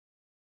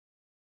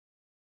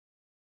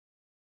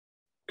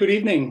Good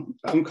evening.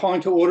 I'm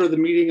calling to order the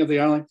meeting of the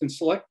Arlington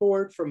Select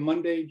Board for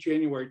Monday,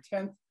 January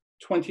 10th,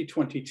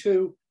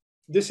 2022.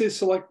 This is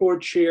Select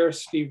Board Chair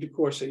Steve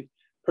DeCourcy.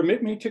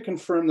 Permit me to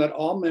confirm that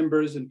all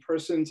members and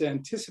persons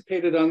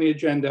anticipated on the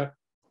agenda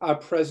are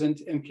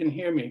present and can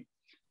hear me.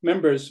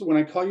 Members, when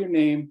I call your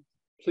name,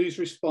 please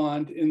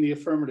respond in the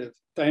affirmative.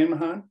 Diane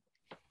Mahan?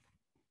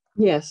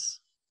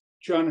 Yes.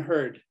 John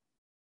Hurd?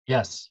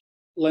 Yes.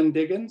 Len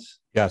Diggins?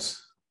 Yes.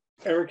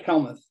 Eric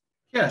Helmuth?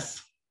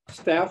 Yes.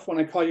 Staff, when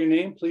I call your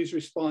name, please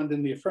respond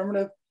in the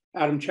affirmative.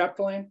 Adam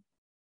Chapdelaine?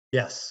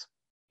 Yes.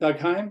 Doug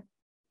Heim?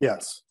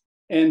 Yes.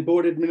 And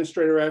Board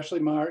Administrator Ashley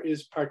Marr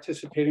is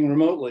participating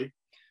remotely.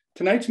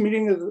 Tonight's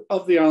meeting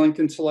of the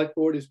Arlington Select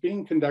Board is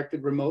being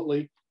conducted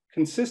remotely,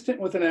 consistent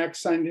with an act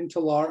signed into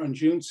law on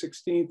June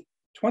 16th,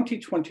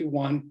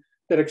 2021,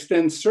 that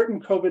extends certain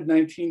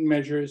COVID-19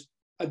 measures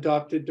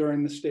adopted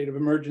during the state of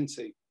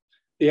emergency.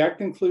 The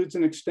act includes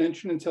an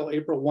extension until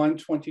April 1,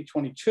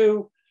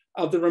 2022,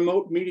 of the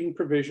remote meeting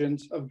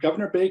provisions of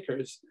Governor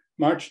Baker's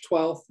March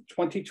 12,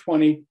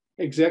 2020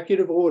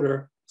 executive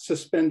order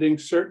suspending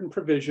certain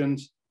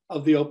provisions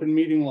of the open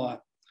meeting law.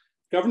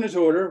 Governor's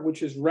order,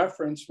 which is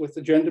referenced with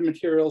agenda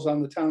materials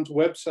on the town's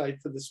website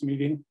for this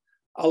meeting,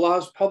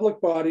 allows public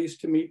bodies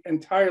to meet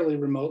entirely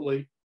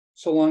remotely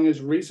so long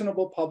as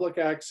reasonable public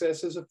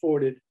access is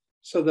afforded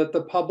so that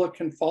the public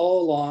can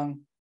follow along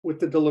with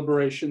the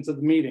deliberations of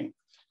the meeting.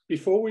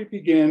 Before we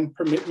begin,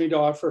 permit me to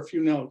offer a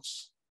few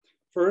notes.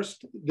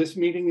 First, this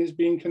meeting is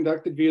being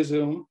conducted via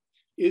Zoom,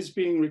 is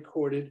being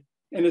recorded,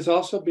 and is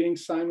also being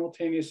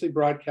simultaneously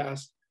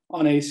broadcast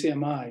on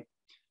ACMi.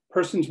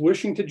 Persons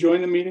wishing to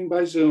join the meeting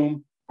by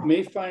Zoom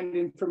may find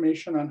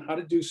information on how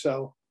to do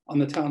so on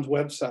the town's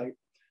website.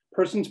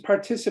 Persons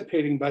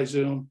participating by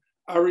Zoom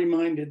are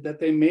reminded that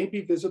they may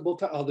be visible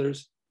to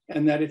others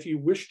and that if you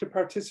wish to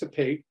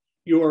participate,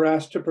 you are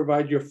asked to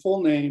provide your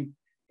full name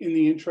in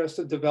the interest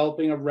of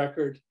developing a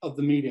record of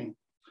the meeting.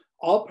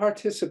 All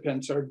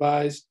participants are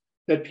advised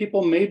that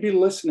people may be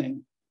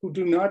listening who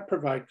do not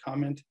provide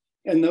comment,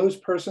 and those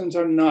persons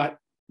are not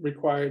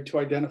required to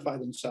identify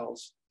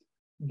themselves.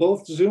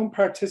 Both Zoom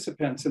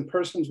participants and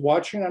persons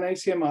watching on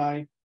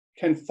ACMi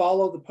can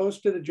follow the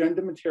posted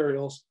agenda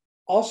materials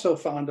also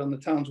found on the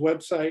town's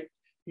website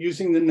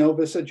using the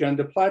Novus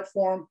agenda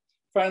platform.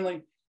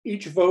 Finally,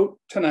 each vote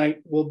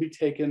tonight will be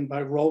taken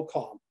by roll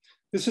call.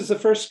 This is the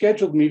first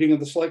scheduled meeting of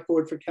the Select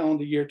Board for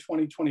calendar year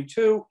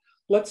 2022.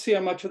 Let's see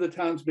how much of the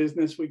town's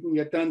business we can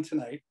get done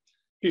tonight.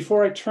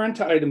 Before I turn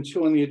to item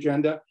 2 on the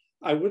agenda,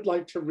 I would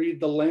like to read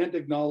the land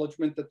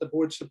acknowledgement that the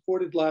board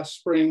supported last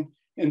spring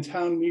and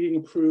town meeting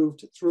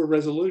approved through a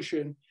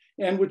resolution,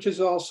 and which is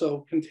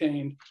also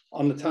contained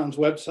on the town's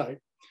website.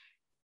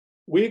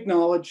 We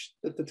acknowledge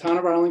that the town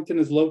of Arlington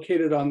is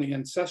located on the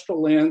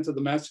ancestral lands of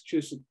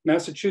the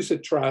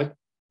Massachusetts tribe,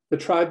 the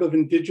tribe of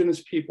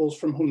indigenous peoples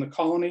from whom the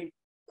colony,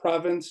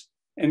 province,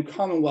 and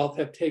commonwealth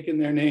have taken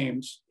their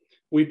names.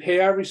 We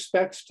pay our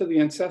respects to the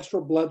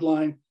ancestral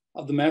bloodline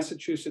of the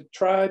Massachusetts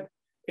tribe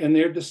and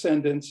their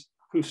descendants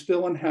who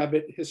still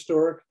inhabit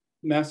historic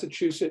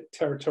Massachusetts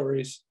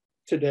territories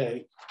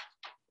today.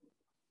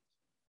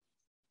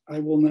 I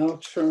will now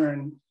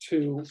turn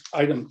to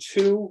item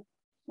 2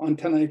 on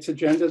tonight's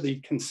agenda, the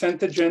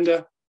consent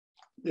agenda.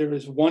 There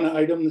is one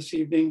item this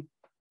evening,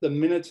 the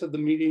minutes of the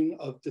meeting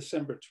of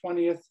December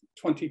 20th,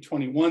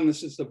 2021.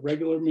 This is the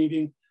regular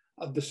meeting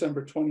of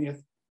December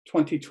 20th,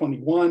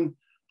 2021.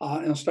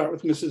 And I'll start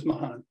with Mrs.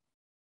 Mahan.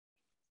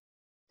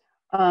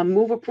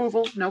 Move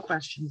approval, no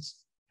questions.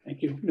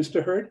 Thank you.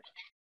 Mr. Hurd?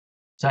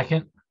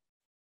 Second.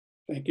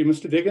 Thank you.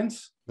 Mr.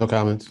 Diggins? No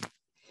comments.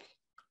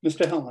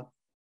 Mr. Helmuth?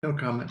 No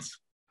comments.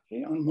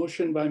 Okay, on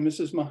motion by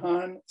Mrs.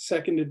 Mahan,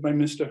 seconded by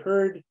Mr.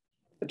 Hurd.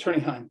 Attorney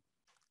Heim?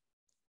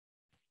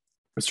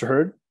 Mr.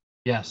 Hurd?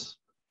 Yes.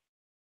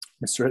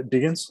 Mr.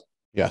 Diggins?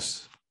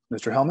 Yes.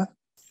 Mr. Helmuth?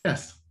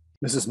 Yes.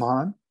 Mrs.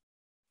 Mahan?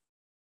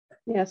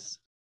 Yes.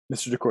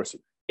 Mr.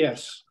 DeCourcy?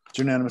 Yes. It's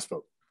unanimous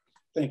vote.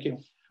 Thank you.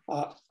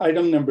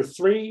 Item number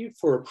 3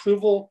 for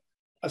approval,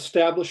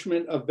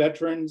 establishment of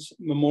Veterans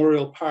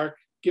Memorial Park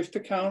gift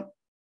account.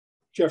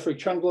 Jeffrey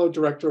Chunglo,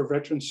 Director of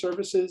Veteran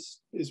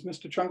Services. Is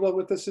Mr. Chunglo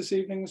with us this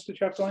evening, Mr.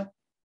 Chapdelaine?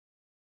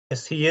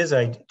 Yes, he is.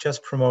 I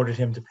just promoted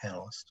him to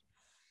panelist.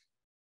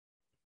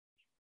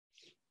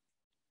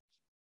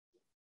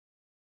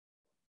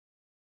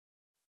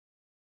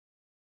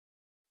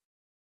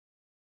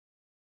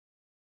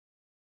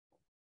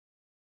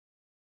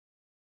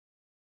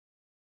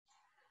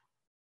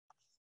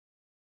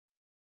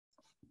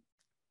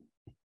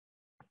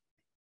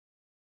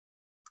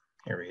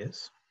 Here he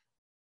is.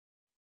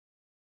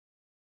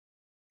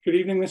 Good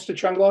evening, Mr.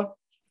 Chunglo.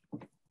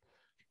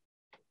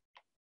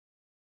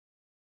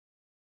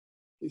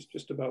 He's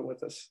just about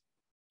with us.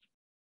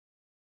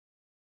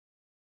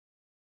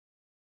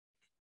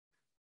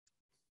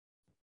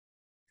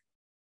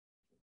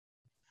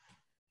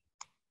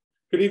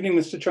 Good evening,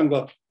 Mr.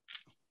 Chunglo.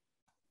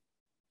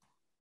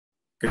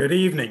 Good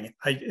evening.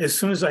 As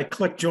soon as I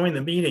clicked join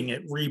the meeting,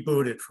 it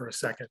rebooted for a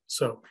second.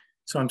 So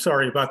I'm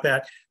sorry about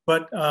that.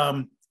 But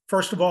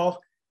first of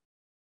all,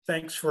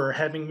 thanks for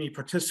having me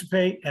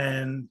participate,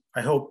 and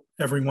I hope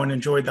everyone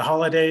enjoyed the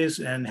holidays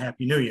and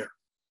Happy New Year.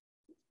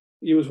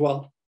 You as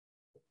well.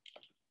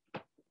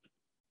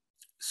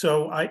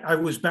 So I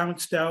was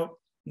bounced out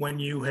when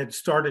you had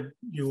started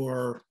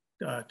your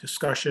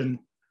discussion,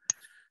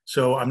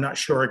 so I'm not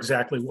sure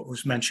exactly what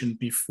was mentioned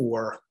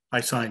before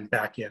I signed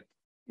back in.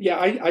 Yeah,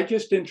 I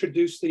just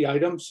introduced the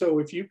item. So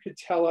if you could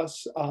tell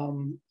us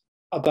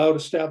about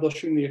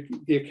establishing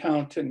the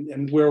account,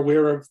 and we're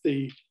aware of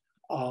the,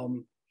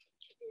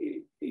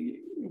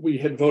 we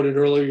had voted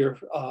earlier,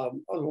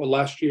 or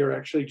last year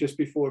actually, just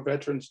before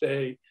Veterans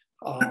Day,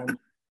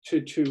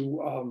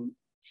 to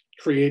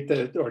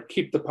create or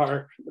keep the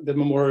park, the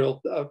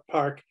memorial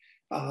park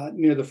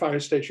near the fire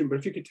station. But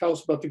if you could tell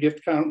us about the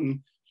gift count and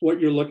what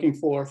you're looking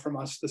for from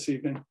us this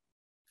evening.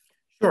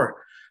 Sure.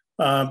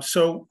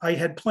 So I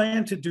had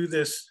planned to do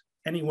this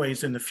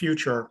anyways in the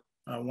future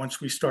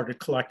once we started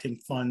collecting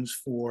funds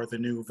for the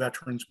new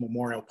Veterans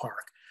Memorial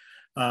Park.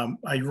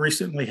 I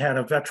recently had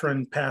a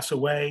veteran pass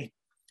away,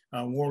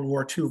 World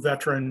War II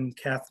veteran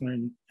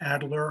Catherine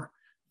Adler,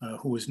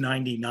 who was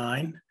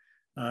 99.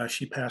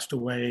 She passed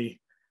away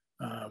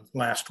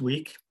last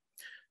week.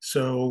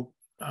 So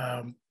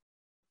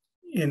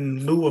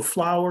in lieu of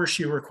flowers,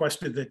 she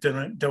requested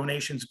that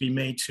donations be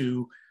made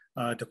to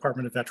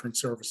Department of Veteran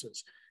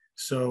Services.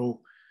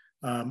 So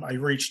I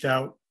reached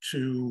out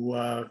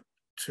to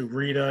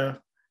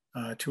Rita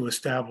to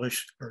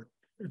establish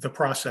the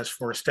process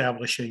for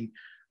establishing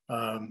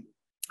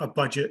a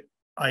budget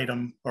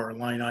item or a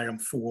line item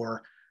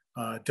for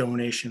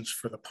donations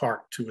for the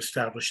park to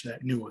establish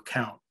that new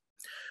account.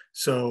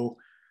 So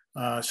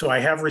I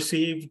have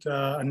received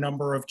a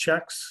number of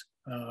checks,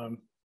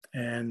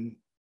 and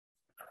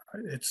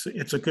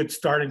it's a good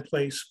starting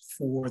place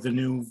for the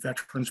new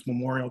Veterans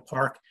Memorial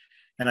Park.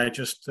 And I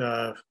just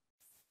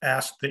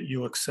ask that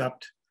you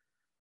accept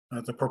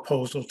the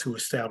proposal to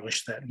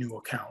establish that new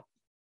account.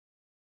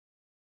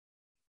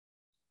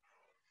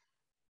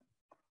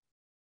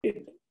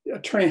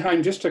 Attorney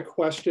Heim, just a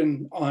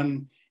question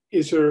on,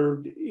 is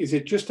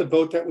it just a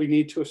vote that we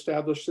need to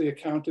establish the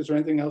account? Is there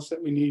anything else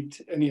that we need,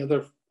 any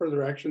other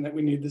further action that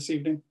we need this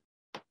evening?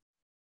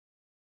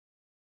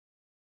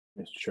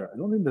 Mr. Chair, I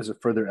don't think there's a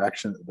further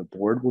action that the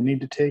board will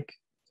need to take.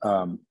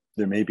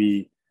 There may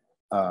be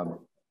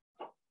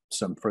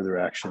some further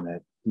action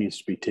that needs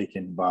to be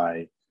taken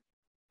by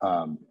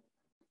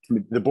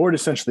the board.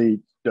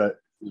 Essentially, the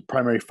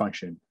primary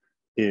function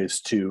is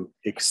to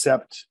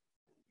accept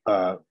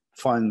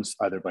funds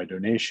either by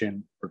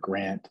donation or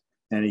grant,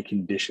 and any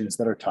conditions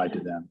that are tied to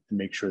them, and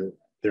make sure that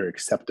they're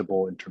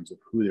acceptable in terms of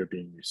who they're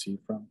being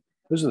received from.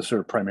 Those are the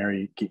sort of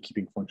primary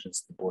gatekeeping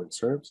functions the board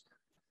serves.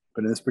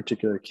 But in this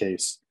particular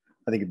case,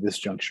 I think at this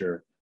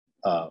juncture,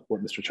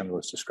 what Mr. Chunglo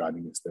is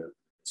describing is the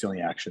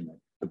only action that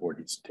the board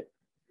needs to take.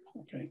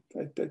 Okay,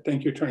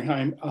 thank you, Attorney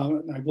Heim.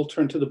 I will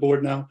turn to the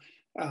board now.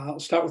 I'll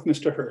start with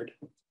Mr. Hurd.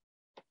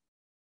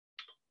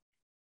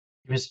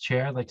 Mr.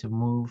 Chair, I'd like to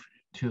move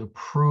to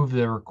approve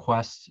the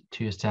request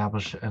to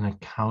establish an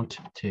account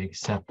to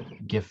accept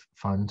gift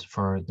funds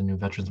for the new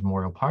Veterans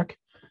Memorial Park.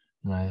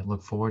 And I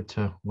look forward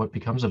to what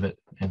becomes of it.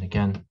 And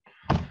again,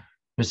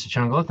 Mr.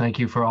 Chunglo, thank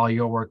you for all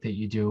your work that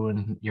you do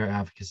and your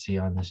advocacy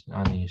on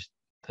the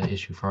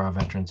issue for our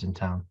veterans in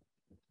town.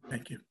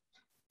 Thank you.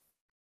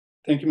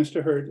 Thank you,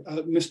 Mr. Hurd.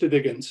 Mr.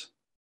 Diggins.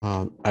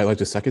 I'd like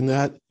to second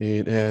that.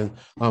 And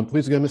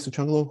please again, Mr.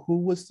 Chunglo,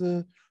 who was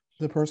the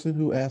person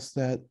who asked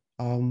that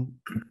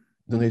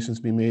donations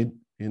be made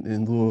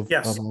in lieu of?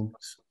 Yes.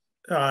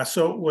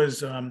 So it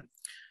was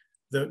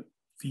the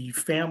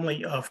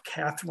family of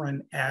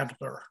Catherine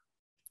Adler.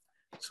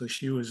 So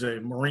she was a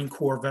Marine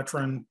Corps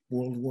veteran,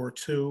 World War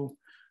II,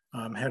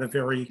 had a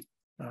very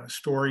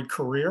storied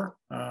career,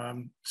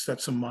 set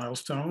some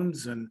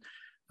milestones. And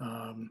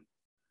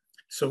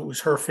so it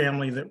was her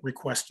family that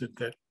requested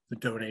that the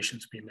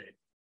donations be made.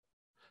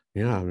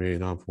 Yeah, I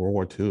mean, World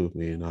War II, I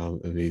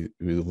mean,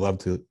 we'd love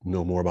to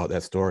know more about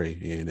that story,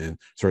 and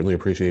certainly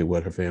appreciate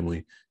what her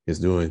family is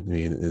doing, I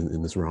mean,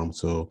 in this realm.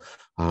 So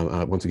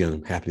once again,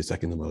 I'm happy to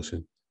second the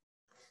motion.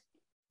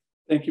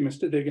 Thank you,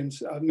 Mr.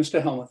 Diggins.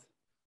 Mr. Helmuth.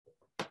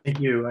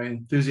 Thank you. I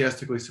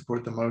enthusiastically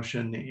support the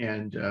motion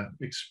and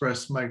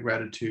express my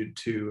gratitude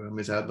to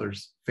Ms.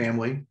 Adler's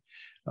family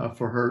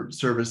for her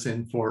service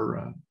and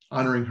for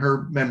honoring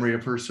her memory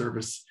of her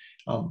service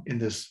in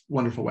this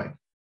wonderful way.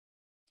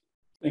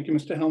 Thank you,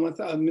 Mr. Helmuth.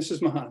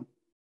 Mrs. Mahan.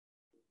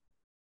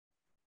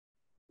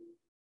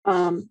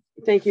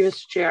 Thank you,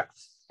 Mr. Chair.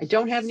 I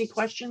don't have any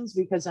questions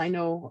because I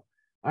know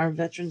our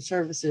Veteran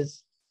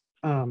Services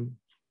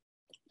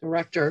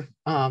Director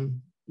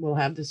will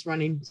have this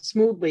running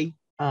smoothly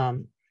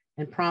and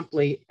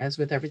promptly, as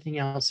with everything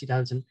else he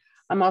does. And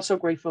I'm also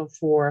grateful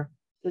for,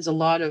 there's a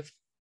lot of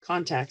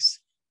contacts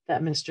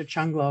that Mr.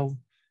 Chunglo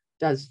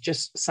does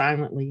just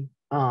silently.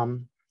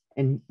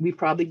 And we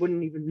probably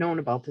wouldn't even known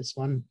about this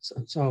one.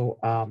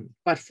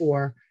 But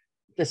for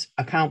this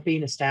account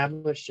being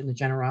established and the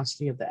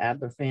generosity of the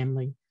Adler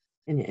family.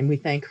 And we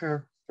thank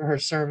her for her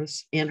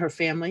service and her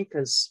family,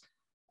 because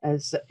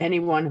as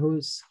anyone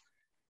who's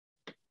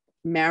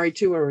married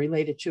to or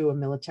related to a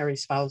military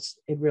spouse,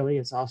 it really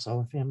is also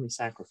a family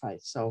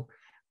sacrifice. So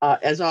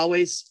as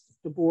always,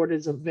 the board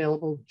is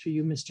available to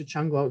you, Mr.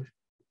 Chunglo,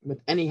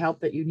 with any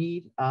help that you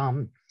need.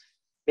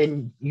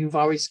 And you've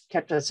always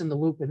kept us in the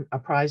loop and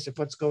apprised of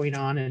what's going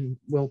on, and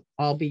we'll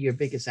all be your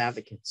biggest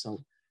advocates.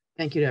 So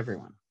thank you to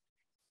everyone.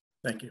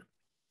 Thank you.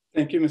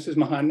 Thank you, Mrs.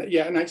 Mahan.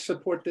 Yeah, and I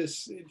support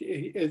this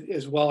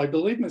as well. I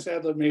believe Ms.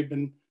 Adler may have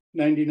been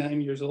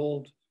 99 years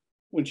old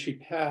when she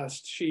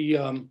passed. She,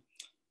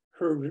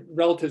 her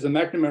relatives, the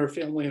McNamara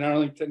family in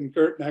Arlington,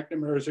 Gert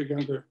McNamara is her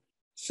younger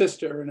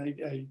sister,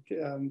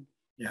 and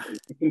Yeah.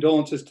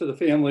 condolences to the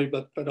family,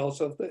 but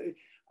also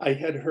I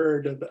had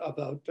heard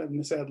about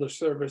Ms. Adler's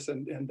service,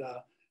 and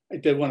I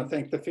did want to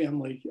thank the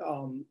family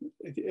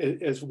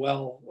as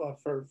well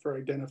for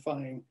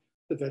identifying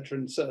the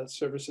Veterans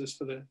Services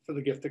for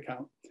the gift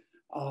account.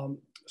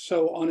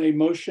 So on a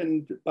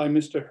motion by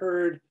Mr.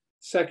 Hurd,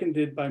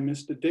 seconded by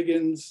Mr.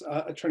 Diggins,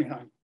 Attorney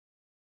Heim.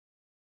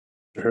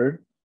 Mr.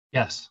 Hurd,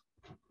 Yes.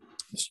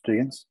 Mr.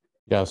 Diggins,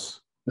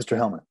 Yes. Mr.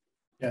 Hellman,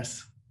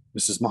 Yes.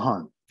 Mrs.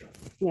 Mahan,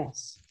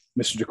 Yes.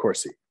 Mr.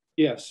 DeCoursey.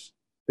 Yes.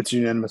 It's a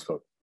unanimous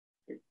vote.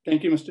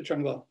 Thank you, Mr.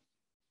 Chunglo.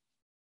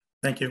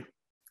 Thank you.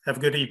 Have a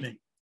good evening.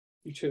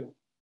 You too.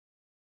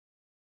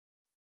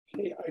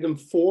 Okay, item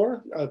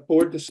 4,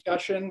 board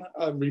discussion,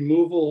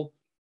 removal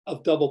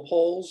of double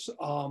polls.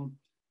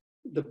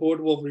 The board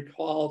will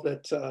recall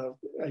that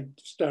I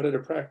started a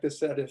practice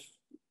that if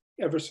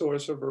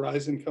Eversource or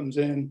Verizon comes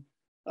in,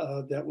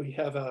 that we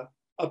have a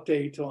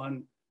update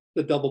on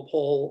the double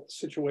poll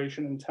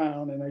situation in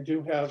town. And I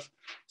do have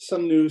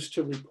some news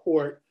to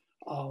report.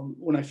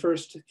 When I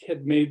first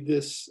had made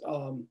this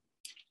an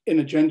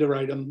agenda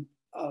item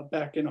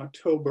back in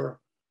October,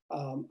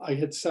 I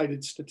had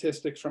cited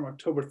statistics from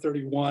October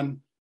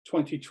 31,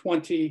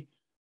 2020,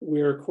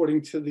 where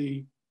according to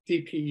the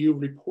DPU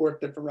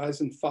report that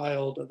Verizon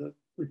filed, or the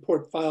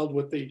report filed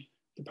with the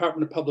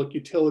Department of Public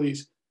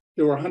Utilities,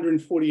 there were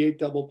 148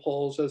 double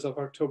polls as of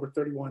October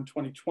 31,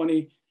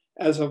 2020.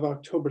 As of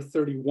October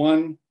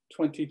 31,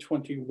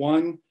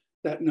 2021,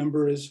 that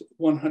number is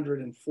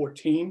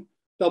 114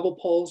 double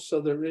polls.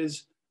 So there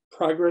is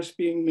progress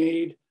being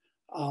made.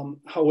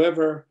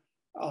 However,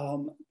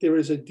 there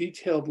is a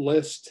detailed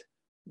list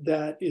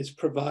that is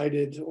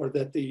provided, or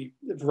that the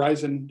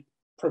Verizon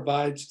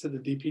provides to the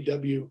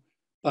DPW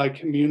by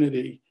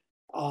community.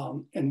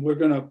 And we're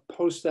going to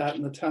post that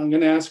in the town. I'm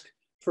going to ask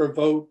for a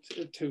vote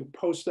to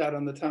post that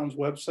on the town's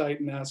website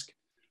and ask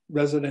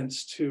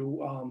residents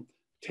to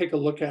take a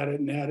look at it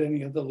and add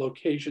any of the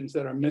locations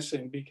that are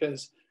missing,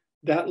 because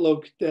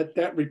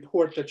that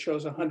report that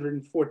shows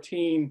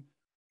 114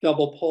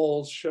 double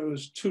polls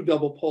shows 2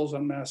 double polls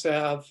on Mass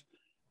Ave.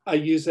 I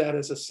use that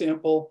as a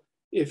sample.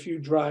 If you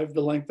drive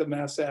the length of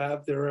Mass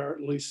Ave, there are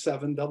at least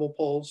 7 double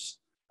polls.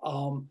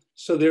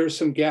 So there are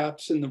some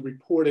gaps in the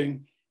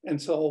reporting.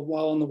 And so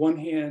while on the one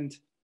hand,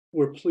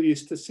 we're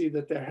pleased to see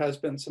that there has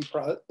been some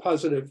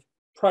positive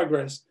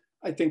progress,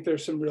 I think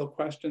there's some real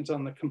questions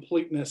on the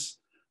completeness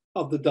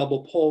of the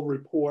double poll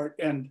report.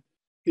 And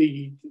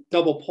the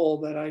double poll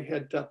that I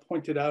had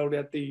pointed out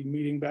at the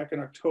meeting back in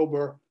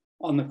October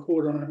on the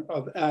corner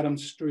of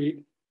Adams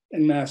Street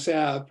and Mass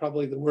Ave,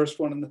 probably the worst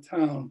one in the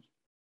town,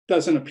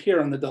 doesn't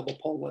appear on the double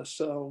poll list.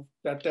 So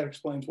that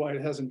explains why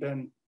it hasn't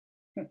been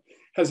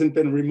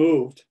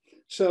removed.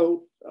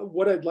 So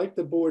what I'd like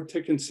the board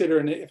to consider,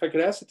 and if I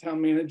could ask the town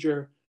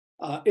manager,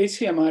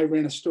 ACMi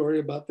ran a story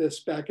about this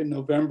back in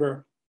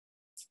November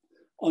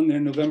on their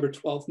November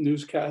 12th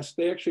newscast.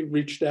 They actually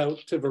reached out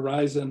to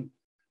Verizon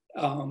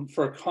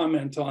for a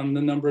comment on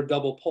the number of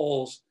double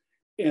polls.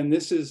 And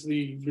this is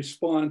the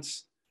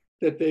response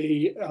that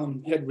they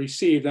had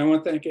received. I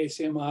want to thank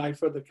ACMi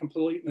for the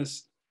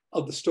completeness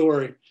of the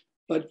story.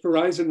 But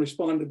Verizon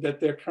responded that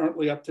they're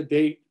currently up to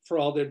date for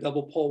all their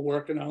double poll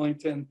work in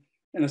Arlington,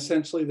 and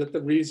essentially that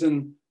the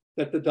reason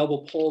that the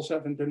double polls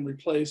haven't been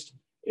replaced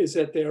is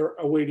that they're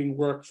awaiting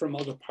work from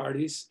other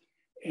parties.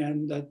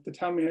 And that the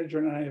town manager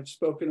and I have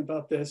spoken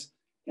about this,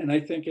 and I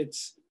think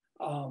it's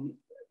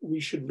we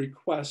should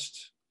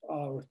request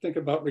or think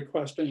about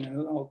requesting, and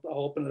I'll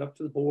open it up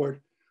to the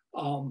board,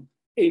 a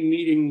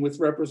meeting with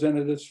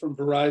representatives from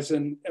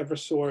Verizon,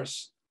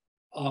 Eversource,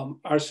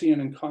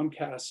 RCN, and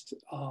Comcast.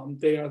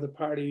 They are the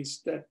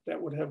parties that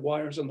would have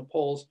wires on the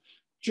polls,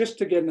 just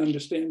to get an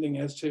understanding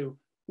as to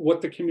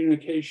what the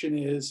communication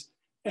is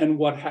and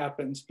what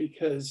happens.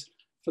 Because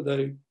for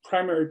the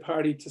primary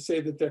party to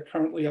say that they're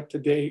currently up to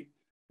date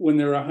when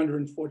there are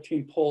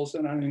 114 polls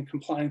and aren't in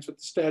compliance with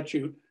the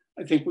statute,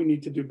 I think we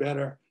need to do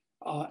better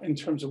in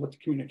terms of what the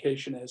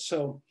communication is.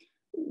 So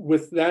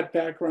with that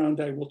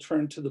background, I will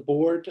turn to the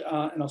board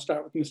and I'll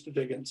start with Mr.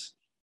 Diggins.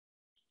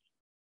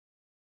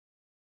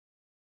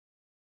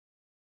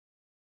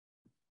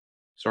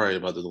 Sorry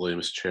about the delay,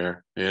 Mr.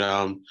 Chair.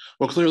 And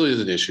well, clearly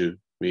there's an issue.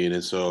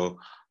 And so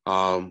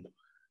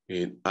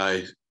and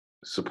I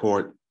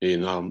support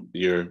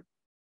your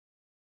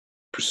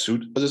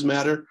pursuit of this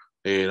matter.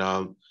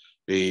 And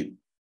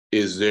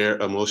is there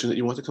a motion that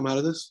you want to come out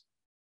of this?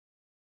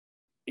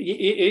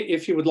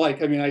 If you would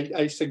like. I mean,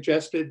 I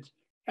suggested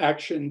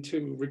action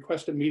to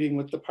request a meeting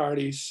with the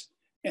parties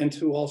and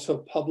to also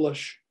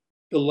publish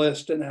the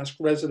list and ask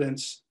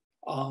residents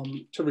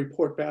to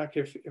report back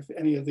if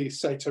any of these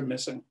sites are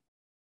missing.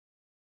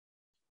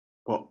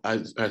 Well,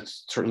 I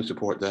certainly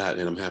support that,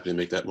 and I'm happy to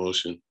make that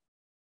motion.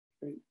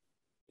 Great.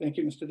 Thank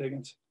you, Mr.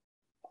 Diggins.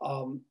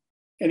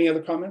 Any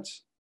other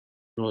comments?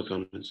 No other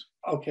comments.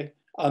 Okay,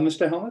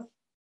 Mr. Helmuth?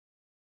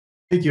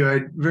 Thank you.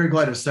 I'm very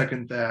glad to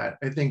second that.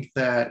 I think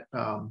that,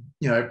 I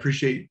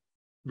appreciate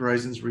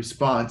Verizon's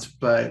response,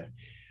 but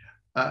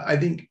I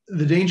think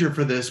the danger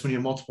for this when you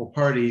have multiple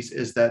parties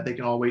is that they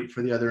can all wait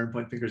for the other and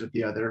point fingers at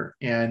the other.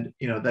 And,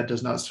 that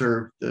does not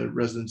serve the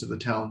residents of the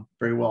town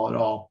very well at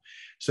all.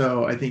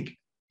 So I think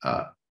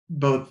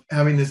both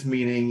having this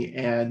meeting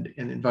and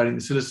inviting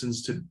the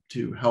citizens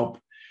to help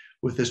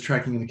with this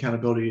tracking and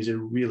accountability is a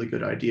really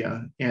good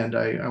idea. And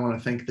I want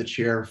to thank the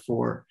chair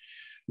for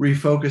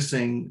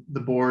refocusing the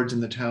board's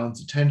and the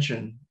town's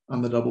attention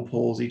on the double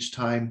polls each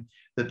time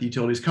that the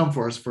utilities come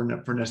for us for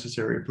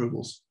necessary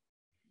approvals.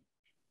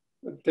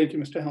 Thank you,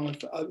 Mr.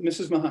 Helmuth.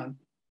 Mrs. Mahan.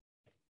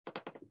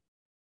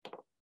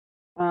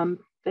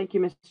 Thank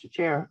you, Mr.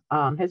 Chair.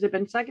 Has it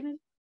been seconded?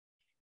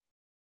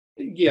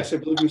 Yes, I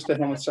believe Mr.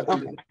 Helmuth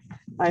seconded. Okay.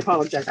 I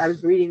apologize. I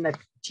was reading the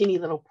teeny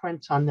little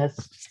print on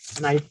this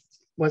and I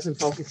wasn't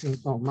focusing,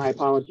 so my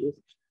apologies.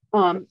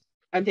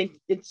 I think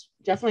it's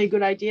definitely a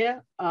good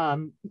idea.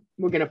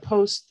 We're going to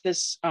post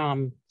this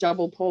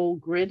double poll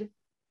grid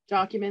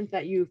document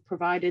that you've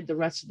provided the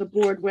rest of the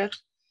board with.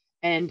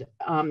 And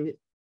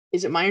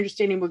is it my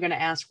understanding we're going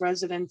to ask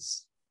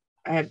residents?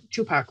 I have a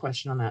two-part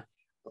question on that.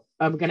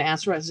 I'm going to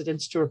ask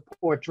residents to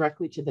report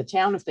directly to the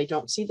town if they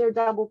don't see their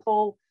double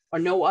poll or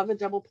know of a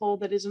double poll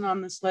that isn't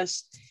on this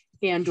list.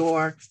 And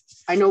or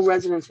I know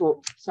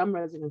some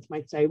residents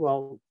might say,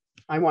 well,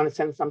 I want to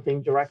send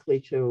something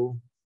directly to,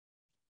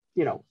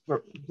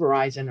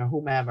 Verizon or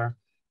whomever.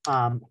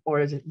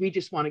 Or is it, we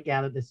just want to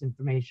gather this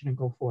information and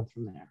go forth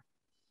from there?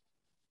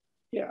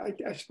 Yeah,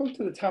 I spoke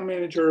to the town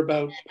manager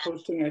about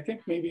posting, I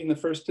think maybe in the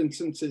first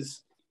instance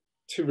is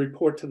to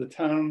report to the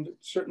town.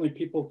 Certainly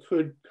people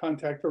could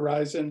contact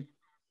Verizon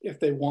if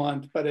they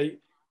want, but I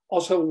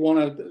also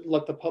want to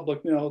let the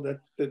public know that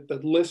the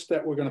list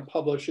that we're going to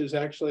publish is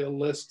actually a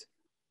list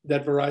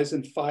that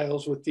Verizon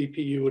files with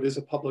DPU. It is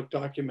a public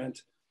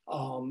document.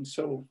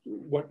 So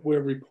what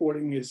we're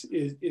reporting is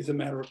a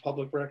matter of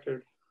public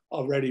record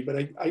already. But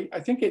I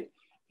think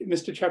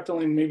Mr.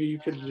 Chapdelaine, maybe you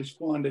could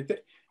respond.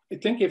 I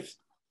think if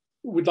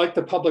we'd like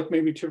the public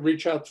maybe to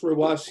reach out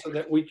through us so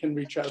that we can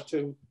reach out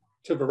to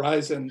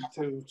Verizon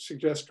to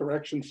suggest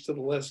corrections to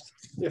the list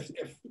if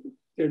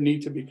there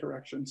need to be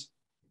corrections.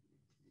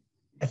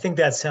 I think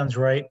that sounds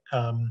right.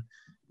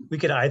 We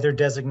could either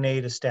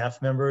designate a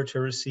staff member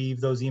to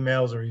receive those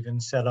emails or even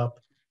set up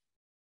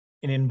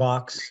an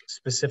inbox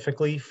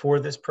specifically for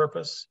this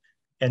purpose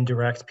and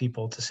direct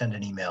people to send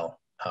an email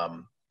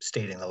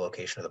stating the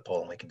location of the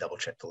poll, and we can double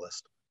check the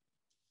list.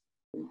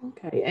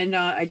 Okay, and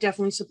I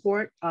definitely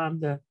support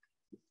the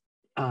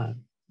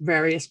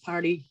various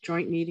party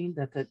joint meeting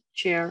that the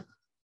chair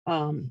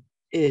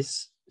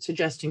is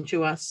suggesting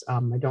to us. I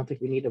don't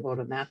think we need to vote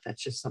on that.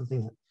 That's just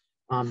something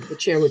that the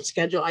chair would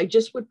schedule. I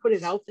just would put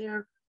it out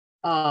there.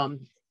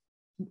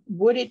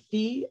 Would it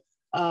be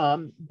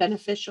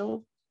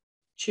beneficial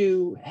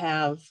to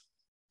have,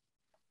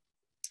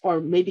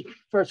 or maybe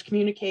first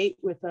communicate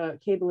with a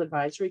cable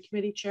advisory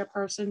committee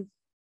chairperson,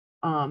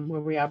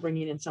 where we are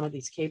bringing in some of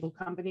these cable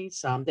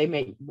companies? They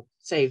may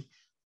say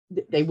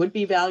they would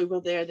be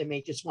valuable there. They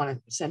may just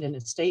want to send in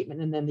a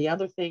statement. And then the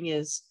other thing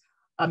is,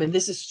 and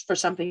this is for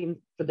something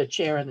for the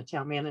chair and the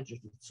town manager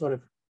to sort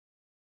of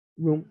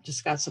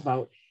discuss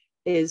about,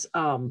 is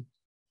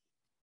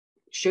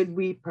should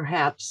we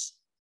perhaps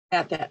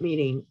at that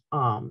meeting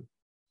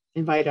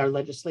invite our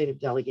legislative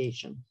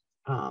delegation?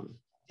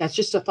 That's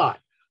just a thought.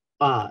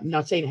 I'm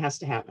not saying it has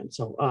to happen.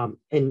 So,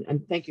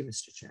 and thank you,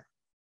 Mr. Chair.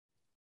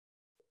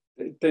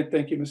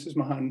 Thank you, Mrs.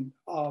 Mahan.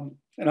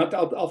 And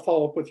I'll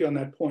follow up with you on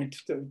that point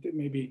to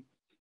maybe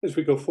as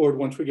we go forward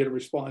once we get a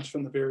response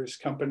from the various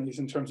companies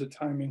in terms of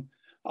timing.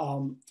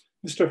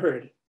 Mr.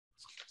 Hurd.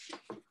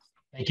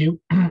 Thank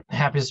you.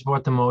 Happy to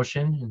support the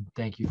motion, and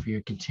thank you for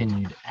your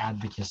continued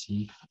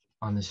advocacy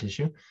on this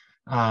issue.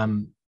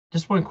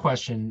 Just one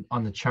question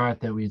on the chart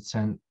that we had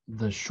sent,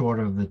 the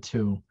shorter of the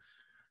two.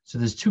 So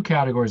there's two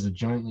categories of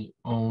jointly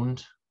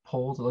owned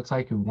polls, it looks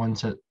like. One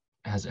set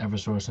has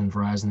Eversource and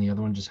Verizon, the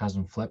other one just has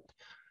them flipped.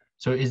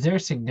 So is there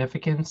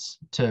significance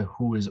to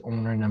who is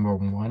owner number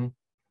one?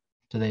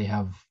 Are they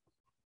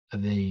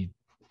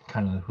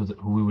kind of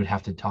who we would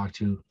have to talk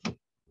to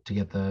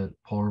get the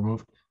poll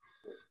removed?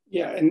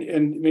 Yeah,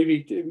 and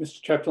maybe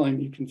Mr.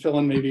 Chapdelaine, you can fill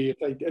in maybe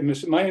if I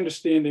miss it. My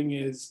understanding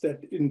is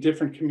that in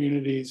different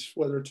communities,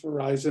 whether it's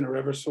Verizon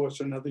or Eversource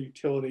or another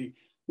utility,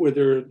 where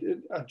there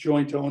are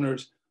joint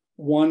owners,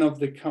 one of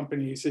the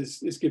companies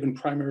is given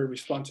primary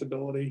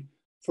responsibility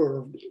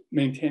for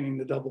maintaining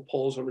the double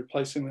poles or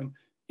replacing them.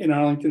 In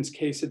Arlington's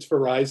case, it's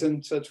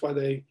Verizon, so that's why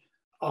they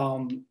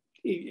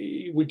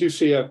we do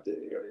see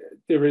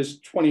there is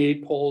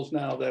 28 poles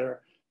now that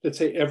are that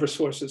say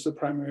Eversource is the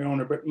primary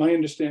owner, but my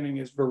understanding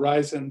is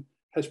Verizon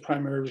has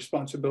primary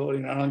responsibility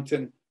in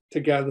Arlington to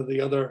gather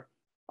the other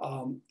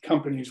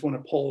companies when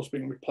a pole is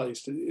being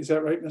replaced. Is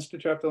that right,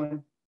 Mr.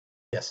 Chapdelaine?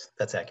 Yes,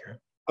 that's accurate.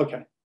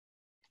 Okay.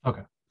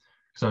 Okay.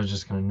 So I was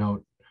just going to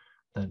note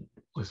that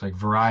looks like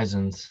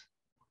Verizon's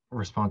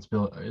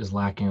responsibility is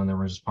lacking on their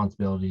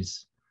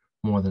responsibilities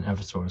more than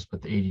Eversource,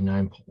 but the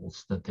 89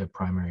 poles that they're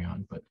primary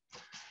on. But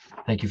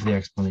thank you for the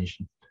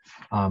explanation.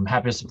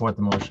 Happy to support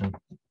the motion.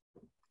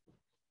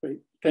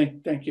 Great.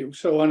 Thank you.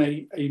 So on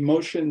a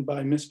motion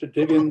by Mr.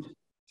 Diggins,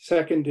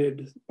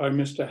 seconded by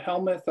Mr.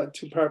 Helmuth, a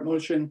two-part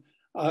motion,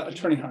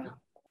 Attorney Heim.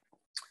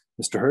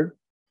 Mr. Hurd,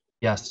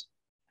 Yes.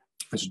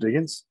 Mr.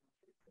 Diggins,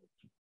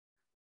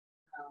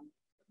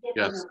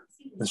 Yes.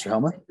 Mr.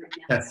 Helmuth,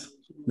 Yes.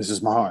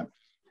 Mrs. Mahan,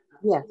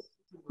 Yes.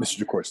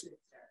 Mr. DeCoursey.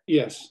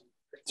 Yes.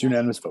 It's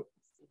unanimous vote.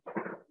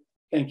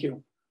 Thank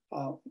you.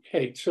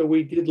 Okay, so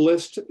we did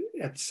list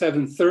at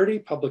 7:30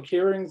 public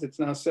hearings. It's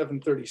now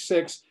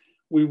 7:36.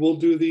 We will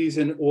do these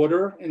in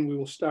order, and we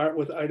will start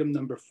with item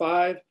number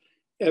 5,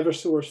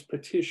 Eversource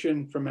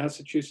petition for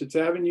Massachusetts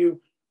Avenue,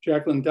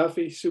 Jacqueline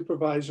Duffy,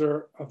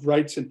 Supervisor of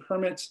Rights and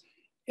Permits.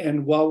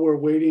 And while we're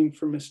waiting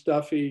for Ms.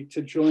 Duffy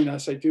to join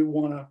us, I do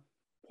want to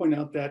point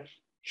out that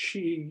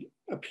she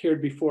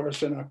appeared before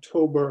us in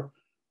October.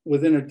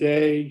 Within a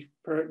day,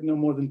 no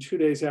more than 2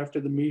 days after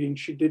the meeting,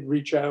 she did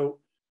reach out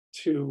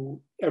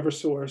to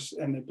Eversource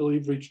and I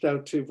believe reached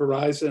out to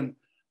Verizon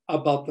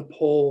about the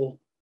pole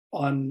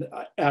on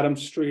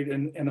Adams Street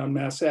and on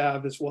Mass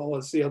Ave, as well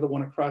as the other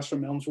one across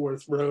from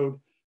Elmsworth Road.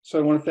 So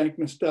I want to thank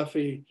Ms.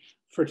 Duffy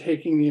for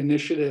taking the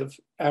initiative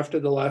after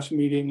the last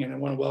meeting, and I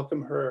want to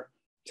welcome her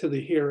to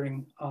the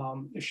hearing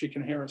if she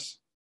can hear us.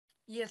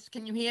 Yes,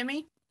 can you hear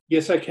me?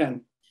 Yes, I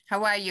can.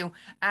 How are you?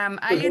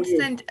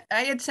 I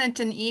had sent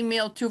an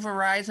email to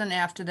Verizon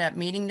after that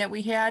meeting that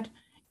we had,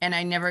 and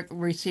I never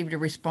received a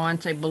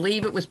response. I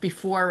believe it was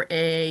before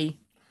a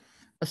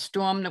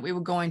storm that we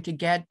were going to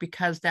get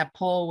because that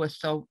pole was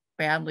so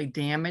badly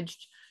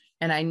damaged,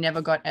 and I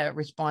never got a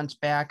response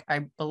back.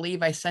 I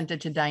believe I sent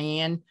it to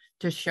Diane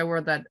to show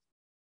her that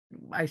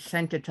I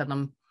sent it to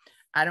them.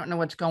 I don't know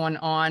what's going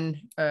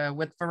on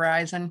with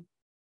Verizon.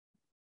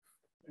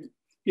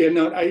 Yeah,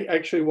 no, I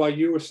actually, while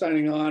you were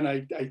signing on,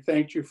 I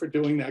thanked you for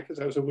doing that because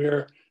I was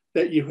aware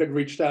that you had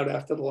reached out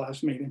after the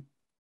last meeting.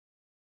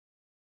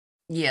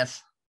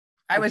 Yes,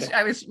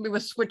 we were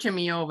switching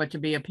me over to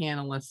be a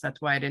panelist.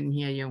 That's why I didn't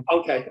hear you.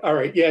 Okay, all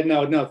right. Yeah,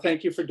 no,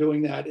 thank you for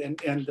doing that.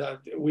 And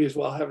we as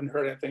well haven't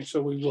heard anything,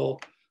 so we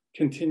will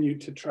continue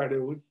to try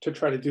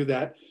to do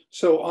that.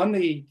 So on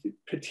the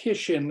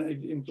petition,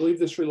 I believe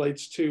this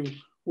relates to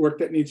work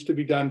that needs to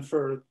be done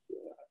for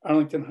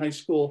Arlington High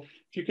School.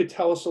 If you could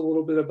tell us a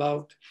little bit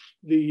about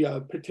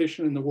the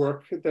petition and the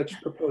work that's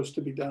proposed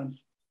to be done.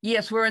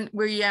 Yes, we're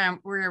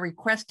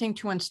requesting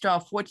to install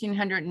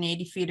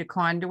 1,480 feet of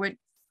conduit,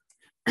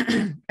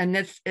 and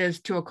this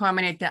is to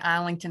accommodate the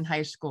Arlington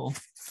High School.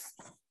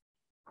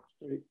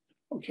 Great.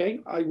 Okay,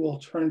 I will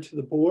turn to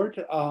the board,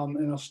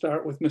 and I'll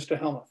start with Mr.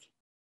 Helmuth.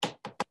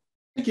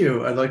 Thank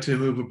you. I'd like to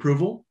move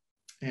approval,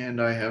 and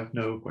I have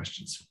no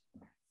questions.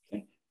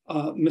 Okay,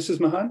 Mrs.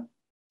 Mahan.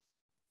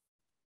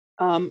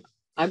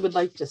 I would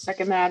like to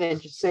second that and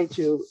just say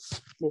to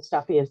Ms.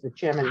 Duffy, as the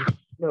chairman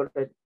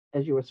noted,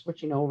 as you were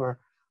switching over,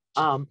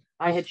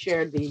 I had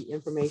shared the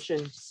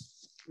information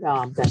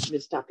that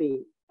Ms.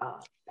 Duffy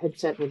had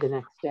sent me the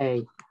next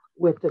day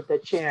with the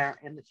chair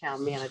and the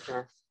town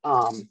manager.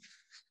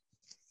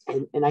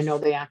 And I know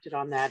they acted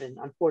on that. And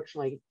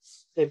unfortunately,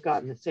 they've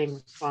gotten the same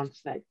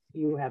response that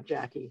you have,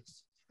 Jackie,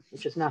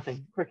 which is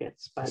nothing,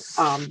 crickets. But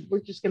we're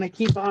just going to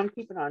keep on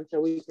keeping on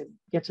so we can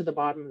get to the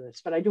bottom of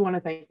this. But I do want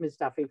to thank Ms.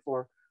 Duffy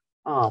for,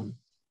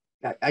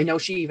 I know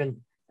she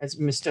even, as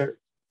Mr.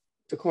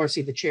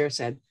 DeCoursey, the chair,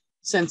 said,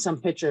 sent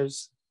some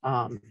pictures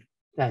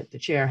that the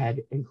chair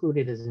had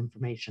included as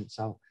information.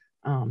 So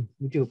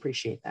we do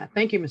appreciate that.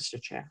 Thank you,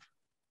 Mr. Chair.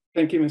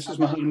 Thank you, Mrs.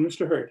 Mahan.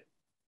 Mr. Hurd.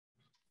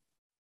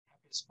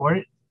 Support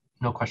it.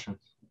 No questions.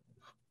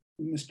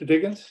 Mr.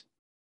 Diggins.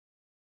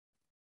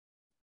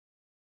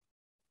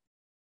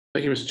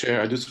 Thank you, Mr.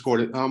 Chair. I do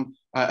support it.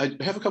 I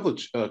have a couple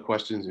of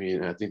questions. I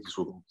mean, I think this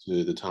will go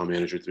to the town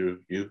manager through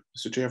you,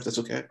 Mr. Chair, if that's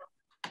okay.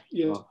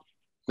 Yeah.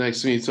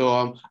 Thanks, me.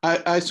 So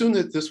I assume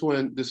that this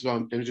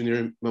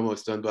engineering memo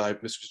was done by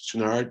Mr.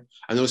 Chenard.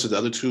 I noticed that the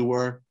other two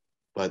were,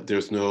 but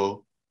there's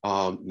no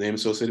name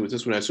associated with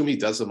this one. I assume he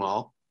does them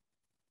all.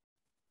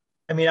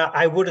 I mean,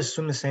 I would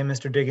assume the same,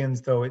 Mr.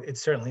 Diggins, though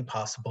it's certainly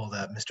possible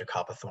that Mr.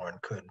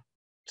 Copperthorne could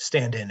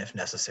stand in if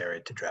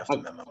necessary to draft the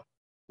memo.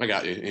 I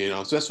got you. You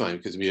know, so that's fine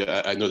because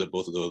I know that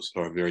both of those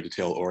are very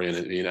detail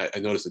oriented. I mean, I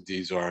noticed that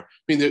these are. I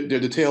mean, they're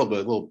detailed, but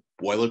a little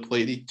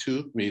boilerplatey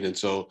too. I mean, and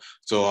so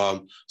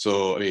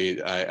I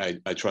mean,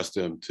 I trust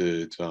them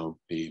to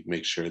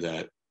make sure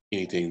that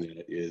anything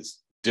that is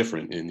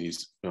different in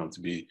these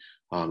to be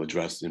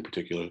addressed in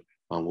particular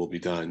will be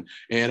done.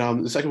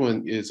 And the second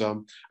one is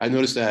I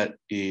noticed that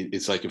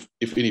it's like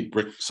if any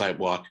brick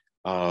sidewalk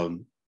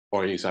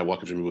or any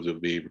sidewalk is removed, it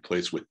will be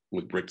replaced with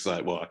brick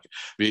sidewalk.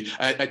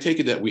 I take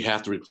it that we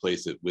have to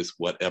replace it with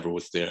whatever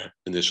was there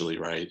initially,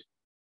 right?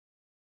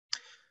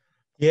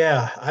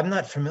 Yeah, I'm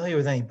not familiar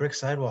with any brick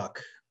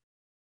sidewalk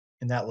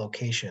in that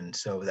location,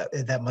 so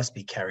that must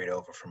be carried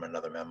over from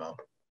another memo.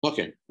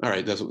 Okay, all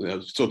right. That's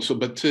so.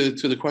 But to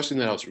the question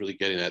that I was really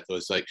getting at, though,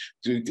 it's like,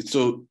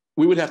 so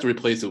we would have to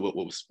replace it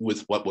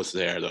with what was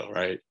there, though,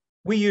 right?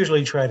 We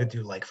usually try to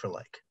do like for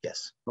like.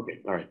 Yes. Okay.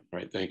 All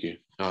right. Thank you.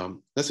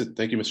 That's it.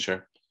 Thank you, Mr.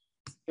 Chair.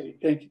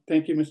 Okay,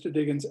 thank you, Mr.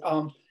 Diggins.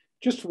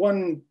 Just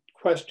one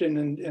question,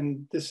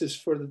 and this is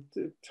for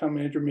the town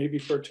manager, maybe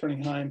for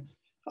Attorney Heim.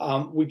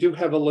 We do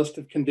have a list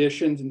of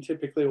conditions, and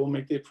typically we'll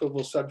make the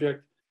approval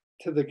subject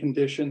to the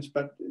conditions,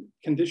 but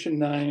condition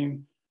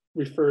 9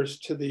 refers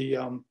to the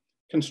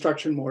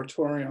construction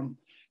moratorium.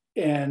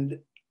 And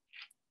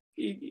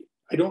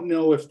I don't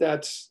know if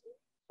that's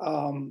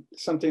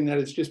something that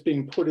is just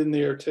being put in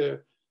there to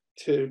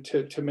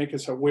make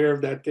us aware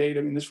of that date.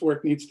 I mean, this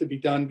work needs to be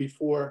done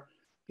before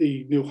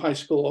the new high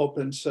school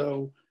opens.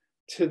 So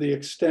to the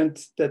extent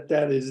that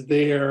that is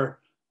there,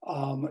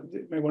 I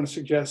may want to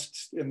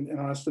suggest and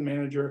ask the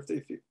manager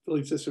if he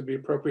believes this would be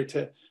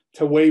appropriate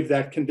to waive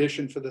that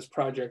condition for this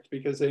project,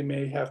 because they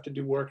may have to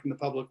do work in the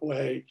public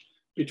way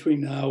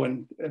between now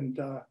and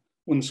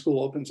when the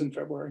school opens in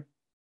February.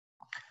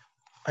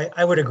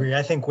 I would agree.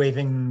 I think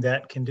waiving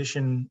that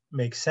condition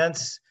makes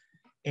sense,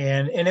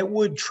 and it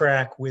would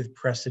track with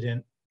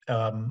precedent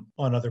on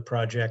other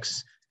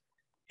projects.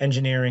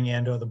 Engineering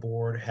and/or the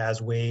board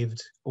has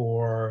waived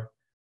or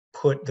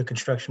put the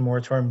construction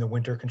moratorium, the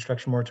winter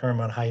construction moratorium,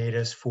 on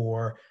hiatus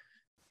for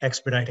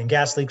expediting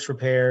gas leaks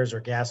repairs or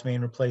gas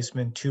main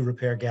replacement to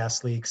repair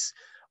gas leaks,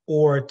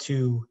 or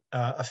to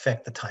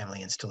affect the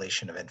timely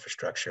installation of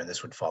infrastructure. And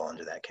this would fall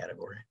under that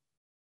category.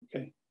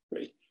 Okay,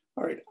 great.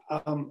 All right.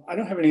 I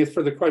don't have any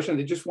further questions.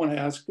 I just want to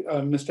ask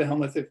Mr.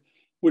 Helmuth if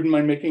wouldn't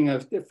mind making a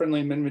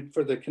friendly amendment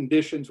for the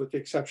conditions, with the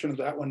exception of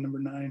that one, number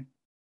 9.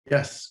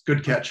 Yes,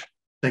 good catch.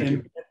 Thank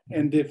you.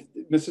 And if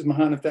Mrs.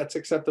 Mahan, if that's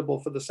acceptable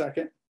for the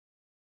second.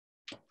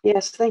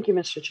 Yes, thank you,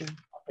 Mr. Chair.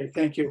 Okay,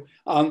 thank you.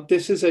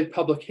 This is a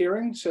public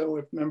hearing, so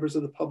if members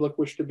of the public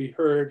wish to be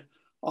heard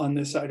on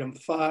this item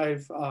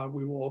 5,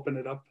 we will open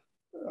it up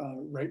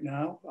right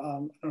now. I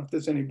don't know if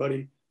there's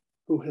anybody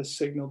who has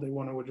signaled they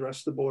want to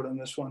address the board on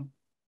this one.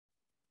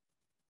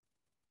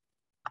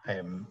 I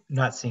am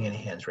not seeing any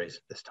hands raised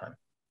at this time.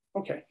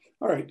 Okay,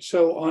 all right.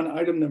 So on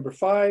item number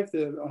 5,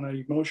 on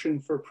a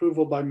motion for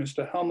approval by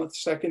Mr. Helmuth,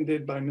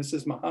 seconded by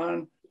Mrs.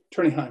 Mahan,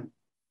 Attorney Heim.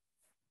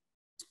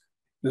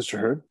 Mr.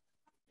 Hurd?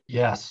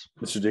 Yes.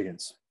 Mr.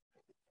 Diggins?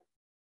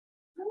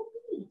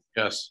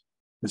 Yes.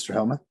 Mr.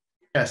 Helmuth?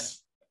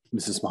 Yes.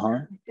 Mrs.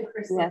 Mahan?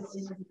 Yes.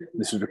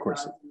 Mr.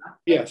 DeCoursey?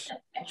 Yes.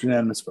 It's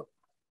unanimous vote.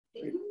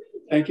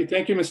 Thank you.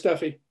 Thank you, Ms.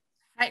 Duffy.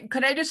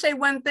 Could I just say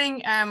one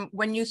thing?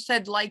 When you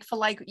said like for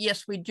like,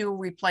 yes, we do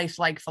replace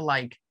like for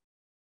like.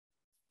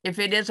 If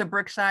it is a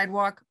brick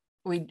sidewalk,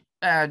 we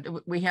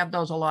have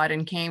those a lot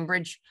in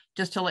Cambridge.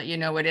 Just to let you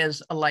know, it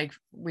is a like,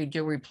 we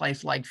do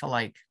replace like for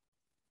like.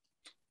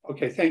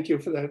 Okay, thank you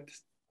for that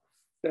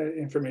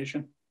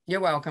information.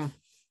 You're welcome.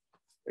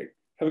 Great.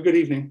 Have a good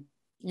evening.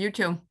 You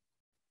too.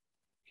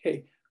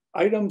 Okay,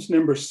 items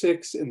number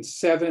 6 and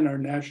 7 are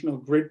National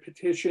Grid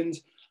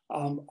petitions.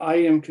 I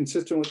am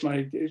consistent with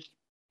my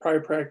prior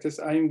practice.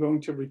 I am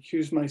going to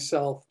recuse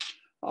myself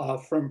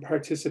from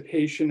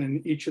participation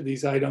in each of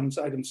these items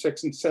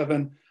 6 and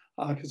 7,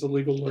 because of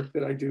legal work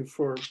that I do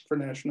for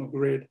National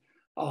Grid.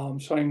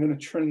 So I'm going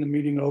to turn the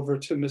meeting over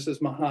to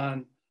Mrs.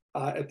 Mahan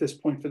at this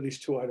point for these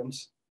 2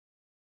 items.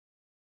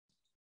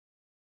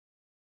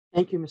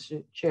 Thank you,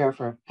 Mr. Chair,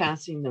 for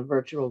passing the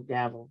virtual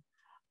gavel.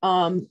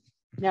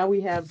 Now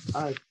we have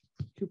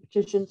 2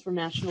 petitions from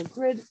National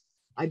Grid.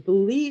 I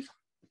believe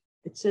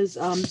it says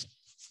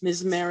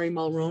Ms. Mary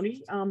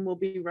Mulroney will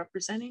be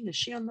representing. Is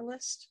she on the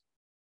list?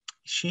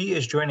 She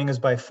is joining us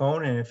by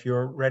phone, and if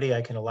you're ready,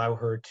 I can allow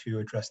her to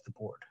address the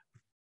board.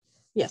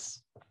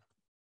 Yes.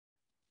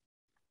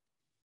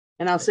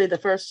 And I'll say the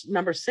first,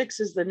 number 6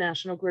 is the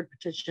National Grid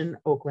petition,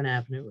 Oakland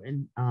Avenue.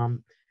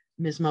 And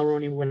Ms.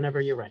 Mulroney,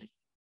 whenever you're ready.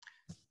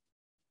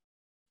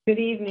 Good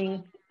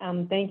evening.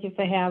 Thank you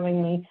for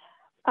having me.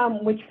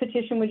 Which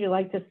petition would you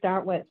like to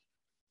start with?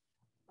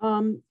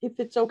 If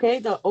it's okay,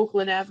 the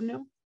Oakland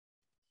Avenue.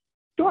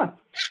 Sure.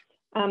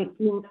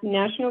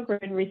 National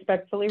Grid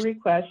respectfully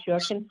requests your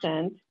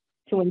consent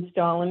to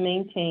install and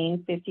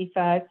maintain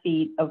 55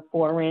 feet of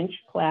 4-inch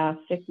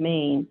plastic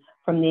main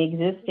from the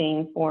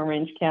existing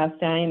 4-inch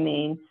cast iron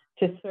main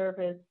to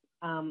service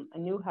a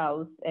new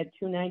house at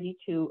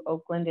 292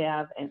 Oakland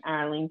Ave in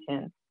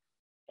Arlington.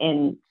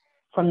 And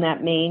from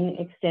that main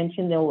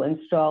extension, they will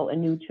install a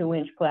new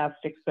 2-inch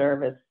plastic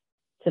service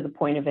to the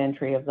point of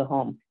entry of the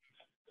home.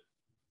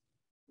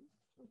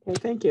 Okay,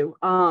 thank you.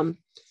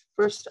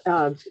 First,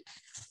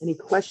 any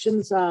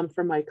questions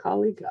from my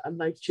colleague? I'd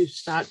like to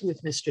start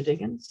with Mr.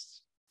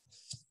 Diggins.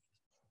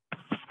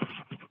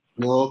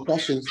 No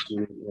questions.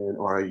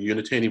 Are you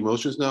entertaining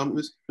motions now,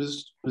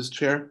 Ms.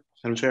 Chair,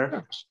 Madam Chair?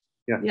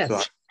 Sure. Yeah, Yes.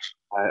 so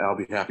I'll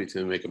be happy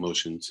to make a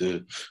motion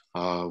to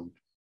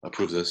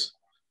approve this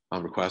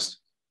request.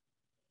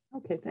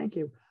 Okay, thank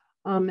you.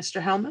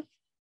 Mr. Helmuth,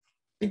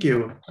 Thank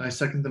you. I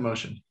second the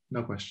motion.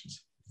 No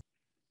questions.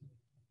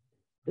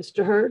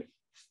 Mr. Hurd.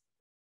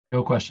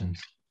 No questions.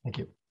 Thank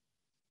you.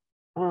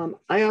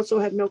 I also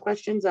have no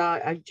questions.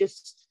 I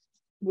just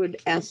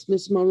would ask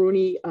Ms.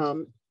 Mulrooney,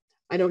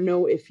 I don't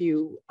know if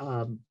you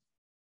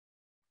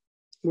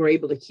were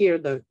able to hear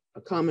the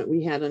comment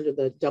we had under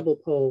the double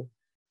poll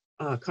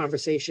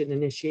conversation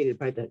initiated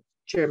by the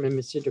chairman,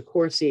 Mr.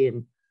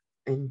 DeCourcy,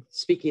 and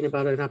speaking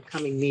about an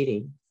upcoming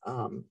meeting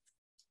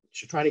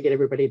to try to get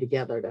everybody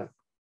together to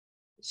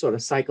sort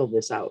of cycle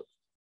this out.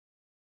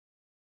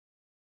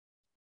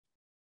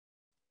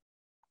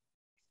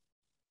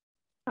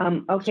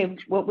 Okay,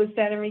 what was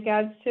that in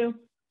regards to?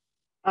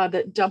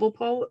 The double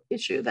poll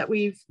issue that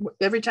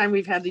every time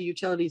we've had the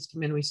utilities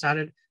come in,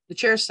 the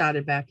chair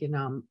started back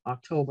in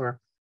October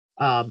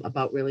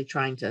about really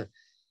trying to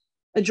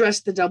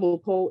address the double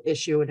poll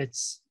issue. And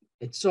it's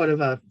sort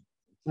of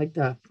like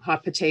the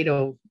hot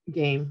potato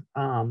game.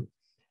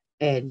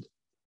 And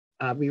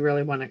we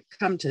really want to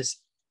come to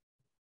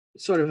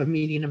sort of a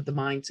meeting of the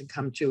minds and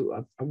come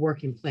to a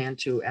working plan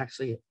to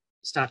actually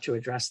start to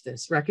address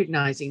this,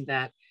 recognizing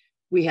that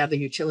we have the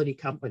utility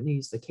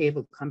companies, the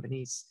cable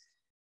companies,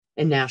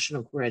 and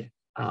National Grid.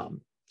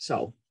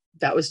 So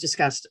that was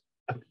discussed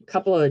a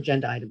couple of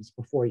agenda items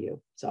before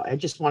you. So I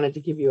just wanted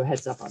to give you a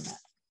heads up on that.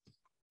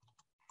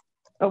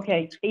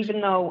 Okay, even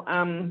though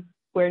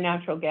we're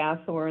natural gas,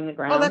 so we're in the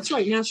ground. Oh, that's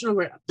right, National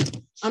Grid.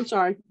 I'm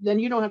sorry. Then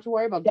you don't have to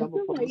worry about double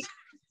polls. Right.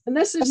 And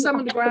this is some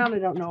of the ground I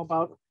don't know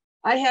about.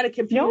 I had a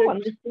computer. No,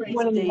 this is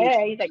one of the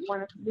way that you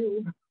want to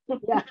do.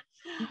 Yeah.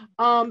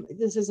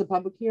 This is a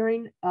public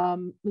hearing.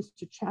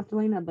 Mr.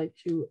 Chaplain, I'd like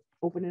to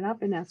open it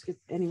up and ask if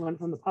anyone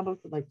from the public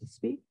would like to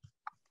speak.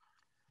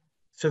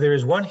 So there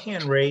is one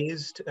hand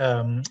raised,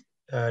 an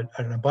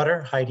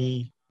abutter,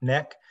 Heidi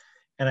Neck,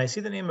 and I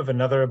see the name of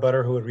another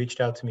abutter who had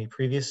reached out to me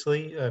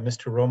previously,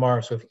 Mr.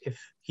 Romar. So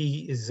if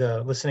he is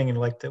listening and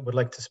would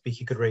like to speak,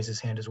 he could raise his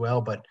hand as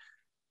well. But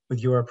with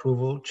your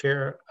approval,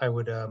 Chair, I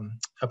would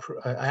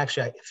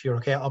actually, if you're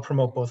okay, I'll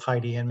promote both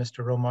Heidi and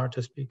Mr. Romar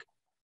to speak.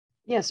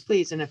 Yes,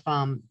 please. And if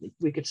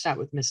we could start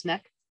with Ms.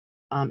 Neck,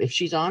 if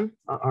she's on,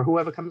 or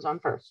whoever comes on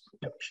first.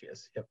 Yep, she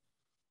is. Yep.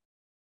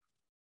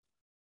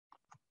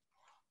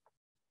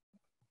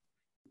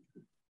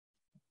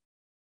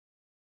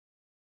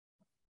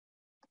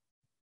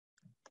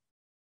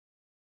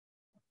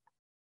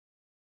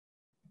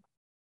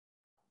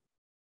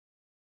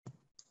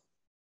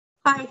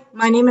 Hi,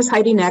 my name is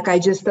Heidi Neck. I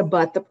just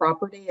abut the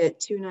property at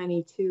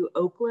 292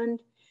 Oakland.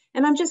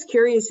 And I'm just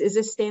curious, is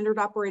this standard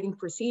operating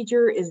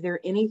procedure? Is there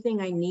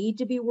anything I need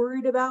to be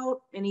worried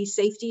about? Any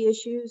safety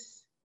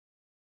issues?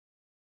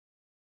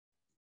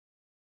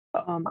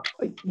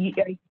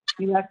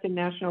 You have the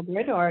National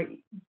Grid or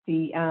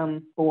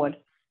the board?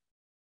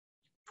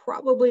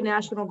 Probably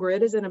National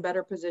Grid is in a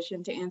better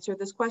position to answer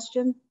this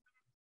question.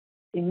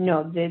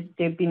 No,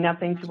 there'd be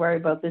nothing to worry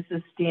about. This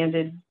is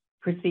standard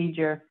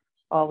procedure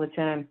all the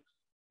time.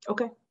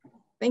 Okay,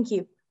 thank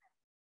you.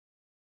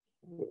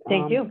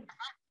 Thank you.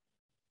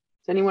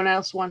 Does anyone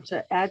else want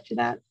to add to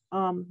that,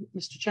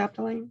 Mr.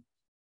 Chaplain?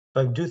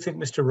 I do think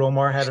Mr.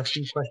 Romar had a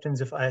few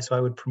questions. So I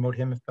would promote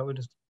him if that would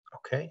just,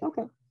 okay.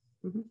 Okay.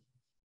 Mm-hmm.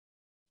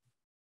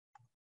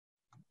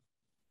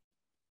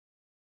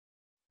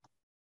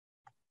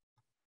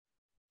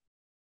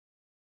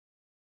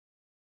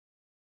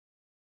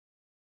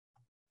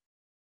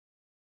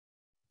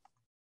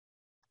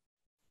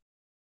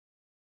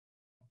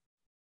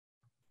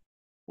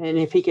 And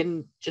if he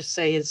can just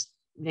say his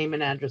name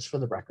and address for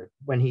the record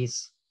when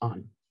he's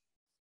on.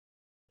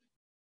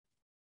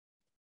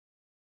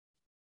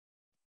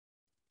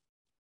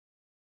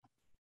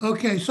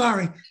 Okay,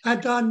 sorry, I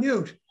had to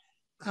unmute.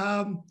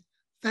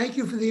 Thank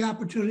you for the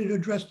opportunity to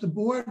address the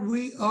board.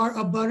 We are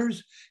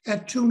abutters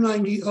at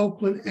 290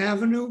 Oakland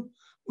Avenue.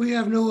 We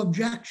have no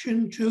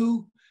objection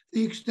to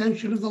the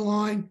extension of the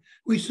line.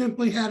 We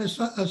simply had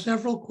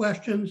several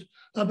questions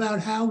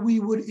about how we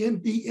would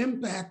be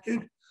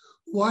impacted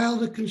while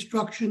the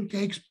construction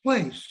takes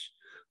place.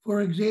 For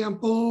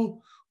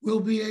example, we'll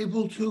be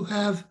able to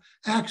have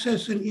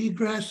access and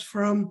egress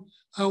from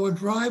our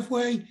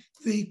driveway.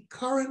 The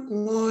current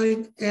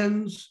line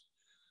ends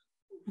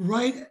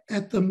right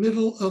at the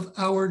middle of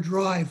our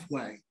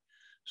driveway.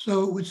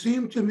 So it would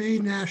seem to me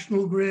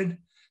National Grid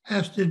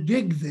has to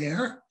dig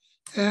there,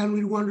 and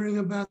we're wondering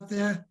about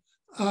their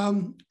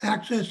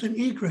access and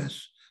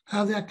egress,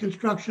 how that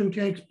construction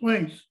takes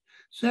place.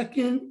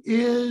 Second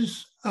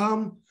is,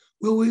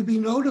 will we be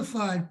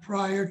notified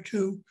prior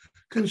to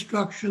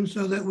construction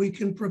so that we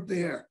can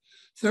prepare?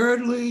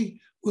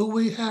 Thirdly, will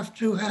we have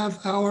to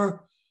have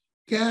our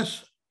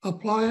gas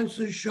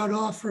appliances shut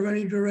off for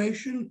any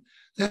duration?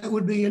 That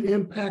would be an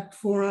impact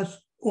for us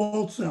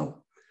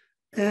also.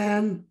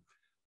 And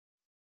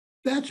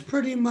that's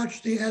pretty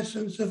much the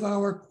essence of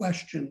our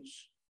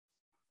questions.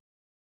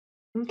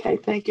 Okay,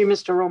 thank you,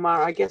 Mr.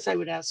 Romar. I guess I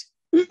would ask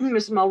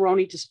Ms.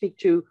 Mulroney to speak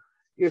to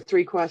your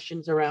 3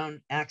 questions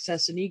around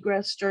access and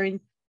egress during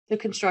the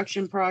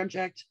construction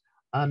project,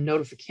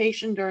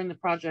 notification during the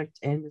project,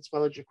 and as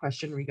well as your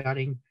question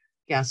regarding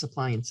gas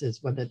appliances,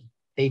 whether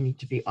they need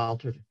to be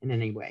altered in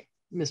any way.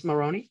 Ms.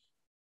 Maroney?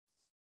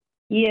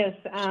 Yes,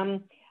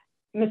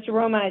 Mr.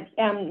 Roma,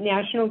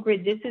 National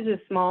Grid, this is a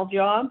small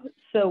job,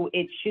 so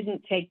it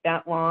shouldn't take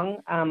that long.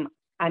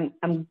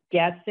 I'm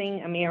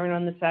guessing, I'm erring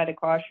on the side of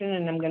caution,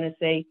 and I'm going to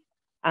say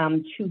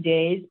 2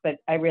 days, but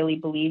I really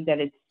believe that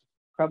it's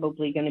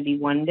probably going to be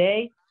 1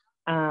 day.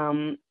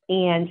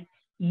 And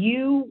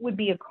you would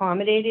be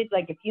accommodated,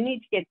 like if you need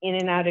to get in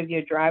and out of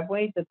your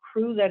driveway, the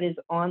crew that is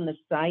on the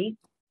site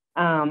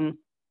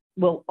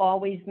will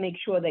always make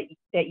sure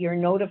that you're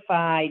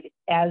notified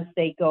as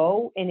they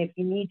go. And if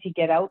you need to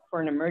get out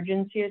for an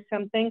emergency or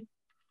something,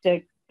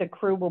 the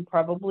crew will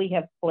probably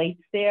have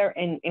plates there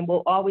and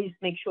will always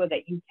make sure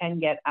that you can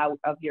get out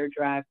of your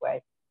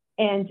driveway.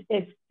 And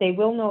if they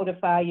will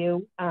notify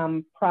you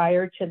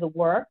prior to the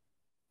work,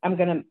 I'm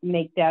gonna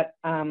make that,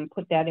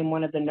 put that in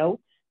one of the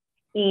notes.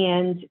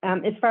 And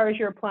as far as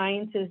your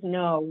appliances,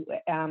 no,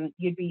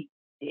 you'd be,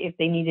 if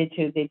they needed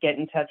to, they'd get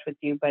in touch with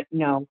you, but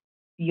no,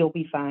 you'll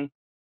be fine.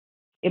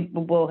 It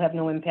will have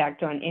no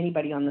impact on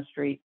anybody on the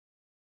street.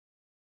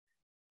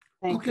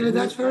 Thank Okay, you.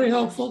 that's very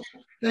helpful.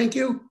 Thank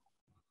you.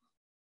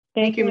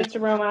 Thank you,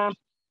 Mr. Roma.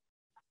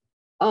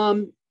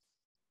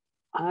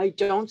 I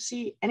don't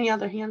see any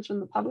other hands from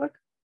the public.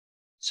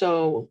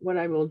 So what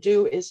I will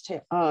do is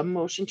to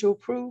motion to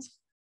approve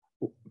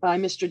by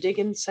Mr.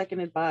 Diggins,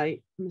 seconded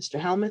by Mr.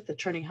 Helmuth,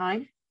 Attorney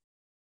Heim.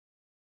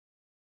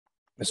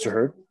 Mr.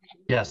 Hurd,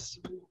 Yes.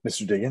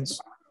 Mr.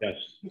 Diggins,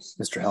 Yes.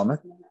 Mr.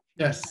 Helmuth,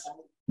 Yes.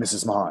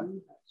 Mrs.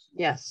 Mahan.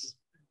 Yes,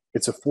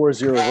 It's a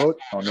 4-0 vote.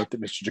 I'll note that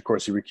Mr.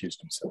 Jacorsi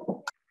recused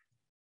himself.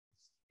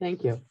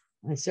 thank you.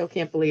 I still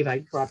can't believe I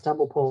brought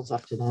double polls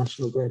up to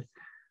National Grid.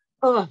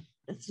 Oh,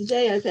 that's the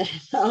day I think.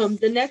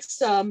 The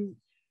next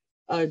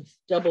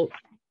double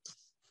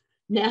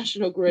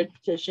National Grid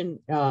petition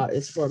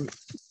is from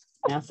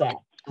NASA.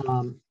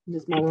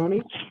 Ms.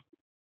 Mulroney?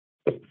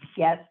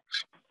 Yes.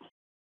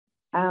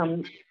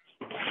 Hi.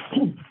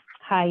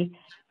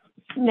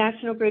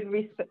 National Grid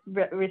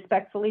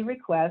respectfully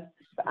requests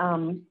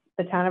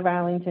the town of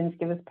Arlington to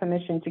give us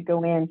permission to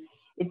go in.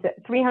 It's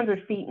at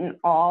 300 feet in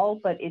all,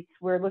 but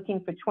we're looking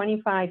for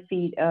 25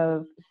 feet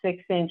of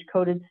 6-inch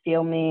coated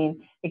steel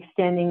main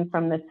extending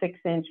from the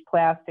 6-inch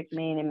plastic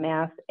main in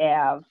Mass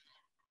Ave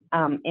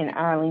in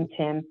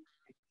Arlington.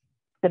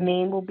 The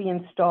main will be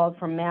installed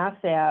from Mass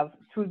Ave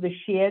through the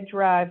shared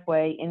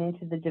driveway and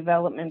into the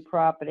development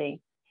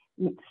property.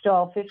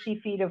 Install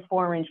 50 feet of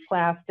 4-inch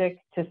plastic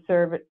to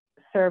serve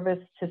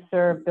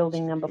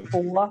building number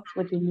 4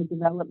 within the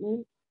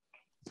development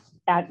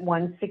at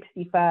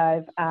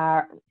 165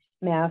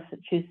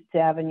 Massachusetts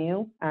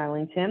Avenue,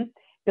 Arlington.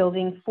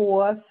 Building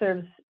 4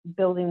 serves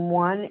building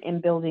 1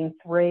 and building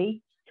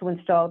 3 to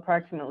install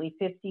approximately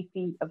 50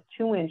 feet of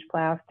 2-inch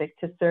plastic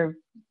to serve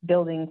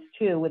buildings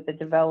 2 with the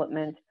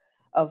development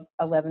of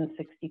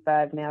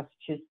 1165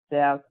 Massachusetts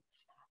Ave.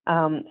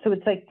 So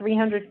it's like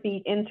 300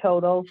 feet in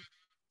total,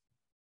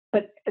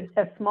 but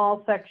a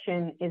small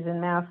section is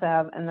in Mass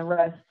Ave and the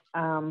rest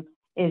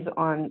is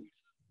on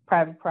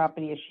private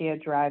property, a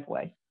shared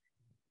driveway.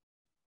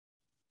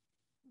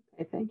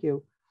 Okay, thank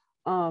you.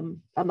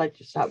 I'd like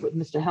to start with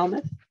Mr.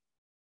 Helmuth.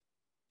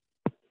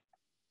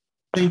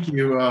 Thank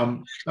you. I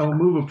will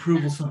move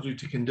approval subject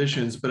to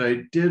conditions, but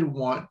I did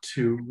want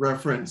to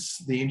reference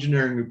the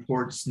engineering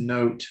report's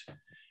note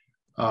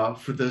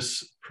for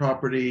this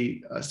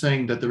property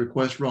saying that the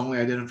request wrongly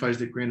identifies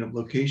the grant of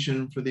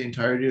location for the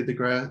entirety of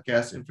the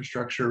gas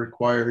infrastructure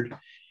required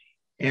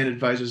and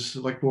advises the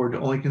select board to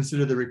only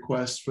consider the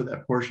request for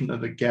that portion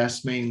of the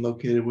gas main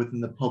located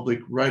within the public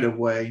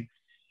right-of-way,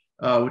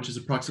 which is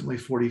approximately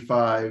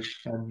 45.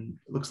 And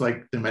it looks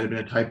like there might have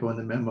been a typo in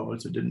the memo,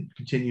 so it didn't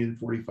continue in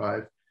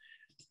 45.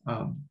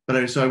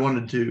 So I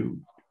wanted to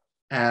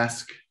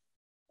ask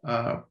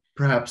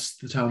perhaps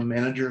the town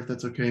manager, if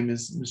that's okay,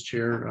 Ms.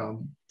 Chair,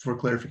 for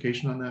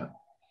clarification on that.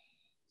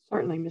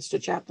 Certainly, Mr.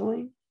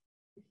 Chapdelaine.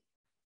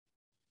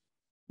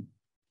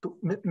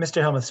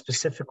 Mr. Helmuth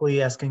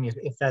specifically asking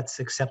if that's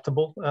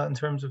acceptable in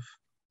terms of.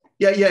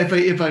 Yeah.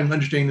 If I'm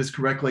understanding this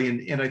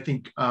correctly, and I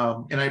think,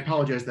 and I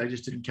apologize that I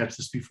just didn't catch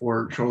this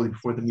shortly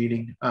before the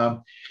meeting,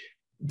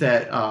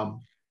 that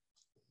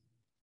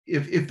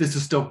if this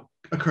is still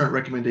a current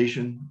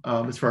recommendation,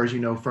 as far as you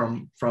know,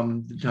 from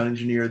the town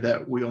engineer,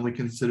 that we only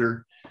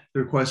consider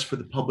the request for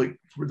the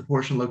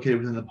portion located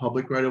within the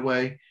public right of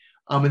way.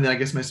 And then I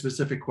guess my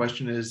specific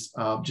question is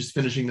just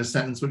finishing the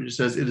sentence, what it just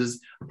says, it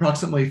is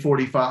approximately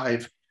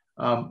 45,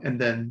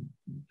 and then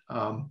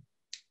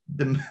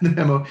the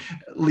memo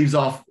leaves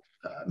off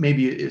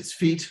maybe it's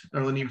feet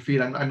or linear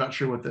feet. I'm not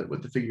sure what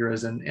the figure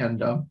is,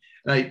 and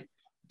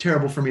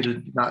terrible for me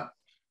to not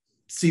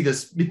see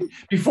this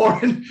before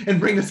and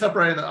bring this up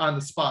right on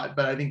the spot,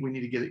 but I think we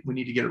need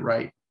to get it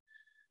right.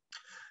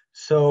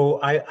 So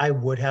I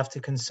would have to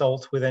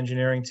consult with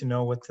engineering to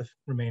know what the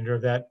remainder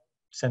of that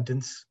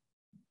sentence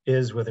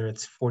is, whether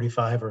it's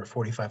 45 or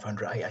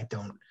 4,500. I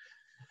don't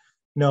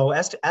No,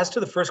 as to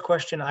the first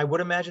question, I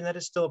would imagine that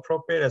is still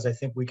appropriate, as I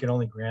think we can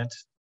only grant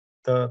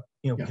the,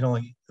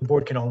 the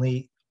board can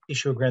only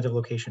issue a grant of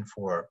location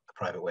for a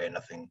private way and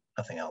nothing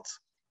else.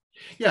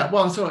 Yeah,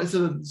 well, so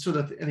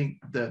that I think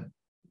the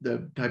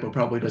typo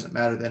probably doesn't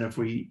matter then if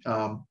we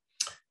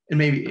and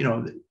maybe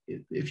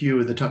if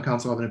you the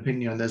council have an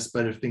opinion on this,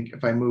 but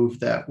if I move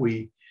that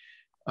we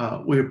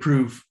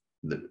approve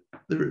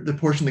the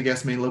portion of the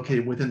gas main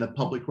located within the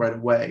public right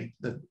of way,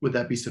 would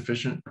that be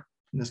sufficient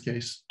in this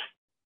case?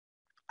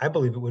 I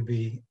believe it would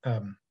be.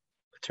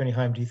 Attorney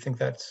Heim, do you think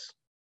that's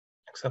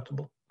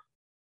acceptable?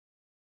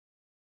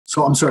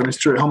 So I'm sorry,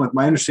 Mr. Helmuth,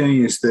 my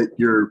understanding is that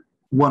you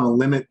want to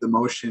limit the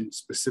motion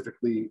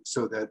specifically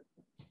so that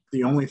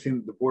the only thing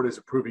that the board is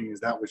approving is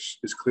that which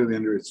is clearly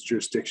under its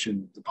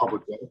jurisdiction, the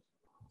public way.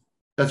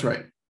 That's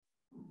right.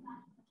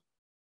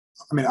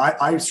 I mean,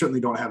 I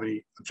certainly don't have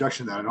any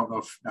objection to that. I don't know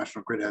if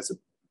National Grid has a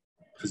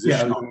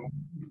position on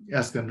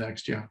ask them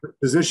next,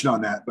 position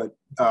on that, but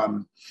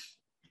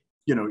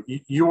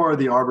you are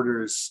the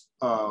arbiters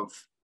of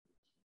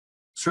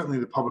certainly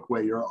the public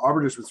way. You're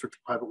arbiters with respect to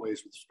private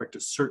ways with respect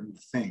to certain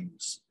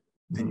things.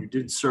 And you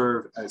did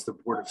serve as the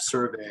Board of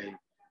Survey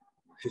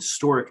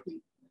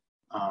historically.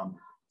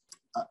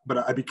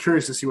 But I'd be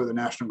curious to see whether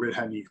National Grid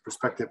had any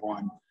perspective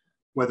on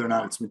whether or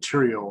not it's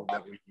material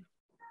that we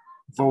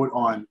vote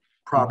on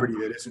property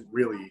that isn't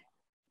really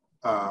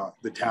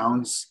the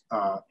town's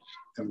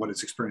and what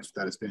its experience with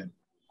that has been.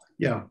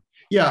 Yeah,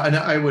 and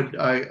I would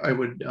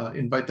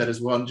invite that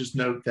as well, and just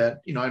note that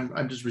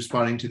I'm just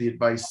responding to the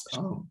advice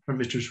from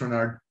Mr.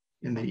 Schrenard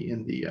in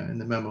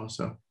the memo.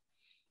 So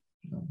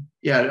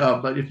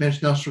but if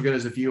National Grid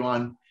has a view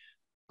on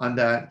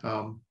that,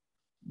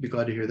 be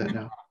glad to hear that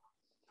now.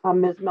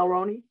 Ms.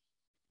 Mulroney?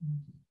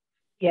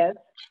 Yes.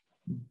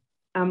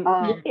 Go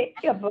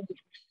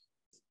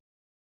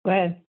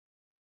ahead.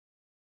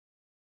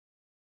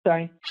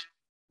 Sorry.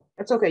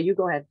 That's okay. You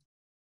go ahead.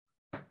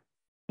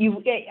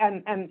 You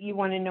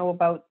want to know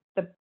about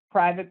the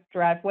private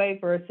driveway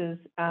versus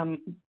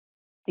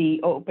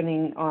the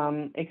opening,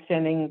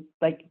 extending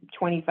like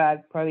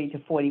 25 probably to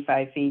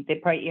 45 feet.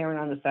 They're probably erring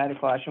on the side of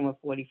caution with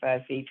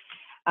 45 feet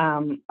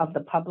of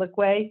the public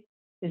way.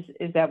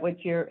 Is that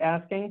what you're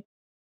asking?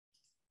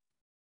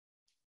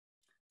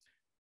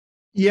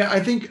 Yeah, I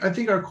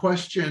think our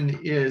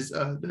question is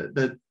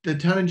the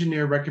town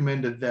engineer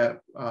recommended that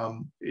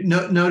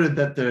noted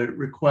that the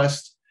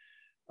request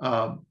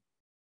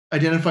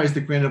identifies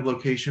the grant of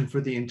location for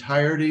the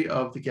entirety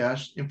of the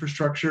gas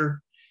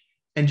infrastructure,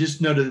 and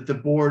just noted that the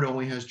board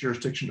only has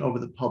jurisdiction over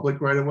the public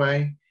right of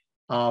way,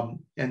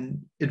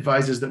 and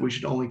advises that we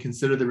should only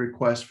consider the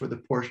request for the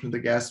portion of the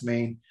gas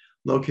main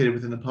located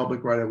within the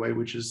public right of way,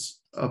 which is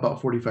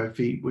about 45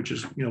 feet, which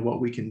is what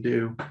we can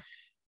do.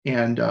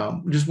 And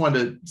just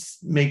wanted to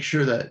make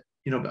sure that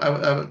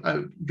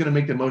I'm going to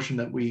make the motion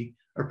that we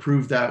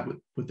approve that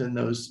within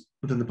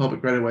the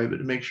public right of way, but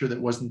to make sure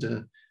that wasn't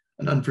an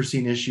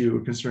unforeseen issue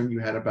or concern you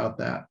had about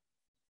that.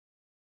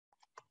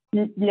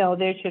 No,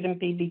 there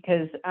shouldn't be,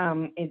 because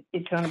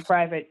it's on a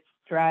private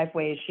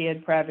driveway, a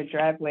shared private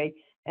driveway,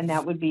 and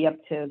that would be up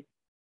to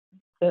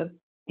the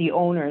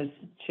owners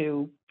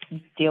to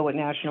deal with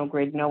National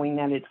Grid, knowing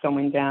that it's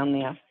going down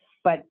there.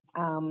 But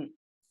I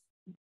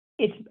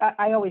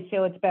always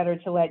feel it's better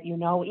to let you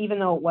know, even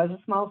though it was a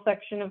small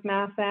section of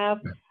Mass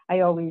Ave,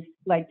 I always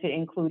like to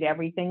include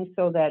everything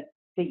so that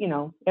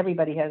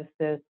everybody has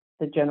the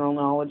general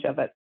knowledge of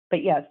it.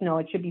 But yes, no,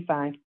 it should be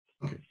fine.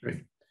 Okay,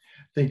 great.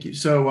 Thank you.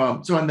 So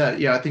on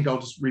that, I think I'll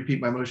just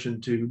repeat my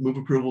motion to move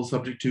approval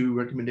subject to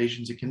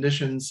recommendations and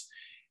conditions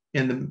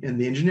in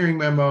the engineering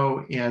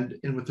memo, and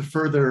with the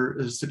further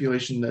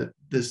stipulation that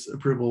this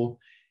approval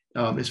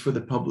is for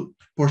the public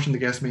portion of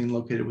the gas main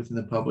located within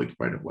the public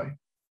right of way.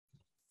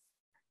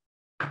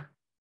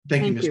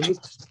 Thank you,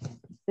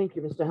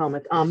 Mr.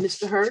 Helmuth.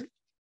 Mr. Hurd?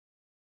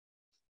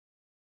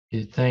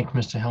 Thank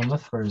Mr.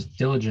 Helmuth for his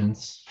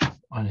diligence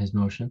on his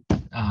motion,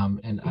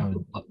 and I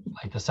would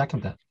like to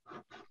second that.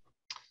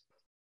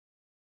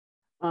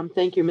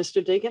 Thank you,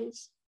 Mr.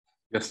 Diggins.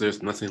 Yes,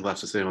 there's nothing left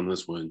to say on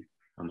this one.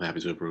 I'm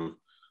happy to approve.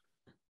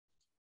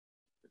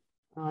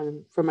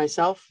 For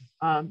myself,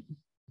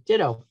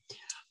 ditto.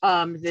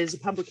 There's a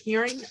public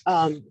hearing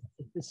at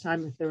this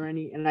time. If there are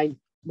any, and I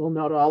will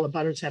note all the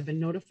butters have been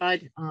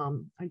notified.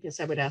 I guess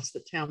I would ask the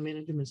town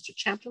manager, Mr.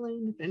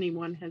 Chamberlain, if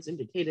anyone has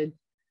indicated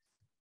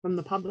from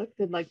the public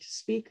they'd like to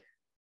speak.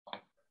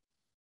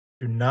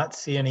 Do not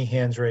see any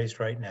hands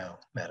raised right now,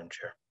 Madam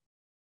Chair.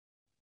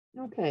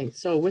 Okay,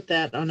 so with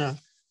that, on a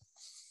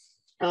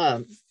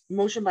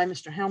motion by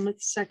Mr.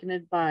 Helmuth,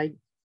 seconded by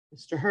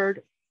Mr.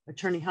 Hurd,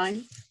 Attorney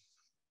Heim.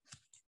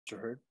 Mr.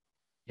 Hurd?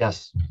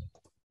 Yes.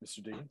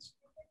 Mr. Diggins?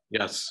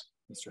 Yes.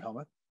 Mr.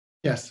 Helmuth?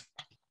 Yes.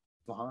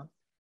 Mahan?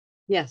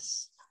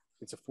 Yes.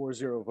 It's a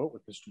 4-0 vote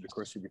with Mr.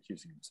 DeCourcy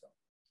recusing himself.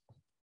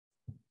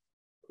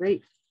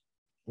 Great.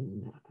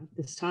 And at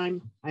this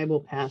time, I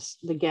will pass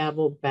the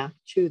gavel back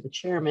to the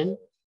chairman,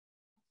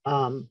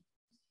 Mr.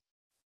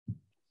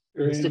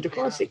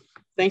 DeCourcy.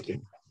 Thank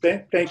you.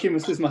 Thank you,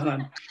 Mrs.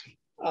 Mahan.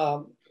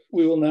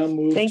 We will now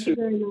move Thank you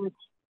very much.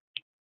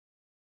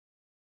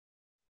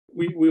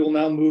 We will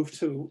now move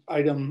to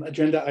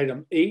agenda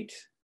item 8,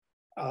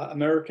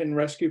 American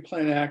Rescue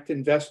Plan Act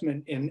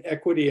investment in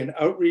equity and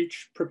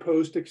outreach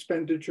proposed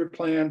expenditure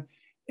plan,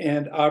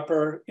 and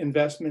ARPA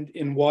investment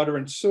in water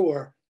and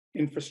sewer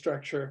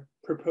infrastructure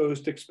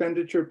proposed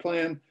expenditure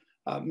plan.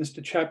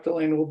 Mr.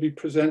 Chapdelaine will be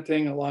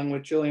presenting along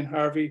with Jillian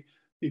Harvey,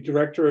 the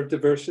Director of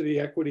Diversity,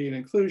 Equity, and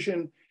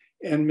Inclusion,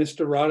 and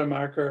Mr.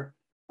 Rademacher,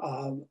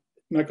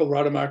 Michael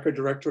Rademacher,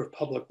 Director of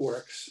Public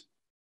Works.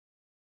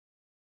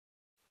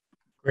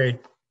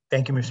 Great.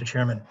 Thank you, Mr.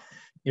 Chairman.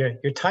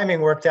 Your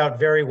timing worked out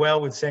very well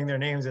with saying their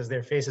names as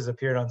their faces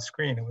appeared on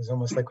screen. It was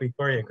almost like we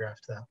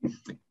choreographed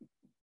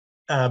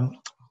that.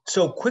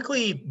 So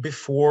quickly,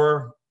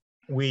 before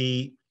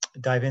we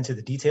dive into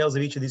the details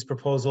of each of these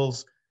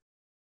proposals,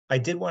 I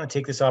did want to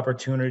take this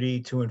opportunity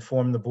to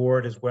inform the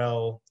board as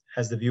well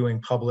as the viewing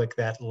public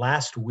that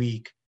last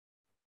week,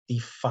 the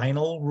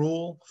final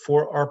rule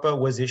for ARPA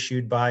was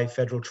issued by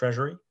Federal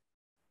Treasury,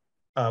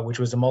 which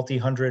was a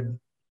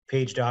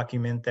multi-hundred-page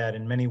document that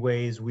in many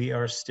ways we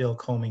are still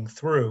combing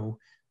through,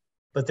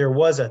 but there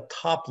was a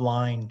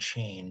top-line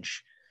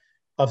change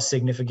of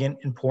significant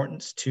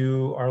importance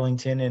to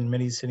Arlington and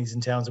many cities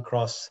and towns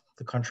across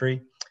the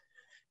country.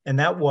 And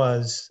that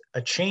was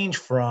a change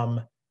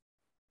from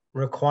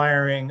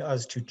requiring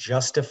us to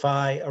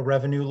justify a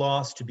revenue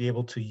loss to be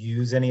able to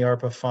use any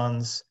ARPA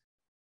funds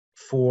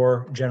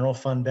for general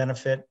fund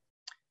benefit,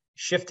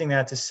 shifting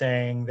that to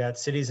saying that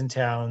cities and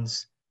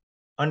towns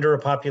under a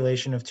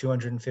population of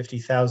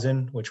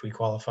 250,000, which we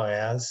qualify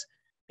as,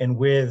 and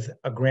with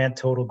a grant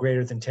total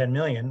greater than 10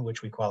 million,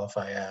 which we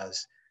qualify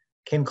as,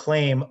 can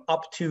claim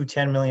up to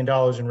 $10 million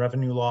in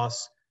revenue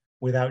loss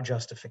without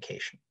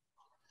justification.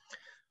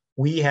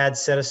 We had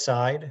set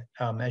aside,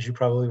 as you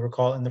probably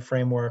recall in the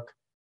framework,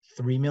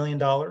 $3 million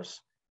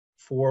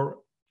for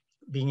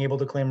being able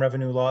to claim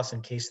revenue loss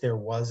in case there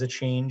was a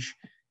change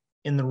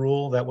in the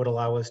rule that would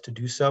allow us to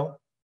do so.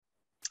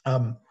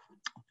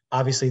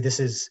 Obviously, this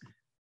is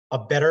a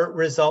better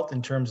result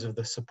in terms of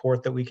the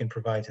support that we can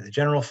provide to the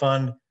general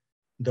fund,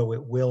 though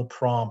it will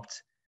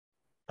prompt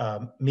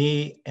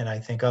me and I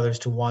think others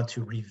to want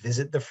to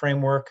revisit the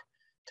framework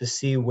to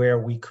see where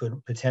we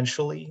could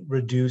potentially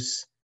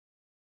reduce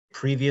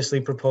previously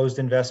proposed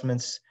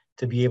investments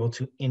to be able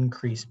to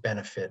increase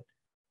benefit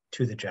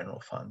to the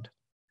general fund.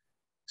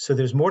 So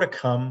there's more to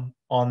come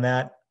on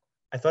that.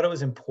 I thought it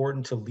was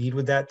important to lead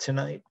with that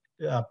tonight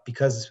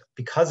because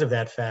of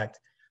that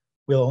fact,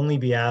 we'll only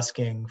be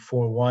asking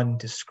for one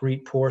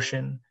discrete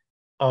portion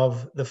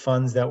of the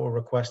funds that were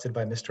requested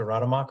by Mr.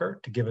 Rademacher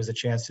to give us a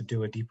chance to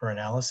do a deeper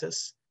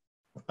analysis,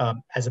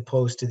 as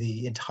opposed to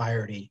the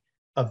entirety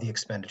of the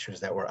expenditures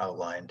that were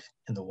outlined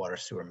in the water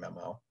sewer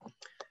memo.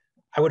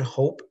 I would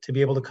hope to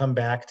be able to come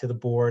back to the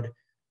board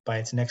by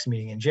its next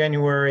meeting in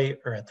January,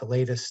 or at the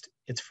latest,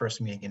 its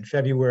first meeting in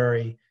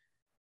February,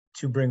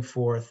 to bring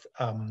forth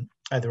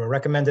either a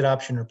recommended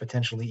option or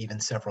potentially even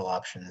several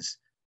options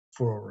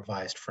for a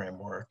revised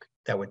framework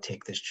that would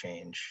take this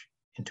change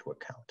into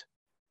account.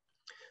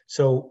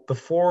 So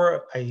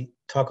before I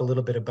talk a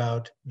little bit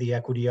about the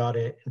equity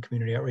audit and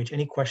community outreach,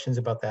 any questions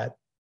about that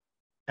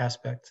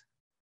aspect?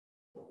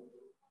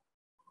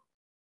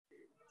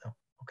 No,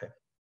 okay.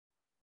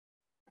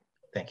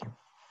 Thank you.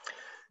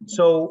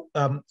 So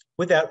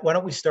with that, why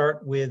don't we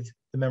start with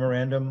the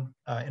memorandum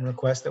and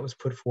request that was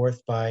put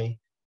forth by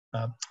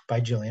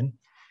Jillian.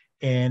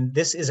 And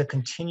this is a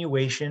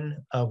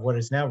continuation of what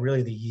is now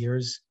really the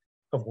years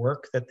of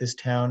work that this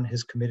town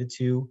has committed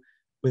to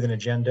with an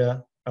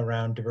agenda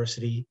around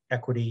diversity,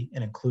 equity,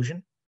 and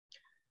inclusion.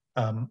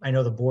 I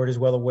know the board is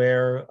well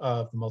aware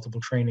of the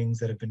multiple trainings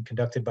that have been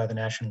conducted by the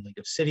National League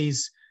of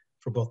Cities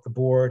for both the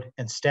board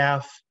and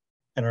staff,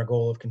 and our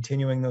goal of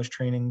continuing those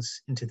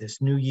trainings into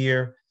this new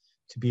year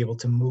to be able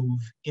to move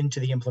into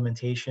the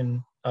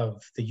implementation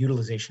of the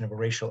utilization of a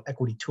racial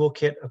equity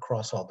toolkit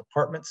across all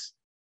departments.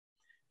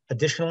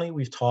 Additionally,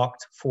 we've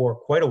talked for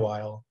quite a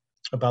while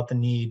about the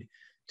need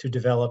to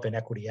develop an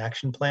equity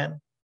action plan.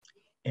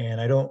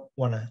 And I don't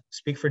want to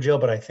speak for Jill,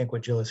 but I think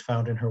what Jill has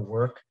found in her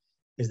work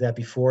is that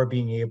before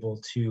being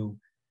able to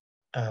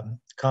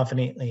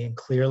confidently and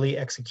clearly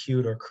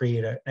execute or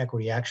create an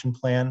equity action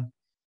plan,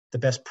 the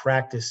best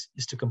practice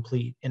is to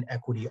complete an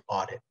equity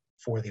audit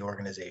for the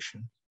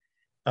organization.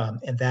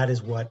 And that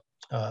is what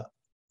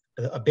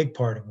a big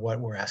part of what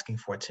we're asking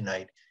for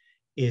tonight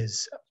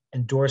is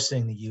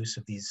endorsing the use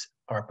of these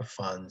ARPA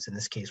funds, in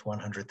this case,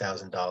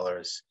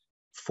 $100,000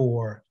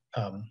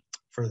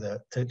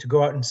 to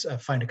go out and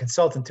find a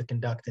consultant to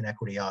conduct an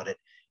equity audit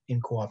in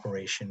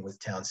cooperation with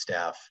town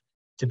staff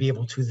to be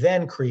able to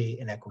then create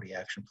an equity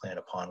action plan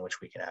upon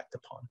which we can act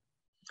upon.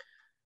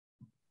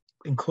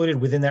 Included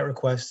within that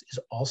request is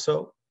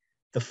also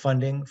the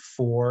funding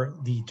for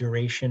the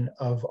duration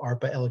of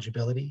ARPA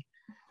eligibility,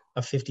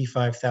 a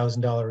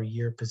 $55,000 a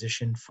year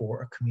position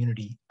for a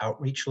community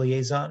outreach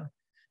liaison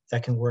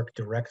that can work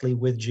directly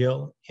with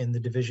Jill in the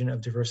Division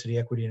of Diversity,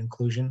 Equity, and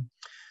Inclusion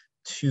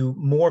to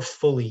more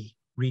fully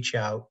reach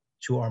out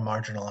to our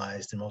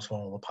marginalized and most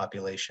vulnerable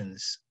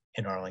populations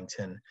in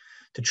Arlington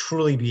to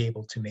truly be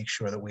able to make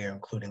sure that we are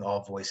including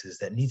all voices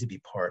that need to be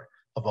part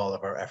of all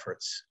of our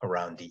efforts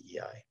around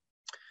DEI.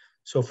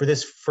 So for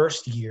this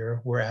first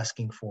year, we're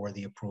asking for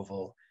the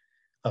approval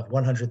of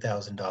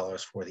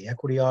 $100,000 for the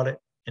equity audit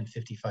and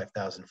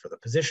 $55,000 for the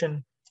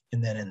position.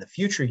 And then in the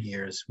future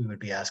years, we would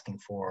be asking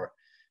for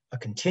a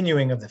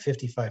continuing of the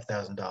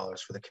 $55,000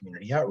 for the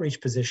community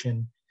outreach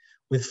position,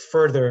 with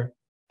further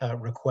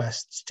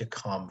requests to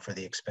come for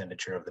the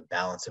expenditure of the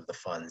balance of the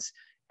funds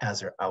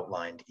as are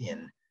outlined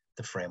in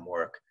the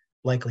framework,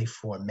 likely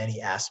for many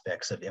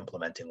aspects of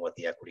implementing what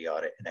the equity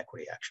audit and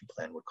equity action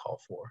plan would call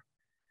for.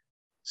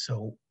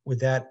 So with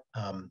that,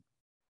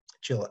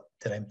 Jill,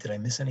 did I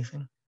miss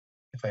anything,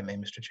 if I may,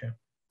 Mr. Chair?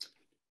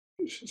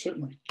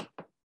 Certainly.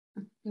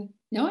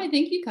 No, I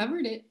think you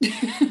covered it.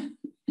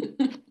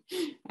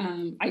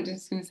 I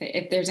just going to say,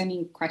 if there's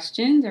any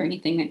questions or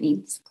anything that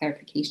needs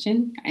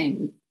clarification,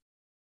 I'm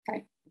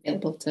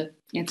available to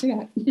answer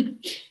that.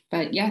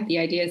 But yeah, the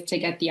idea is to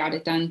get the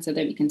audit done so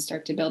that we can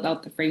start to build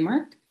out the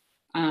framework.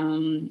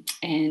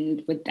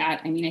 And with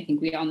that, I mean, I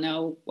think we all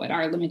know what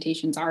our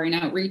limitations are in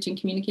outreach and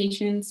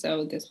communication.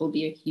 So this will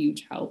be a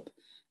huge help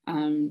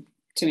to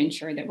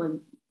ensure that we're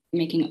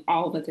making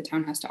all that the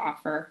town has to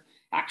offer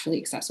actually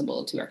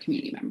accessible to our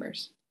community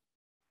members.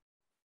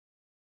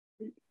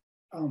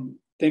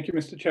 Thank you,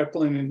 Mr.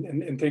 Chaplin,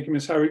 and thank you,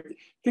 Ms. Harvey. I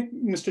think,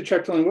 Mr.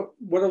 Chaplin,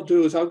 what I'll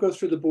do is I'll go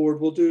through the board.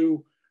 We'll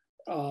do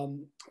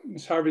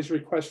Ms. Harvey's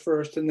request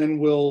first, and then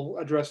we'll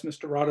address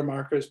Mr.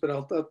 Rodemacher's, but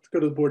I'll go to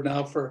the board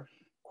now for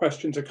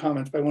questions or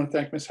comments. But I want to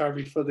thank Ms.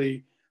 Harvey for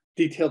the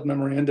detailed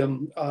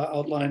memorandum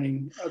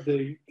outlining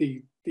the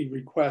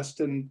request,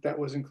 and that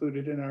was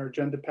included in our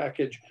agenda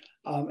package.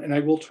 And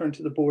I will turn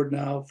to the board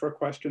now for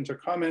questions or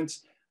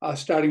comments,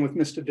 starting with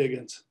Mr.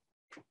 Diggins.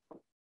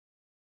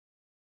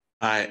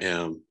 I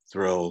am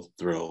thrilled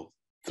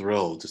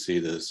to see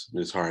this,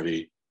 Ms.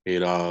 Harvey.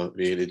 I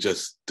mean, it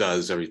just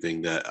does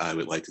everything that I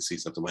would like to see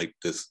something like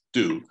this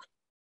do.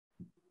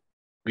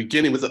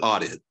 Beginning with the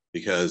audit,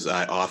 because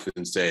I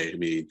often say, I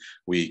mean,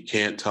 we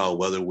can't tell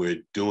whether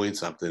we're doing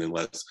something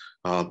unless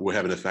we're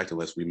having an effect,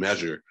 unless we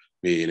measure.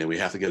 I mean, and we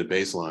have to get a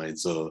baseline.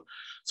 So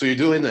you're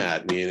doing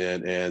that. I mean,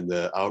 and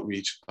the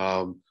outreach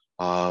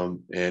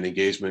and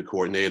engagement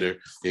coordinator,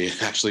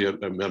 actually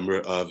a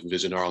member of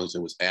Vision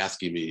Arlington, was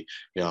asking me,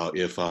 you know,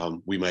 if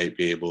we might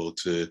be able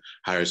to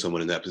hire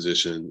someone in that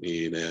position.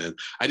 And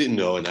I didn't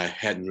know, and I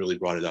hadn't really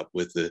brought it up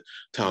with the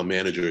town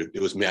manager.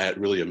 It was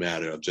really a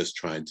matter of just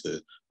trying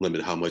to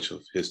limit how much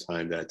of his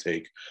time that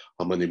take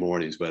on Monday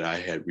mornings. But I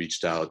had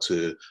reached out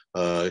to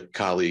a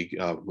colleague,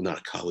 well, not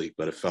a colleague,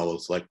 but a fellow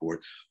select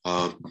board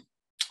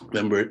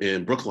member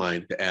in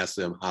Brookline to ask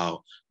them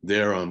how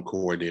their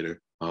coordinator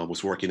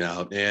was working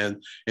out,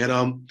 and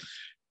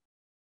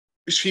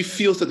she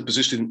feels that the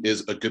position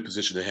is a good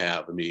position to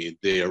have. I mean,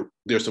 there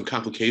are some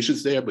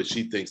complications there, but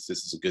she thinks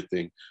this is a good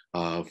thing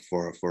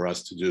for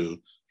us to do.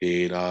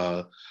 And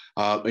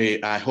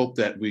I hope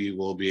that we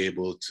will be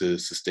able to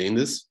sustain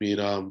this. I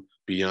mean,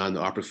 beyond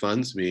the ARPA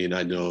funds. I mean,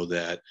 I know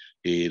that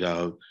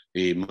the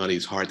money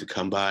is hard to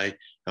come by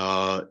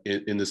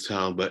in this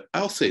town, but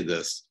I'll say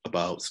this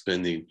about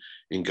spending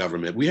in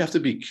government: we have to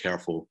be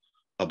careful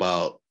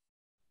about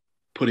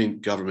putting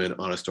government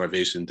on a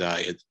starvation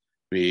diet,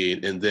 I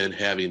mean, and then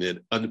having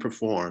it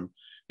underperform,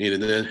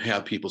 and then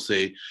have people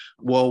say,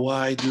 well,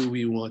 why do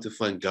we want to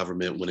fund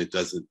government when it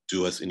doesn't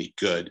do us any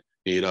good?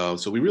 You know,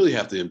 so we really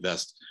have to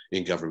invest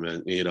in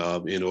government, you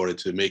know, in order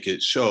to make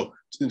it show,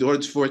 in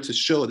order for it to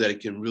show that it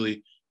can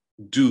really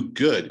do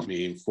good, I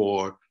mean,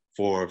 for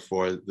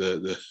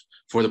the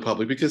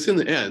public, because in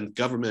the end,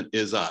 government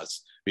is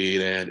us. I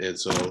mean, and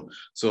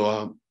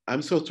so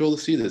I'm so thrilled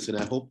to see this, and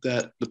I hope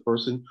that the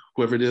person,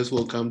 whoever it is,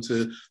 will come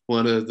to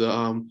one of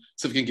the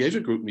civic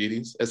engagement group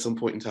meetings at some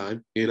point in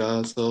time. You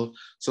know,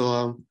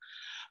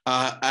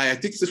 I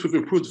think since we've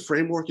approved the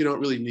framework, you don't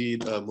really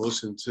need a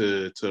motion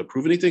to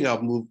approve anything.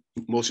 I'll move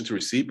motion to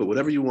receipt, but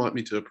whatever you want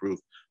me to approve,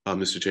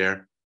 Mr.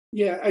 Chair.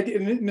 Yeah,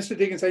 Mr.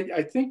 Diggins,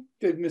 I think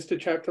that Mr.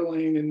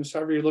 Chaplin and Ms.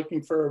 Harvey are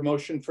looking for a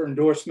motion for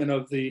endorsement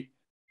of the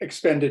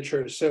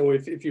expenditures. So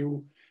if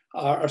you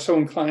are so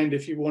inclined,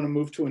 if you want to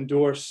move to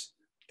endorse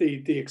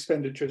the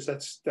expenditures,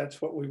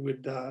 that's what we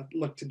would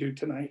look to do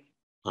tonight.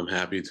 I'm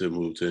happy to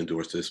move to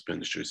endorse the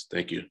expenditures.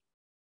 Thank you.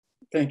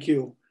 Thank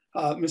you.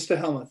 Mr.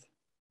 Helmuth.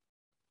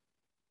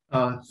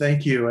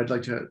 Thank you. I'd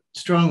like to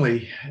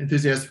strongly,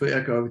 enthusiastically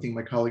echo everything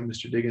my colleague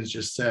Mr. Diggins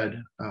just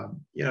said.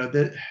 You know,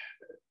 that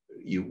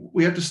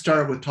we have to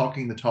start with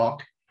talking the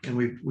talk, and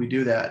we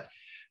do that.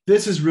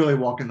 This is really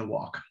walking the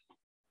walk.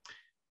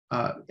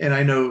 And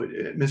I know,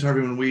 Ms.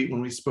 Harvey,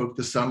 when we spoke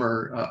this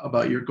summer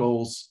about your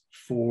goals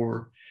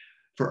for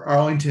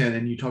Arlington,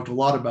 and you talked a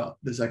lot about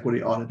this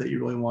equity audit that you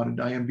really wanted,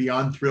 I am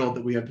beyond thrilled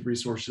that we have the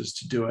resources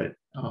to do it.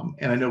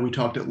 And I know we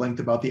talked at length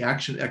about the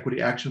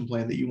equity action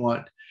plan that you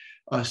want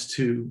us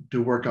to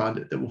work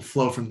on that will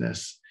flow from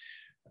this.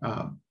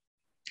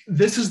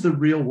 This is the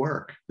real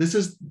work. This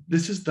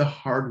is the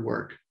hard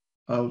work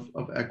of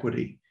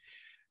equity.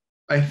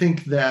 I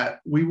think that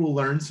we will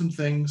learn some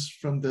things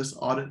from this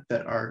audit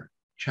that are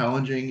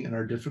challenging and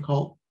are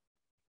difficult.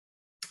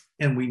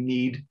 And we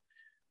need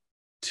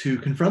to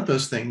confront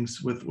those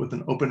things with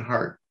an open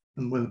heart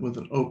and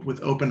with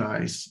open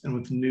eyes and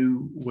with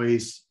new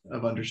ways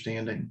of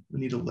understanding. We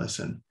need to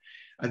listen.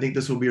 I think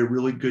this will be a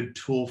really good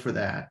tool for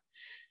that.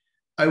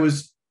 I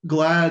was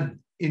glad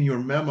in your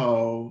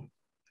memo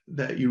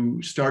that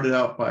you started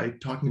out by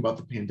talking about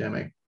the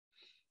pandemic.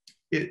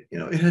 It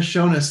has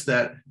shown us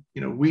that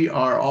we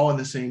are all in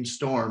the same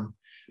storm,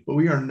 but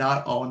we are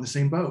not all in the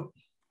same boat.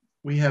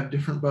 We have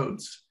different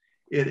boats.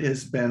 It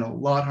has been a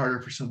lot harder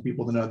for some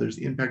people than others.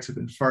 The impacts have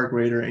been far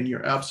greater, and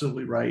you're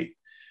absolutely right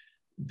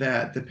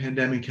that the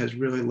pandemic has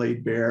really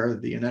laid bare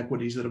the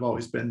inequities that have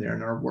always been there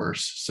and are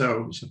worse.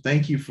 So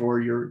thank you for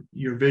your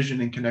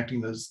vision in connecting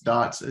those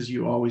dots, as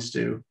you always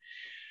do.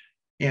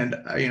 And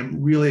I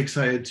am really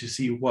excited to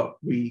see what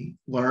we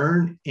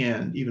learn,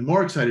 and even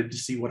more excited to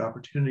see what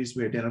opportunities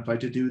we identify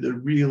to do the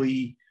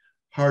really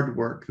hard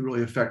work, the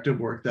really effective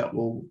work that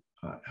will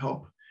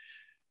help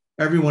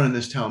everyone in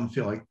this town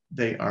feel like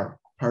they are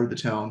part of the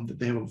town, that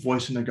they have a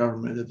voice in the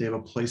government, that they have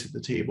a place at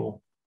the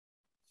table.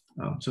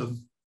 So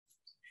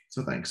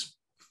thanks.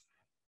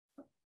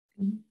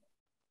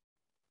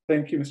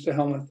 Thank you, Mr.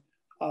 Helmuth.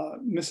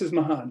 Mrs.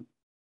 Mahan.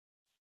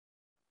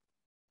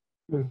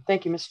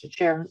 Thank you, Mr.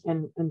 Chair,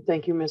 and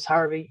thank you, Ms.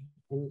 Harvey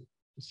and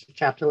Mr.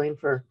 Chapdelaine,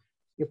 for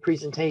your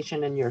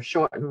presentation and your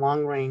short and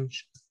long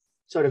range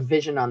sort of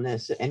vision on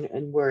this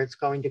and where it's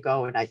going to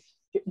go. And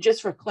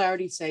just for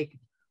clarity's sake,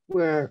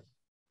 we're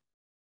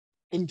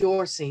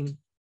endorsing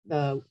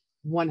the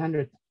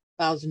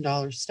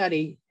 $100,000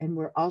 study, and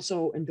we're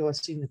also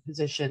endorsing the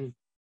position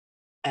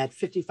at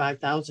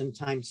 55,000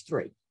 times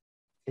 3.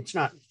 It's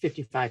not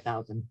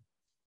 55,000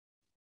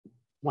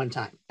 one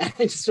time.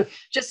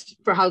 Just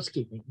for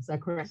housekeeping, is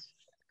that correct?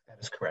 That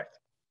is correct.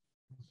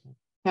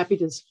 Happy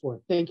to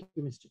support. Thank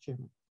you, Mr.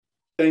 Chairman.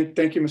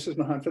 Thank you, Mrs.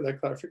 Mahan, for that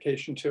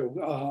clarification too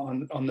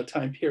on the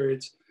time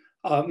periods.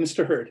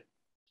 Mr. Hurd.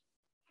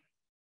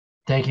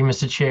 Thank you,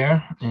 Mr.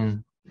 Chair,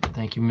 and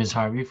thank you, Ms.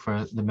 Harvey,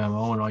 for the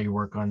memo and all your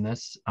work on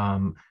this.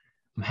 I'm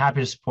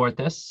happy to support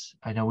this.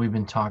 I know we've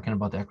been talking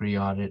about the equity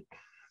audit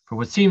for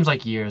what seems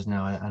like years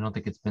now. I don't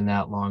think it's been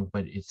that long,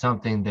 but it's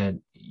something that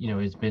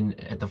has been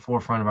at the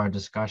forefront of our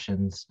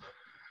discussions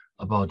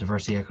about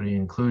diversity, equity,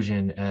 and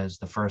inclusion as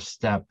the first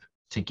step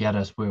to get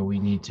us where we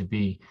need to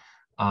be.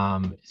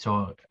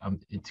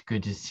 It's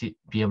good to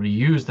be able to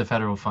use the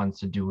federal funds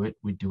to do it.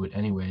 We do it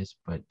anyways,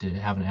 but to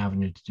have an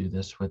avenue to do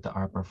this with the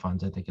ARPA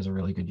funds, I think is a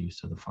really good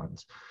use of the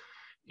funds.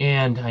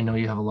 And I know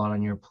you have a lot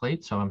on your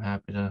plate, so I'm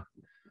happy to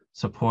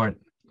support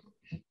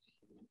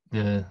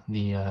the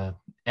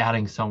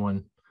adding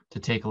someone to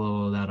take a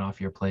little of that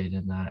off your plate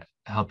and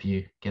help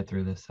you get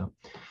through this. So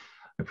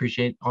I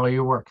appreciate all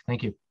your work.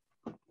 Thank you.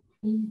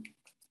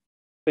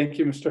 Thank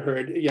you, Mr.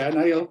 Hurd. Yeah, and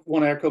I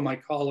want to echo my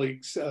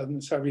colleagues,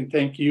 Ms. Harvey, and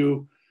thank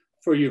you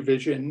for your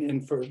vision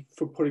and for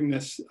putting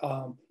this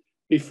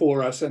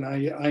before us. And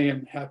I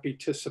am happy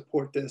to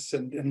support this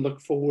and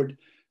look forward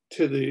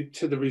to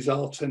the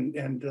results and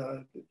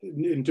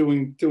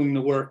doing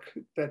the work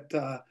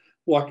that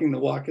walking the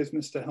walk, as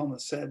Mr.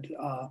 Helmuth said,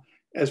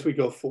 as we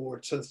go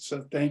forward.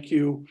 So thank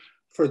you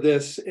for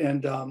this.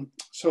 And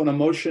so on a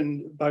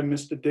motion by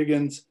Mr.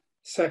 Diggins,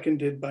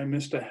 seconded by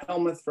Mr.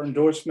 Helmuth for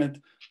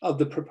endorsement of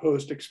the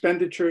proposed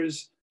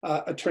expenditures,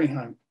 Attorney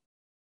Heim.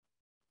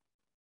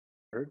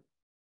 Heard?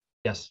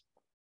 Yes.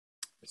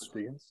 Mr.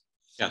 Diggins?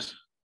 Yes.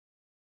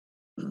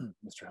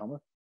 Mr.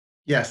 Helmuth?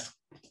 Yes.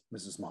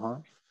 Mrs.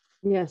 Mahan?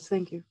 Yes,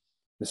 thank you.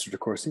 Mr.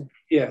 DeCoursey?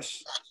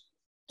 Yes.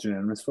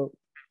 Unanimous vote.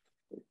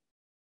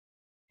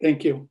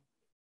 Thank you.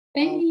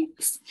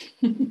 Thanks.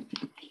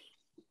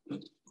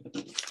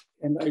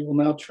 And I will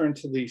now turn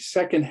to the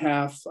second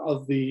half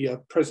of the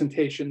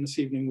presentation this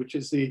evening, which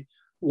is the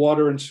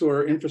water and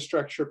sewer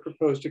infrastructure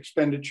proposed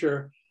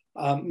expenditure.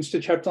 Mr.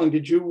 Chapdelaine,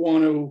 did you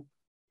want to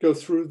go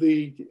through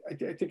I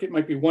think it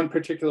might be one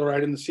particular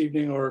item this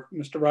evening, or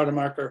Mr.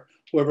 Rademacher,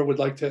 whoever would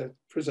like to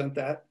present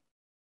that.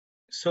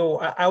 So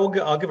I'll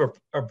give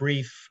a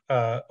brief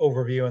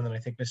overview, and then I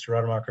think Mr.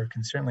 Rademacher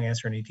can certainly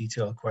answer any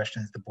detailed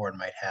questions the board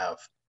might have.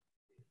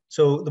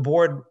 So the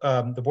board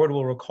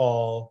will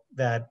recall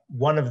that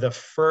one of the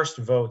first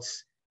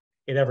votes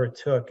it ever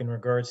took in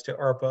regards to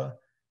ARPA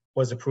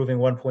was approving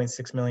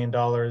 $1.6 million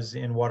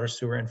in water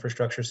sewer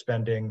infrastructure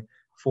spending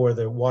for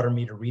the water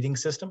meter reading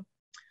system.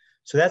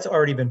 So that's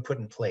already been put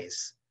in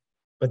place,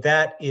 but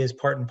that is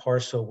part and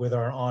parcel with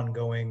our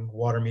ongoing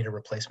water meter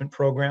replacement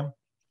program.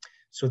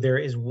 So there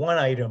is one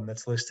item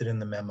that's listed in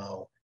the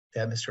memo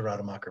that Mr.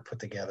 Rademacher put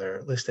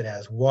together, listed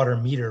as water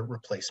meter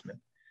replacement.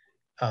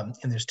 And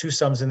there's two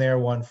sums in there,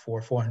 one for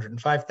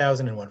 $405,000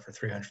 and one for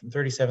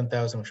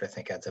 $337,000, which I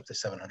think adds up to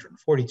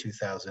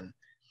 $742,000.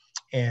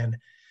 And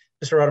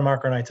Mr.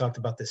 Rademacher and I talked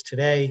about this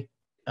today,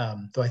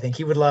 though I think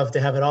he would love to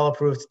have it all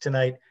approved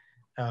tonight.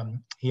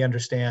 He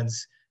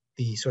understands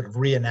the sort of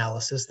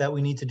reanalysis that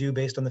we need to do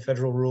based on the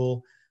federal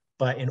rule,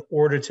 but in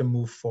order to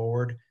move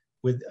forward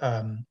with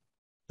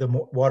the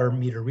water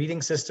meter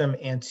reading system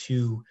and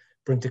to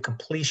bring to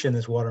completion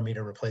this water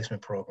meter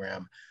replacement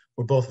program,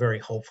 we're both very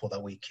hopeful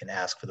that we can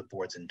ask for the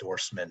board's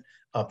endorsement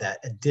of that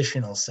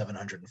additional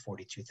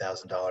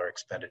 $742,000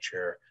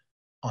 expenditure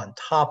on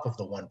top of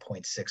the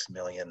 1.6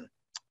 million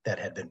that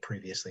had been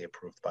previously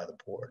approved by the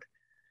board.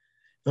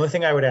 The only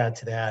thing I would add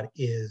to that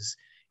is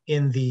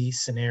in the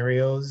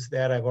scenarios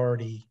that I've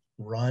already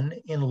run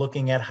in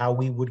looking at how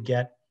we would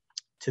get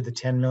to the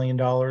 $10 million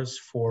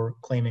for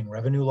claiming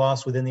revenue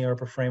loss within the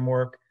ARPA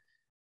framework,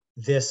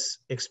 this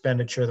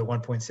expenditure, the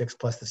 1.6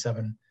 plus the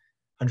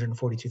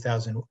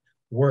 742,000,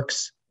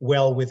 works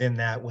well within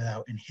that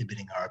without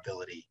inhibiting our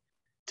ability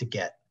to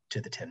get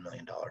to the $10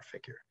 million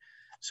figure.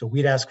 So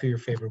we'd ask for your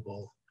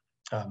favorable,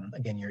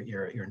 again,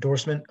 your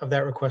endorsement of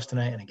that request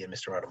tonight. And again,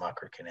 Mr.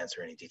 Rademacher can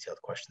answer any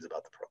detailed questions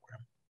about the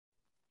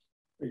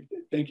program.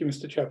 Thank you,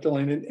 Mr.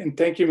 Chapdelaine, and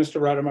thank you,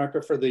 Mr.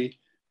 Rademacher, for the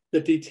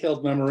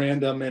detailed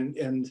memorandum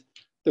and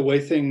the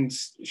way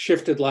things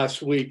shifted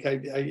last week.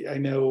 I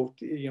know,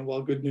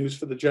 while good news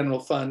for the general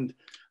fund,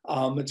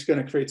 it's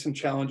going to create some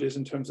challenges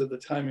in terms of the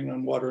timing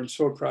on water and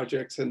sewer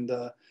projects, and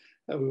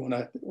we want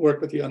to work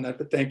with you on that.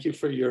 But thank you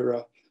for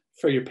your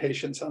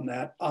patience on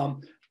that.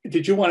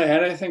 Did you want to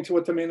add anything to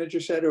what the manager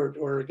said,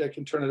 or I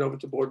can turn it over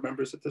to board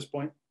members at this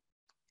point?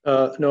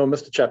 No,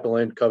 Mr.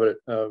 Chapdelaine covered it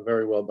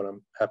very well, but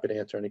I'm happy to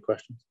answer any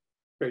questions.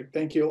 Great,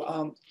 thank you.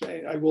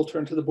 I will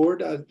turn to the board.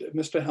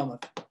 Mr.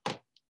 Helmuth.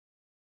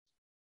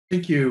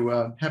 Thank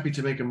you. Happy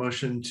to make a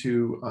motion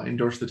to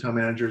endorse the town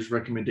manager's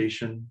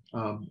recommendation,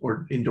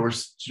 or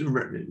endorse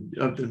to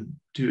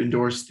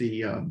endorse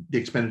the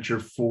expenditure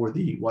for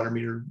the water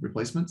meter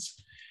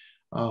replacements.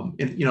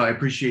 And I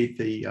appreciate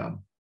the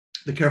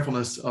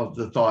carefulness of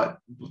the thought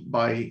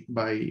by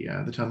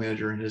the town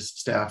manager and his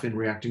staff in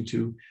reacting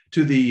to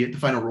the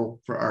final rule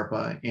for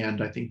ARPA,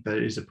 and I think that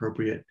it is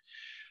appropriate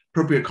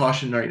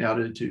caution right now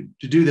to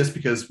do this,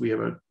 because we have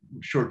a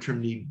short-term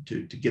need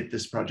to get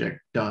this project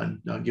done,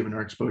 given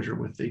our exposure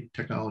with the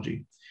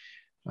technology.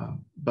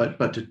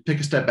 But to take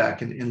a step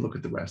back and look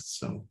at the rest.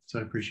 So I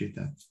appreciate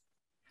that.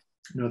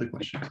 No other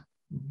questions.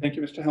 Thank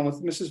you, Mr.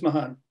 Helmuth. Mrs.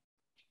 Mahan.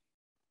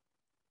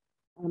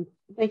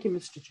 Thank you,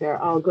 Mr.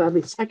 Chair. I'll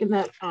gladly second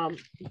that. I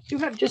do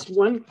have just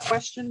one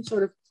question,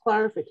 sort of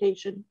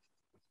clarification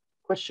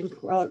question,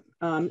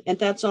 and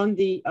that's on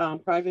the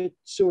private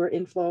sewer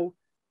inflow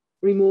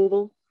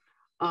removal.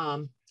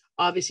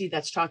 Obviously,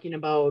 that's talking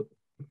about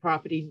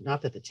property,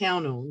 not that the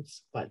town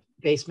owns, but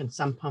basement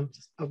sump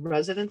pumps of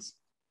residents.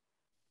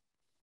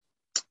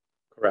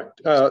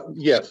 Correct.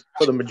 Yes,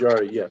 for the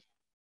majority, yes.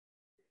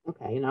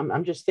 Okay, and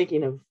I'm just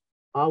thinking of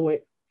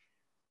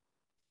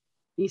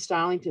East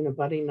Arlington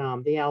abutting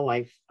the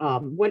Life.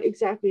 What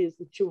exactly is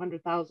the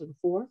 200,000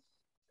 for?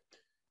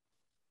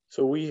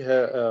 So we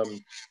have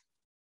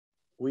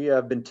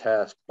been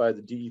tasked by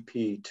the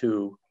DEP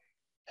to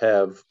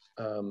have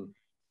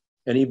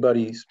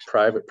anybody's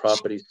private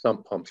property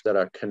sump pumps that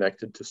are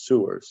connected to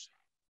sewers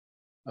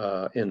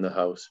in the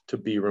house to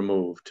be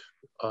removed.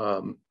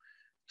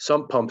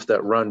 Sump pumps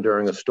that run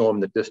during a storm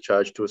that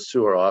discharge to a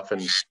sewer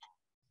often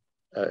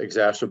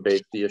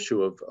exacerbate the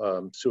issue of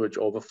sewage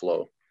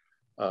overflow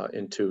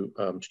into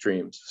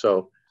streams.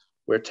 So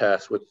we're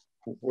tasked with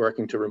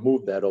working to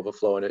remove that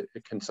overflow, and it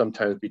can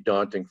sometimes be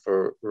daunting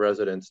for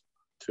residents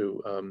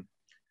to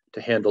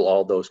handle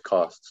all those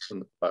costs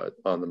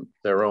on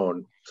their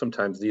own.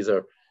 Sometimes these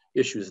are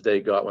issues they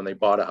got when they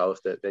bought a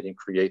house that they didn't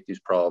create these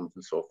problems,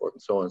 and so forth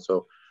and so on.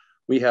 So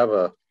we have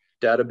a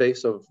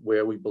database of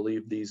where we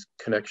believe these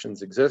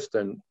connections exist,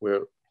 and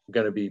we're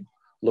going to be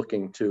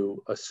looking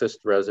to assist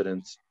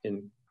residents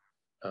in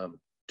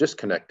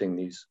disconnecting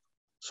these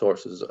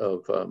sources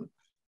of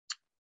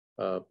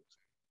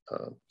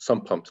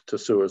sump pumps to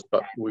sewers,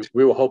 but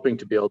we were hoping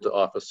to be able to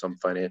offer some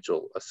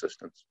financial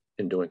assistance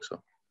in doing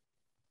so.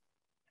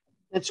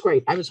 That's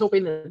great. I was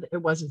hoping that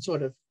it wasn't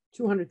sort of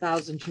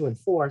 200,000 to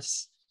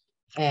enforce,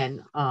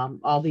 and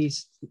all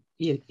these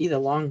either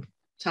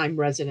long-time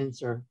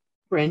residents or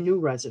brand new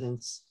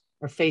residents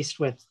are faced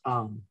with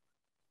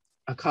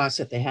a cost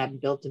that they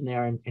hadn't built in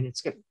there, and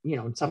it's,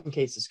 in some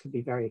cases could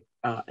be very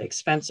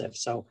expensive.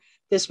 So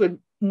this would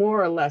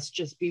more or less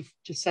just be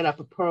to set up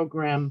a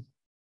program.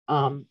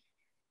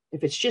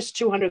 If it's just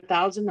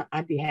 200,000,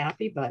 I'd be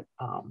happy, but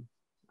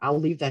I'll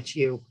leave that to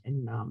you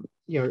and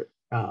your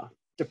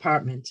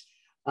department.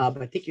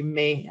 But I think you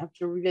may have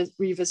to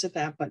revisit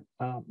that, but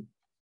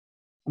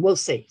we'll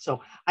see.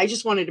 So I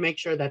just wanted to make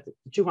sure that the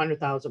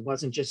 200,000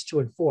 wasn't just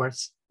to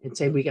enforce and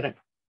say, we got to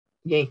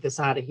yank this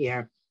out of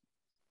here,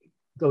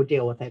 go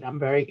deal with it. I'm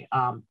very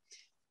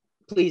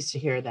pleased to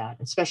hear that,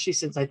 especially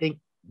since I think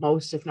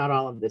most, if not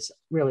all of this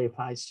really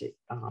applies to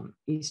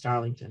East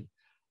Arlington.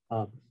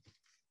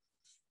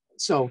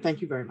 So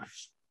thank you very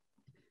much.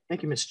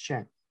 Thank you, Mr.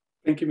 Chair.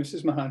 Thank you,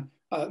 Mrs. Mahan.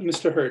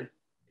 Mr. Hurd.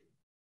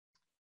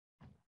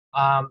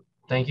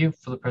 Thank you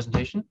for the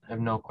presentation. I have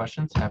no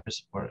questions. Happy to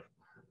support it.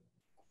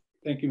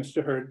 Thank you,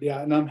 Mr. Hurd.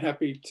 Yeah, and I'm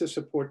happy to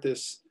support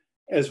this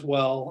as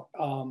well.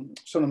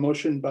 So a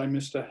motion by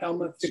Mr.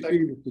 Helmuth.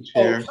 Mr.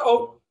 Chair.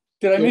 Oh,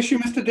 did I miss you,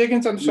 Mr.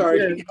 Diggins? I'm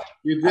sorry.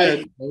 You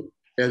did.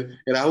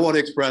 And I want to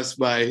express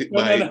my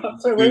no.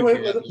 Sorry,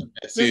 wait,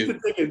 Mr.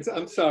 Diggins,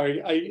 I'm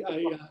sorry.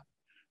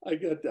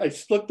 I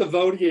split the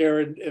vote here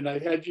and I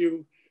had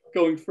you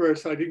going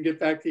first, so I didn't get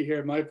back to you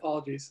here. My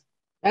apologies.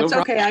 That's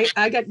okay.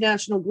 I got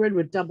National Grid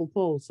with double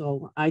pull,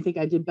 so I think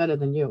I did better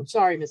than you.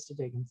 Sorry, Mr.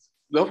 Diggins.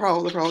 No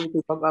problem,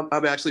 no problem.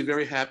 I'm actually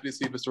very happy to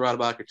see Mr.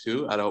 Rademacher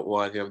too. I don't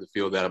want him to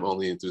feel that I'm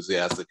only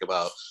enthusiastic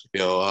about,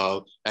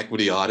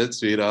 equity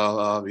audits.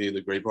 I mean,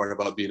 the great part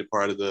about being a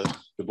part of the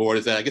board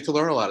is that I get to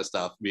learn a lot of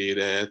stuff.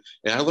 And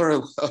I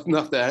learn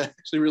enough that I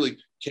actually really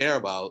care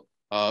about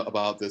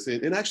this.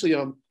 And actually,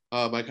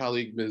 my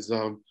colleague,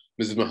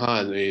 Mrs.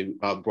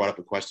 Mahan, brought up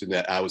a question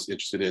that I was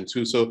interested in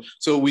too.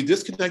 So we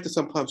disconnected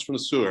some pumps from the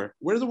sewer.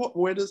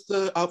 Where does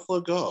the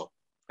outflow go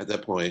at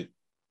that point?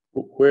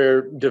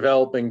 We're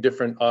developing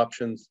different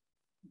options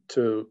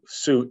to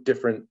suit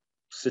different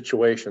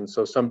situations.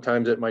 So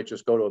sometimes it might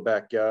just go to a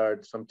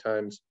backyard.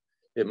 Sometimes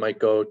it might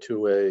go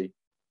to a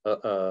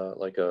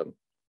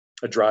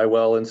dry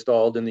well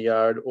installed in the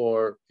yard,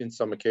 or in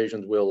some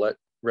occasions we'll let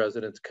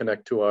residents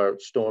connect to our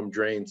storm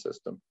drain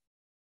system,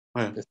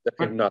 not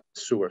the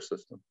sewer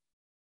system.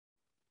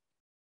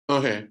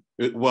 Okay,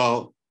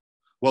 well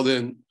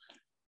then,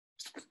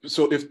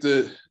 so if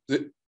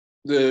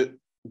the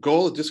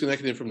goal of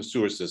disconnecting it from the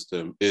sewer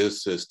system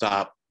is to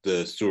stop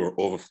the sewer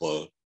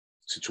overflow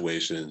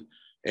situation,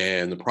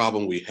 and the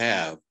problem we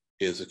have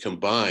is a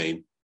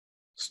combined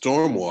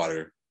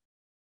stormwater.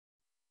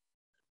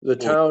 The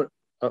town,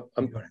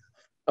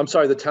 I'm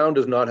sorry, the town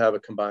does not have a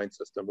combined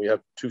system. We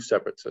have two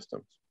separate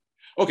systems.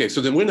 Okay,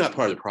 so then we're not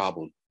part of the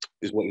problem,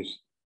 is what you're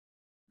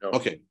no.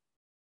 Okay,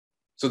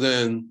 so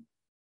then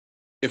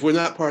if we're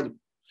not part of,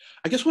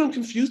 I guess what I'm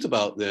confused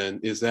about then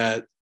is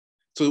that,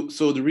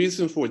 so the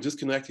reason for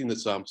disconnecting the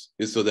sumps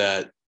is so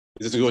that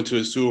it doesn't go into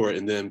a sewer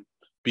and then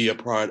be a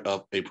part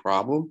of a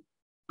problem,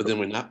 but then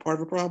we're not part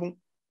of a problem?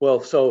 Well,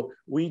 so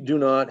we do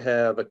not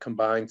have a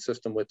combined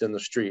system within the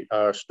street.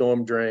 Our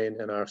storm drain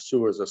and our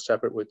sewers are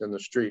separate within the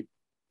street.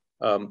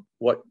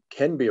 What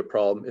can be a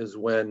problem is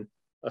when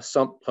a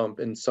sump pump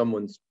in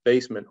someone's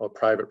basement or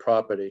private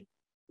property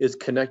is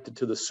connected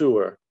to the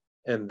sewer,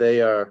 and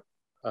they are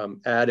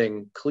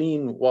adding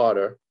clean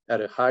water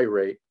at a high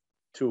rate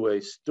to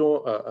a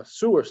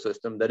sewer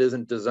system that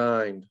isn't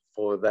designed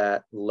for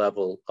that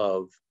level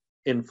of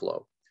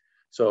inflow.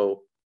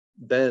 So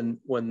then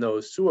when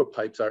those sewer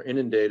pipes are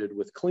inundated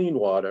with clean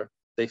water,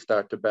 they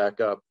start to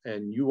back up,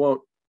 and you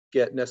won't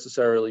get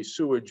necessarily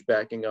sewage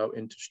backing out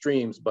into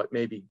streams, but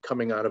maybe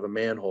coming out of a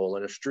manhole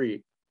in a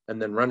street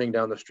and then running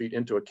down the street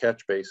into a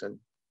catch basin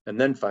and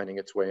then finding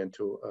its way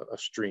into a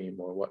stream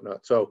or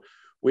whatnot. So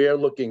we are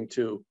looking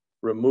to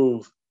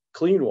remove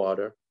clean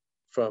water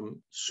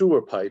from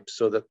sewer pipes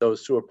so that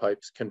those sewer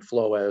pipes can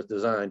flow as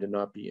designed and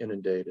not be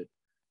inundated.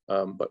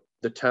 But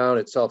the town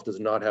itself does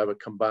not have a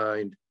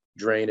combined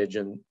drainage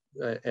and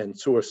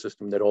sewer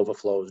system that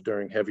overflows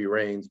during heavy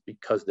rains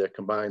because they're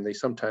combined. They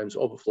sometimes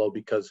overflow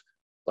because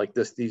like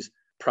these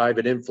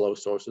private inflow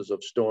sources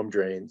of storm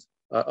drains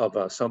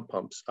of sump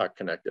pumps are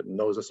connected, and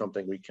those are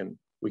something we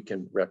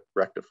can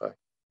rectify.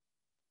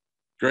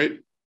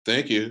 Great,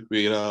 thank you.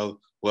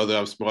 Whether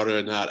I'm smarter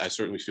or not, I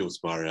certainly feel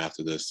smarter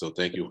after this. So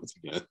thank you once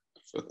again.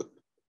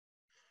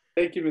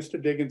 Thank you,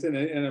 Mr. Diggins, and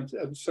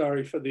I'm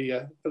sorry for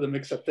the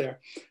mix-up there.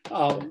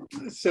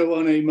 So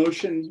on a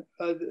motion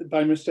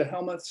by Mr.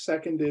 Helmuth,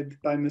 seconded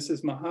by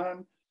Mrs.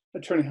 Mahan,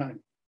 Attorney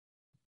Heim.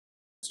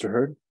 Mr.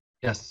 Hurd?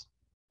 Yes.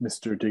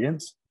 Mr.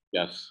 Diggins?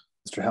 Yes.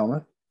 Mr.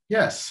 Helmuth?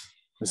 Yes.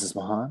 Mrs.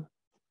 Mahan?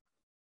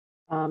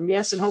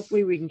 Yes, and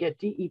hopefully we can get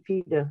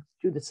DEP to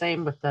do the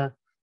same with the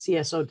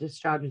CSO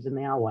discharges in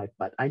the Alewife,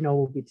 but I know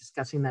we'll be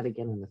discussing that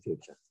again in the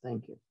future.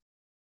 Thank you.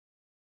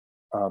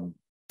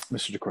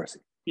 Mr. DeCoursey?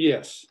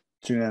 Yes.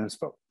 It's a unanimous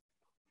vote.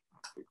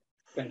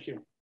 Thank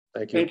you.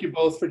 Thank you. Thank you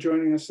both for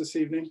joining us this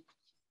evening.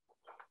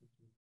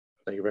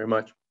 Thank you very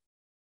much.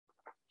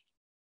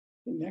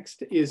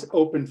 Next is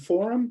open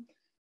forum.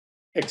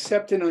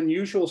 Except in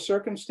unusual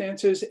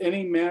circumstances,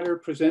 any matter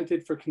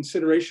presented for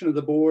consideration of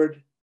the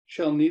board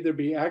shall neither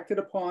be acted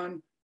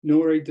upon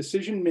nor a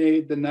decision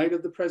made the night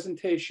of the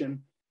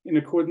presentation in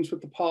accordance with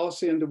the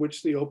policy under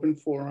which the open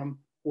forum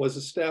was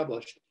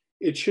established.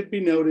 It should be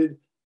noted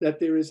that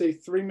there is a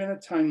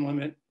 3-minute time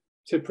limit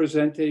to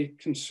present a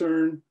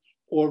concern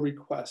or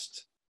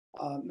request.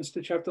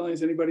 Mr. Chapdelaine,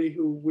 is anybody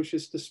who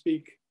wishes to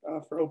speak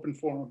for open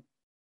forum?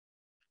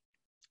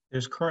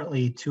 There's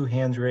currently 2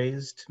 hands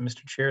raised,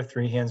 Mr. Chair,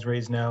 3 hands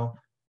raised now.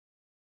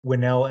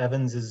 Winnell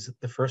Evans is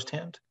the first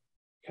hand.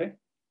 Okay.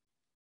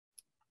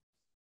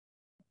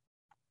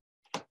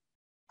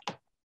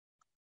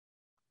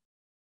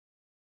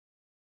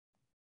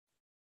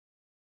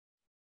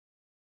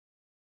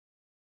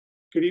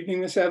 Good evening,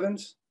 Ms.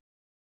 Evans.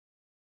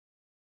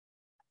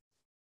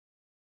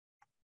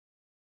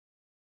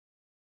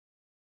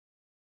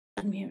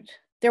 Unmute.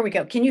 There we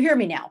go. Can you hear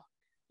me now?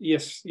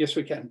 Yes, yes,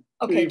 we can.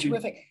 Okay,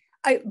 terrific.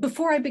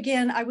 Before I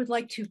begin, I would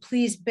like to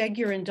please beg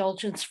your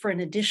indulgence for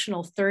an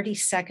additional 30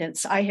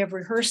 seconds. I have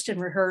rehearsed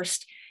and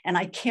rehearsed, and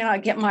I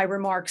cannot get my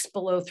remarks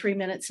below 3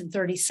 minutes and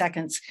 30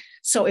 seconds.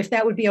 So if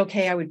that would be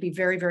okay, I would be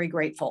very, very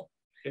grateful.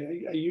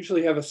 I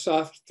usually have a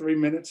soft 3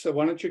 minutes, so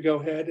why don't you go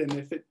ahead, and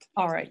if it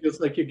All right.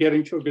 feels like you're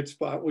getting to a good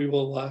spot, we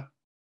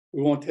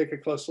won't take a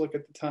close look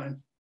at the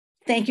time.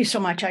 Thank you so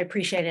much. I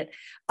appreciate it.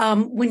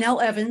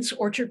 Winnell Evans,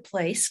 Orchard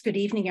Place. Good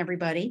evening,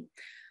 everybody.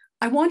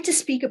 I want to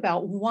speak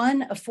about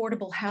one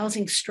affordable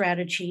housing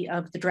strategy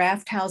of the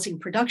draft housing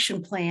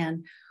production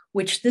plan,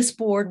 which this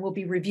board will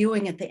be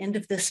reviewing at the end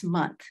of this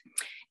month.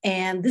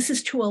 And this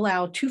is to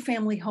allow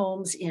two-family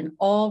homes in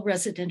all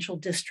residential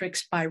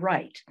districts by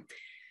right.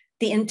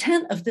 The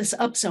intent of this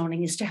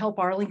upzoning is to help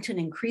Arlington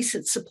increase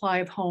its supply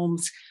of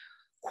homes,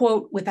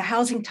 quote, with a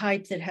housing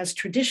type that has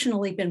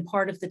traditionally been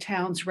part of the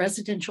town's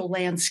residential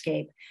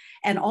landscape,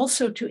 and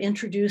also to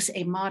introduce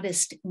a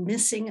modest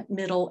missing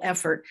middle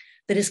effort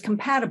that is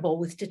compatible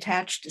with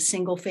detached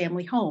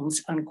single-family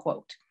homes,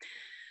 unquote.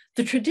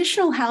 The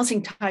traditional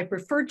housing type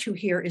referred to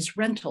here is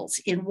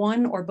rentals in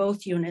one or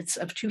both units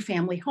of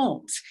two-family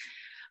homes,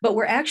 but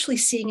we're actually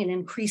seeing an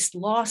increased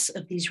loss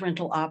of these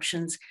rental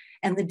options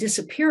and the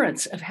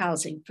disappearance of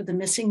housing for the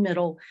missing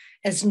middle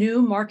as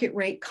new market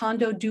rate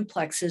condo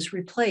duplexes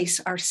replace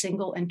our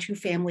single and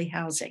two-family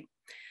housing.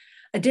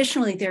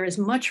 Additionally, there is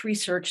much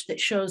research that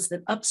shows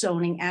that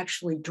upzoning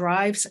actually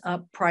drives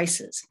up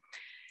prices.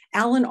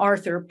 Alan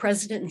Arthur,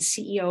 president and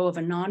CEO of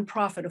a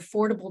nonprofit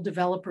affordable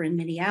developer in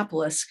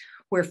Minneapolis,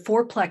 where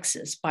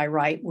fourplexes by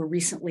right were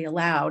recently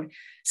allowed,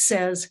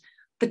 says,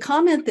 the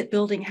comment that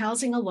building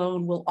housing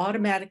alone will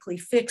automatically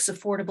fix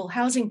affordable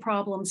housing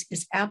problems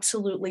is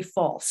absolutely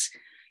false.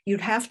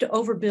 You'd have to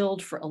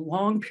overbuild for a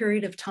long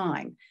period of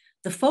time.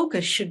 The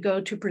focus should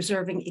go to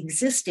preserving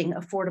existing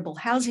affordable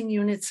housing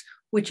units,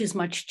 which is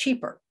much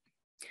cheaper.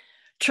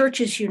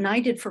 Churches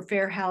United for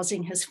Fair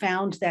Housing has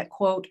found that,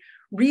 quote,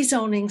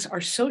 rezonings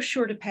are so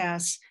sure to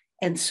pass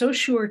and so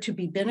sure to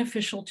be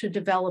beneficial to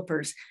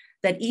developers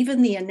that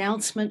even the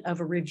announcement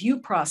of a review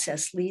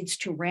process leads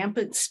to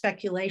rampant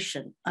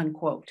speculation,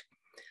 unquote.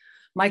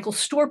 Michael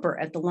Storper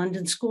at the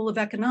London School of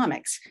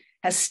Economics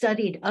has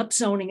studied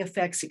upzoning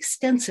effects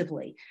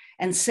extensively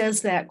and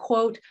says that,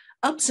 quote,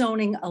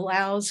 upzoning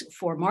allows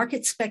for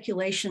market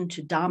speculation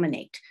to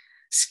dominate.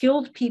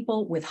 Skilled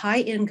people with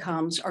high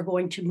incomes are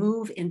going to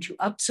move into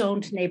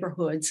upzoned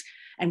neighborhoods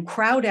and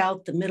crowd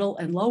out the middle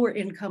and lower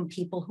income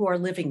people who are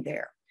living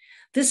there.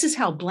 This is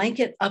how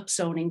blanket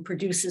upzoning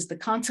produces the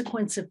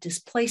consequence of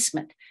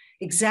displacement,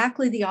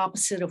 exactly the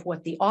opposite of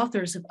what the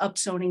authors of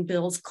upzoning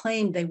bills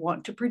claim they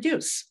want to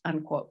produce,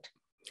 unquote.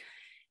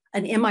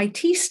 An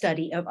MIT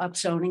study of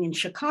upzoning in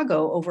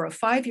Chicago over a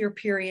 5-year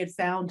period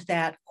found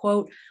that,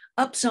 quote,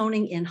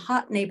 upzoning in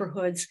hot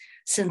neighborhoods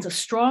sends a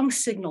strong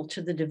signal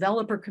to the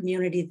developer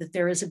community that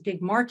there is a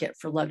big market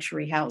for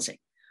luxury housing.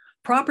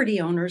 Property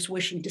owners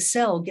wishing to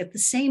sell get the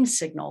same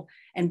signal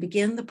and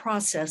begin the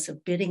process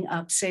of bidding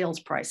up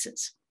sales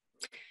prices.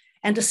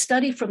 And a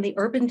study from the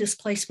Urban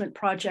Displacement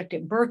Project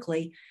at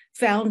Berkeley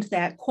found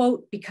that,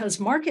 quote, because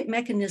market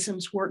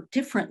mechanisms work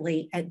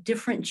differently at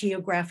different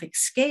geographic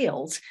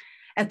scales,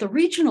 at the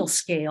regional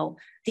scale,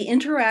 the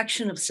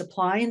interaction of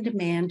supply and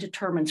demand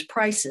determines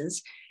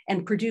prices,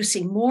 and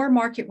producing more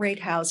market rate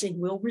housing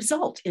will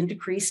result in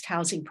decreased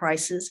housing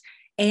prices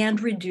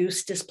and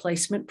reduced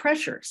displacement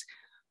pressures.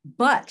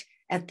 But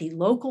at the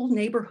local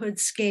neighborhood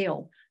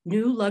scale,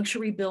 new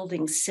luxury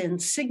buildings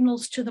send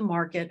signals to the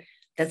market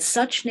that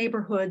such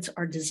neighborhoods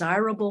are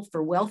desirable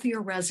for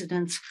wealthier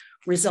residents,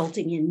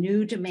 resulting in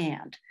new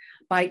demand.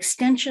 By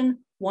extension,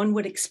 one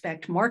would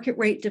expect market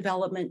rate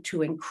development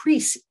to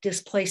increase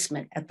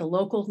displacement at the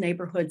local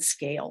neighborhood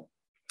scale.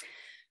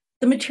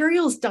 The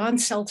materials Don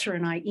Seltzer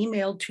and I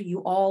emailed to you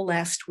all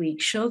last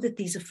week show that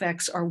these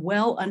effects are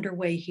well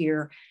underway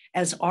here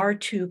as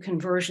R2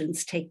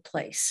 conversions take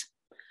place.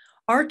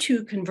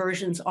 R2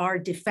 conversions are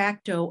de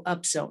facto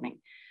upzoning,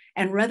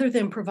 and rather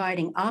than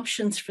providing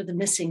options for the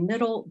missing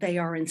middle, they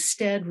are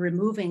instead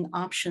removing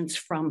options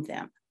from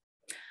them.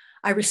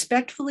 I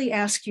respectfully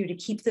ask you to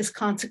keep this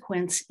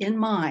consequence in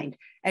mind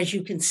as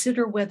you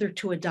consider whether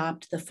to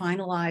adopt the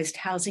finalized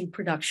housing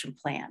production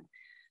plan.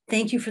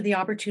 Thank you for the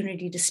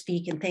opportunity to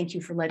speak, and thank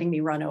you for letting me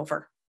run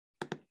over.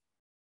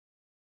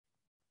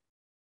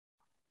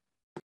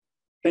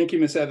 Thank you,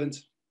 Ms.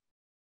 Evans.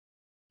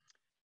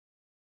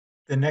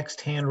 The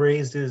next hand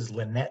raised is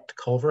Lynette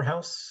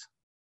Culverhouse.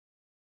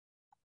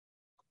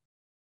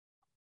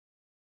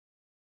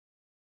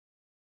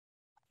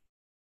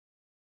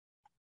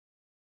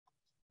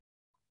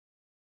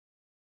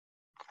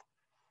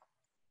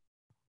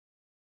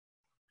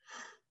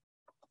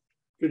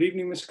 Good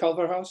evening, Ms.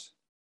 Culverhouse.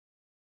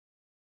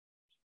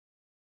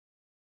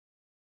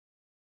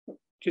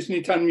 Just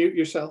need to unmute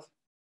yourself.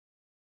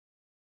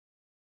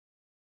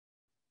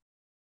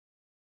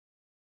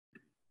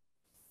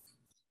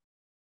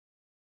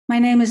 My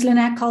name is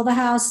Lynette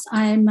Culverhouse.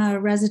 I'm a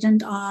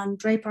resident on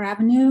Draper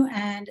Avenue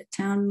and a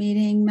town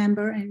meeting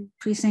member in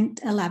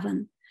Precinct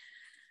 11.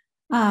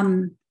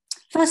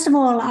 First of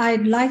all,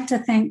 I'd like to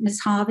thank Ms.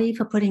 Harvey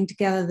for putting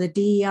together the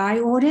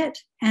DEI audit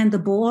and the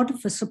board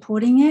for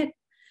supporting it.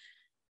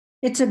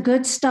 It's a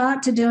good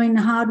start to doing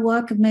the hard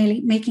work of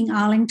making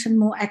Arlington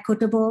more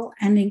equitable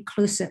and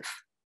inclusive.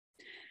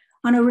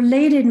 On a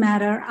related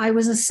matter, I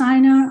was a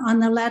signer on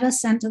the letter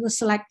sent to the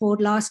select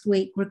board last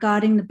week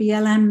regarding the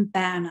BLM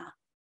banner.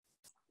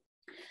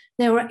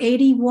 There were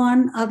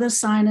 81 other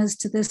signers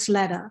to this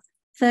letter,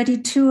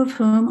 32 of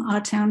whom are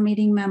town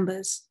meeting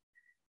members.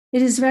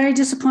 It is very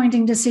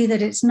disappointing to see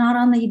that it's not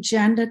on the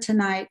agenda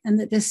tonight and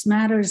that this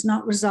matter is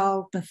not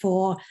resolved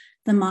before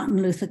the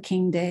Martin Luther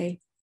King Day.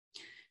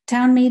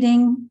 Town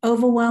meeting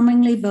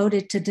overwhelmingly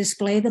voted to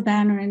display the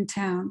banner in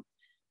town,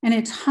 and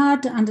it's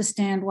hard to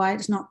understand why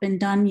it's not been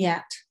done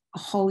yet, a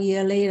whole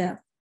year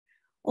later.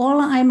 All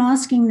I'm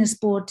asking this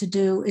board to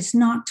do is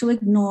not to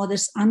ignore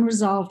this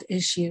unresolved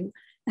issue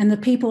and the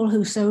people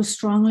who so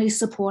strongly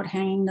support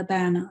hanging the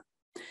banner.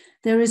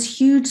 There is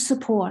huge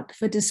support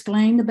for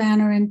displaying the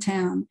banner in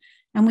town,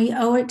 and we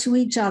owe it to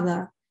each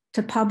other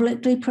to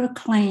publicly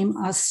proclaim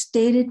our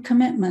stated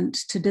commitment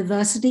to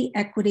diversity,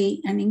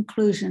 equity, and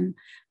inclusion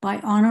by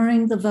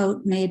honoring the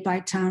vote made by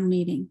town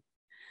meeting.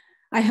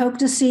 I hope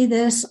to see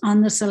this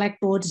on the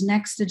select board's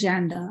next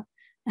agenda,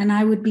 and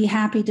I would be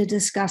happy to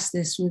discuss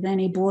this with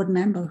any board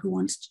member who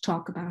wants to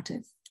talk about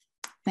it.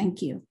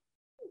 Thank you.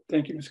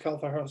 Thank you, Ms.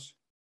 Calvaros.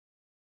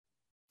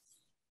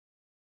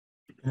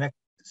 The next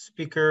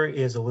speaker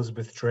is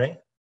Elizabeth Dre.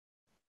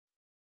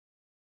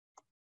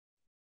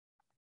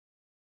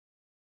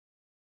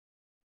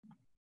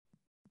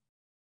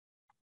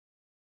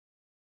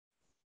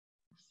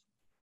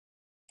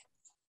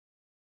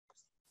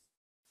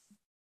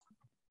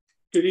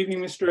 Good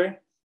evening, Ms. Dre.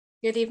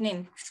 Good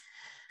evening.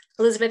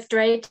 Elizabeth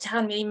Dre,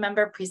 Town Meeting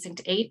Member,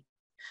 Precinct 8.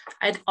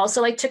 I'd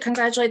also like to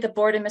congratulate the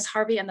board and Ms.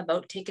 Harvey on the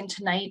vote taken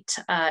tonight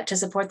to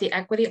support the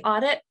equity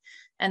audit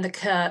and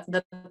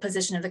the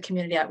position of the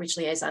community outreach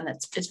liaison.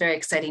 It's very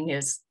exciting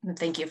news. And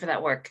thank you for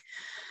that work.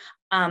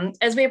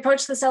 As we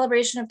approach the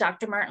celebration of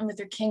Dr. Martin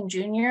Luther King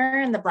Jr.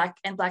 and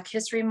Black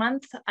History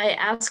Month, I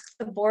ask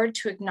the board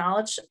to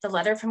acknowledge the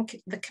letter from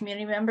the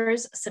community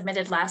members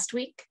submitted last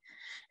week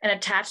and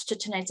attached to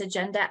tonight's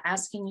agenda,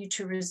 asking you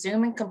to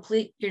resume and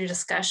complete your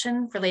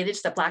discussion related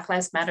to the Black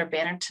Lives Matter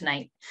banner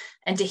tonight,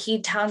 and to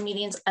heed town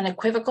meeting's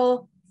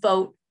unequivocal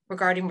vote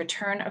regarding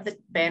return of the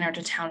banner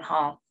to town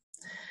hall.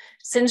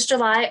 Since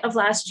July of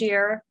last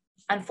year,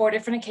 on 4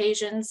 different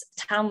occasions,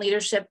 town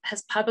leadership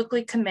has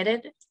publicly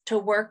committed to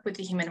work with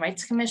the Human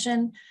Rights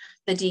Commission,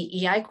 the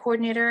DEI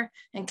coordinator,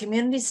 and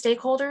community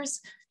stakeholders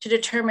to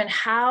determine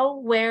how,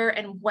 where,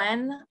 and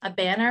when a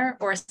banner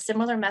or a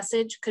similar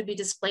message could be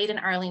displayed in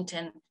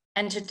Arlington,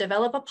 and to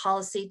develop a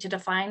policy to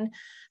define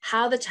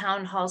how the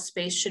town hall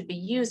space should be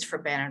used for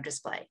banner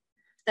display.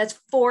 That's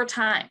 4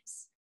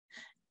 times.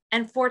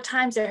 And 4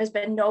 times there has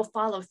been no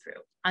follow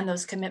through on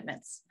those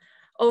commitments.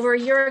 Over a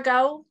year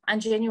ago, on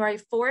January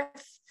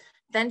 4th,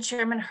 then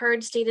Chairman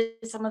Hurd stated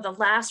some of the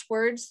last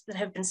words that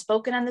have been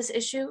spoken on this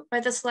issue by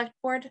the select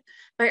board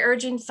by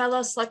urging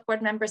fellow select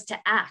board members to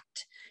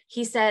act.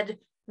 He said,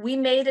 "We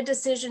made a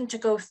decision to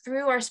go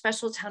through our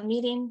special town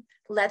meeting,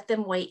 let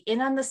them weigh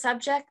in on the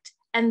subject,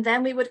 and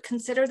then we would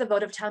consider the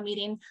vote of town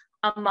meeting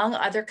among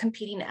other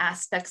competing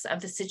aspects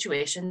of the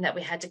situation that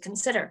we had to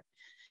consider.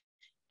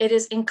 It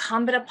is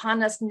incumbent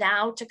upon us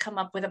now to come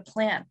up with a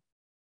plan."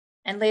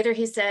 And later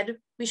he said,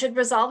 "We should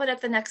resolve it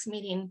at the next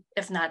meeting,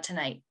 if not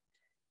tonight."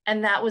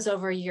 And that was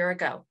over a year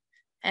ago.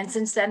 And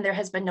since then, there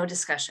has been no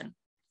discussion.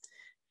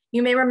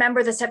 You may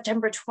remember the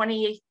September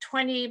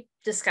 2020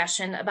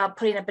 discussion about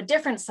putting up a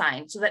different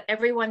sign so that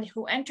everyone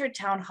who entered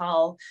town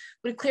hall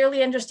would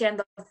clearly understand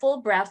the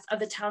full breadth of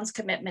the town's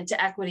commitment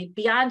to equity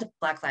beyond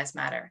Black Lives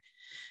Matter.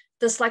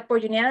 The select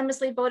board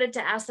unanimously voted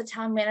to ask the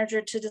town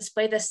manager to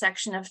display this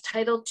section of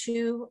Title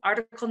II,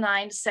 Article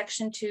 9,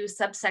 Section 2,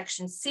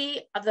 subsection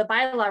C of the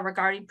bylaw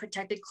regarding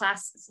protected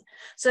classes,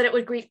 so that it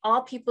would greet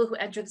all people who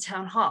enter the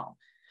town hall.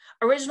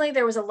 Originally,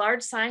 there was a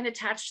large sign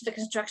attached to the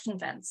construction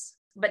fence,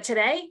 but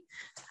today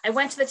I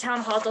went to the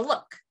town hall to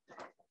look.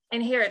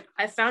 And here,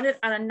 I found it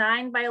on a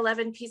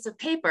 9x11 piece of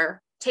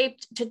paper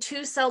taped to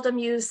 2 seldom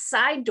used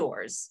side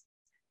doors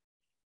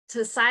to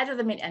the side of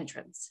the main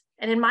entrance.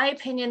 And in my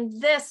opinion,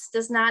 this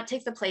does not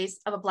take the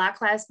place of a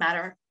Black Lives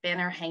Matter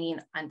banner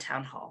hanging on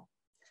town hall.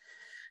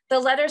 The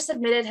letter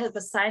submitted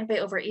was signed by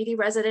over 80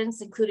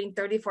 residents, including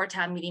 34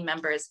 town meeting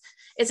members.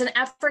 It's an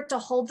effort to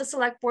hold the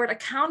select board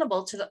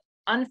accountable to the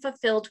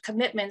unfulfilled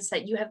commitments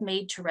that you have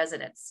made to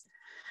residents.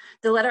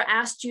 The letter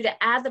asked you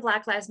to add the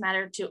Black Lives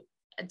Matter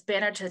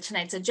banner to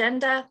tonight's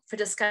agenda for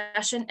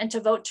discussion and to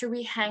vote to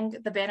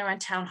rehang the banner on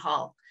town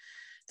hall,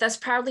 thus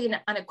proudly and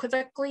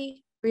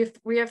unequivocally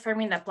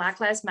reaffirming that Black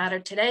Lives Matter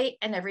today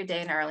and every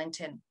day in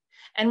Arlington.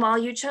 And while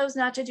you chose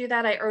not to do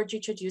that, I urge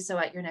you to do so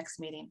at your next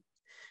meeting.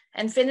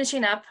 And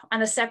finishing up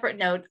on a separate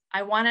note,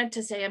 I wanted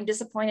to say I'm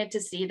disappointed to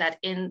see that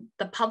in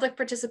the public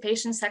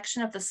participation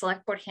section of the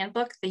select board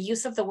handbook, the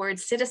use of the word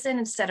citizen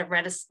instead of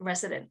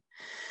resident,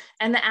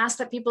 and the ask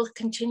that people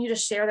continue to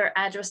share their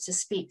address to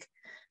speak,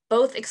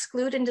 both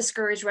exclude and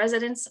discourage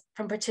residents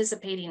from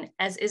participating,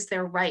 as is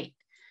their right.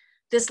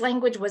 This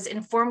language was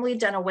informally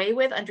done away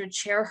with under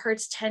Chair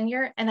Hurd's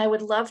tenure, and I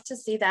would love to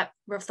see that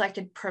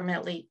reflected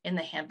permanently in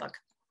the handbook.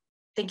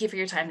 Thank you for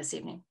your time this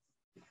evening.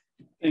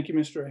 Thank you,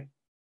 Ms. Dre.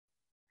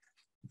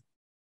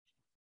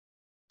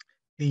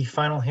 The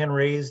final hand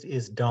raised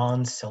is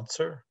Don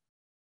Seltzer.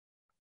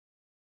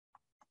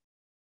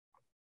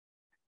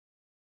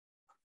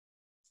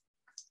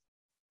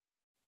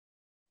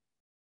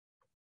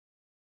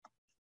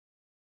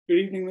 Good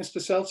evening,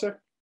 Mr.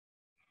 Seltzer.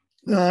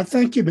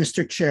 Thank you,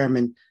 Mr.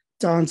 Chairman.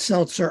 Don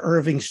Seltzer,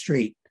 Irving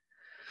Street.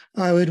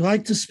 I would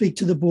like to speak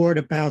to the board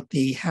about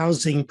the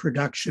housing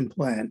production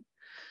plan.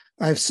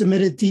 I've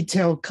submitted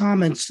detailed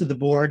comments to the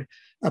board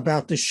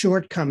about the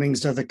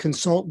shortcomings of the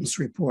consultant's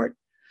report.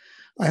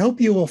 I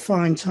hope you will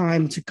find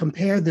time to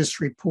compare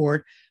this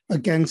report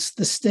against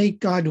the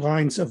state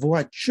guidelines of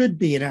what should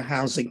be in a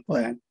housing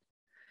plan.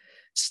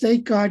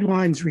 State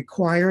guidelines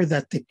require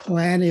that the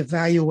plan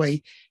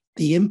evaluate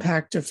the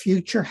impact of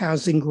future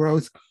housing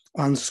growth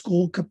on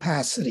school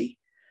capacity.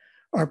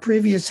 Our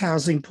previous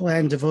housing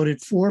plan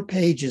devoted 4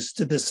 pages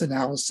to this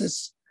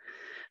analysis.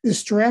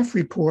 This draft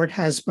report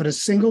has but a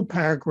single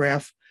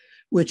paragraph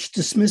which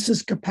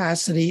dismisses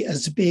capacity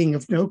as being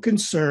of no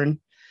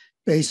concern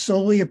based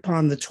solely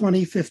upon the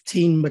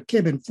 2015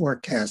 McKibben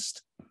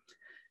forecast.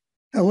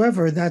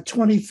 However, that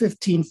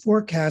 2015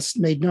 forecast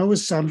made no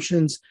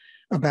assumptions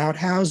about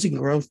housing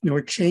growth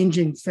nor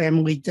changing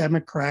family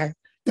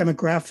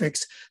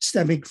demographics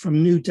stemming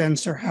from new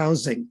denser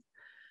housing.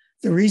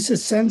 The recent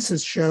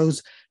census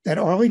shows that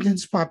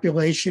Arlington's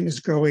population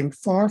is growing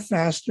far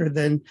faster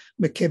than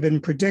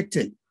McKibben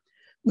predicted.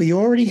 We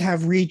already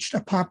have reached a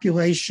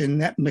population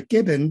that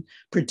McKibben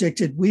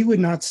predicted we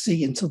would not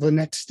see until the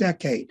next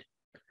decade.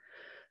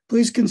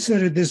 Please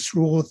consider this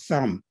rule of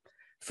thumb.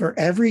 For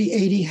every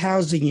 80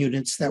 housing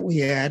units that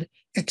we add,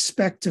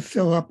 expect to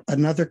fill up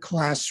another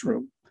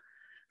classroom.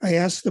 I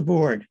ask the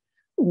board,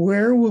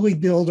 where will we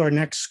build our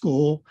next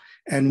school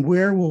and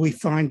where will we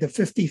find the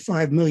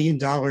 $55 million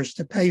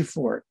to pay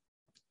for it?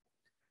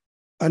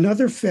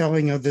 Another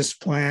failing of this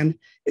plan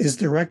is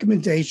the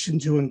recommendation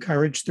to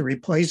encourage the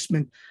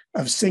replacement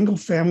of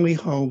single-family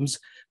homes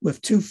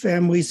with 2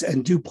 families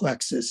and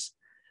duplexes.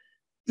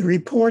 The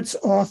report's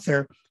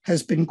author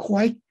has been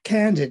quite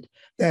candid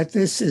that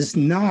this is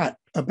not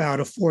about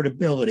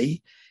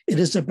affordability. It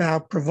is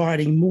about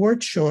providing more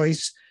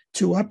choice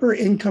to upper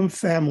income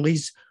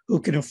families who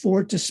can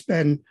afford to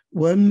spend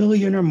 $1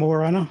 million or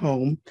more on a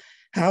home,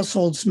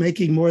 households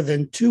making more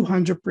than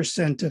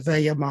 200% of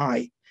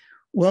AMI,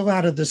 well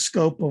out of the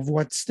scope of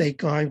what state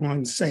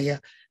guidelines say a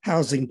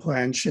housing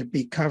plan should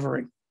be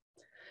covering.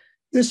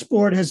 This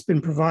board has been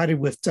provided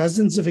with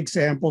dozens of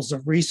examples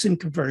of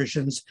recent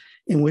conversions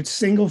in which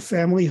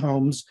single-family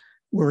homes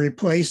were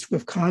replaced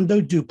with condo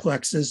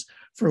duplexes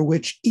for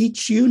which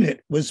each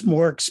unit was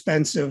more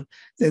expensive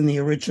than the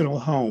original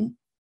home.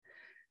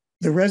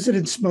 The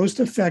residents most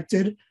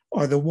affected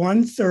are the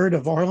 1/3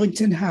 of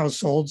Arlington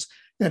households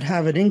that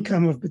have an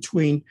income of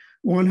between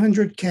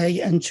 $100K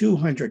and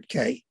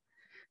 $200K.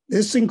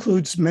 This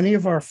includes many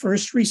of our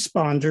first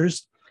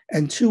responders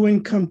and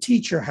 2-income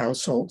teacher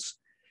households.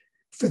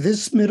 For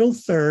this middle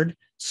third,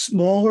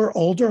 smaller,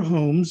 older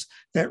homes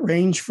that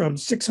range from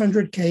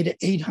 $600K to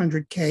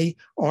 $800K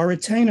are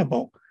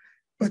attainable.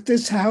 But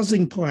this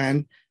housing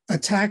plan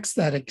attacks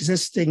that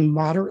existing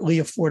moderately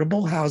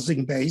affordable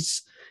housing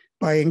base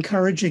by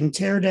encouraging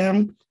tear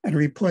down and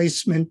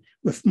replacement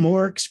with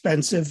more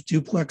expensive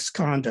duplex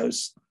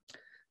condos.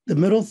 The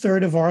middle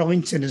third of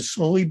Arlington is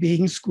slowly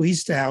being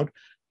squeezed out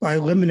by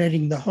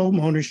eliminating the home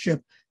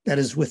ownership that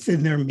is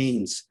within their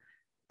means.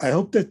 I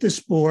hope that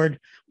this board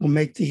will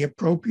make the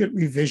appropriate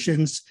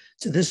revisions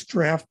to this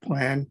draft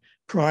plan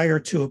prior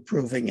to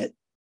approving it.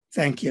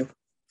 Thank you.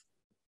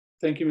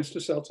 Thank you,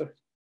 Mr. Seltzer.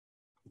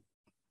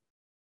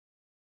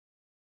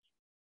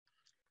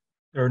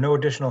 There are no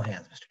additional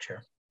hands, Mr.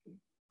 Chair.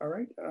 All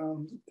right,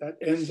 that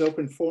ends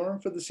open forum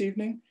for this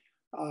evening.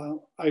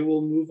 I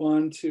will move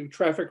on to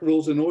traffic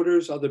rules and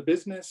orders, other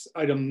business.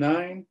 Item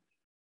 9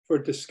 for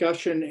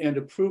discussion and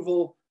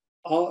approval,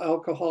 all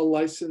alcohol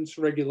license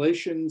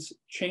regulations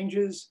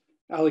changes.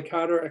 Ali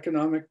Carter,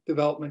 Economic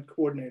Development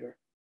Coordinator.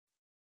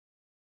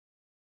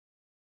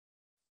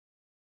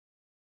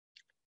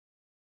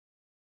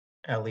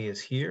 Ali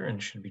is here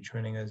and should be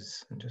joining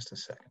us in just a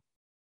second.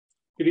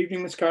 Good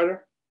evening, Ms.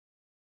 Carter.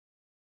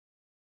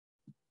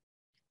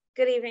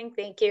 Good evening,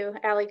 thank you.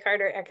 Ali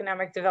Carter,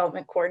 Economic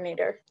Development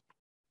Coordinator.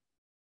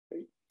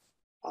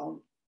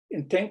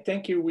 And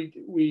thank you.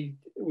 We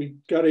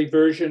got a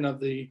version of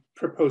the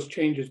proposed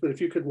changes, but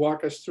if you could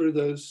walk us through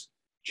those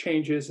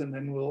changes and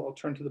then I'll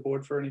turn to the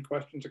board for any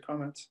questions or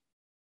comments.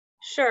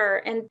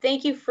 Sure, and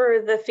thank you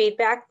for the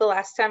feedback the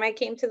last time I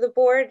came to the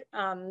board.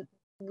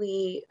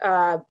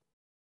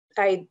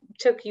 I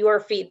took your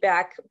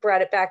feedback,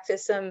 brought it back to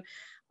some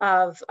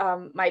of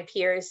my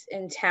peers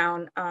in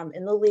town,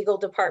 in the legal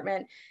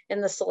department, in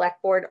the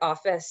select board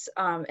office,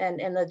 and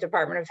in the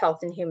Department of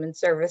Health and Human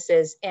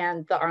Services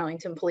and the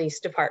Arlington Police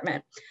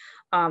Department.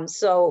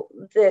 So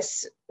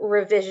this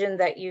revision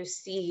that you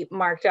see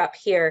marked up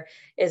here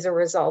is a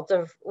result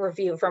of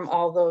review from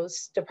all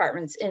those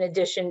departments, in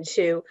addition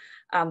to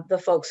the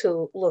folks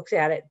who looked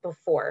at it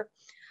before.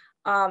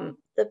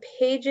 The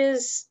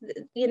pages,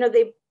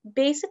 they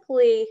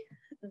basically,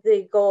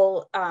 the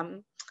goal,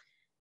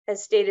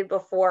 as stated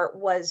before,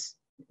 was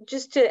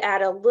just to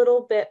add a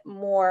little bit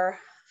more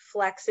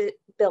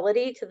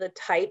flexibility to the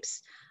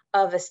types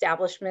of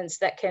establishments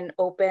that can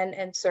open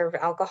and serve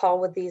alcohol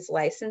with these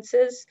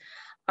licenses.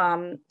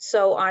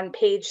 So on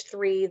page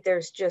 3,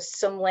 there's just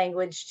some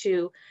language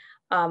to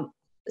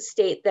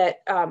state that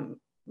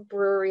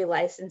brewery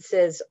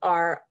licenses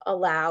are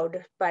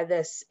allowed by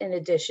this in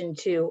addition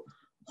to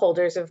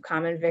holders of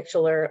common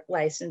victualler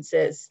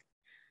licenses.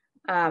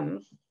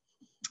 And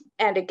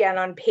again,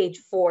 on page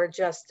 4,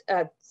 just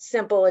a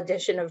simple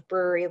addition of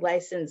brewery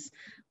license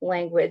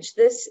language.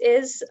 This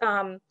is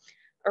a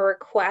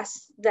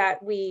request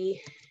that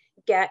we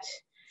get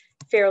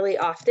fairly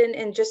often,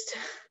 and just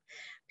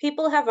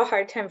people have a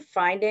hard time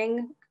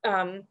finding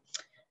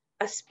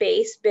a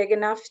space big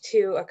enough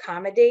to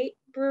accommodate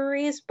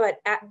breweries. But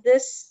at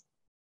this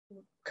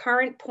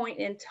current point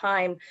in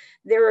time,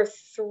 there are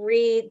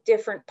 3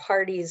 different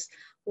parties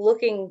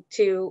looking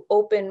to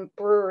open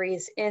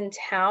breweries in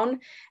town,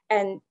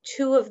 and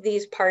 2 of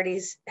these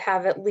parties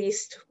have at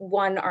least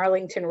 1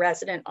 Arlington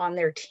resident on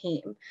their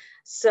team.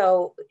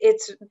 So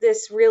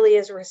this really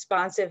is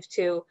responsive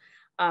to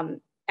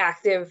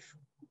active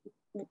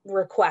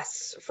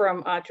requests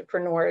from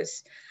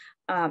entrepreneurs.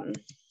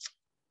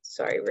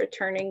 Sorry,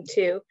 returning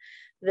to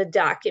the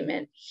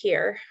document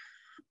here.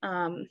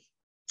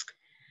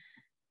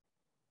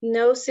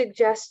 No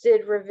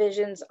suggested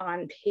revisions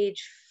on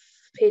page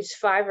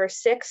 5 or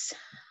 6.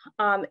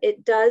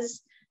 It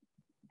does,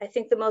 I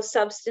think the most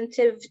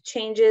substantive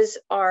changes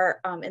are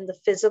in the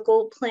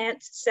physical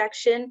plant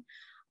section,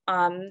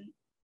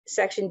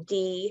 section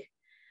D,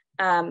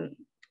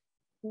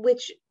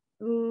 which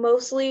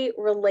mostly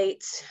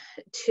relates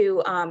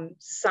to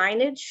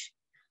signage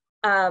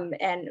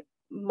and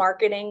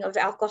marketing of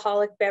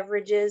alcoholic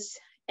beverages.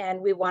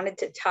 And we wanted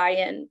to tie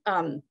in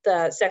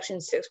the section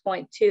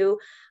 6.2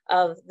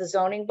 of the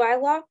zoning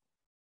bylaw.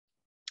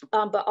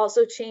 But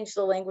also change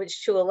the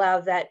language to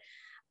allow that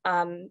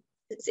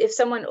if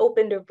someone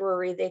opened a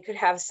brewery, they could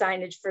have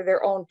signage for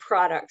their own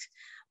product,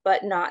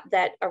 but not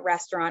that a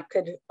restaurant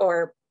could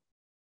or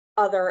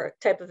other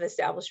type of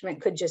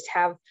establishment could just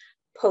have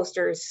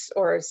posters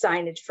or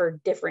signage for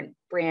different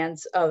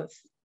brands of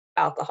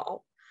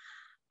alcohol.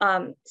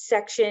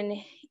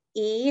 Section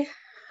E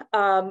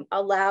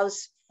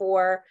allows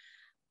for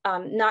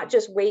not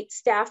just wait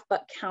staff,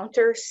 but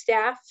counter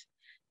staff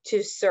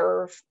to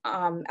serve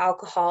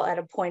alcohol at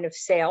a point of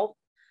sale.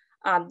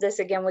 This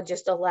again would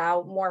just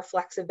allow more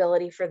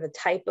flexibility for the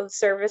type of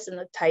service and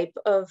the type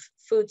of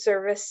food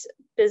service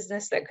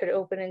business that could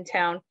open in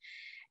town.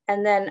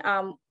 And then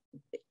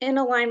in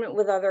alignment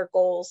with other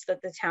goals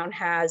that the town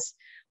has,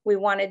 we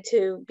wanted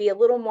to be a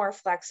little more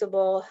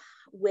flexible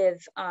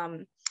with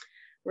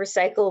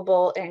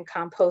recyclable and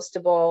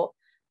compostable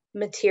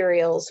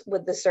materials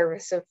with the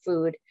service of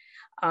food,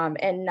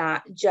 and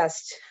not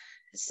just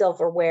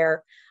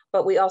silverware.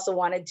 But we also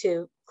wanted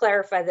to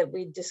clarify that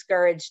we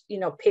discouraged,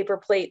 paper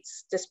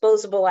plates,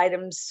 disposable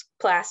items,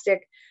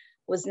 plastic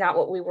was not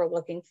what we were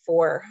looking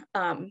for,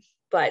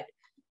 but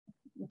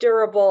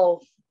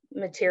durable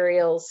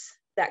materials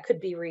that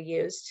could be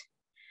reused.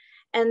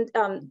 And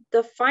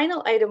the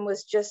final item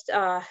was just,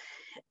 I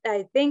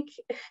think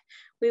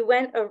we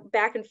went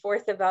back and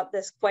forth about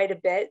this quite a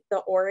bit, the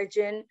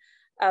origin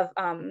of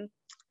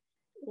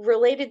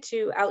related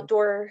to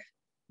outdoor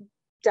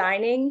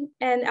dining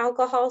and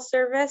alcohol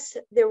service.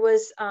 There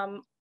was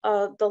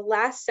the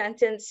last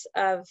sentence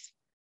of,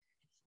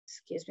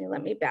 excuse me,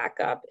 let me back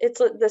up. It's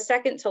the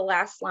second to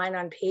last line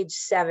on page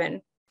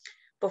 7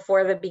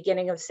 before the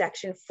beginning of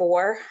section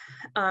 4,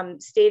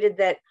 stated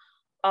that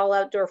all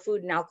outdoor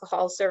food and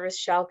alcohol service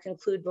shall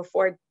conclude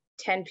before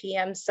 10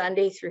 p.m.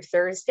 Sunday through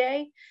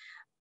Thursday.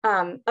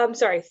 I'm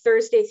sorry,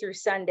 Thursday through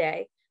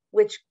Sunday,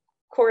 which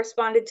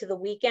corresponded to the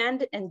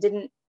weekend and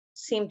didn't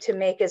seem to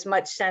make as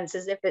much sense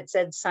as if it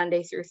said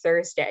Sunday through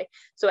Thursday.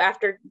 So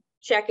after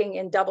checking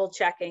and double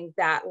checking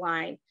that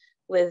line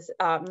with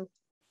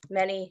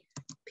many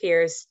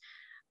peers,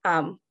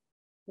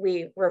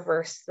 we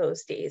reversed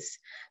those days.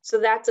 So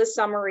that's a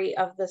summary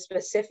of the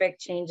specific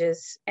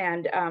changes.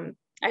 And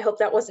I hope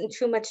that wasn't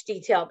too much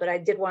detail, but I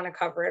did want to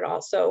cover it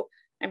all. So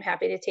I'm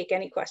happy to take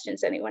any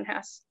questions anyone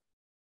has.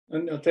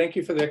 No, thank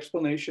you for the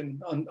explanation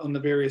on the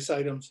various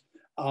items.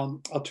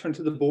 I'll turn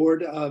to the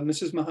board.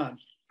 Mrs. Mahan.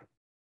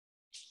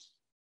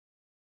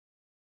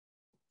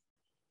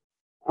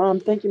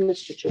 Thank you,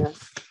 Mr. Chair.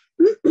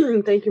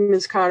 Thank you,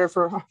 Ms. Carter,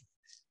 for,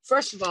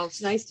 first of all,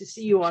 it's nice to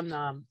see you on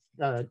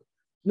the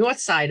north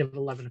side of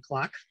 11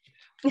 o'clock.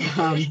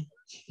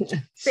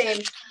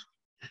 Same.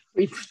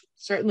 We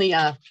certainly,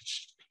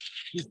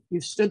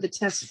 you stood the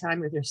test of time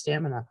with your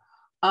stamina.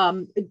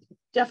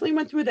 Definitely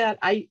went through that.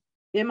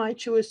 Am I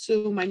to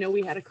assume, I know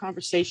we had a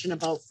conversation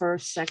about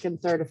first,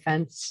 second, third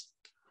offense,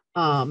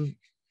 the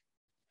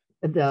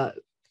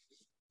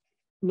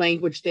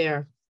language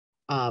there.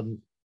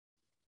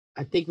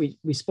 I think we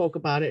spoke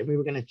about it and we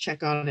were going to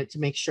check on it to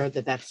make sure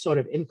that that's sort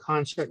of in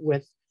concert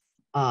with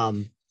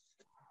other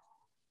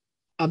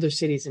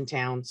cities and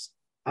towns,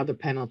 other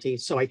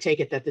penalties. So I take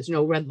it that there's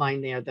no red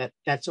line there,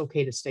 that's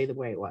okay to stay the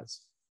way it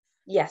was.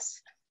 Yes,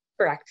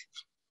 correct.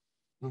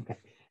 Okay.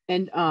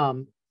 And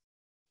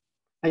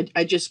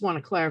I just want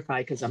to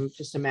clarify, because I'm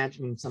just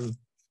imagining some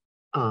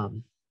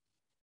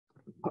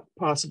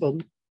possible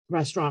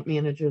restaurant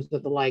managers or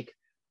the like,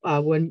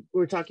 when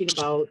we're talking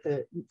about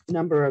the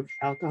number of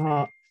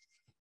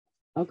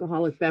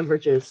alcoholic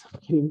beverages, I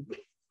can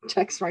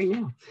text right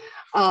now.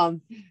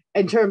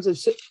 In terms of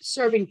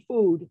serving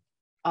food,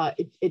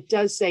 it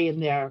does say in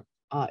there,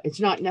 it's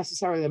not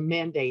necessarily a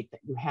mandate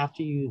that you have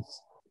to use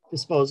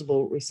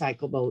disposable,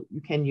 recyclable.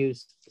 You can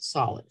use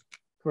solid,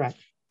 correct?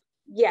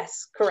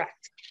 Yes,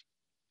 correct.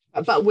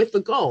 But with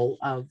the goal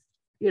of,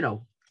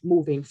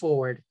 moving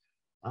forward.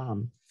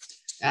 I'm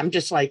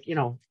just like, you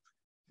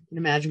can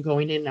imagine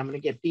going in, I'm going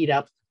to get beat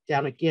up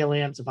down at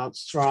Gillian's about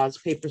straws,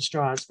 paper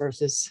straws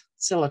versus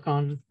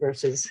silicone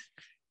versus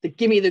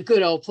give me the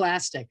good old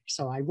plastic.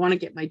 So I want to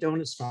get my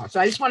donut straw. So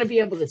I just want to be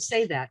able to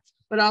say that,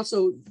 but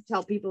also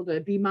tell people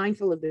to be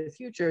mindful of the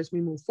future as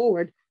we move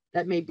forward.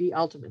 That may be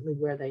ultimately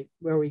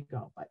where we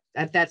go, but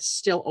that's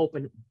still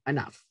open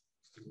enough.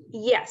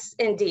 Yes,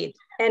 indeed.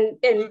 And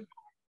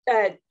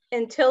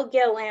until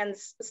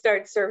Gillian's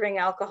starts serving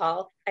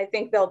alcohol, I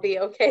think they'll be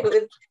okay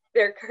with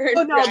their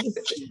current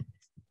practices.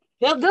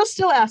 They'll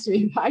still ask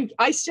me.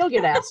 I still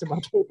get asked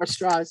about paper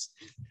straws.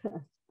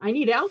 I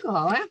need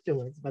alcohol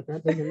afterwards, but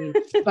that doesn't mean.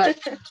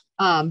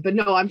 But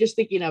no, I'm just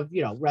thinking of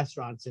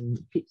restaurants, and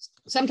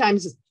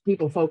sometimes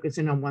people focus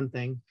in on one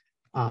thing,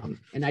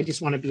 and I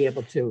just want to be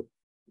able to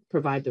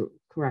provide the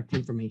correct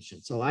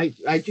information. So I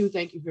do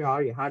thank you for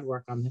all your hard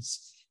work on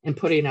this and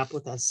putting up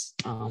with us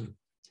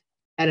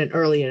at an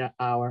earlier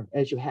hour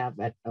as you have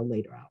at a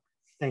later hour.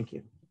 Thank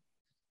you.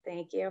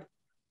 Thank you.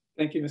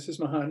 Thank you, Mrs.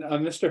 Mahan.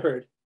 Mr.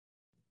 Hurd.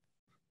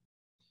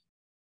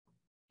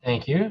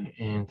 Thank you,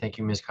 and thank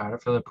you, Ms. Carter,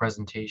 for the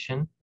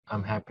presentation.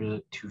 I'm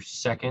happy to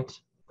second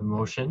the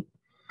motion.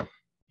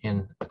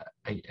 And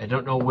I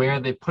don't know where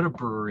they put a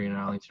brewery in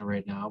Arlington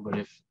right now, but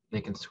if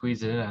they can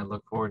squeeze it in, I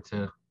look forward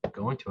to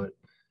going to it.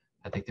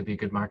 I think there'd be a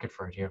good market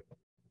for it here.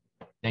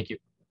 Thank you.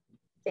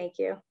 Thank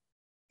you.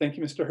 Thank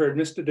you, Mr. Hurd.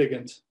 Mr.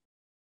 Diggins.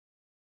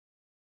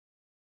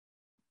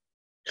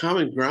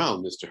 Common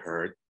ground, Mr.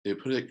 Hurd. They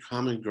put it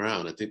common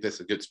ground. I think that's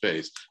a good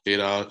space.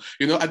 I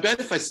bet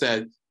if I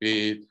said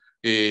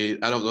I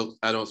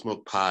don't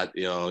smoke pot,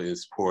 in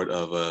support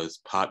of a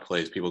pot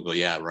place, people go,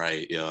 yeah,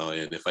 right,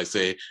 and if I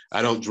say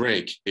I don't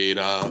drink, they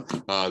go,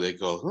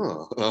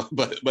 huh,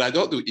 but I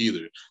don't do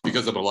either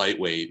because I'm a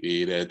lightweight,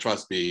 and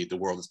trust me, the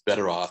world is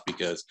better off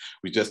because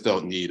we just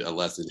don't need a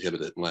less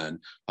inhibited blend.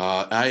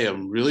 I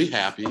am really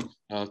happy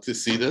to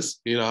see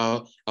this,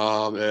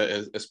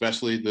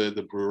 especially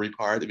the brewery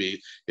part.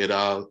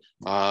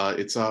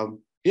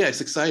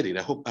 It's exciting.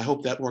 I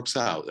hope that works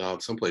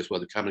out someplace,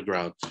 whether Common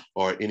Ground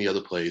or any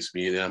other place.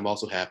 And I'm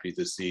also happy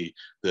to see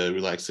the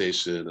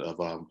relaxation of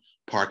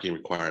parking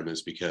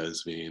requirements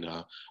because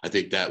I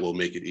think that will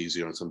make it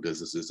easier on some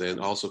businesses and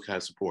also kind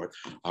of support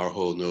our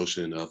whole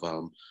notion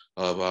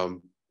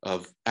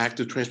of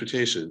active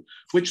transportation.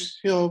 Which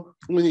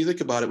when you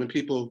think about it, when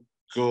people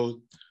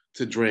go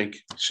to drink,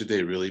 should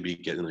they really be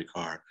getting in the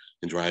car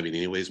and driving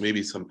anyways?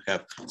 Maybe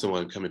have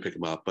someone come and pick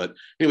them up. But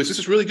anyways, this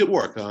is really good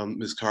work,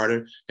 Ms.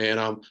 Carter. And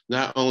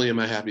not only am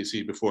I happy to see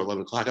you before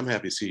 11 o'clock, I'm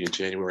happy to see you in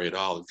January at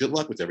all. And good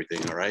luck with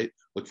everything, all right?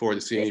 Look forward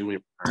to seeing you when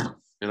you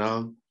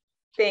return,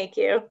 Thank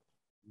you.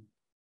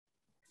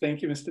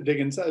 Thank you, Mr.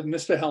 Diggins.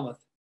 Mr.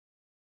 Helmuth.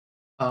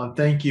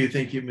 Thank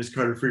you, Ms.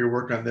 Carter, for your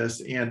work on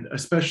this, and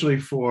especially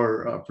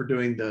for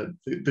doing the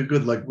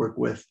good legwork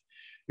with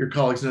your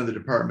colleagues in other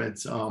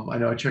departments. I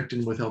know I checked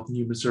in with Health and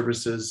Human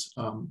Services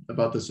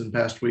about this in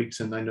past weeks,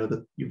 and I know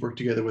that you've worked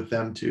together with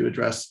them to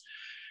address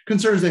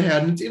concerns they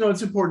had. And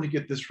it's important to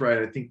get this right.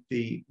 I think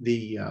the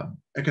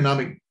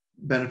economic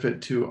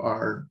benefit to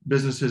our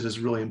businesses is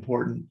really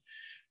important,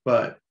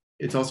 but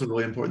it's also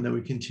really important that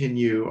we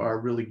continue our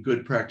really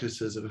good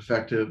practices of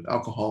effective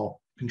alcohol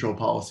control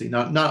policy,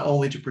 not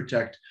only to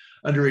protect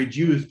underage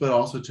youth, but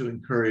also to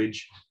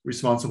encourage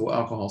responsible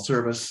alcohol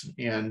service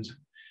and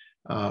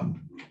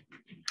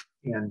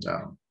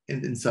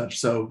such.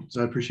 So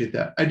I appreciate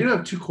that. I do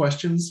have two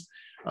questions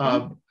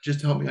just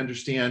to help me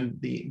understand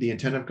the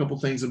intent of a couple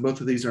things, and both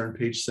of these are on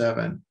page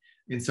 7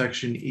 in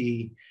section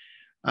E.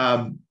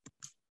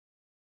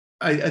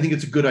 I think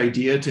it's a good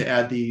idea to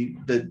add the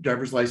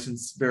driver's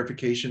license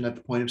verification at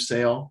the point of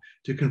sale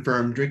to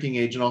confirm drinking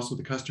age, and also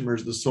the customer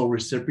is the sole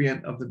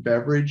recipient of the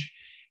beverage.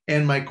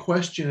 And my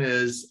question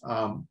is,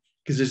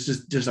 because it's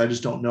just I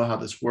just don't know how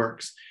this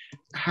works.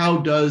 How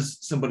does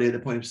somebody at the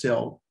point of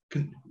sale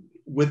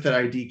with that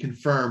ID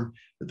confirm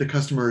that the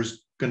customer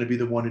is going to be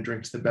the one who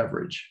drinks the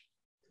beverage?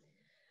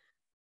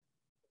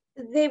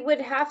 They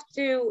would have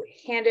to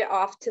hand it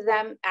off to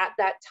them at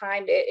that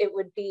time. It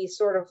would be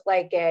sort of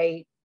like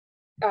a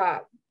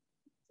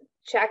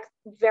check,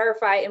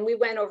 verify, and we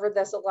went over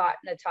this a lot,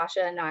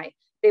 Natasha and I.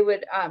 They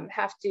would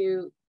have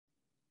to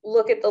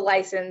look at the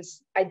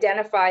license,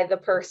 identify the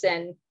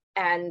person,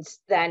 and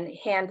then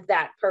hand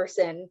that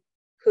person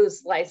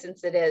whose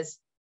license it is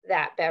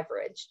that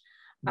beverage.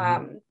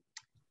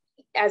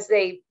 As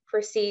they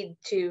proceed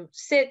to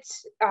sit,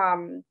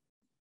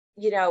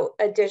 you know,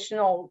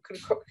 additional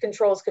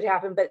controls could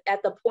happen, but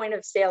at the point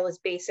of sale is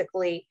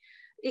basically,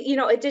 you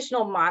know,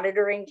 additional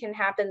monitoring can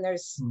happen.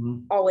 There's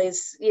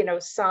always, you know,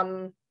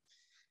 some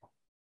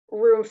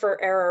room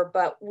for error,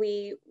 but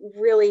we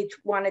really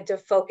wanted to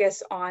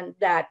focus on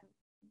that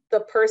the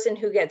person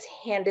who gets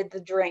handed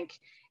the drink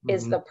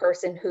is the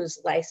person whose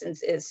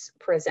license is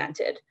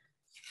presented.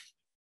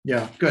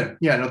 Yeah, good.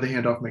 Yeah, no, the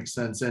handoff makes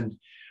sense. And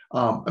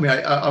I mean,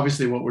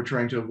 obviously what we're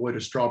trying to avoid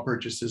is straw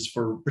purchases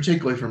for,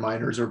 particularly for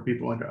minors or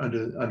people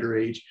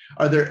underage.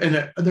 Are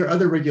there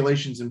other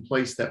regulations in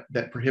place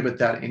that prohibit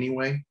that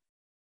anyway?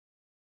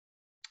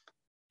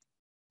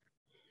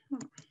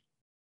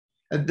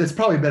 That's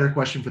probably a better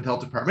question for the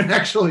health department,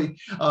 actually.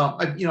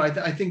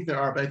 I think there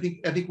are, but I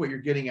think what you're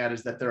getting at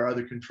is that there are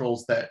other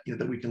controls that, you know,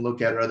 that we can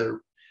look at,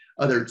 or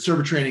other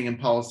server training and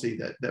policy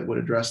that would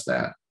address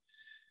that.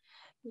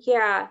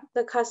 Yeah,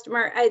 the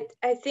customer,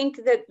 I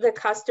think that the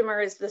customer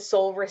is the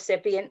sole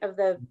recipient of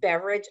the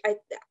beverage.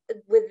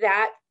 With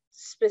that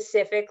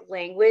specific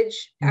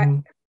language,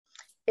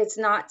 it's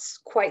not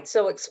quite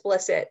so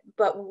explicit,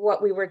 but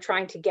what we were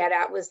trying to get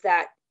at was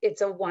that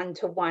it's a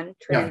one-to-one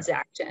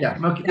transaction. Yeah.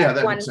 Okay. Yeah,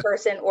 that one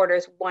person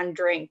orders one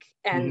drink,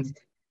 and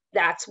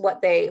that's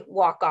what they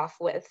walk off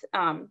with,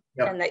 and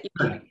that you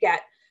can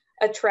get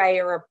a tray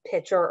or a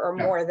pitcher or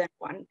more than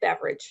one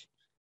beverage.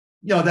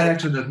 No, that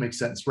actually does make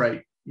sense,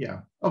 right? Yeah.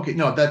 Okay.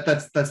 No,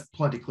 that's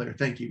plenty clear.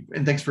 Thank you,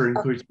 and thanks for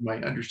including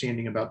my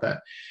understanding about that.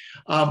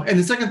 And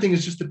the second thing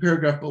is just the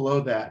paragraph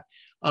below that.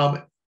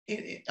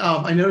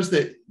 I noticed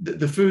that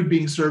the food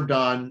being served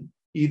on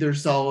either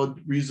solid,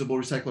 reusable,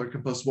 recyclable, or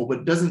compostable,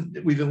 but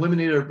we've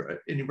eliminated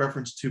any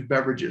reference to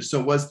beverages.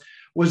 So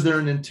was there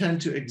an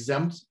intent to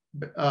exempt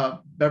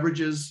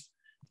beverages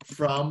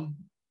from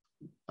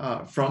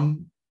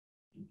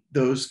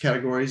those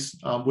categories,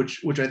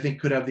 which I think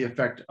could have the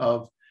effect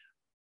of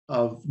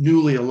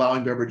newly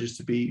allowing beverages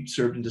to be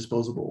served in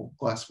disposable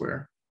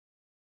glassware?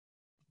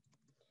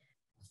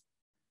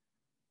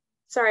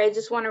 Sorry, I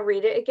just want to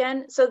read it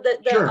again. So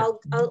Sure.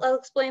 I'll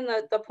explain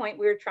the point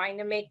we were trying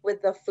to make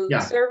with the food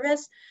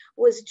service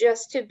was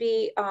just to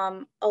be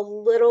a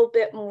little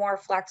bit more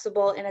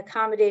flexible and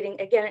accommodating.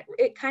 Again,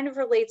 it kind of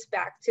relates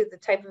back to the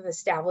type of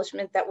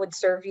establishment that would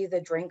serve you the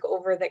drink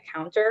over the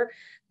counter.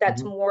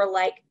 That's more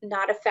like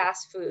not a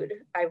fast food.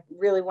 I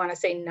really want to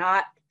say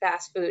not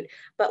fast food,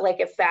 but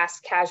like a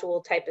fast casual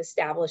type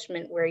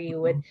establishment where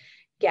you would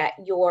get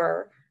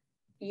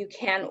you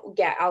can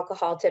get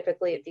alcohol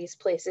typically at these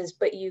places,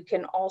 but you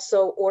can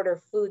also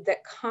order food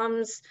that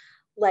comes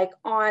like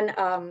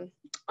on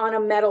a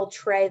metal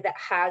tray that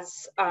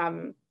has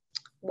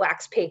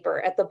wax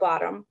paper at the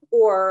bottom,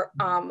 or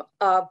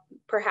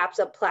perhaps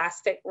a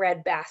plastic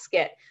red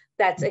basket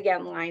that's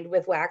again lined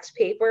with wax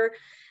paper,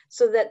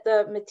 so that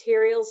the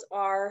materials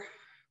are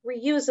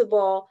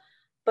reusable,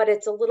 but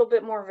it's a little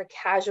bit more of a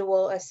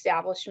casual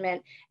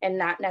establishment and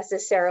not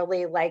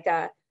necessarily like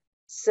a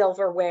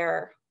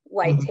silverware,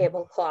 white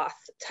tablecloth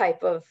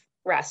type of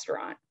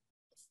restaurant.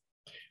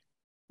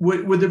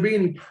 Would there be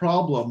any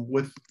problem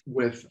with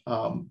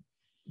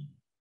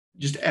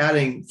just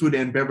adding food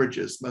and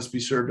beverages must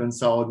be served on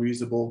solid,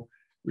 reusable,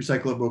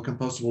 recyclable,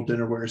 compostable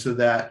dinnerware, so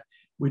that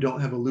we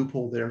don't have a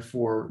loophole there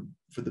for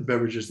the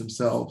beverages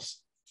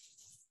themselves?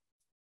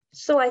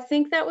 So I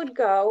think that would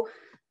go.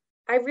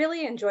 I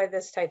really enjoy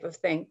this type of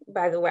thing,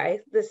 by the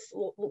way, this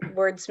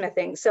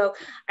wordsmithing. So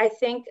I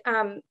think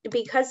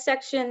because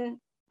section,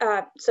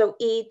 so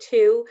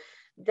E2,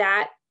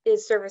 that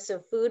is service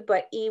of food,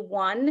 but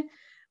E1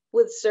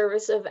 with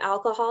service of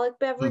alcoholic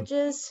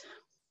beverages.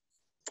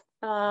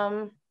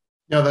 Yeah,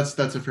 that's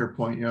a fair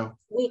point. Yeah,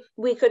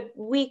 we could,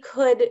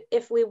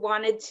 if we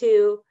wanted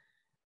to,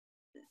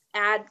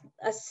 add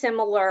a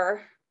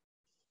similar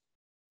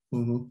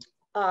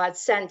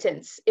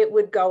sentence, it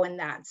would go in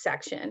that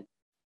section.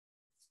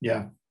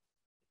 Yeah.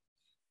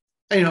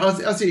 And,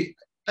 I'll see.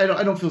 I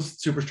don't feel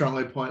super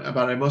strongly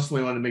about it. I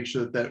mostly want to make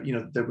sure that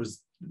there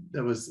was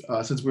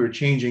since we were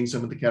changing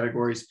some of the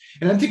categories,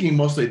 and I'm thinking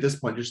mostly at this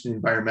point just the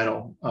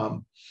environmental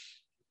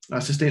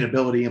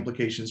sustainability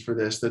implications for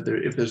this, that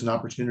if there's an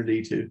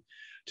opportunity to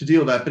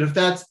deal with that. But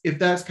if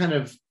that's kind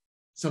of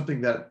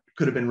something that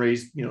could have been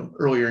raised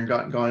earlier and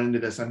gone into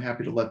this, I'm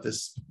happy to let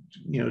this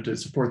to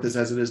support this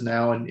as it is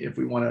now. And if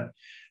we want to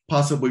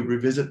possibly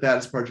revisit that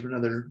as part of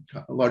another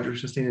larger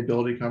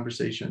sustainability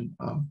conversation,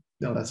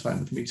 no, that's fine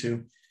with me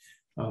too.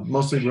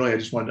 Mostly really I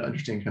just wanted to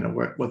understand kind of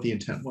what the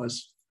intent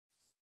was.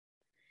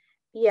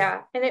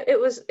 Yeah, and it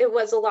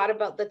was a lot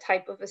about the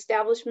type of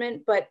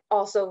establishment, but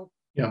also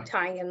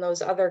tying in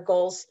those other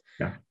goals.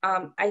 Yeah.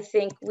 I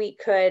think we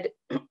could,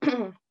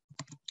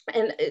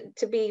 and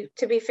to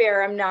be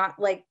fair, I'm not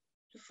like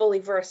fully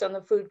versed on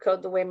the food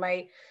code the way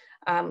my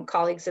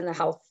colleagues in the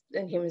Health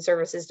and Human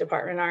Services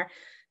Department are,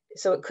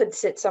 so it could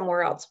sit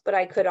somewhere else. But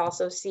I could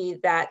also see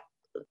that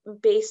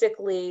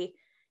basically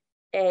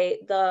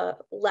the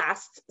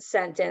last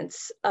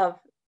sentence of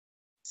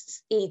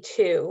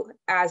E2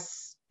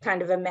 as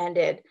kind of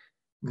amended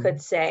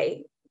could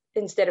say,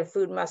 instead of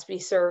food must be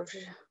served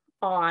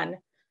on,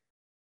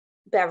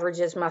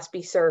 beverages must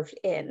be served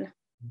in.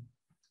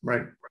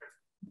 Right.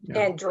 Yeah.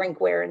 And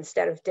drinkware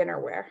instead of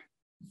dinnerware.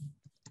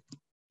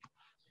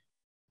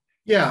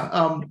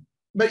 Yeah,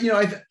 but you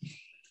know,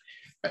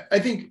 I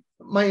think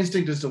my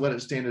instinct is to let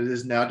it stand as it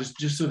is now,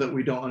 just so that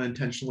we don't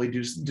unintentionally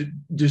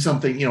do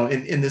something, you know,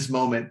 in this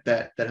moment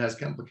that has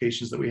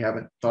complications that we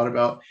haven't thought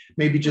about.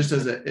 Maybe just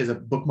as a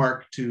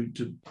bookmark to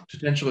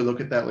potentially look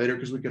at that later,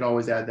 because we could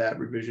always add that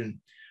revision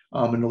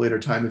in a later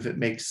time if it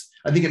makes.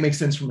 I think it makes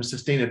sense from a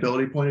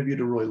sustainability point of view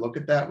to really look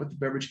at that with the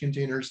beverage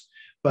containers,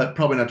 but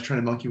probably not to try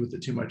to monkey with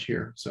it too much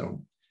here.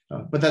 So.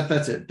 But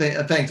that's it.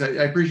 Thanks. I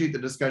appreciate the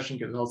discussion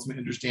because it helps me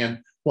understand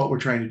what we're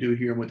trying to do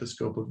here and what the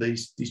scope of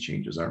these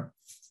changes are.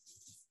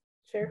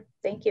 Sure.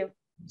 Thank you.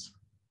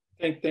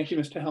 Thank you,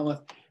 Mr.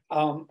 Helmuth.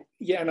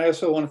 Yeah, and I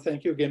also want to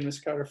thank you again,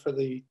 Ms. Carter, for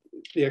the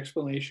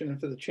explanation and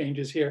for the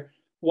changes here.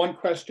 One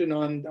question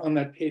on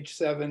that page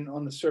 7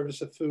 on the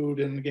service of food,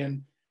 and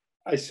again,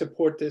 I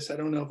support this. I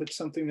don't know if it's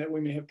something that we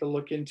may have to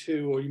look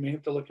into, or you may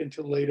have to look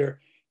into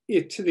later.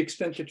 To the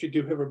extent that you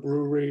do have a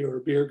brewery or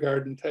a beer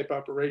garden type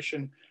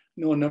operation,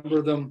 I know a number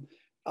of them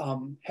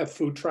have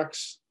food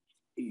trucks,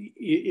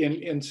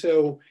 and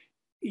so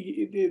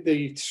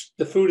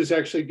the food is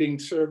actually being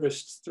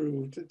serviced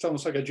through, it's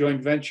almost like a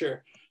joint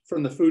venture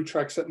from the food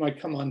trucks that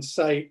might come on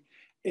site.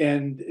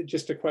 And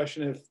just a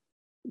question if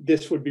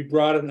this would be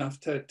broad enough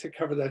to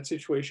cover that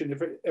situation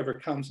if it ever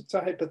comes. It's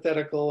a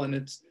hypothetical, and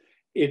it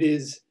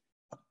is,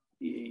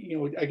 you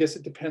know, I guess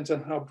it depends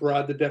on how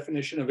broad the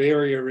definition of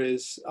area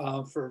is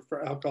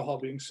for alcohol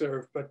being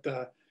served, but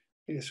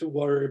I guess we'll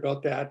worry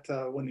about that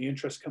when the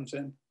interest comes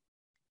in.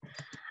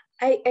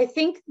 I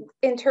think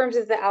in terms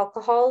of the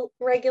alcohol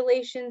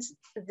regulations,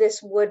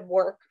 this would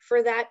work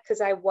for that,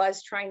 because I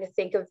was trying to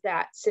think of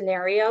that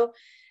scenario.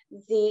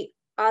 The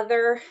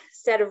other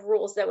set of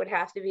rules that would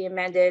have to be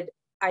amended,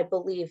 I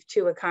believe,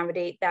 to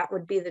accommodate that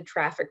would be the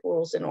traffic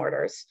rules and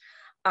orders.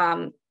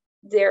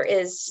 There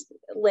is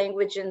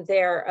language in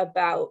there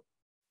about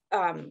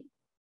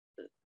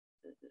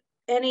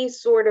any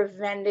sort of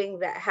vending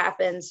that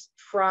happens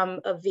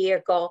from a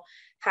vehicle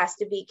has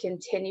to be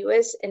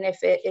continuous. And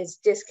if it is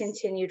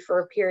discontinued for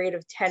a period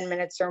of 10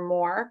 minutes or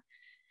more,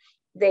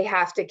 they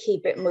have to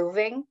keep it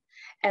moving.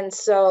 And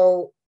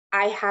so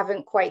I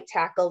haven't quite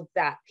tackled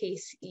that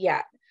piece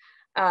yet.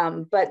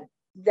 But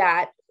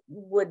that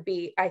would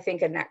be, I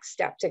think, a next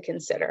step to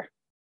consider.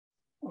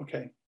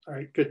 Okay, all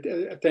right,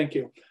 good, thank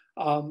you.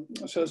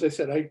 So as I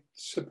said, I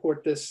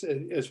support this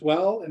as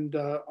well. And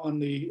on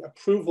the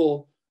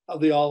approval of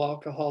the all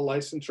alcohol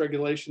license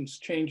regulations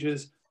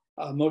changes,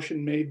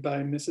 motion made by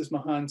Mrs.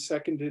 Mahan,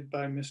 seconded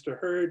by Mr.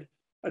 Hurd.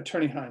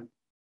 Attorney Heim.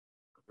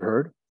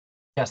 Hurd?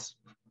 Yes.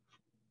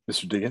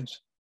 Mr.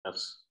 Diggins?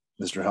 Yes.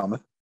 Mr.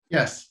 Helmuth?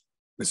 Yes.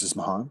 Mrs.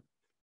 Mahan?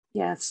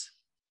 Yes.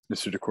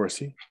 Mr.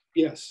 DeCoursey?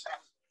 Yes.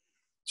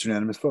 It's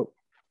unanimous vote.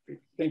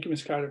 Thank you,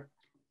 Ms. Carter.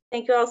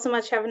 Thank you all so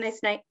much. Have a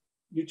nice night.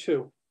 You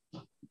too.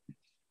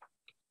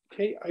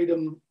 Okay,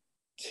 item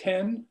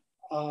 10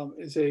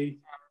 is a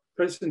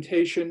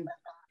presentation,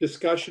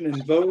 discussion,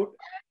 and vote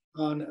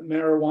on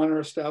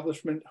marijuana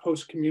establishment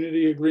host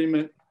community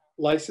agreement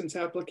license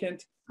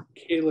applicant,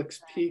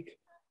 Calyx Peak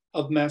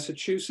of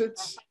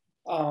Massachusetts.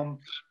 I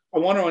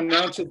want to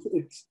announce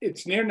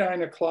it's near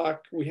 9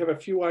 o'clock. We have a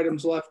few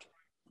items left.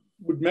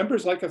 Would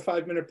members like a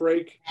 5-minute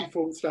break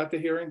before we start the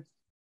hearing?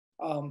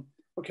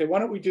 Okay, why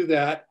don't we do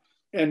that?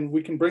 And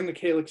we can bring the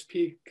Calyx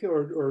Peak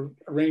or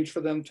arrange for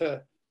them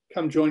to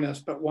come join us,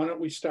 but why don't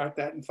we start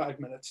that in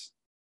 5 minutes?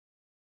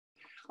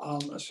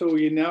 So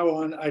we're now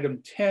on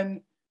item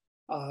 10.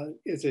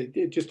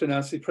 It just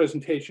announced the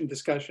presentation,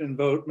 discussion, and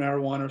vote,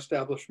 marijuana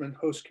establishment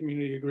host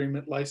community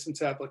agreement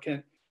license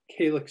applicant,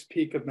 Calyx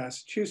Peak of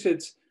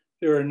Massachusetts.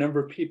 There are a number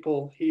of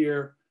people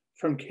here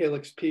from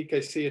Calyx Peak.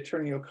 I see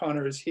Attorney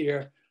O'Connor is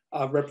here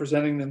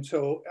representing them.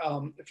 So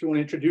if you want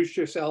to introduce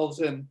yourselves,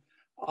 and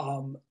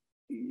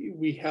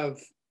we have,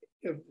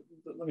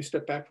 let me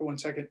step back for 1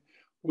 second.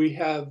 We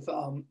have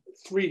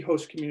 3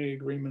 host community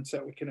agreements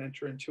that we can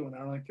enter into in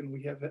Arlington.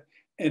 We have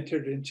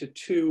entered into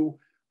 2.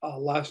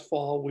 Last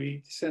fall,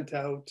 we sent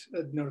out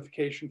a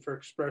notification for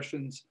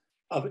expressions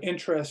of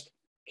interest.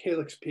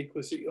 Calyx Peak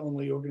was the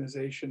only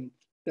organization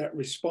that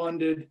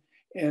responded.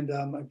 And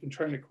I've been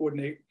trying to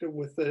coordinate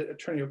with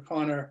Attorney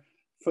O'Connor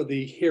for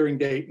the hearing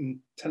date. And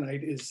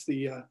tonight is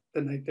the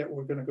night that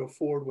we're going to go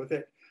forward with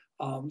it.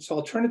 So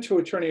I'll turn it to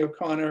Attorney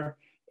O'Connor,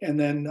 and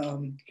then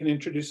can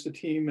introduce the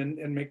team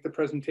and make the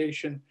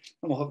presentation.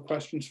 And we'll have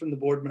questions from the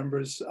board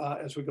members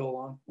as we go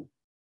along.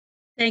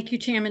 Thank you,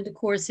 Chairman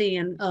DeCoursey,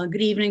 and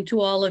good evening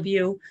to all of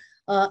you.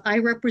 I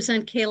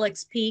represent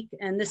Calyx Peak,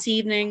 and this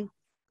evening,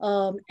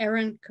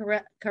 Erin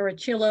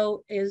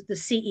Caracillo is the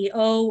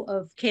CEO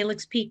of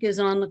Calyx Peak is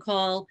on the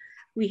call.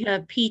 We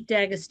have Pete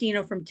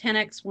D'Agostino from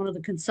 10X, one of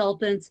the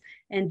consultants,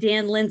 and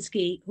Dan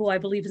Linsky, who I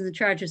believe is in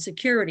charge of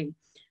security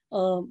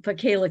for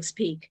Calyx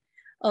Peak.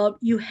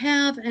 You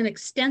have an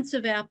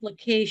extensive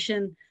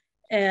application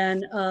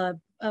and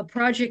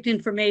project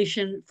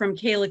information from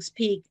Calyx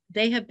Peak.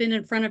 They have been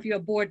in front of your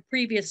board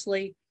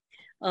previously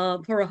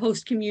for a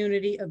host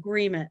community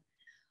agreement.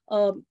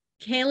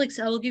 Calyx,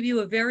 I will give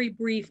you a very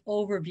brief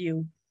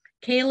overview.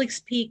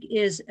 Calyx Peak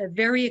is a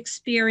very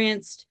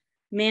experienced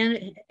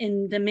man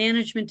in the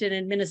management and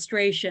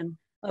administration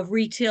of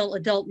retail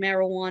adult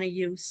marijuana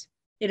use.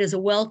 It is a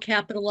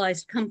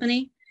well-capitalized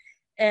company,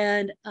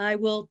 and I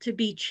will, to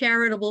be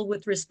charitable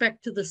with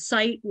respect to the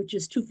site, which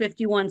is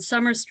 251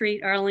 Summer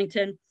Street,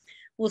 Arlington,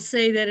 will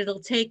say that it'll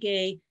take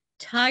a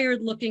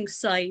tired-looking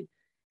site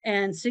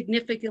and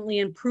significantly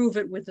improve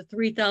it with a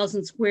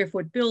 3,000 square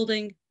foot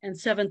building and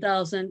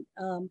 7,000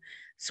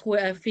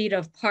 square feet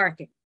of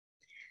parking.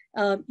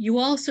 You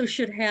also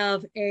should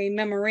have a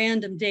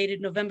memorandum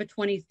dated November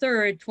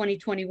 23rd,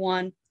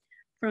 2021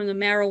 from the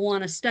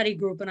Marijuana Study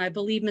Group. And I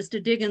believe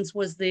Mr. Diggins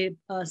was the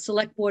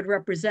select board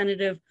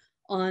representative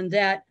on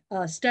that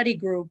study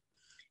group.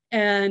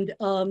 And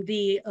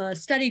the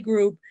study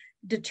group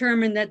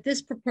determined that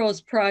this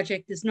proposed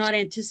project is not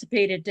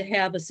anticipated to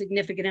have a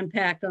significant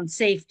impact on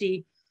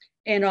safety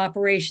and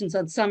operations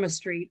on Summer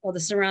Street or the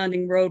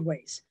surrounding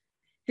roadways.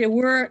 There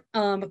were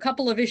a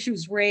couple of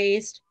issues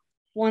raised.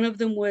 One of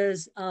them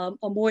was a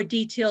more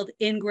detailed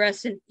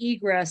ingress and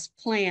egress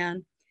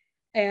plan,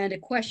 and a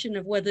question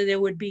of whether there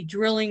would be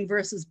drilling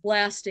versus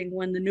blasting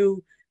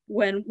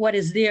when what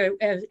is there,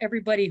 as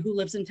everybody who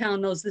lives in town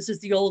knows, this is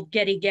the old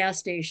Getty gas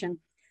station,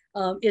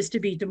 is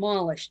to be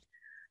demolished.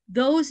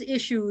 Those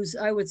issues,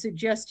 I would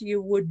suggest to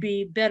you, would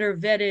be better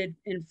vetted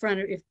in front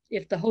of,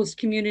 if the host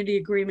community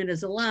agreement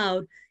is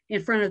allowed,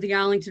 in front of the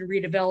Arlington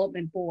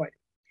Redevelopment Board.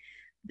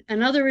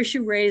 Another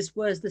issue raised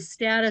was the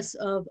status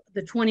of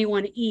the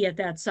 21E at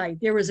that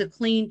site. There was a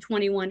clean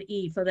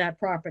 21E for that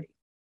property.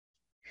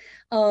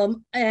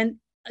 And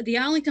the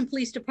Arlington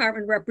Police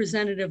Department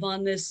representative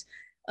on this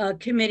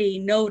committee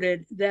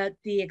noted that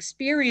the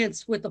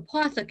experience with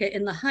Apotheca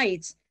in the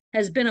Heights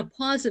has been a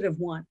positive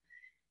one.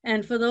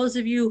 And for those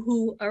of you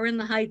who are in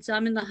the Heights,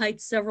 I'm in the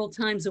Heights several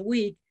times a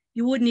week,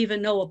 you wouldn't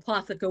even know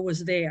Apotheca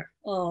was there.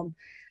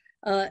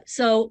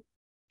 So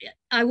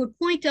I would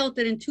point out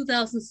that in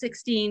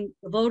 2016,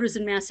 the voters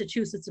in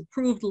Massachusetts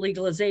approved the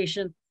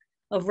legalization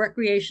of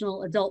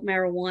recreational adult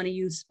marijuana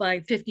use by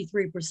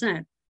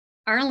 53%.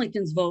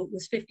 Arlington's vote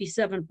was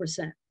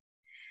 57%.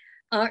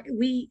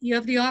 You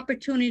have the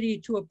opportunity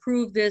to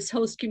approve this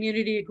host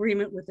community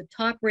agreement with a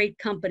top rate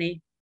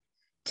company,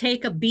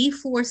 take a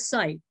B4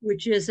 site,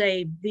 which is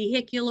a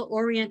vehicular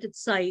oriented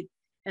site,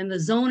 and the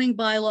zoning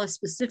bylaw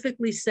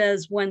specifically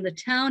says when the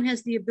town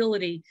has the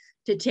ability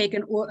to take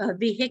a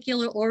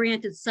vehicular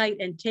oriented site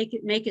and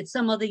make it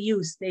some other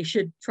use, they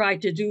should try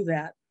to do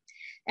that,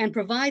 and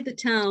provide the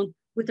town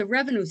with a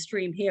revenue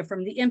stream here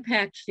from the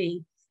impact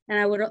fee. And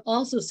I would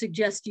also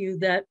suggest to you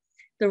that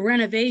the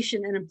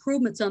renovation and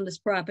improvements on this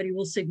property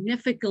will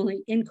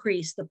significantly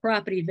increase the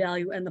property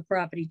value and the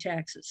property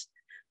taxes.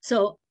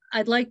 So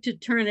I'd like to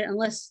turn it,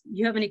 unless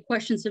you have any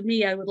questions of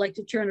me, I would like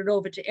to turn it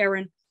over to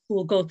Erin, who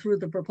will go through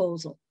the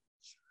proposal.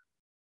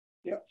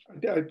 Yeah,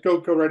 go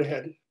right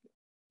ahead.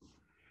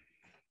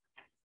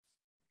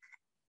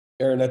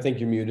 Erin, I think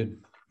you're muted.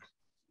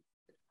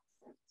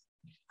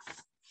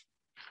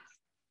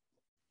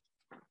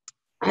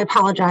 I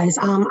apologize.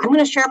 I'm going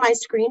to share my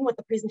screen with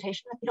the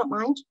presentation, if you don't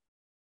mind.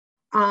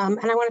 And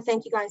I want to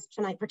thank you guys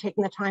tonight for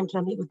taking the time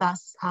to meet with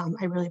us.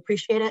 I really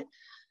appreciate it.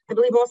 I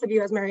believe most of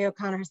you, as Mary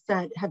O'Connor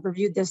said, have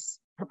reviewed this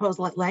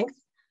proposal at length.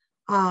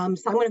 So I'm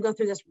going to go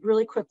through this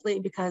really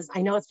quickly because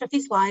I know it's 50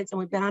 slides and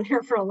we've been on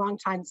here for a long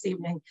time this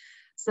evening.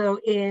 So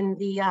in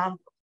the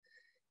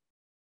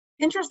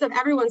interest of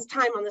everyone's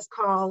time on this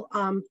call,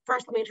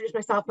 first let me introduce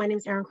myself. My name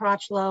is Erin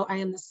Crotchlow. I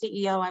am the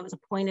CEO. I was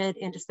appointed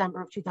in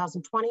December of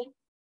 2020.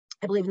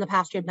 I believe in the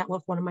past year I've met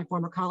with one of my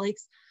former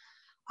colleagues.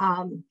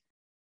 I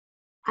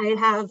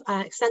have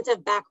an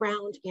extensive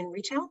background in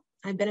retail.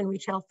 I've been in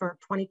retail for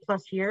 20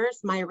 plus years.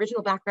 My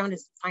original background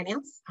is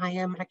finance. I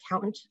am an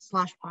accountant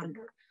 /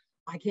 auditor.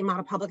 I came out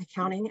of public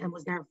accounting and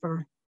was there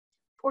for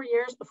 4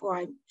 years before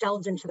I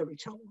delved into the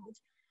retail world.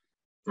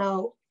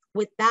 So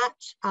with that,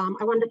 I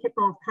wanted to kick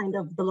off kind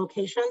of the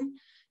location.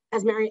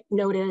 As Mary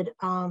noted,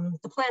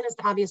 the plan is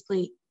to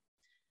obviously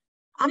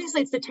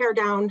it's to tear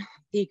down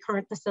the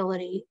current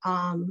facility.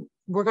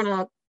 We're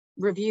gonna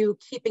review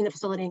keeping the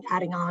facility and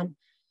adding on,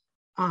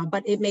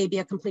 but it may be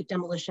a complete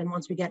demolition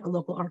once we get a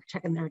local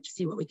architect in there to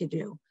see what we could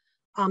do.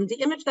 The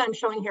image that I'm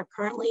showing here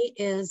currently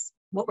is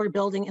what we're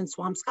building in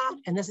Swampscott,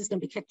 and this is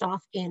gonna be kicked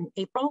off in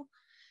April.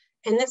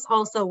 And this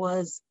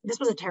was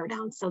a tear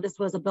down. So this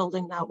was a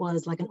building that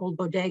was like an old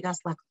bodega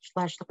 /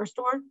 liquor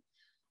store.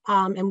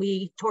 And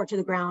we tore it to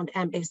the ground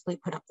and basically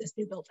put up this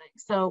new building.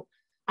 So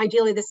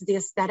ideally, this is the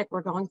aesthetic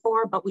we're going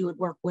for, but we would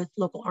work with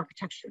local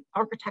architects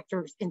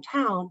in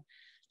town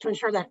to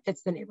ensure that it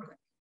fits the neighborhood.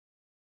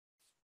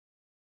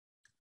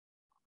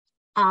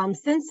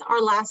 Since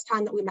our last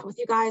time that we met with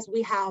you guys,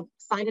 we have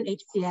signed an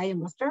HCA in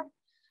Worcester,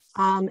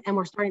 and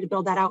we're starting to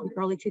build that out in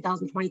early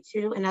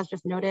 2022. And as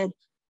just noted,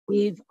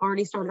 we've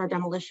already started our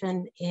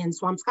demolition in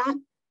Swampscott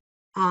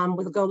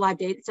with a go live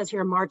date. It says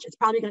here March. It's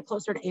probably going to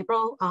closer to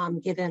April,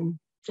 given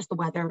just the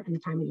weather and the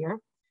time of year.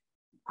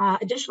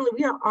 Additionally,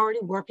 we are already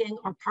working,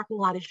 our parking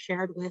lot is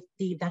shared with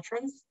the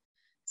veterans.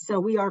 So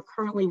we are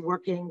currently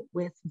working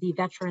with the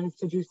veterans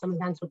to do some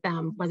events with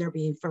them, whether it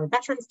be for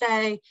Veterans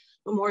Day,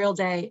 Memorial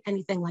Day,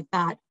 anything like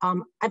that.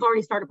 I've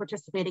already started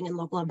participating in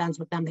local events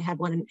with them. They had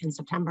one in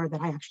September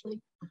that I actually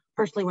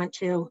personally went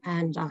to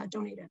and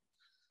donated.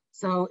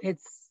 So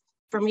it's,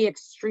 for me,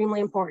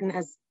 extremely important.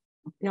 As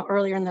you know,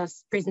 earlier in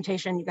this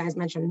presentation, you guys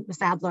mentioned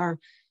Ms. Adler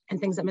and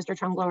things that Mr.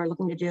 Chunglo are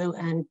looking to do.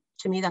 And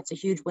to me, that's a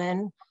huge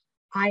win.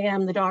 I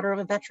am the daughter of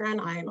a veteran.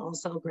 I am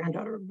also a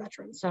granddaughter of a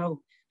veteran. So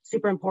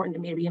super important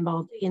to me to be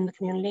involved in the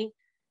community,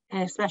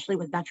 and especially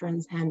with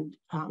veterans and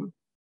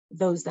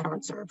those that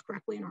aren't served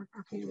correctly in our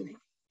community.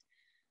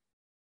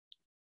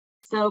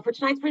 So for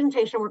tonight's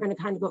presentation, we're going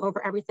to kind of go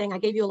over everything. I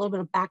gave you a little bit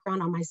of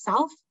background on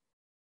myself,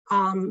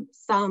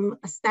 some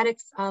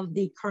aesthetics of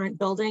the current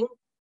building.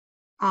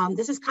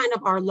 This is kind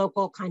of our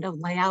local kind of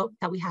layout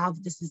that we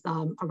have. This is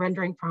a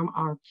rendering from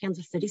our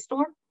Kansas City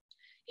store.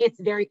 It's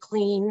very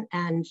clean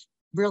and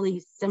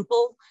really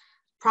simple.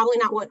 Probably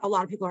not what a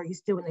lot of people are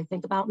used to when they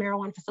think about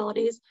marijuana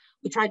facilities.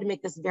 We tried to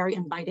make this very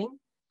inviting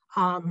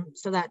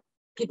so that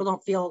people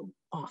don't feel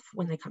off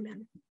when they come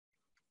in.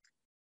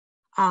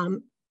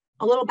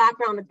 A little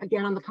background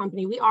again on the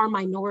company. We are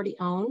minority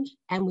owned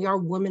and we are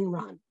women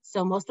run.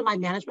 So most of my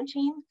management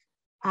team,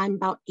 I'm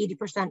about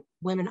 80%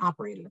 women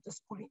operating at this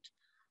point.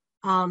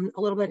 A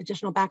little bit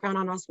additional background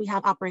on us. We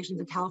have operations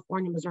in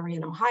California, Missouri,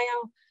 and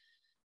Ohio.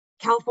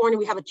 California,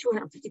 we have a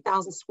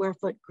 250,000 square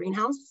foot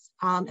greenhouse,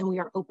 and we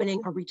are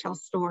opening a retail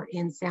store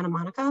in Santa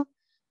Monica.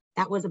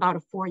 That was about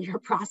a 4-year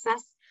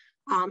process,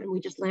 and we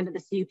just landed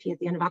the CUP at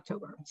the end of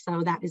October.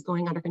 So that is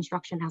going under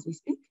construction as we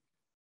speak.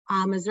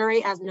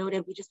 Missouri, as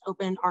noted, we just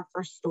opened our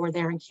first store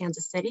there in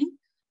Kansas City.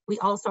 We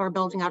also are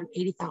building out an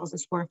 80,000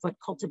 square foot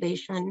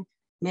cultivation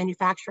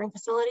manufacturing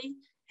facility,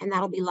 and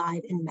that'll be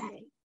live in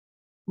May.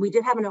 We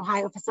did have an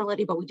Ohio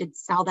facility, but we did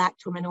sell that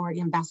to a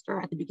minority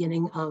investor at the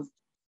beginning of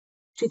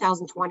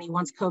 2020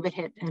 once COVID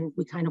hit, and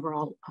we kind of were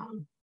all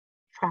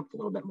trapped a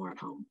little bit more at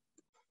home.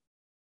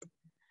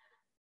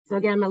 So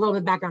again, a little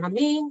bit of background on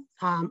me.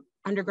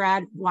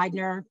 Undergrad,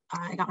 Widener,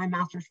 I got my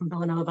master's from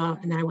Villanova,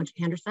 and then I went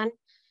to Anderson.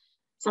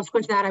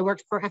 Subsequent to that, I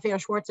worked for FAO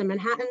Schwartz in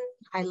Manhattan.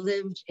 I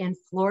lived in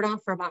Florida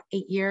for about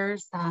 8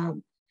 years. I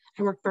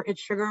worked for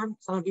It's Sugar.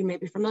 Some of you may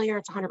be familiar.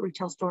 It's a 100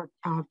 retail store,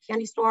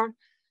 candy store.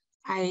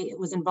 I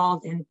was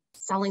involved in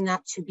selling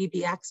that to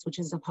BBX, which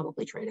is a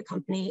publicly traded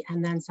company.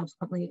 And then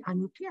subsequently, I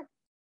moved here.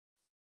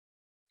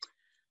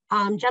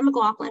 Jen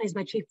McLaughlin is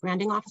my chief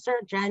branding officer.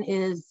 Jen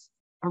is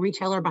a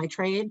retailer by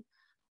trade.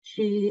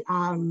 She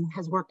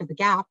has worked at The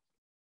Gap,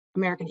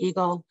 American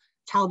Eagle,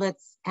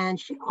 Talbot's, and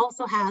she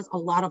also has a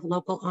lot of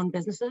local owned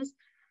businesses.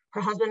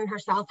 Her husband and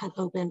herself have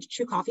opened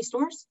 2 coffee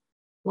stores,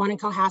 one in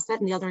Cohasset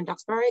and the other in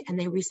Duxbury, and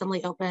they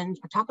recently opened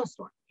a taco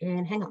store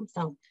in Hingham.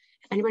 So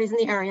if anybody's in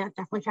the area,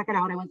 definitely check it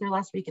out. I went there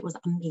last week. It was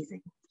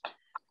amazing.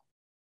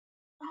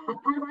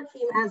 Part of our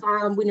team,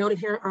 as we noted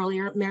here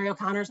earlier, Mary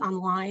O'Connor's on the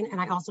line, and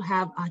I also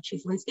have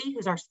Chief Linsky,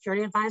 who's our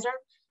security advisor.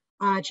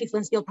 Chief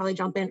Linsky will probably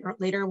jump in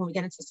later when we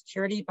get into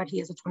security, but he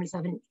is a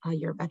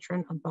 27-year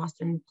veteran of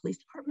Boston Police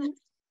Department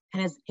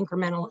and is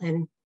incremental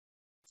in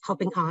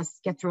helping us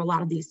get through a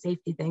lot of these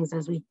safety things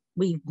as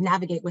we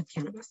navigate with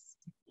cannabis.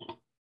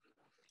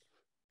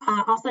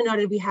 Also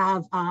noted, we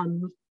have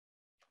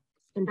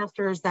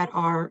investors that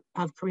are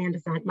of Korean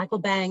descent. Michael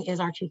Bang is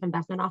our chief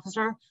investment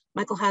officer.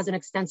 Michael has an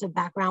extensive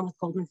background with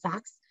Goldman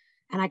Sachs,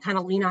 and I kind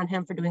of lean on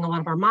him for doing a lot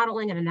of our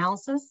modeling and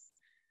analysis.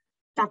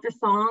 Dr.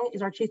 Song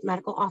is our chief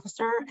medical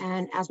officer,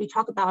 and as we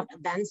talk about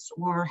events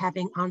or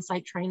having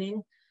on-site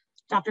training,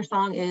 Dr.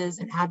 Song is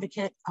an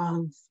advocate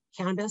of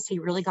cannabis. He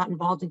really got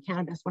involved in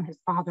cannabis when his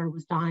father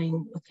was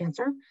dying with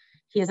cancer.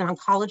 He is an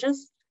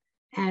oncologist,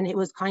 and it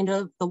was kind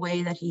of the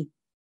way that he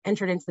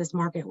entered into this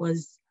market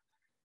was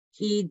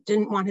he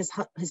didn't want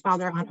his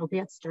father on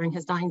opiates during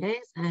his dying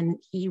days, and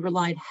he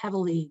relied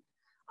heavily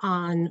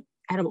on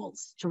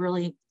edibles to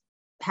really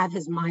have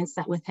his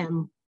mindset with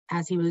him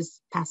as he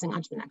was passing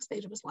on to the next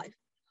stage of his life.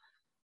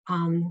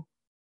 Gwen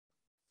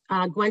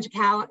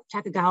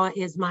Takagawa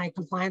is my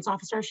compliance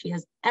officer. She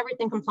has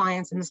everything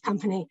compliance in this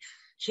company.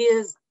 She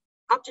is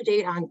up to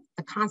date on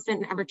the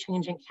constant and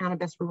ever-changing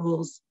cannabis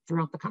rules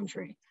throughout the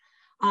country.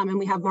 And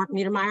we have Mark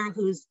Niedermeyer,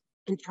 who's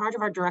in charge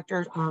of our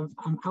director of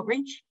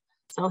outreach.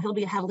 So he'll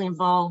be heavily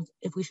involved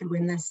if we should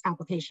win this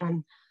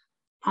application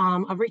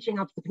of reaching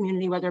out to the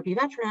community, whether it be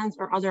veterans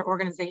or other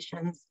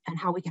organizations, and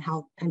how we can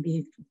help and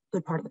be a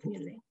good part of the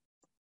community.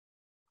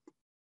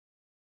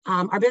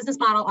 Our business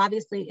model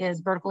obviously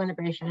is vertical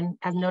integration.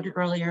 As noted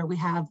earlier, we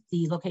have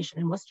the location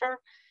in Worcester.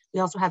 We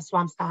also have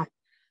Swampscott,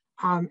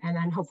 and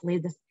then hopefully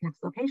this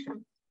next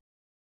location.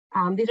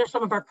 These are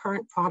some of our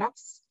current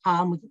products.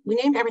 We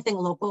named everything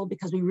local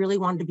because we really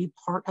wanted to be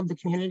part of the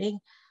community.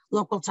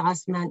 Local to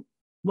us meant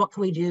what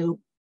can we do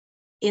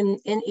in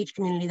each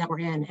community that we're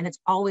in, and it's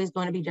always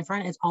going to be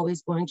different. It's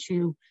always going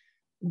to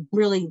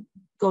really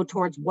go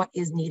towards what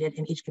is needed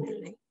in each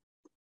community.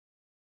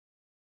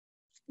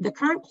 The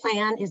current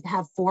plan is to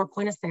have 4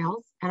 point of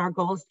sales, and our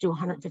goal is to do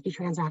 150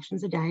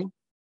 transactions a day.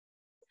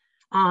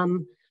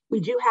 We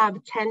do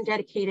have 10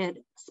 dedicated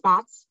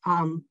spots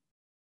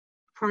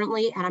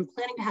currently, and I'm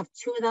planning to have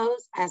 2 of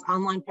those as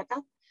online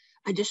pickup.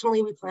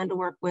 Additionally, we plan to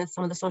work with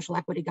some of the social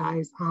equity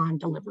guys on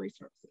delivery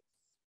services.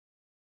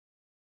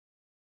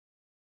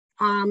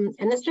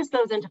 And this just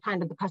goes into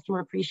kind of the customer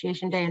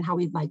appreciation day and how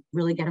we like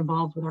really get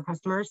involved with our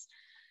customers.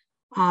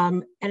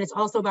 And it's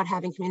also about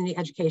having community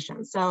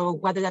education. So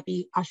whether that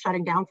be us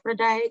shutting down for a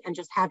day and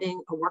just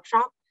having a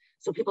workshop,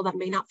 so people that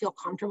may not feel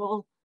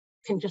comfortable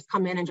can just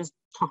come in and just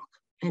talk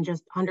and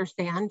just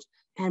understand,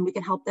 and we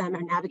can help them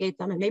and navigate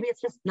them. And maybe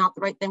it's just not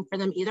the right thing for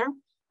them either,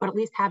 but at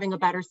least having a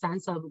better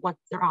sense of what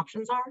their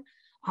options are.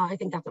 I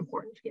think that's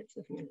important to get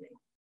to the community.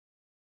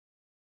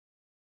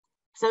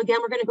 So again,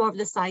 we're going to go over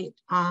the site.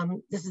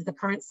 This is the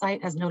current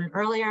site as noted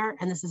earlier,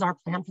 and this is our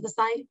plan for the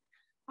site.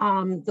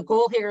 The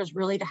goal here is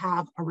really to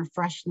have a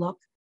refreshed look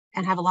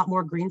and have a lot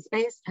more green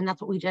space, and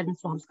that's what we did in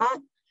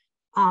Swampscott.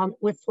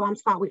 With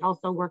Swampscott, we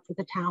also worked with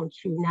the town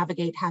to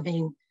navigate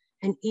having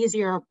an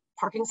easier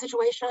parking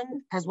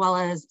situation, as well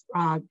as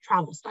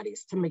travel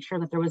studies to make sure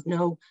that there was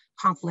no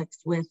conflicts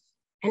with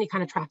any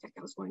kind of traffic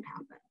that was going to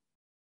happen.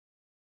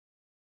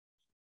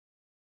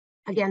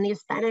 Again, the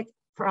aesthetic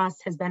for us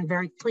has been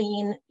very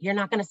clean. You're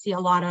not going to see a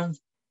lot of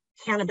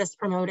cannabis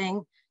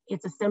promoting.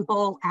 It's a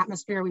simple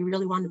atmosphere. We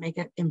really want to make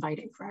it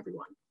inviting for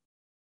everyone.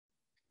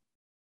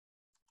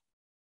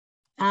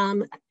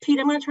 Pete,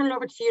 I'm going to turn it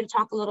over to you to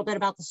talk a little bit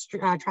about the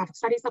traffic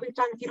studies that we've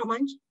done, if you don't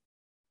mind.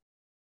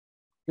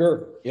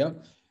 Sure, yeah.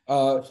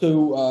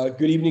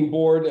 Good evening,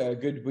 board.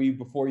 Good to be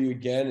before you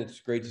again. It's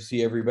great to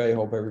see everybody.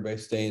 Hope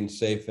everybody's staying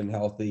safe and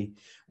healthy.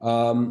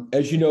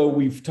 As you know,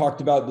 we've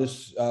talked about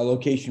this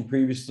location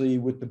previously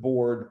with the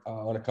board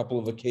on a couple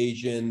of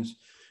occasions.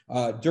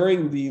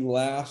 During the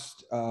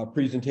last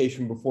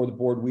presentation before the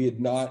board, we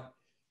had not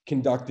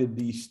conducted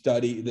the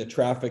study, the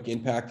traffic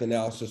impact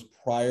analysis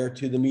prior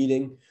to the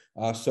meeting.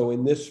 So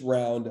in this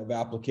round of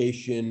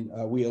application,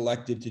 we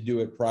elected to do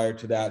it prior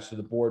to that so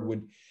the board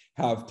would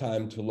have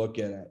time to look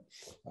at it.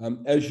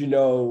 As you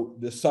know,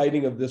 the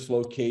siting of this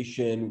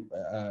location,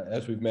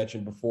 as we've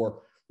mentioned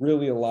before,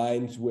 really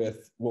aligns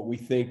with what we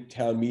think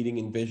town meeting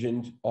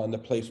envisioned on the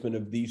placement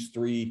of these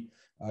 3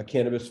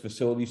 cannabis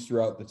facilities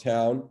throughout the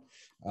town.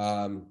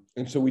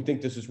 And so we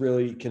think this is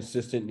really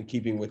consistent in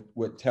keeping with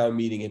what town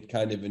meeting had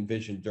kind of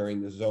envisioned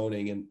during the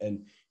zoning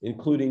and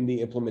including the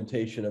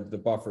implementation of the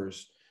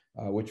buffers,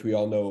 which we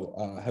all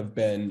know have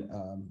been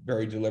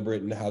very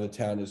deliberate in how the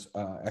town has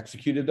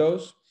executed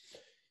those.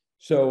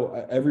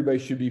 So everybody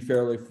should be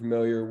fairly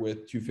familiar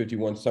with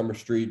 251 Summer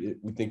Street.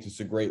 We think it's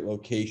a great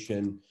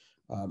location.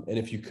 And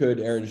if you could,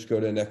 Aaron, just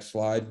go to the next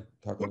slide,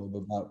 talk a little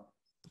bit about,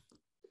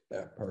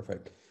 yeah,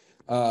 perfect.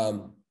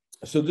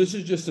 So this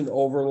is just an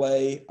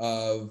overlay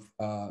of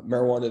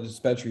marijuana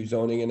dispensary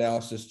zoning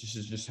analysis. This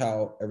is just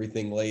how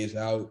everything lays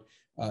out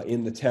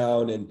in the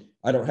town. And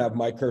I don't have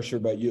my cursor,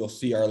 but you'll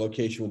see our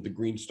location with the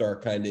green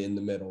star kind of in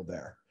the middle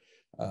there.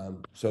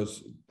 So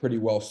it's pretty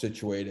well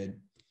situated.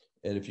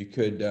 And if you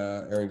could,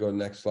 Aaron, go to the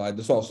next slide.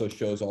 This also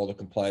shows all the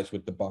compliance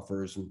with the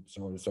buffers and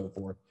so on and so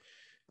forth.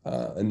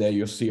 And then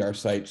you'll see our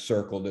site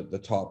circled at the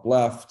top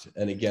left.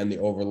 And again, the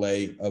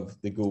overlay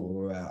of the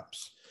Google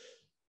Maps.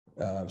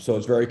 So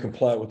it's very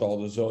compliant with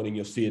all the zoning.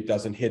 You'll see it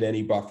doesn't hit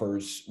any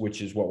buffers,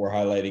 which is what we're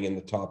highlighting in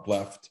the top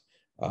left.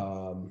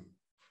 In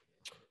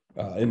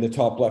the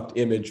top left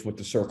image with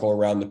the circle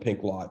around the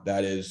pink lot,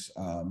 that is,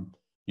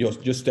 you'll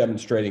just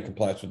demonstrating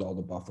compliance with all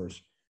the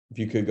buffers. If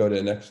you could go to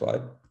the next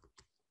slide.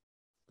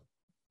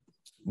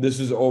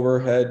 This is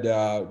overhead,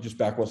 just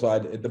back one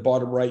slide. At the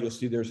bottom right, you'll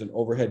see there's an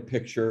overhead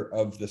picture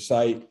of the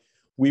site.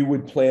 We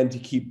would plan to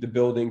keep the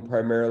building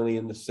primarily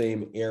in the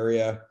same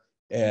area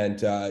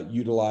and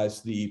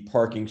utilize the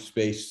parking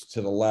space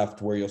to the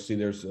left where you'll see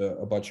there's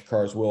a bunch of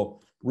cars. We'll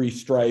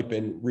restripe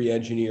and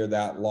re-engineer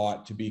that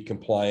lot to be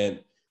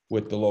compliant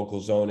with the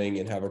local zoning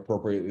and have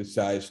appropriately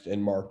sized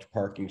and marked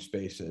parking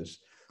spaces.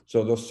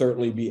 So there'll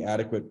certainly be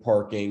adequate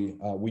parking.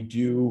 We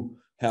do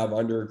have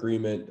under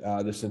agreement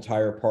this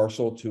entire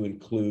parcel to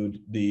include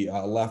the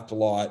left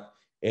lot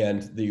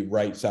and the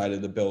right side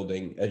of the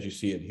building as you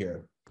see it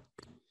here.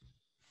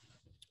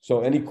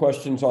 So any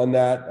questions on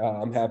that?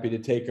 I'm happy to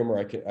take them, or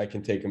I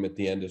can take them at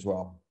the end as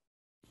well.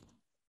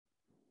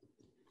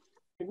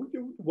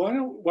 Why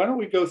don't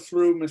we go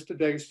through, Mr.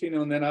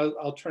 D'Agostino, and then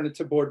I'll turn it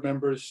to board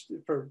members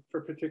for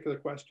particular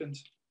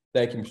questions.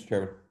 Thank you, Mr.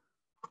 Chairman.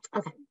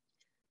 Okay.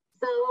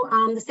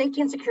 So the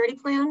safety and security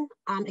plan,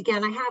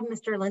 again, I have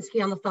Mr.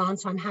 Linsky on the phone,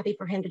 so I'm happy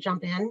for him to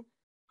jump in.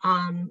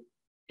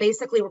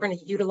 Basically, we're going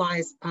to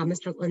utilize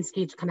Mr.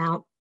 Linsky to come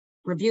out,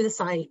 review the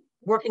site,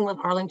 working with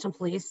Arlington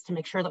Police to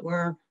make sure that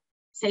we're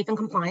safe and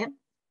compliant,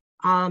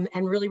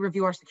 and really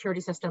review our security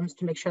systems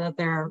to make sure that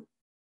they're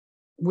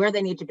where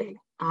they need to be.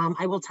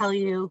 I will tell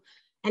you,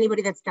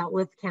 anybody that's dealt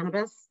with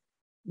cannabis,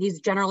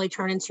 these generally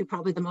turn into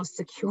probably the most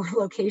secure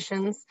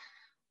locations.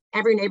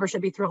 Every neighbor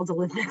should be thrilled to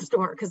live next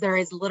door because there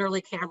is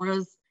literally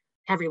cameras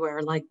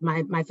everywhere. Like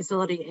my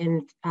facility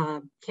in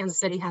Kansas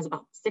City has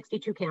about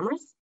 62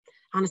 cameras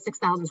on a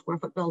 6,000 square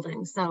foot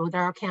building. So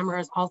there are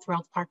cameras all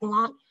throughout the parking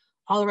lot,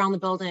 all around the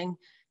building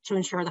to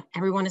ensure that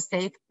everyone is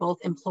safe, both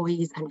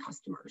employees and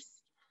customers.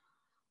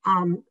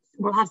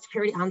 We'll have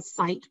security on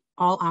site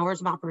all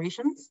hours of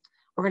operations.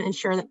 We're going to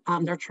ensure that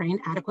they're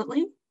trained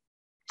adequately,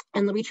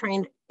 and they'll be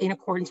trained in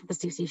accordance with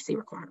the CCC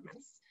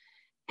requirements.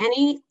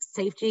 Any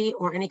safety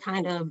or any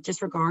kind of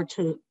disregard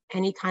to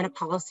any kind of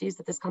policies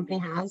that this company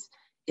has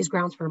is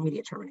grounds for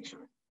immediate termination.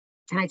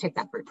 And I take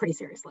that pretty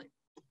seriously.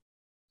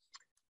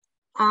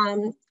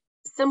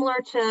 Similar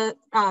to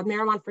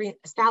marijuana-free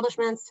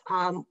establishments,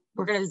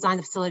 we're going to design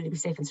the facility to be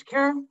safe and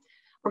secure.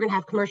 We're going to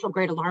have commercial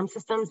grade alarm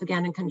systems,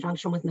 again, in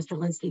conjunction with Mr.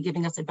 Linsky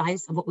giving us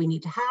advice of what we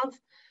need to have.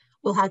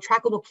 We'll have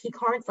trackable key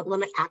cards that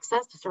limit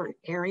access to certain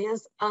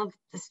areas of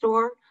the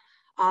store,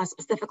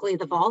 specifically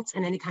the vaults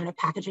and any kind of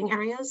packaging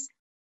areas.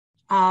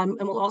 And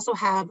we'll also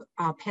have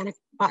panic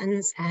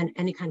buttons and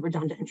any kind of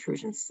redundant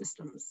intrusion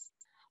systems.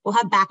 We'll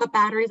have backup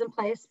batteries in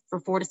place for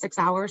 4 to 6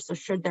 hours. So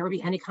should there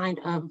be any kind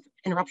of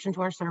interruption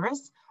to our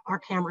service, our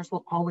cameras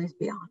will always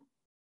be on.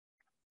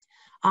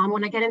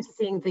 When I get into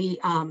seeing the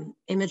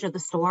image of the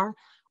store,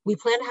 we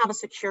plan to have a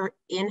secure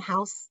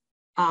in-house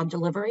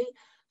delivery.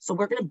 So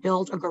we're going to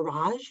build a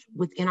garage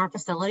within our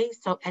facility.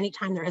 So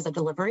anytime there is a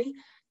delivery,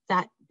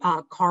 that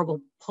car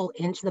will pull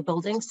into the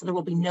building. So there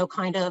will be no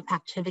kind of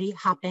activity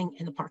happening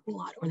in the parking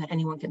lot or that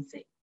anyone can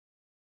see.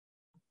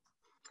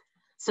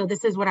 So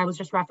this is what I was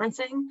just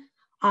referencing.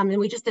 And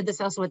we just did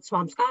this also at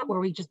Swampscott, where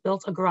we just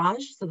built a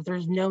garage so that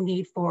there's no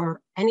need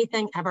for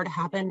anything ever to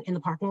happen in the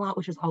parking lot,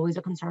 which is always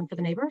a concern for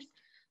the neighbors.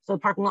 So the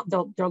parking lot,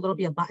 there'll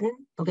be a button,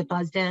 they'll get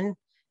buzzed in.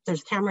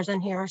 There's cameras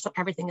in here, so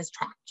everything is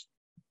tracked.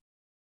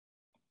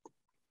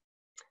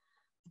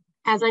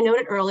 As I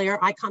noted earlier,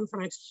 I come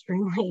from an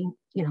extremely,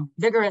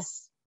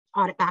 vigorous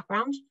audit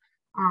background.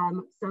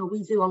 So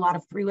we do a lot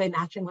of three-way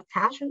matching with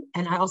cash,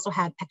 and I also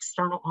have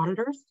external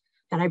auditors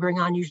that I bring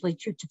on usually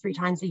 2 to 3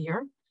 times a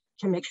year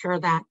to make sure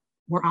that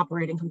we're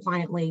operating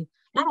compliantly,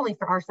 not only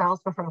for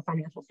ourselves, but from a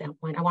financial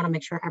standpoint. I want to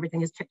make sure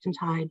everything is ticked and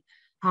tied.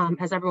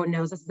 As everyone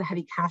knows, this is a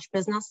heavy cash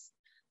business.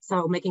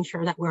 So making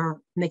sure that we're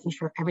making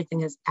sure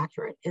everything is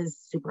accurate is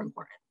super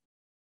important.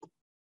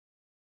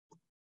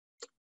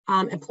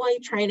 Employee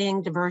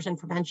training, diversion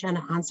prevention,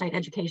 and on-site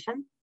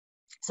education.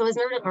 So as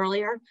noted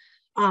earlier,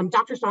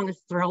 Dr. Song is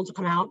thrilled to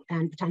come out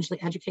and potentially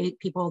educate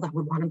people that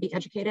would want to be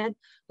educated.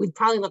 We'd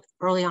probably look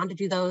early on to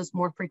do those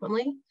more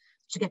frequently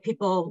to get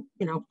people,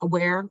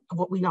 aware of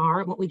what we are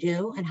and what we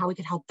do and how we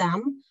could help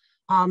them,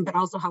 but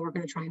also how we're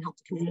going to try and help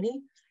the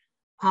community.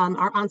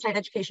 Our on-site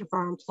education for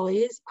our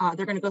employees,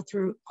 they're going to go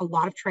through a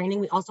lot of training.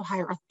 We also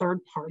hire a third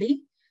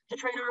party to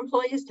train our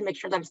employees to make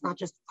sure that it's not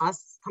just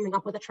us coming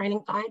up with a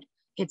training guide.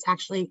 It's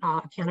actually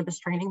a cannabis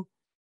training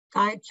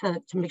guide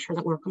to make sure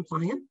that we're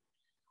compliant.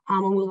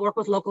 And we'll work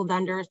with local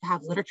vendors to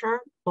have literature,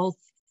 both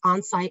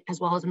on-site as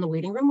well as in the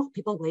waiting room while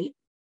people wait.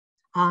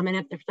 And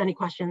if there's any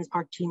questions,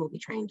 our team will be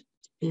trained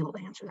to be able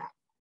to answer that.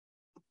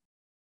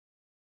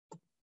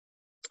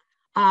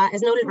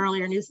 As noted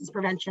earlier, nuisance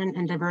prevention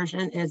and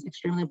diversion is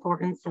extremely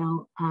important.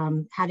 So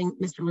having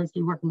Mr.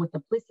 Linsky working with the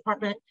police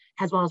department,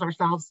 as well as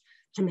ourselves,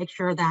 to make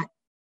sure that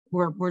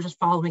we're just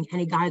following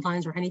any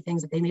guidelines or any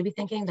things that they may be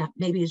thinking that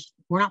maybe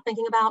we're not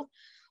thinking about.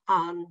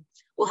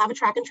 We'll have a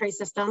track and trace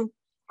system.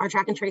 Our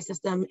track and trace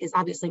system is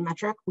obviously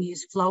metric. We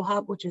use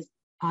FlowHub, which is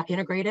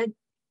integrated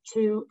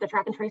to the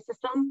track and trace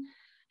system.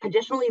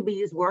 Additionally, we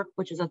use Work,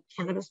 which is a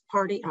cannabis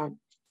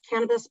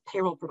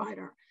payroll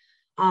provider.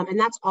 And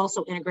that's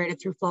also integrated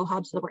through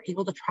FlowHub so that we're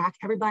able to track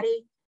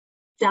everybody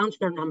down to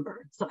their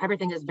number. So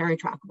everything is very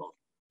trackable.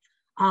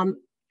 And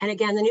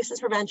again, the nuisance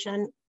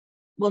prevention,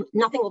 well,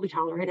 nothing will be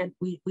tolerated.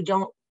 We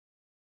don't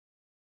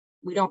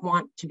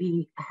want to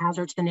be a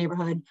hazard to the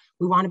neighborhood.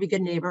 We want to be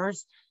good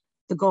neighbors.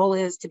 The goal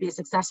is to be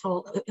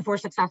successful. If we're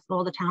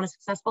successful, the town is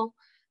successful.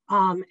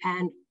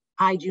 And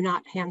I do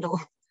not handle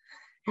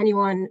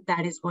anyone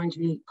that is going to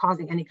be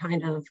causing any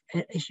kind of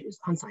issues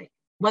on site,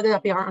 whether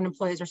that be our own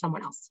employees or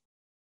someone else.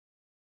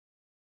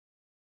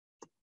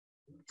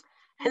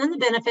 And then the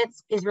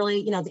benefits is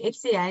really, the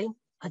HCA,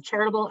 a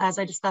charitable, as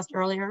I discussed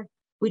earlier.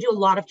 We do a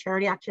lot of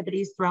charity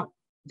activities throughout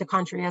the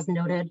country, as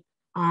noted,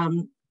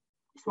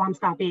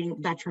 Swampscott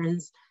being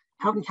veterans.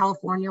 Out in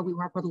California, we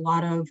work with a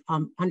lot of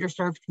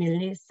underserved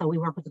communities. So we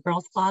work with the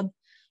Girls Club.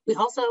 We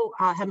also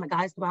had my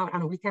guys go out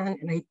on a weekend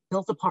and they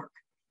built a park.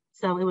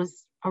 So it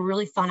was a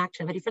really fun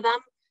activity for them.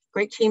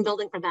 Great team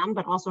building for them,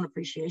 but also an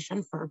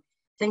appreciation for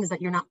things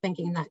that you're not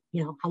thinking that,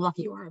 how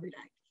lucky you are every day.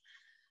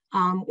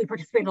 We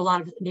participate in a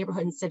lot of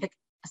neighborhood and civic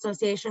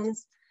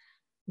associations.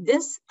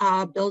 This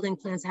building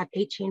plans to have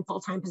 18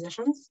 full-time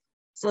positions.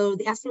 So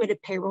the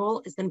estimated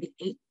payroll is going to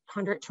be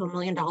 $800 to $1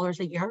 million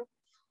a year.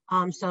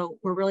 So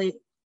we're really,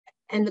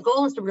 and the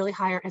goal is to really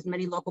hire as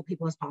many local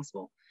people as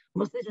possible.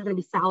 Most of these are going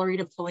to be salaried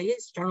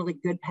employees, generally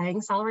good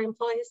paying salary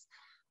employees,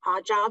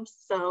 jobs.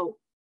 So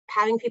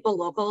having people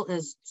local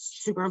is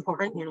super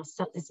important.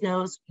 So it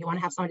snows, you want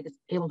to have somebody that's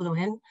able to go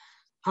in.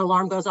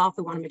 Alarm goes off,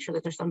 we want to make sure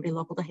that there's somebody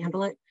local to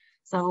handle it.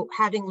 So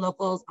having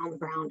locals on the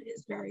ground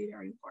is very,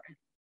 very important.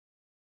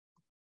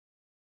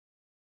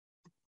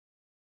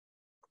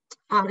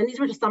 And these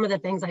were just some of the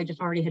things I just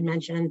already had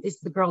mentioned. This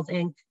is the Girls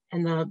Inc.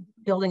 and the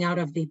building out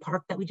of the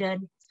park that we did.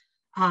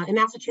 In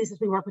Massachusetts,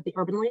 we work with the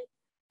Urban League.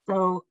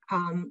 So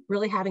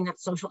really having that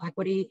social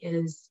equity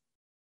is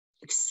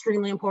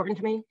extremely important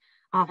to me,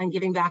 and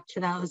giving back to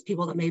those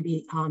people that may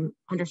be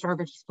underserved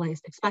or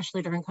displaced,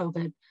 especially during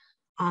COVID.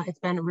 It's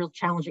been a real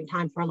challenging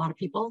time for a lot of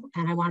people,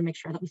 and I want to make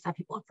sure that we set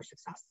people up for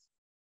success.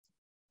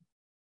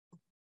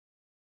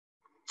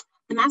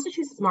 The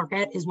Massachusetts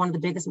market is one of the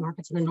biggest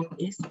markets in the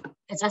Northeast.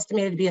 It's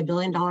estimated to be $1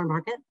 billion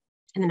market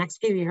in the next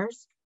few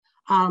years.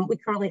 We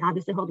currently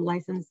obviously hold a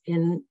license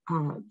in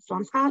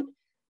Swampscott.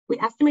 We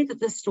estimate that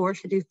this store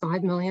should do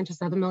 $5 million to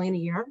 $7 million a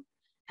year,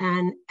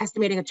 and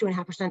estimating a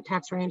 2.5%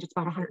 tax range, it's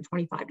about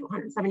 $125,000 to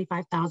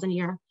 $175,000 a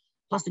year,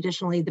 plus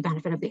additionally the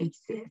benefit of the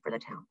HCA for the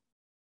town.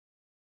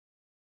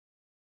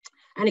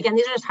 And again,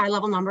 these are just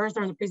high-level numbers.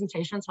 They're in the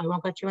presentation, so I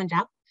won't go too in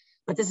depth,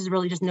 but this is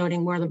really just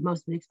noting where most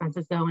of the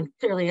expenses go, and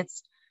clearly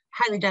it's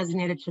highly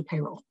designated to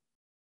payroll.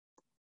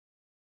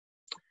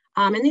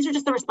 And these are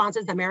just the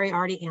responses that Mary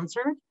already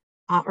answered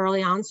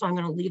early on, so I'm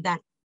going to leave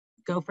that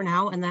go for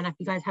now. And then if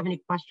you guys have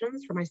any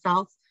questions for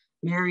myself,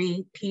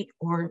 Mary, Pete,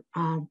 or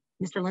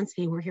Mr.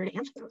 Linsky, we're here to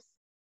answer those.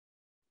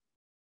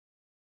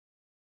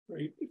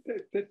 Great.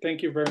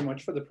 Thank you very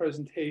much for the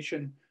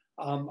presentation.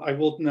 I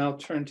will now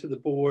turn to the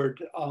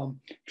board.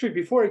 Actually,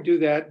 before I do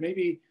that,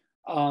 maybe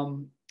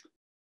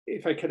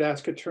if I could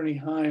ask Attorney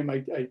Heim,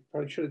 I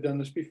probably should have done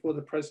this before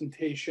the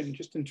presentation,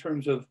 just in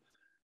terms of,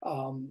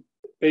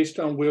 based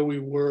on where we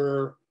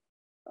were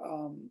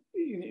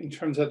in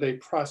terms of a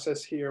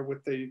process here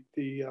with the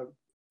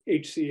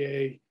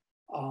HCA.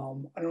 I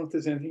don't know if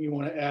there's anything you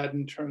want to add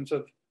in terms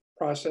of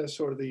process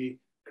or the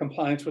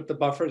compliance with the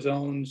buffer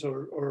zones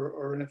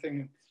or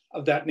anything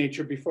of that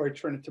nature before I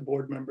turn it to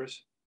board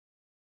members.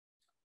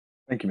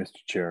 Thank you, Mr.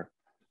 Chair.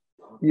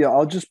 Yeah,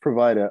 I'll just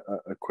provide a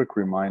quick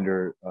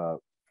reminder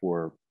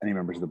for any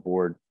members of the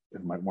board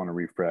that might want to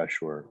refresh,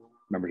 or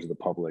members of the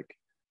public,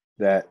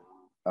 that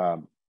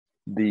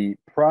the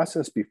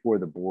process before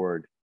the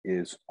board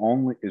is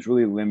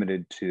really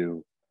limited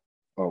to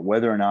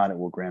whether or not it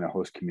will grant a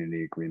host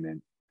community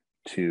agreement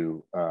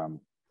to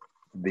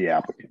the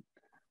applicant.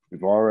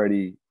 We've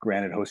already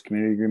granted host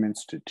community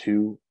agreements to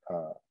 2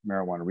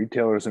 marijuana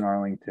retailers in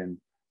Arlington.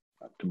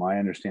 To my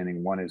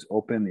understanding, one is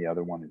open, the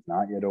other one is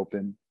not yet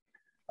open.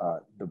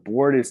 The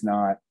board is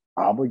not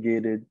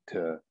obligated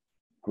to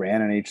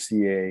grant an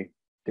HCA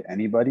to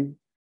anybody,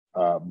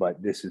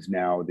 but this is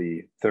now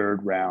the 3rd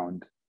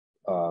round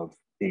of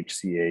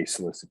HCA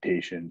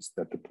solicitations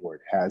that the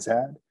board has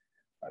had.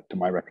 To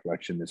my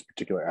recollection, this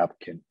particular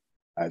applicant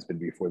has been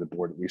before the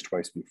board at least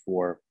twice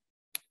before.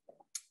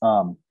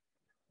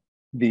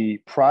 The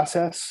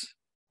process,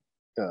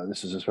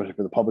 this is especially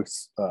for the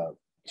public's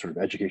sort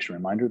of education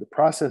reminder, the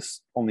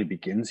process only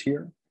begins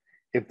here.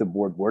 If the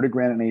board were to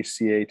grant an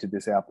HCA to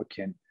this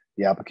applicant,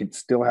 the applicant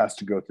still has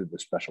to go through the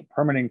special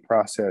permitting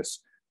process,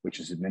 which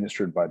is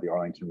administered by the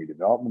Arlington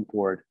Redevelopment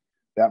Board.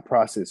 That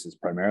process is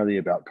primarily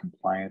about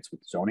compliance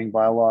with zoning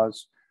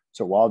bylaws.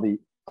 So while the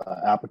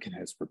applicant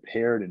has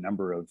prepared a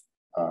number of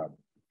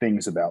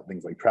things about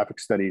things like traffic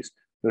studies,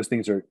 those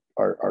things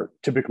are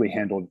typically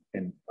handled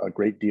in a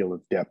great deal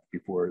of depth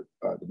before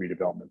the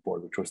Redevelopment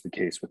Board, which was the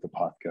case with the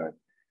POTCA,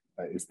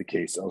 is the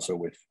case also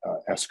with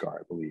ESCAR,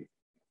 I believe.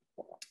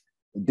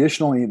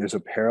 Additionally, there's a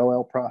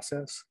parallel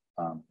process.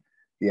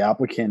 The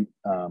applicant,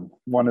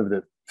 one of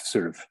the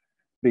sort of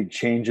big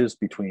changes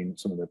between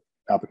some of the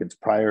applicant's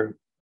prior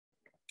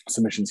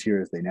submissions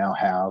here is they now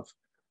have,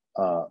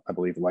 I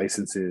believe,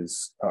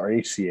 licenses or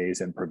HCAs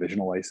and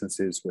provisional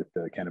licenses with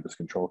the Cannabis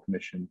Control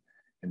Commission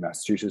in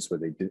Massachusetts,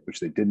 which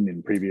they didn't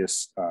in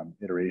previous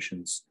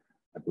iterations.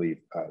 I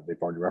believe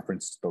they've already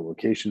referenced the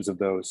locations of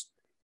those.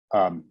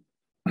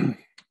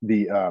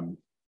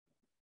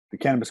 The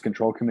Cannabis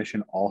Control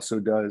Commission also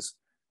does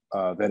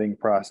a vetting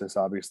process,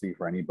 obviously,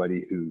 for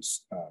anybody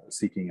who's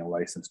seeking a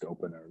license to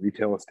open a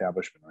retail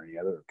establishment or any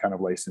other kind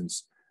of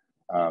license.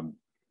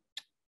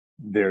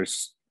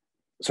 There's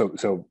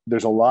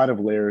a lot of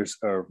layers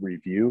of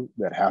review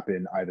that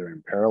happen either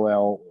in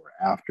parallel or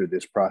after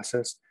this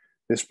process.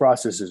 This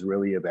process is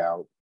really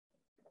about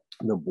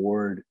the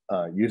board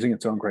using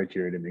its own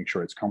criteria to make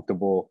sure it's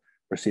comfortable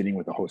proceeding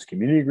with the host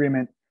community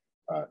agreement,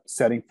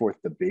 setting forth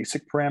the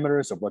basic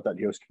parameters of what that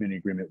host community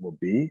agreement will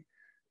be.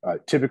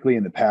 Typically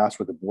in the past,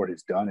 what the board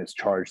has done is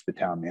charged the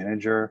town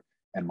manager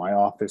and my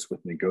office with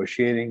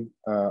negotiating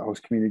a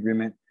host community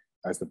agreement.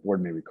 As the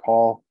board may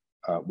recall,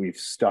 we've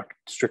stuck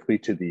strictly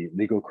to the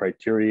legal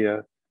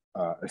criteria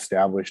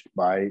established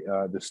by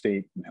the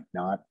state and have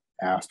not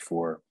asked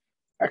for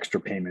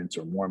extra payments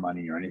or more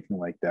money or anything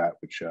like that,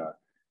 which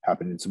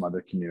happened in some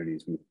other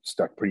communities. We've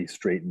stuck pretty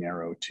straight and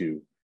narrow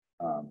to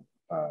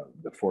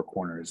the 4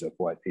 corners of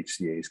what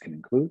HCAs can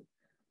include.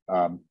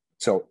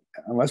 So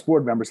unless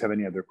board members have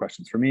any other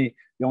questions for me,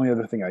 the only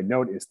other thing I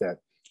note is that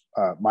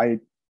my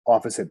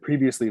office had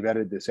previously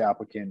vetted this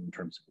applicant in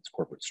terms of its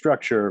corporate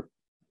structure,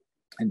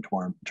 in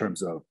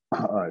terms of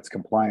its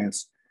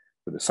compliance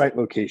with the site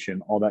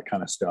location, all that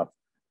kind of stuff.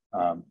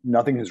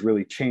 Nothing has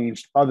really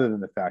changed other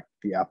than the fact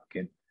that the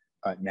applicant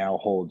now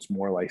holds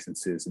more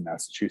licenses in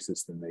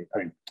Massachusetts than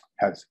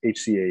has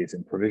HCAs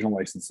and provisional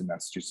license in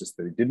Massachusetts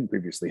that it didn't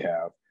previously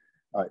have.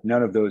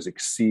 None of those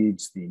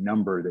exceeds the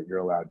number that you're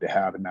allowed to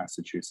have in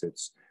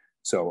Massachusetts.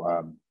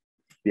 So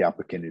the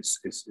applicant is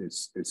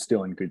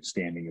still in good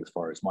standing as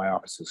far as my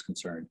office is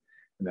concerned.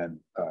 And then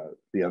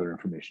the other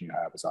information you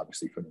have is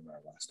obviously from the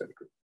Marijuana Study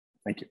Group.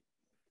 Thank you.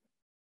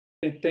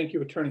 And thank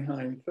you, Attorney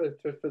Heim,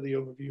 for the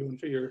overview and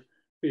for your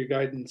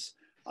guidance.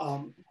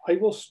 I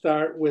will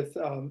start with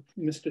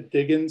Mr.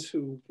 Diggins,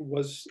 who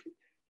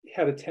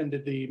had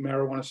attended the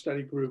Marijuana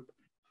Study Group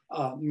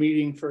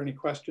meeting for any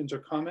questions or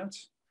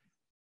comments.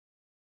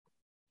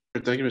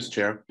 Thank you, Mr.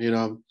 Chair.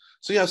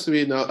 So yes, I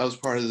mean, I was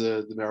part of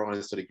the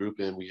Marijuana Study Group,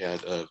 and we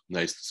had a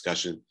nice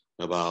discussion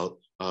about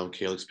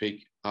Calyx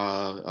Peak,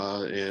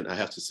 and I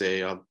have to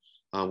say,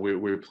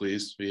 we're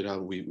pleased.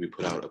 We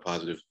put out a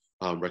positive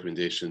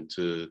recommendation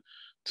to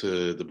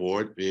the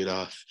board.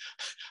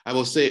 I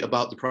will say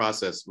about the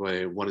process,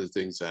 one of the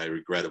things I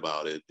regret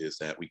about it is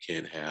that we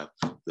can't have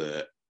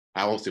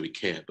I won't say we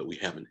can't, but we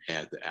haven't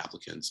had the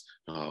applicants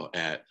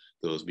at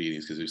those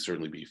meetings, because it would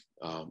certainly be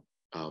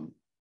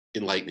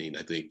enlightening,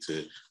 I think,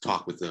 to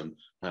talk with them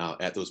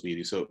at those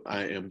meetings. So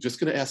I am just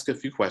going to ask a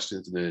few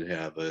questions and then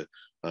have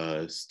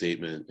a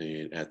statement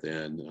at the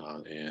end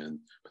and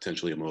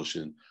potentially a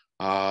motion.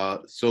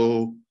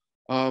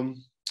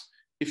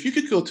 If you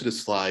could go to the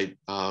slide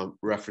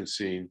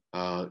referencing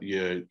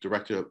your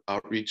Director of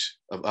Outreach,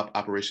 of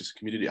Operations and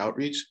Community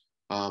Outreach,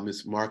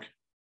 Ms. Mark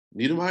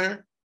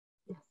Niedermeyer.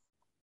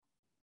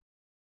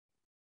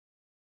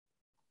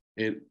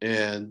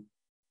 And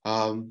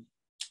on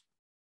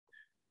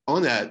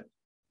that,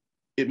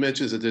 it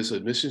mentions that there's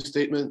a mission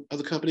statement of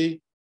the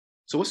company.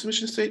 So what's the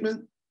mission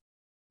statement?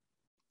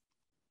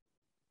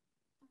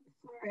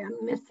 Sorry,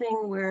 I'm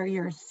missing where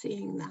you're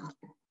seeing that.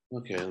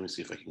 Okay, let me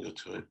see if I can go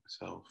to it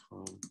myself.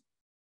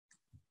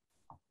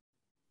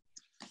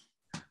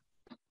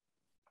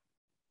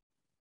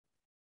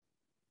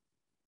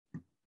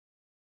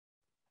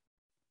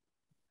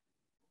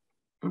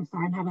 I'm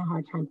sorry, I'm having a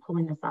hard time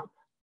pulling this up.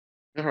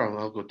 No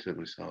problem, I'll go to it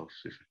myself.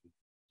 See if I can.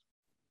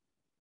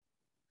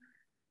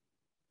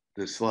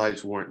 The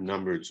slides weren't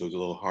numbered, so it's a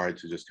little hard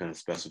to just kind of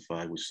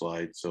specify which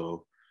slide.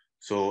 So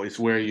it's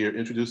where you're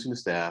introducing the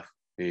staff,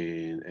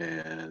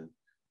 and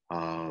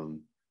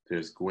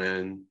there's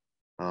Gwen.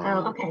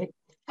 Oh, okay,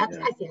 I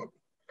see it.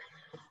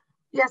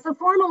 Yeah, so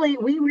formally,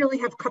 we really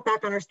have cut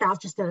back on our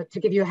staff, just to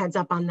give you a heads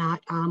up on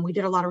that. We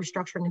did a lot of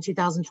restructuring in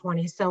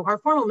 2020. So our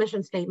formal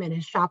mission statement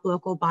is shop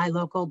local, buy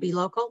local, be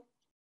local.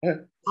 Yeah.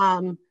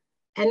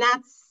 And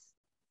that's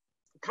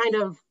kind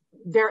of,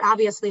 they're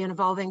obviously an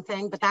evolving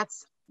thing, but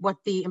that's what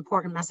the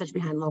important message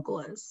behind local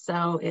is.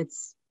 So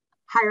it's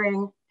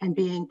hiring and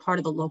being part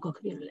of the local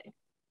community.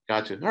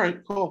 Gotcha. All right,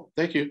 cool.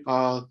 Thank you.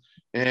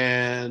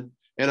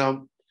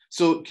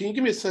 So can you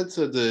give me a sense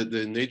of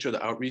the nature of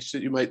the outreach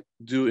that you might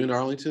do in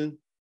Arlington?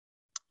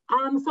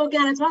 So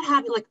again, it's about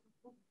having, like,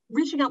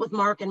 reaching out with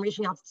Mark and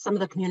reaching out to some of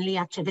the community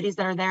activities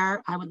that are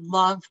there. I would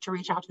love to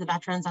reach out to the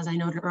veterans, as I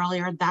noted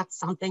earlier. That's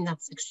something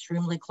that's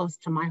extremely close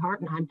to my heart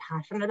and I'm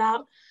passionate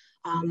about.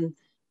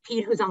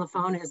 Pete, who's on the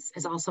phone, is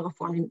also a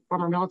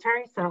former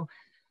military. So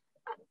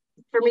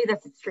for me,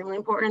 that's extremely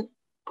important.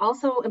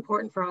 Also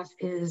important for us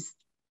is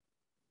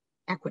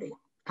equity.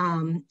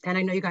 And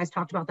I know you guys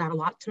talked about that a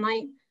lot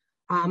tonight.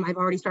 I've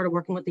already started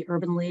working with the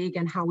Urban League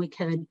and how we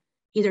could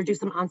either do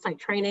some on-site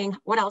training.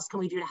 What else can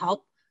we do to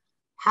help?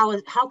 How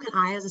can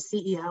I, as a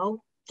CEO,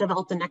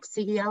 develop the next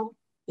CEO?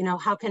 You know,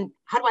 how do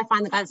I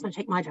find the guy that's going to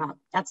take my job?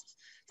 That's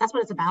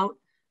what it's about.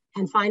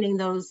 And finding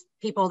those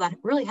people that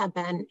really have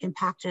been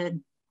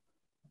impacted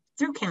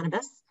through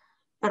cannabis,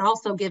 but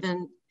also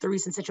given the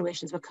recent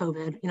situations with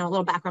COVID. You know, a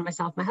little background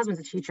myself, my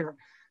husband's a teacher.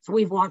 So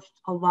we've watched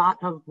a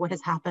lot of what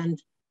has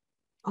happened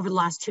over the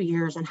last 2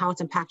 years and how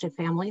it's impacted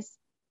families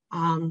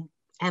and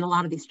a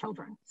lot of these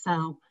children.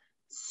 So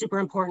super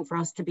important for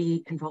us to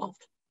be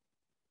involved.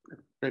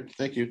 Great,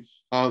 thank you.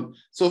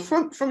 So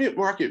from your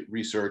market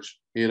research,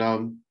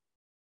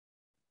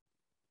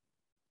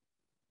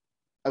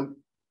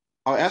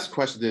 I'll ask a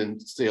question, then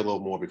say a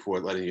little more before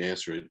letting you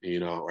answer it,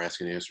 or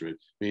asking you to answer it.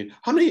 I mean,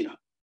 how many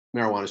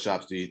marijuana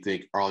shops do you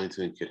think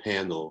Arlington could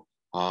handle?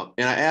 And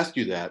I ask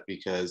you that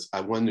because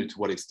I wonder to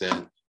what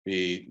extent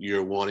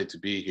your wanting to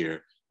be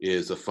here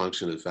is a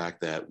function of the fact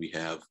that we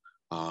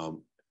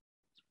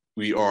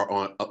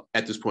are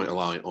at this point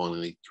allowing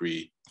only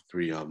three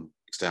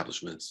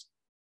establishments.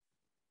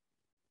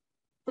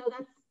 So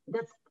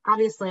that's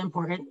obviously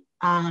important.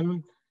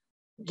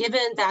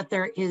 Given that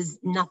there is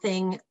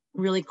nothing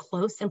really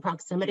close in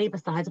proximity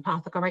besides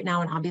Apotheca right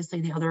now, and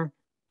obviously the other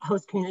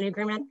host community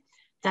agreement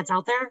that's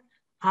out there,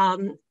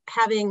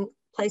 having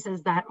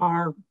places that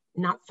are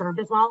not served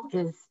as well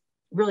is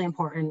really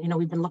important. You know,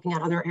 we've been looking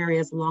at other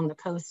areas along the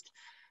coast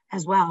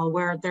as well,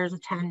 where there's a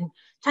 10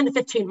 to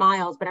 15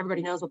 miles, but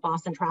everybody knows with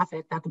Boston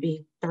traffic, that could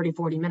be 30,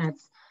 40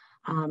 minutes,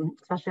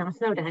 especially on a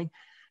snow day.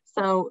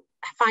 So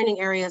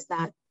finding areas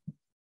that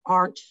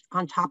aren't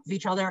on top of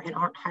each other and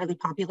aren't highly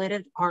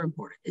populated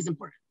is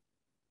important.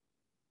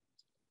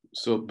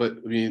 So, but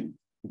I mean,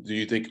 do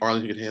you think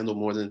Arlington could handle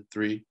more than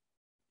 3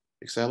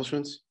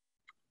 establishments?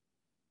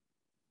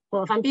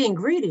 Well, if I'm being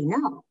greedy,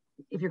 no.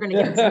 if you're going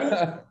to give it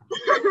to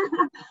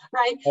me,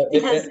 right?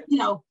 Because, you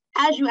know,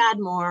 as you add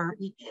more,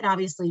 it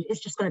obviously, it's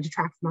just going to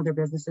detract from other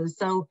businesses.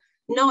 So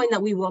knowing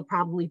that we will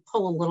probably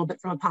pull a little bit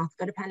from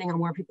Apotheca, depending on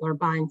where people are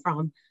buying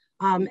from,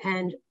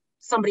 and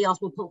somebody else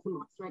will pull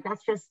from us, right?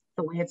 That's just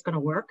the way it's going to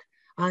work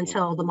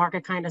until the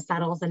market kind of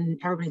settles and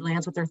everybody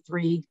lands with their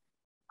 3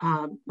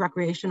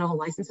 recreational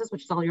licenses,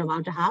 which is all you're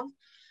allowed to have.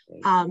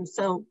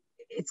 So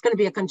it's going to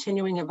be a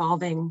continuing,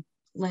 evolving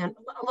land,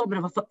 a little bit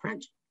of a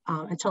footprint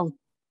until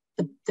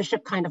the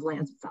ship kind of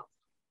lands itself.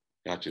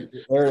 Gotcha.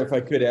 Aaron, if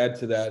I could add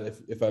to that,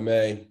 if I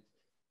may.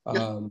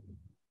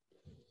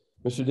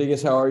 Mr.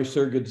 Diggins, how are you,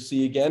 sir? Good to see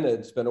you again.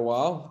 It's been a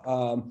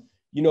while.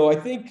 You know, I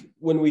think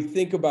when we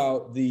think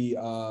about the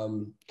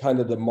kind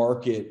of the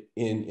market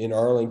in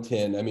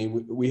Arlington, I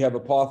mean, we have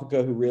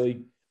Apotheca, who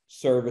really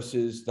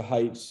services the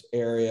Heights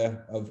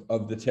area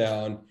of the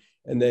town.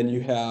 And then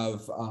you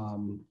have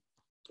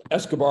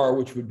Escobar,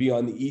 which would be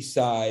on the east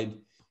side,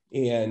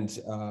 and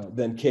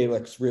then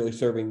Calyx really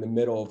serving the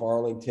middle of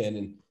Arlington.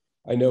 And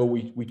I know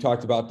we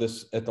talked about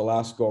this at the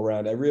last go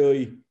around. I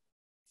really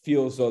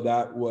feel as though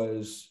that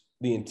was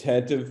the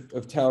intent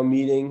of town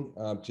meeting,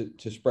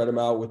 to spread them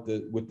out with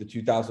the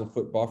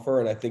 2,000-foot buffer.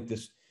 And I think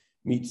this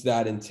meets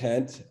that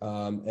intent,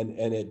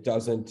 and it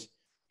doesn't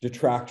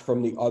detract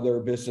from the other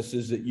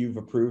businesses that you've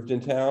approved in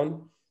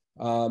town.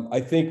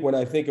 I think when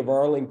I think of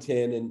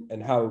Arlington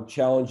and how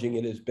challenging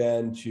it has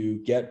been to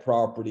get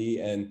property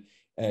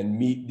and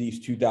meet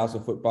these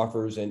 2,000-foot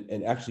buffers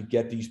and actually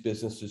get these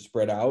businesses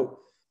spread out,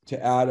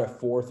 to add a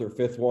 4th or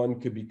 5th one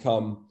could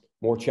become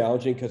more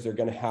challenging because they're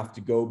going to have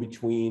to go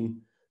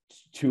between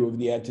 2 of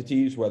the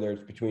entities, whether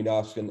it's between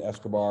us and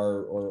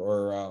Escobar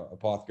or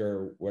Apotheca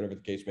or whatever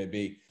the case may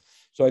be.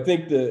 So I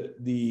think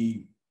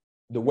the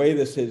way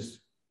this has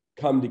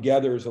come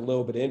together is a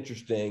little bit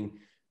interesting,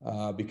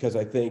 because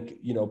I think,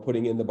 you know,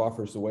 putting in the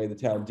buffers the way the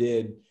town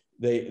did,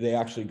 they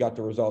actually got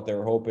the result they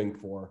were hoping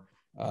for.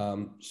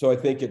 So I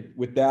think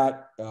with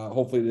that,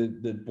 hopefully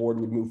the board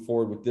would move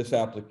forward with this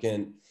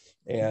applicant,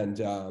 and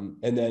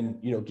then,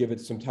 you know, give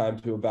it some time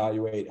to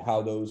evaluate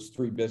how those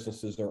 3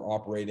 businesses are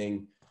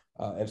operating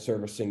and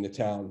servicing the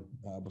town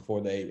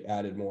before they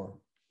added more.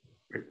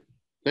 Great.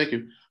 Thank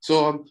you.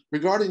 So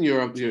regarding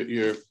your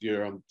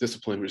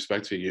discipline with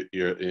respect to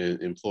your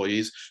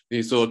employees,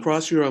 so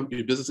across your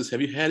businesses,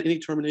 have you had any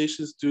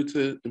terminations due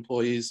to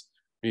employees,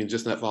 I mean,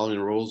 just not following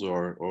the rules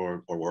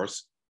or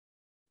worse?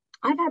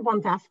 I've had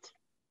 1 theft,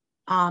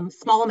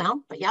 small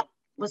amount, but yep,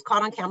 was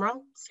caught on camera.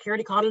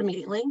 Security caught it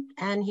immediately,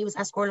 and he was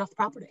escorted off the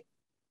property.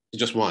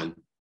 Just 1?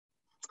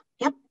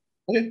 Yep.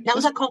 Okay. That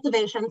was at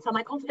cultivation. So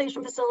my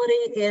cultivation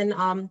facility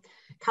in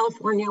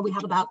California, we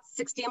have about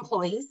 60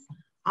 employees.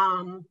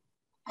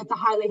 It's a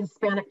highly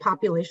Hispanic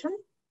population,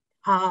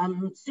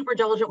 super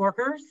diligent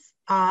workers.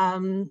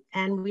 And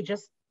we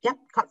just,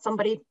 caught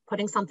somebody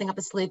putting something up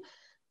his sleeve.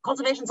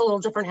 Cultivation's a little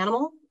different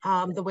animal.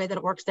 The way that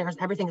it works there is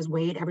everything is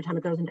weighed every time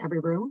it goes into every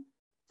room.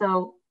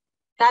 So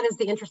that is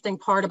the interesting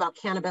part about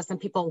cannabis and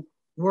people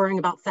worrying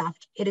about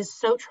theft. It is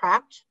so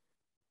tracked.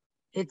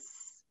 It's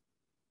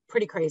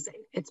pretty crazy.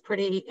 It's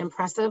pretty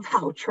impressive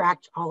how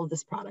tracked all of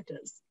this product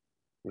is.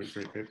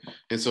 Great.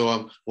 And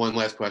so one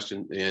last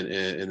question,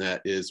 and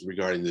that is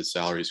regarding the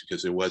salaries,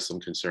 because there was some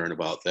concern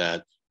about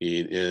that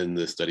being in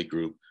the study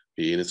group.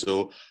 And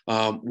so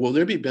will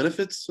there be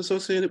benefits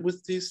associated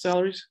with these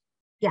salaries?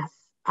 Yes.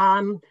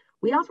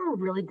 We offer a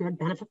really good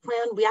benefit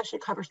plan. We actually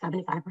cover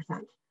 75%,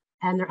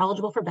 and they're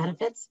eligible for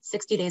benefits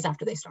 60 days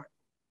after they start.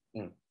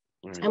 Right.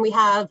 And we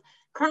have,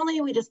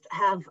 currently we just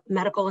have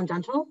medical and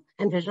dental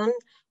and vision.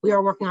 We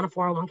are working on a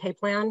 401k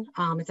plan.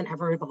 It's an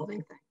ever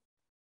evolving thing.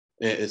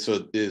 And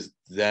so is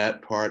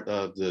that part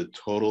of the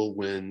total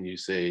when you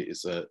say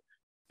it's a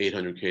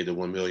 800K to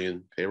 1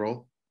 million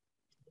payroll?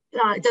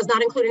 It does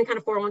not include any kind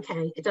of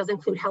 401k. It does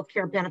include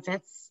healthcare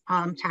benefits,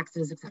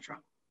 taxes, etc.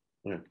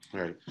 Yeah, all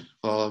right.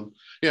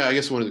 Yeah, I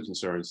guess one of the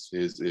concerns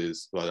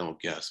is well, I don't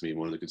guess. I mean,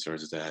 one of the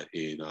concerns is that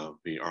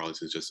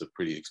Arlington is just a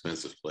pretty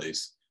expensive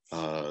place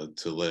to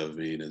live. I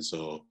mean, and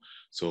so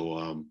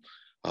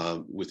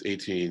with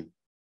 18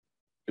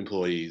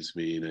 employees,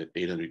 mean at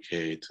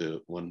 800K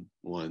to 1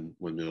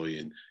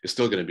 million, it's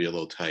still going to be a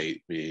little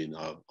tight. I mean,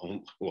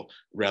 well,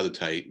 rather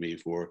tight. I mean,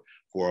 for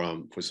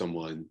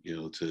someone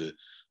to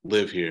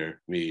live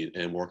here, I mean,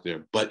 and work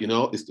there. But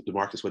it's the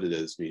market's what it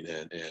is. I mean,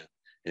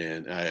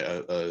 and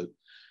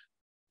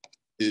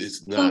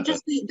it's not. So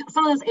just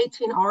some of those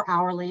 18 are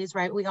hourlies,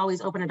 right? We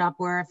always open it up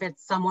where if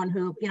it's someone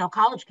who,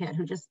 college kid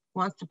who just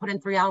wants to put in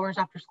 3 hours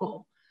after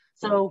school.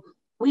 So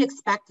we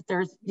expect that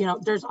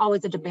there's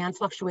always a demand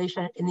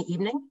fluctuation in the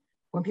evening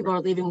when people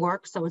are leaving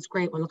work. So it's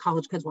great when the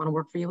college kids want to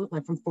work for you,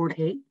 like from 4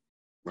 to 8,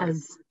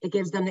 because it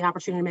gives them the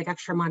opportunity to make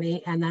extra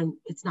money, and then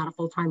it's not a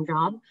full-time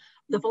job.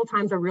 The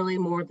full-times are really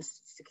more the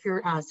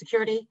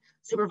security,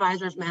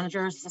 supervisors,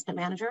 managers, assistant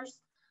managers.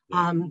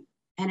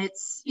 And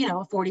it's,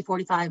 a 40,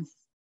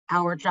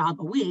 45-hour job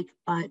a week,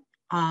 but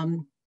I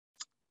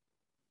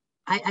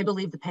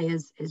believe the pay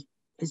is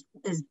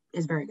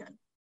very good.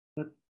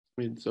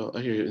 I mean, so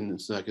I hear you, and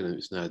it's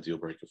not a deal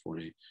breaker for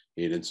me.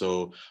 And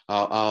so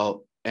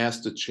I'll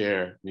ask the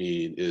chair,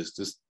 is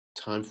this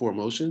time for a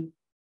motion?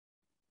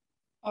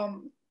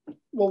 Well,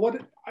 what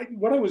I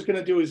was going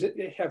to do is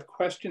have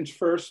questions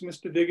first,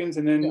 Mr. Diggins,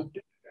 and then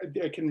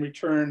I can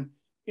return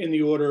in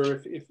the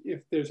order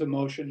if there's a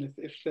motion,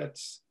 if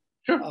that's.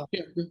 Sure.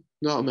 Yeah.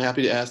 No, I'm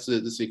happy to ask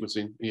the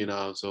sequencing,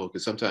 so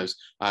because sometimes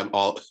I'm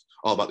all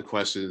about the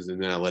questions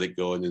and then I let it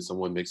go and then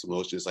someone makes a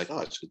motion. It's like, oh,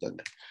 I should have done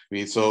that. I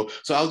mean, so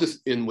I'll just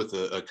end with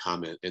a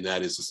comment, and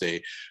that is to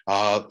say,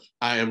 I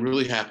am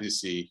really happy to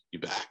see you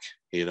back.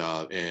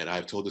 And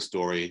I've told the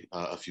story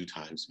a few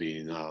times,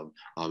 in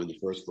the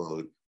first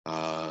vote,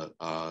 I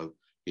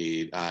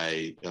did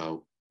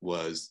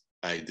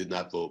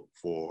not vote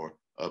for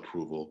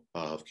approval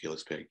of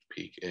Calyx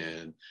Peak,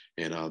 and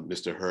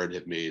Mr. Hurd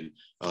had made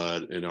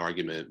an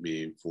argument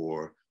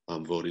for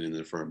voting in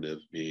the affirmative,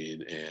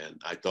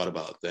 and I thought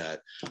about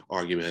that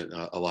argument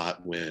a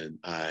lot when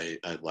I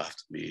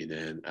left,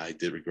 and I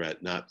did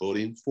regret not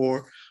voting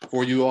for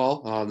you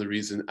all. The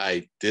reason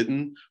I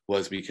didn't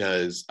was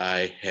because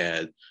I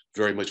had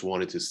very much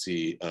wanted to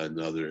see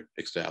another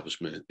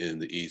establishment in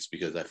the East,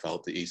 because I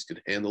felt the East could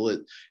handle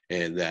it,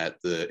 and that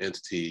the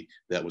entity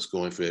that was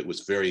going for it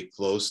was very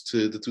close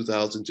to the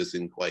 2000, just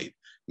didn't quite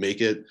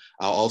make it.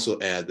 I'll also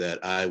add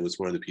that I was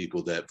one of the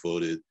people that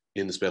voted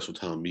in the special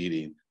town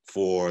meeting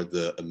for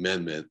the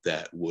amendment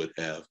that would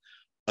have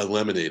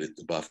eliminated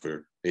the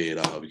buffer,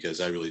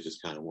 because I really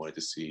just kind of wanted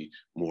to see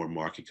more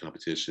market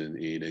competition.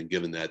 And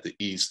given that the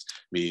East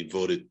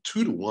voted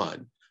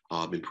 2-1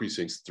 in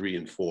precincts 3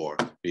 and 4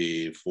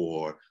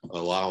 for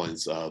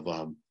allowance of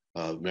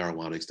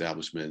marijuana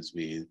establishments,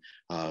 the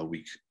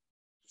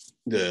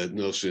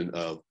notion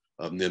of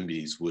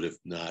NIMBYs would have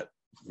not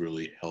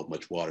really held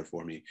much water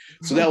for me.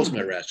 So that was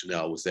my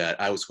rationale, was that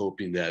I was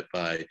hoping that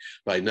by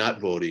not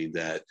voting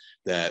that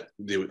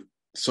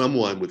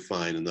someone would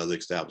find another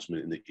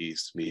establishment in the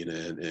East,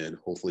 and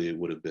hopefully it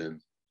would have been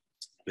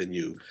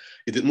you.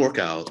 It didn't work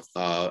out.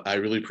 I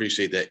really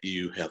appreciate that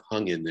you have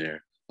hung in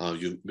there.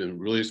 You've been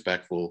really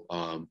respectful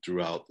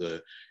throughout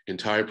the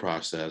entire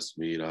process.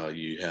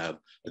 You have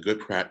a good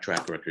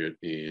track record,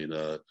 and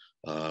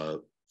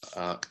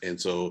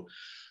so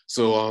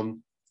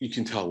you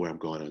can tell where I'm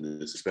going on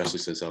this, especially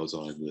since I was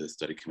on the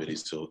study committee.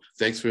 So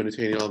thanks for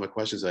entertaining all my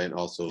questions, and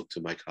also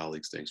to my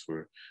colleagues, thanks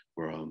for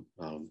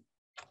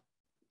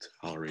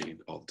tolerating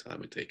all the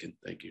time I've taken.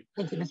 Thank you.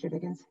 Thank you, Mr.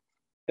 Diggins.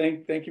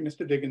 Thank you,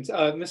 Mr. Diggins.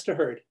 Mr.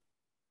 Hurd.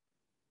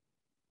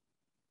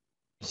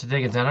 Mr.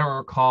 Diggins, I don't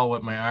recall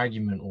what my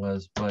argument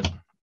was, but it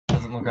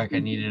doesn't look like I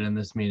need it in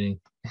this meeting.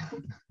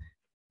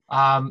 No,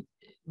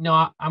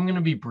 I'm going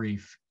to be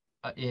brief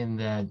in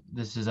that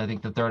this is, I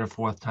think, the third or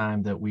fourth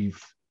time that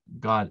we've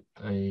got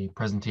a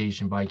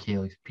presentation by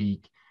Calyx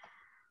Peak.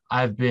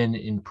 I've been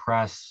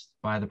impressed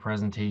by the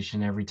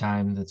presentation every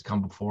time that's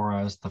come before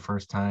us. The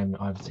first time,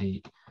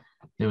 obviously,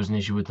 there was an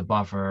issue with the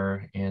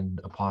buffer,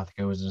 and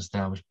Apotheka was an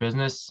established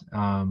business.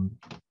 And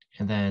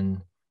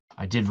then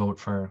I did vote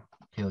for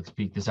Calyx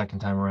Peak the second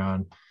time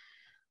around.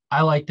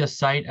 I like this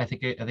site. I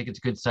think it's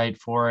a good site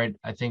for it.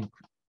 I think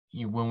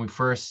when we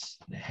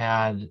first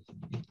had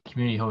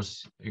community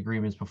host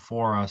agreements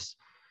before us,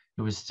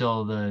 it was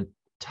still the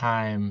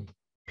time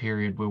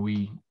period where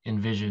we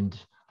envisioned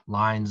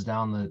lines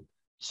down the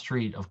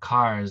street of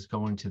cars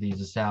going to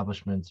these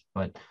establishments.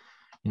 But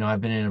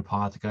I've been in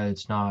Apotheka.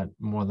 It's not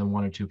more than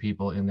 1 or 2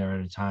 people in there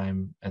at a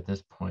time at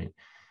this point.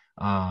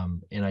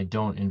 And I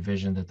don't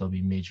envision that there'll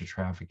be major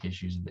traffic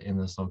issues in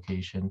this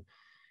location.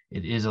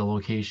 It is a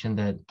location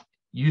that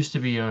used to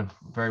be a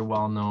very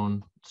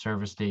well-known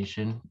service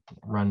station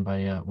run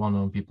by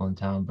well-known people in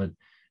town, but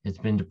it's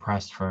been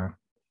depressed for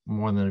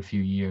more than a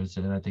few years.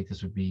 And I think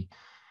this would be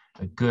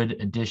a good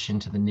addition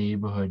to the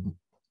neighborhood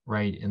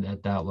right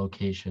at that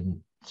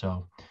location.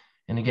 So,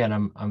 and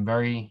again, I'm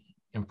very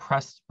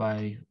impressed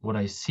by what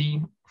I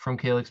see from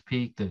Calyx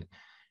Peak, that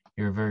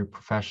you're a very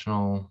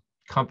professional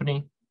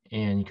company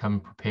and you come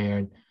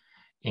prepared,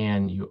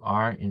 and you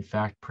are in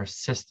fact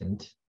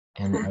persistent.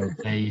 And I would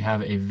say you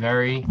have a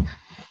very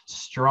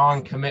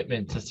strong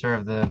commitment to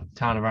serve the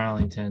town of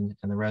Arlington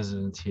and the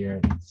residents here,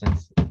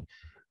 since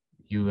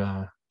you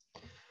got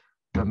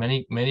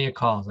many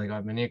calls. I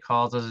got many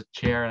calls as a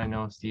chair, and I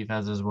know Steve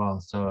has as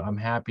well. So I'm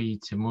happy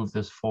to move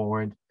this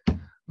forward.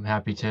 I'm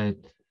happy to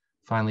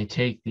finally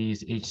take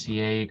these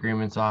HCA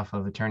agreements off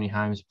of Attorney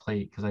Himes'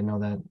 plate, because I know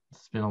that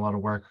it's been a lot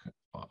of work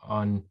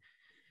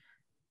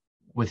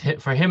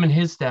for him and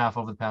his staff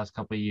over the past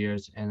couple of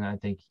years. And I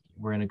think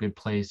we're in a good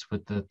place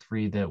with the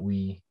 3 that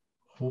we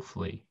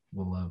hopefully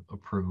will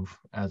approve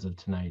as of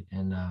tonight.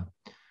 And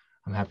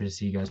I'm happy to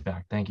see you guys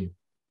back. Thank you.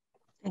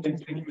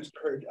 Thank you, Mr.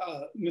 Hurd.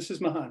 Mrs.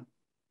 Mahan.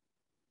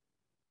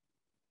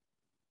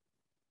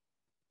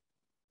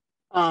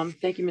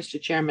 Thank you,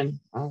 Mr. Chairman.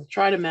 I'll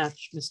try to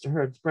match Mr.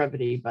 Hurd's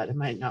brevity, but I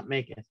might not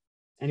make it.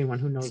 Anyone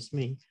who knows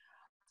me.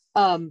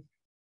 I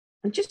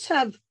just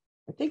have,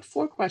 I think,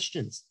 4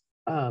 questions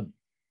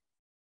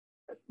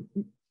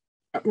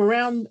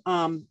around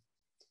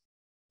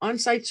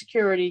on-site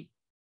security,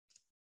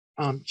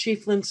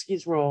 Chief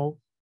Linsky's role,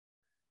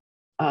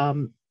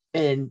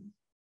 And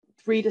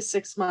 3 to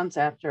 6 months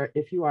after,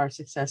 if you are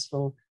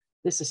successful,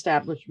 this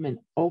establishment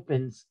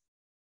opens,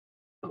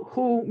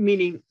 who,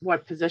 meaning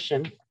what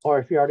position, or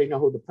if you already know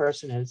who the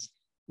person is,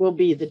 will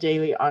be the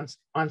daily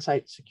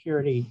on-site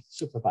security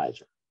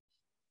supervisor?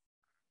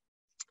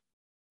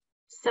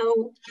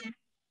 So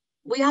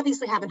we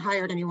obviously haven't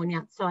hired anyone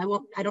yet, so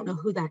I don't know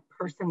who that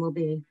person will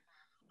be.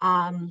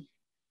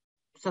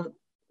 So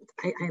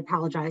I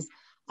apologize.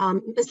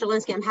 Mr.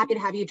 Linsky, I'm happy to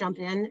have you jump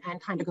in and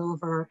kind of go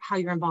over how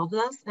you're involved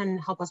with us and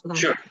help us with our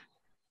Sure.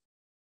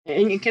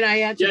 And can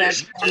I add to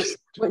Yes. that?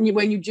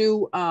 When you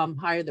do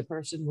hire the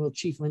person, will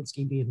Chief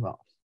Linsky be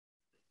involved?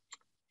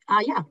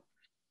 Yeah,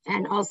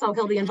 and also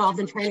he'll be involved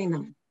in training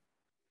them.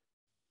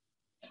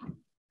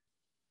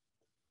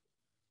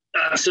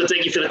 So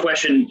thank you for the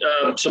question.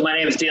 So my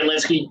name is Dan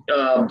Linsky.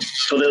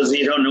 For those of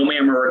you who don't know me,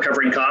 I'm a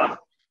recovering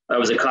cop. I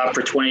was a cop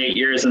for 28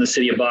 years in the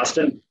city of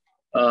Boston.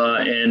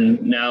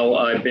 And now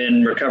I've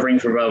been recovering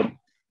for about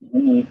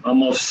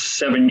almost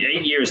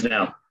 7-8 years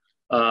now.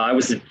 I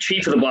was the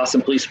chief of the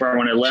Boston Police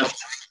Department when I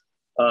left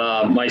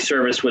my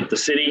service with the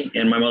city,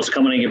 and my most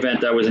culminating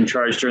event, I was in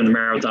charge during the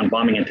Marathon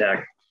bombing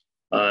attack,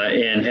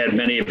 and had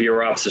many of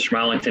your officers from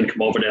Arlington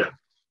come over to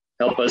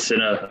help us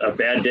in a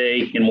bad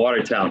day in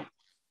Watertown.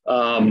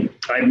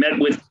 I met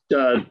with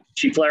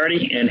Chief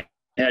Flaherty and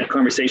had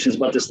conversations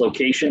about this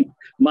location.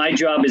 My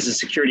job is a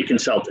security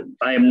consultant.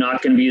 I am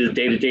not going to be the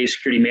day-to-day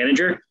security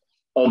manager,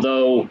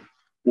 although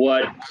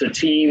what the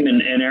team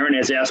and Aaron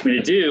has asked me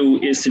to do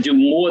is to do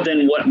more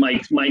than what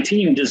my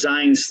team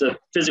designs the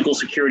physical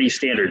security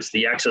standards,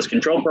 the access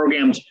control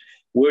programs,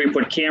 where we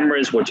put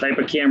cameras, what type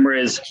of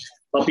cameras,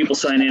 how people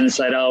sign in and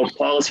sign out,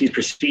 policies,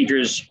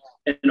 procedures,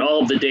 and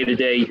all of the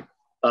day-to-day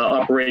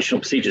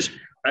operational procedures.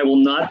 I will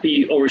not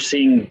be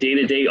overseeing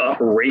day-to-day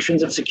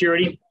operations of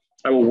security.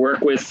 I will work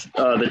with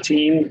the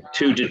team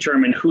to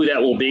determine who that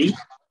will be,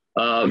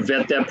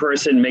 vet that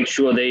person, make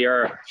sure they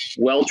are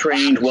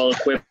well-trained,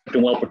 well-equipped,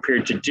 and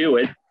well-prepared to do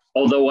it,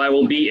 although I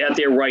will be at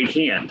their right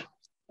hand.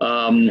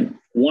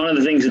 One of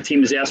the things the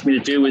team has asked me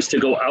to do is to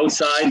go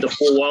outside the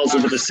 4 walls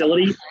of the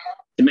facility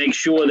to make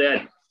sure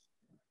that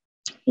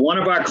one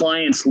of our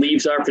clients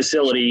leaves our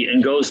facility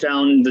and goes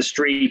down the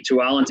street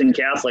to Arlington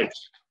Catholic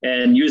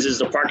and uses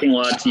the parking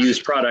lot to use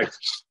product.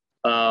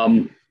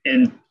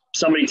 And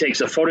somebody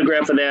takes a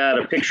photograph of that,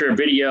 a picture, a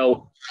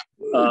video,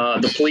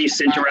 the police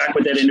interact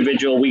with that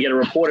individual, we get a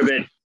report of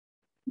it,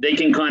 they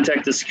can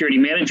contact the security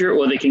manager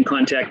or they can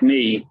contact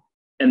me.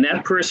 And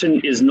that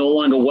person is no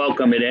longer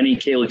welcome at any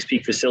Calyx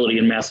Peak facility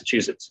in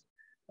Massachusetts.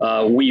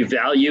 We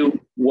value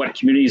what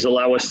communities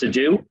allow us to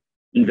do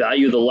and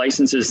value the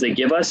licenses they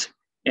give us.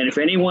 And if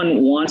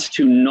anyone wants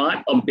to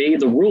not obey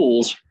the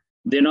rules,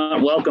 they're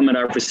not welcome at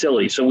our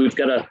facility. So we've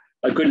got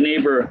a good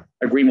neighbor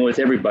agreement with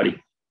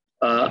everybody.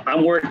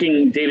 I'm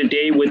working day to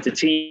day with the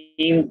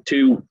team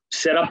to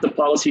set up the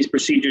policies,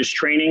 procedures,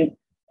 training,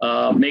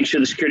 make sure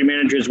the security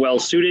manager is well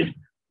suited,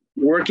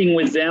 working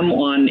with them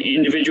on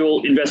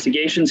individual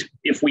investigations.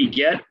 If we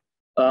get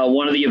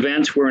one of the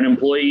events where an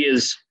employee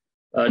is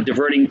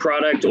diverting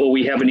product or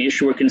we have an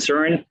issue or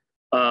concern,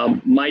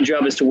 my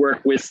job is to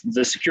work with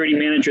the security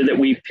manager that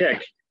we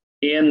pick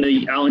and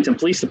the Arlington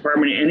Police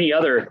Department, any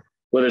other,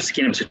 whether it's the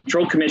Cannabis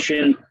Control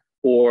Commission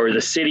or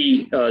the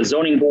city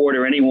zoning board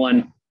or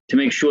anyone, to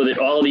make sure that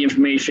all the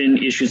information,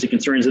 issues, and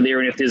concerns are there.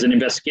 And if there's an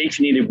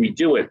investigation needed, we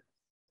do it.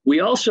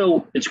 We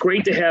also, it's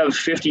great to have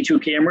 52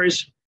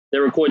 cameras that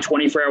record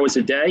 24 hours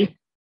a day.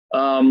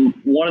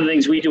 One of the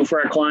things we do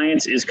for our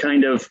clients is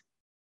kind of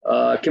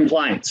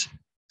compliance.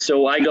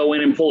 So I go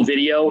in and pull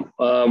video,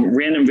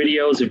 random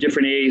videos of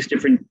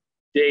different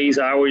days,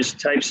 hours,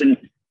 types,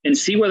 and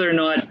see whether or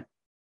not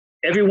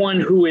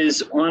everyone who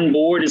is on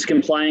board is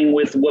complying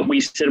with what we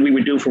said we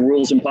would do for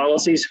rules and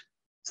policies.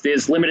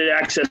 There's limited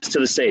access to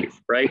the safe,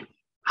 right?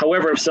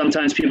 However,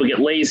 sometimes people get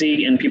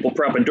lazy and people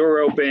prop a door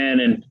open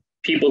and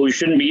people who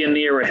shouldn't be in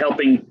there are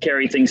helping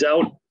carry things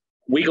out.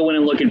 We go in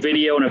and look at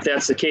video, and if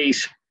that's the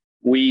case,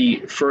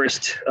 we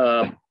first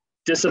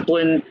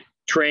discipline,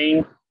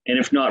 train, and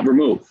if not,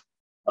 remove.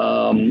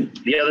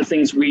 The other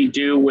things we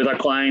do with our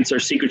clients are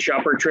secret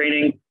shopper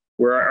training,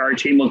 where our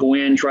team will go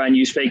in, try and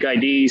use fake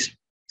IDs,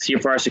 see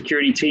if our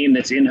security team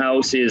that's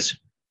in-house is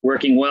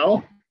working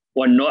well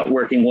or not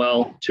working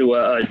well to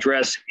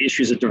address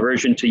issues of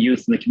diversion to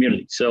youth in the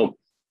community. So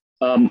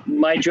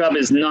my job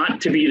is not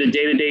to be the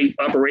day-to-day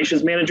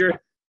operations manager,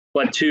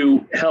 but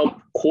to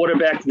help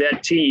quarterback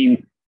that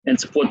team and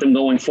support them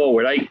going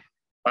forward.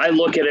 I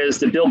look at it as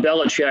the Bill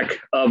Belichick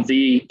of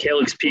the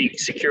Calyx Peak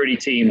security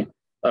team,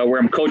 where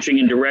I'm coaching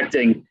and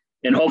directing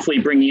and hopefully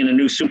bringing in a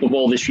new Super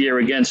Bowl this year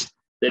against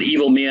that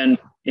evil man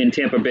in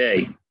Tampa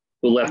Bay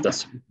who left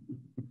us.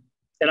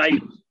 And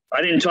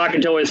I didn't talk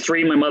until I was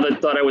 3. My mother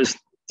thought I was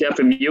deaf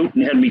and mute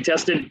and had me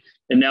tested.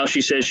 And now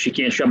she says she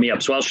can't shut me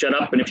up. So I'll shut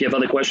up. And if you have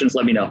other questions,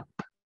 let me know.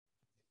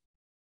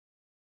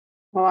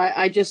 Well,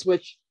 I just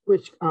wish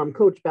Coach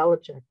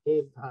Belichick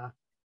gave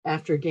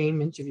after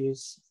game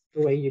interviews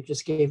the way you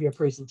just gave your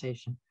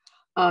presentation.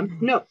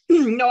 No,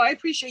 I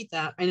appreciate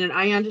that. And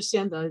I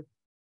understand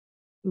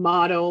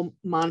motto,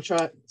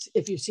 mantra,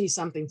 if you see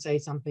something, say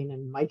something.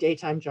 And my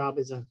daytime job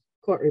is a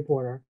court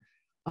reporter.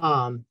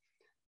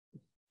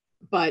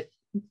 But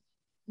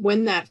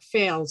when that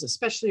fails,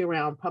 especially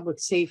around public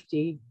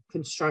safety,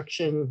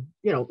 construction,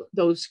 you know,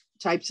 those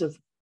types of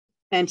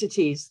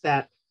entities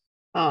that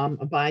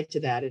abide to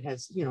that, it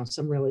has, you know,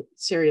 some really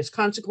serious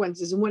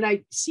consequences. And what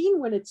I've seen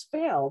when it's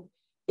failed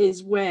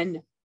is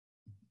when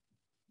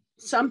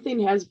something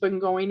has been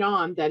going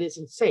on that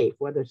isn't safe,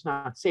 whether it's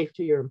not safe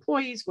to your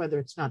employees, whether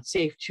it's not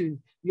safe to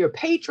your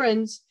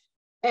patrons,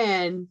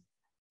 and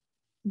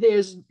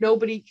there's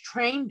nobody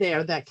trained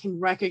there that can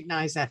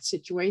recognize that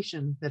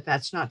situation, that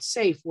that's not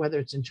safe, whether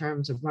it's in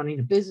terms of running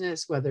a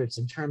business, whether it's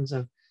in terms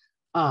of,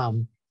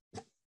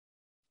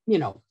 you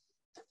know,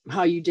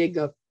 how you dig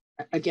up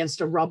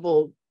against a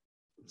rubble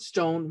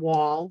stone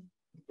wall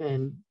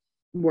and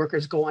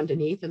workers go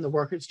underneath and the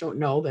workers don't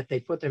know that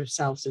they put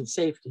themselves in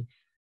safety.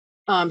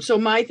 So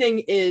my thing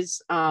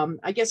is,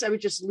 I guess I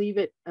would just leave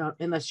it,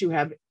 unless you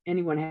have,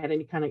 anyone had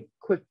any kind of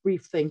quick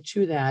brief thing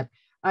to that.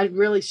 I'd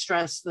really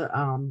stress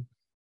the,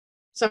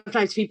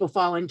 sometimes people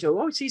fall into,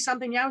 oh, see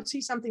something, yeah,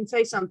 see something,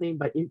 say something,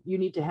 but you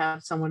need to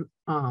have someone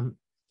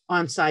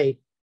on site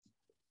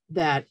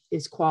that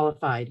is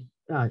qualified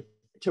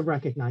to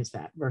recognize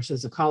that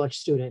versus a college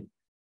student.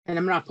 And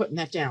I'm not putting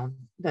that down.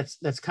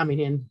 That's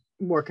coming in,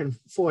 working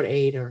 4 to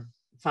 8 or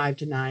 5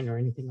 to 9 or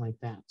anything like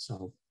that.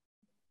 So.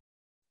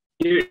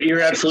 You're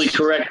absolutely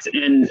correct.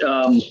 And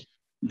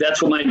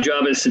that's what my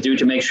job is to do,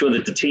 to make sure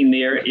that the team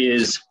there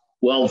is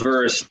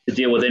well-versed to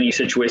deal with any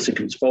situation that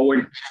comes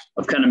forward.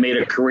 I've kind of made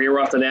a career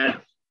off of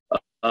that.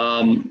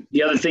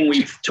 The other thing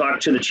we've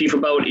talked to the chief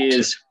about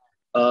is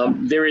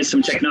there is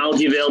some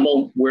technology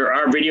available where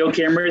our video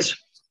cameras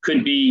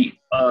could be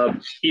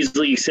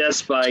easily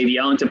accessed by the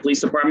Arlington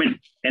Police Department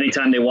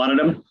anytime they wanted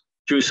them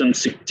through some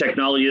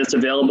technology that's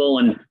available.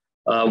 And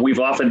we've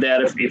offered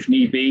that if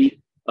need be.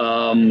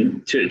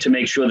 To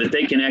make sure that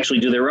they can actually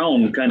do their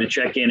own kind of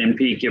check-in and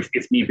peek if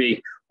need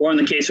be, or in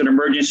the case of an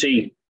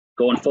emergency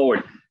going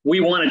forward. We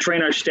want to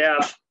train our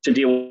staff to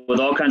deal with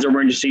all kinds of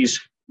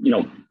emergencies. You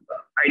know,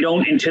 I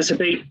don't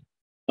anticipate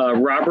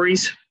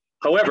robberies.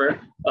 However,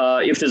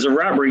 if there's a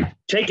robbery,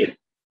 take it.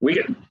 We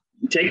can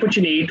take what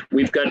you need.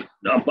 We've got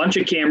a bunch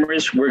of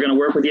cameras. We're going to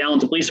work with the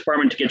Arlington Police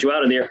Department to get you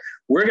out of there.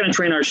 We're going to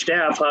train our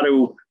staff how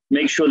to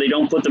make sure they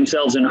don't put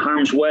themselves in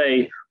harm's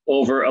way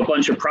over a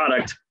bunch of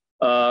product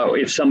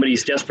if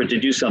somebody's desperate to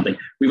do something.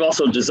 We've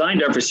also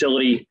designed our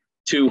facility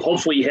to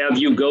hopefully have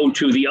you go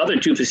to the other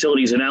 2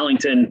 facilities in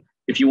Arlington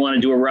if you want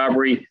to do a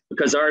robbery,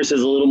 because ours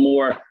is a little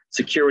more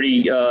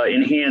security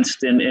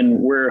enhanced, and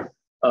we're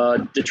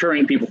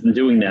deterring people from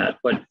doing that.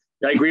 But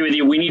I agree with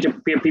you. We need to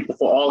prepare people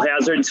for all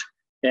hazards,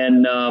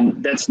 and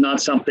that's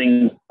not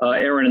something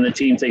Aaron and the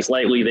team takes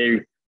lightly.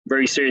 They're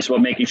very serious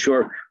about making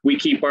sure we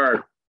keep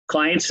our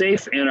clients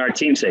safe and our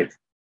team safe.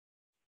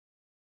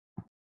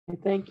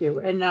 Thank you.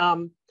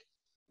 And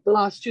the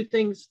last 2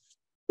 things,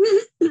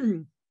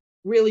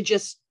 really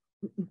just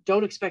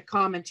don't expect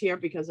comment here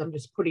because I'm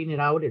just putting it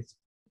out. It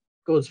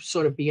goes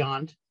sort of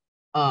beyond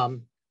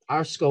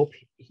our scope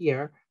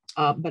here.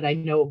 But I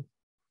know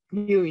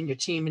you and your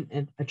team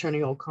and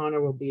Attorney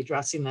O'Connor will be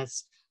addressing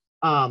this.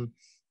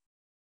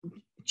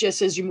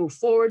 Just as you move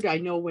forward, I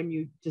know when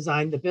you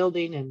design the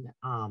building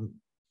and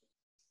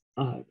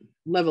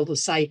level the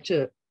site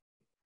to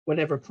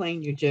whatever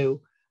plane you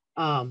do,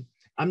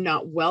 I'm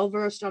not well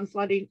versed on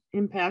flooding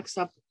impacts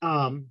up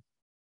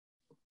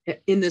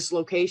in this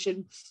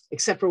location,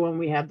 except for when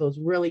we have those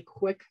really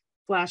quick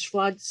flash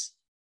floods.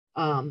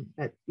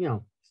 That, you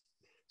know,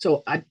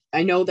 so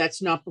I know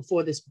that's not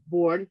before this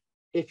board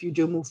if you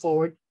do move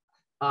forward,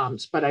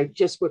 but I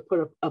just would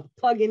put a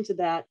plug into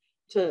that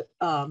to,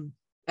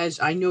 as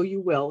I know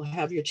you will,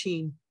 have your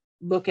team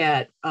look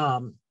at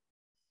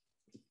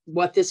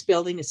what this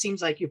building. It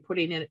seems like you're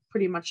putting it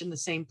pretty much in the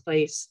same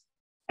place,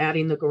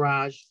 adding the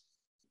garage,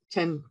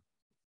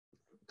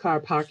 10-car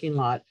parking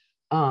lot.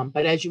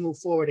 But as you move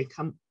forward and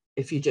come,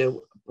 if you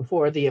do,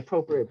 before the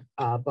appropriate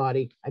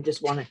body, I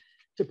just wanted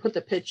to put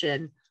the pitch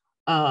in.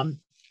 And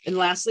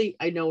lastly,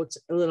 I know it's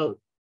a little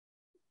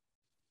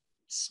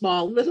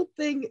small little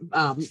thing.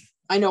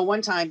 I know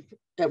one time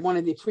at one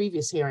of the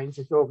previous hearings,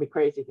 it drove me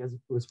crazy because it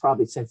was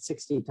probably said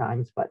 60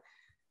 times, but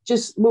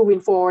just moving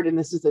forward, and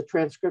this is a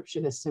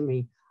transcriptionist to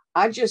me,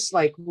 I just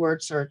like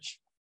word search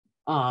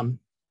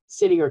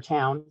city or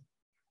town,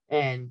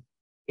 and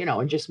you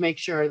know, and just make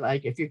sure,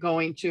 like, if you're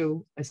going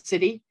to a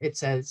city, it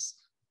says,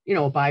 you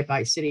know, abide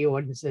by city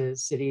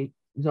ordinances, city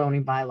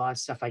zoning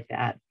bylaws, stuff like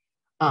that.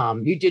 I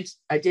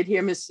did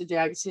hear Mr.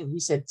 Jackson, he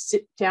said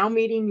town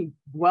meeting,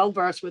 well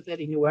versed with it,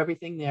 he knew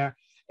everything there.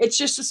 It's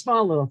just a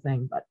small little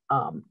thing, but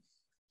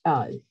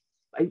I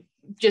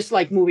just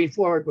like moving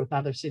forward with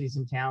other cities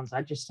and towns.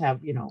 I just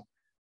have, you know,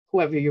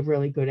 whoever your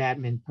really good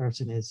admin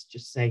person is,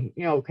 just say,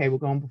 you know, okay, we're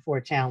going before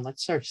town,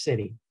 let's search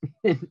city.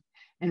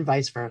 And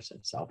vice versa.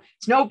 So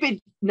it's no big,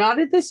 not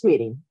at this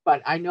meeting,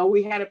 but I know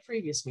we had a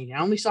previous meeting.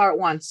 I only saw it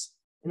once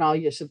in all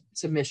your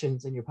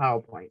submissions and your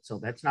PowerPoint, so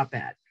that's not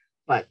bad.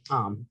 But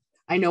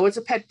I know it's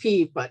a pet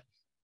peeve, but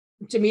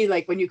to me,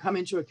 like when you come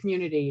into a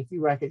community, if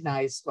you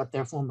recognize what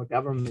their form of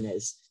government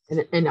is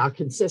and are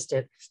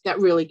consistent, that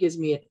really gives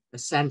me a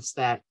sense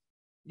that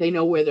they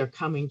know where they're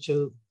coming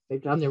to.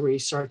 They've done their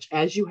research,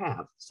 as you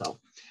have. So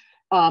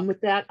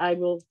with that, I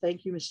will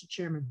thank you, Mr.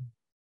 Chairman.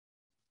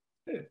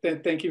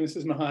 Thank you,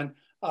 Mrs. Mahan.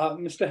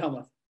 Mr.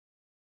 Helmuth.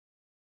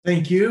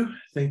 Thank you.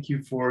 Thank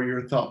you for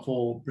your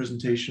thoughtful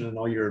presentation and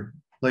all your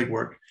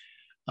legwork.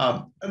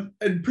 I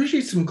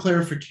appreciate some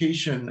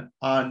clarification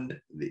on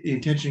the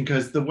intention,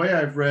 because the way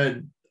I've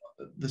read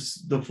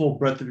the full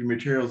breadth of your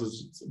materials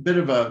is a bit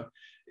of a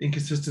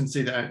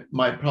inconsistency that I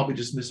might probably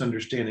just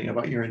misunderstanding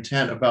about your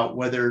intent about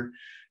whether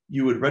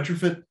you would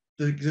retrofit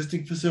the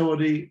existing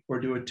facility or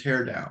do a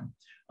tear down.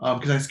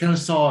 Because I kind of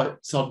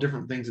saw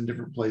different things in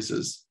different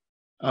places.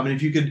 And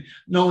if you could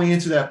not only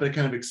answer that, but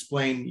kind of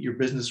explain your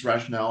business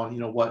rationale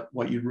and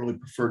what you'd really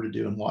prefer to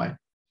do and why.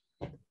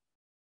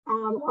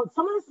 Well,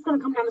 some of this is going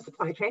to come down to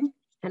supply chain.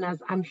 And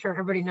as I'm sure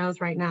everybody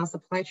knows right now,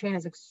 supply chain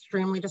is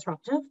extremely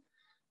disruptive.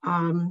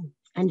 And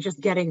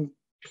just getting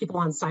people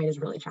on site is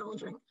really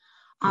challenging.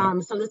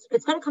 So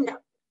it's going to come down.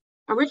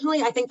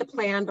 Originally, I think the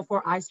plan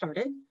before I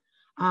started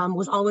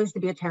was always to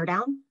be a tear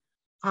down.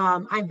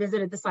 I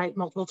visited the site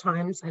multiple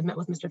times. I've met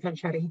with Mr.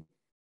 Fanchetti.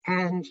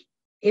 And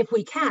if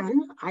we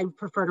can, I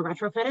prefer to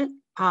retrofit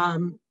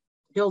it,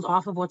 build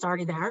off of what's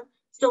already there,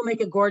 still make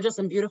it gorgeous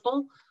and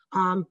beautiful,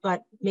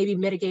 but maybe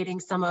mitigating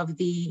some of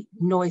the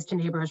noise to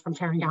neighbors from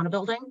tearing down a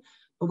building.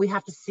 But we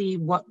have to see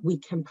what we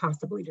can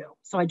possibly do.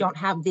 So I don't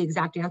have the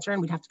exact answer,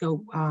 and we'd have to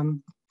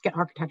go get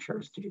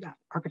architectures to do that,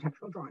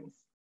 architectural drawings.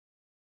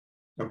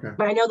 Okay.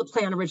 But I know the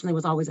plan originally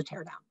was always a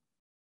tear down.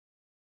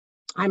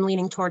 I'm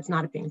leaning towards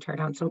not it being tear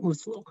down, so it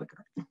moves a little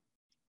quicker.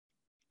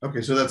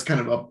 Okay, so that's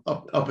kind of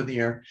up in the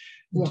air.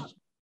 Yeah.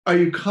 Are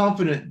you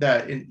confident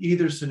that in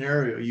either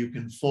scenario you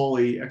can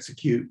fully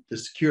execute the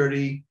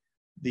security,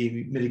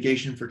 the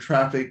mitigation for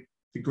traffic,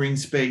 the green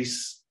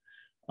space,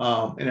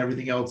 and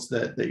everything else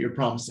that you're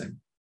promising?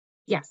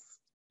 Yes.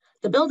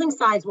 The building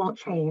size won't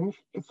change.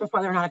 It's just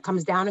whether or not it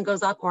comes down and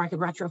goes up, or I could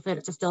retrofit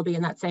it to still be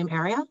in that same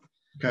area.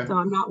 Okay. So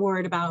I'm not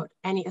worried about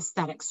any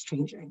aesthetics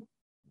changing.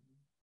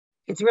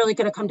 It's really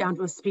going to come down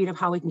to a speed of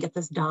how we can get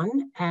this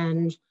done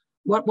and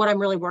what I'm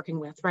really working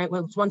with, right?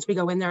 Once we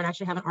go in there and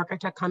actually have an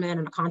architect come in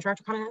and a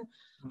contractor come in,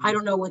 I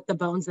don't know what the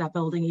bones of that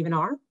building even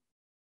are.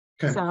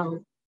 Okay.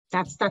 So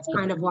that's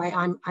kind of why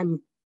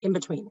I'm in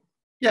between.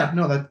 Yeah,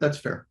 no, that's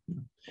fair.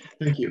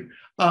 Thank you.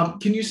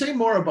 Can you say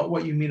more about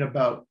what you mean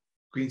about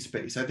green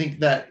space? I think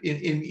that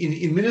in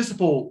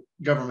municipal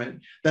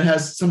government, that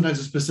has sometimes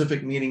a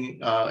specific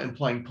meaning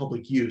implying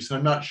public use. And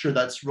I'm not sure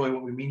that's really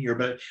what we mean here,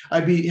 but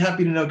I'd be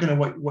happy to know kind of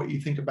what you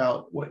think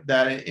about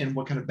that and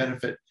what kind of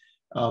benefit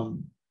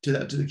to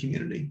the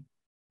community.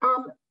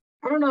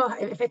 I don't know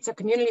if it's a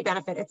community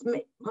benefit.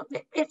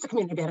 It's a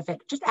community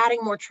benefit. Just adding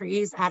more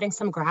trees, adding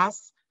some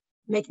grass,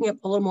 making it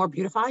a little more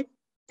beautified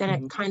than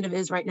it kind of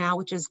is right now,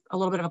 which is a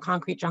little bit of a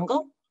concrete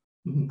jungle.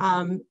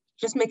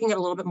 Just making it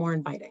a little bit more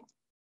inviting.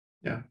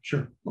 Yeah,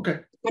 sure. Okay.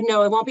 But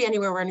no, it won't be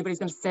anywhere where anybody's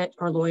going to sit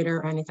or loiter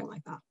or anything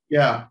like that.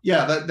 Yeah,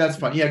 that's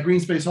fine. Yeah, green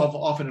space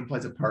often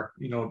implies a park,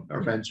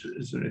 or bench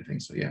or anything.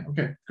 So yeah,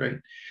 okay, great.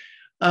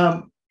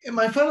 And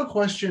my final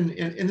question,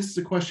 and this is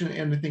a question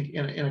and I think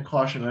in a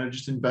caution, I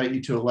just invite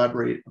you to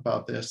elaborate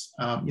about this.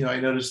 I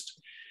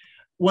noticed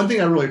one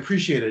thing I really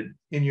appreciated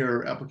in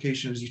your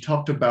application is you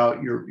talked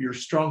about your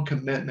strong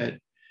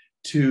commitment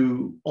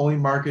to only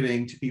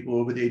marketing to people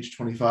over the age of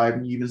 25,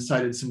 and you even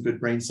cited some good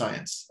brain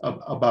science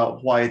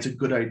about why it's a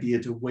good idea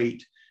to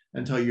wait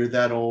until you're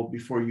that old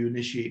before you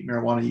initiate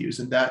marijuana use.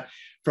 And that,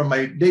 from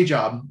my day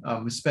job,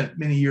 I spent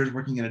many years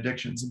working in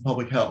addictions and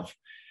public health.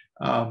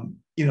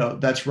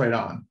 That's right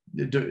on.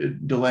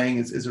 Delaying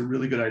is a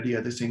really good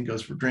idea. The same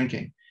goes for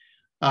drinking.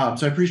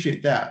 So I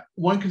appreciate that.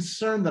 One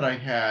concern that I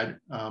had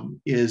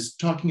is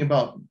talking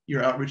about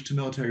your outreach to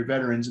military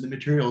veterans, and the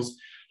materials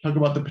talk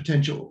about the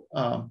potential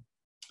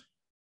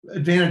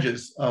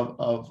advantages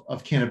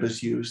of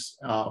cannabis use.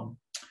 And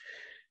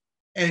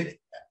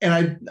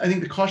I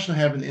think the caution I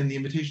have and the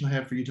invitation I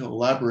have for you to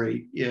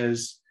elaborate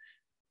is,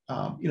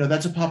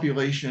 that's a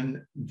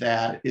population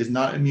that is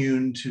not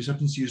immune to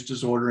substance use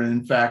disorder. And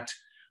in fact,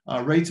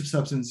 rates of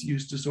substance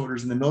use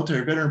disorders in the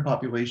military veteran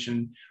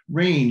population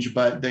range,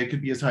 but they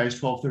could be as high as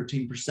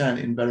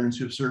 12-13% in veterans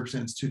who have served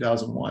since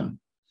 2001.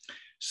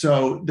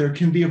 So there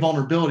can be a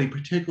vulnerability,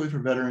 particularly for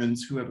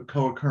veterans who have a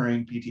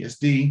co-occurring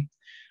PTSD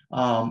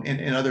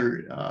and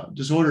other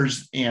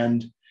disorders,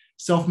 and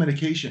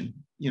self-medication,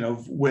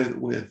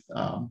 with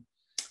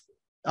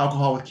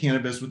alcohol, with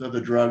cannabis, with other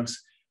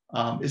drugs,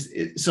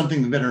 is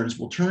something the veterans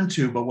will turn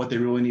to, but what they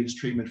really need is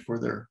treatment for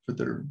their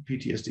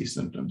PTSD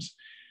symptoms.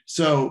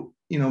 So,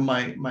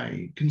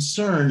 my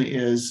concern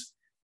is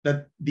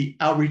that the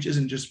outreach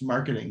isn't just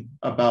marketing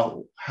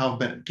about how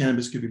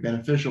cannabis could be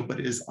beneficial,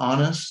 but is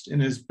honest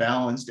and is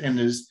balanced and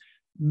is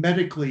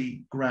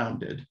medically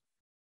grounded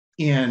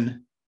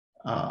in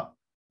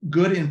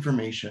good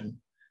information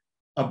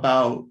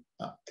about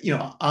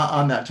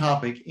on that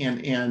topic,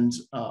 and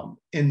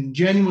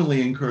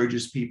genuinely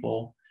encourages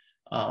people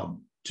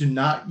to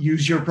not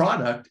use your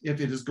product if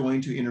it is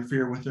going to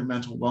interfere with their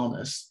mental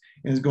wellness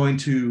and is going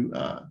to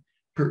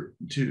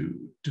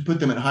put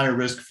them at higher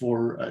risk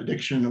for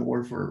addiction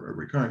or for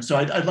recurrence. So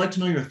I'd like to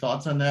know your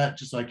thoughts on that,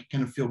 just so I can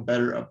kind of feel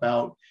better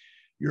about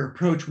your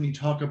approach when you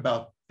talk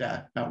about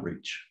that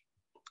outreach.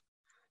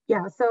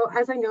 Yeah, so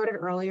as I noted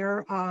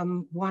earlier,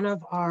 one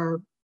of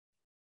our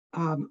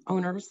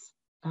owners,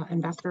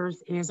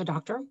 investors is a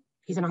doctor.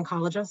 He's an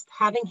oncologist.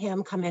 Having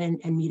him come in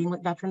and meeting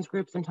with veterans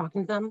groups and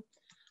talking to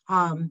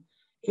them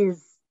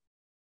is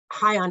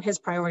high on his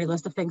priority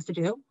list of things to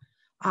do.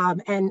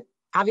 And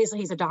obviously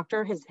he's a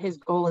doctor. His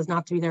goal is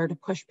not to be there to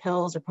push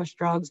pills or push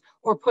drugs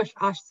or push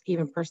us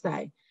even per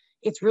se.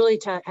 It's really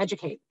to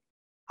educate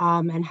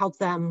and help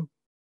them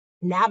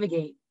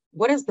navigate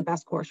what is the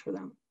best course for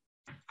them.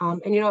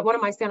 And you know, at one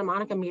of my Santa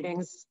Monica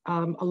meetings,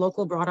 a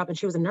local brought up, and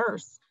she was a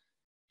nurse,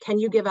 can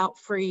you give out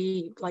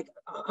free, like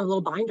a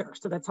little binder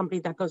so that somebody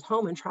that goes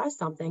home and tries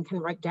something can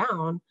write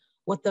down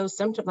what those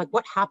symptoms, like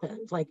what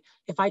happened? Like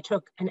if I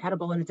took an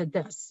edible and it did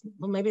this,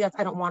 well, maybe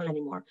I don't want it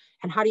anymore.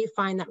 And how do you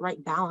find that right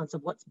balance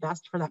of what's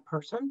best for that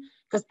person?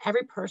 Because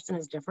every person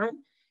is different.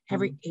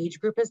 Every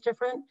age group is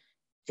different.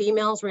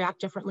 Females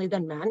react differently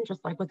than men,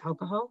 just like with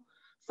alcohol.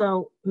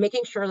 So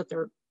making sure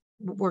that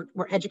we're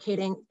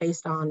educating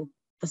based on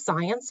the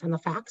science and the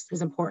facts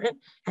is important,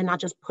 and not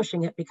just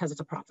pushing it because it's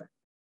a profit.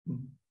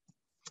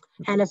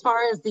 And as far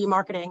as the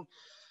marketing,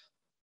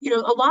 you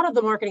know, a lot of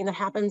the marketing that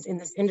happens in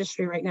this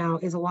industry right now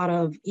is a lot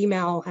of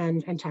email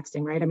and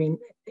texting, right? I mean,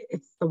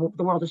 it's the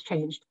world has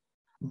changed.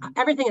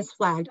 Everything is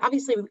flagged.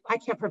 Obviously, I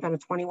can't prevent a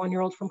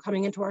 21-year-old from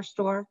coming into our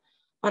store,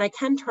 but I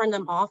can turn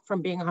them off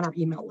from being on our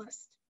email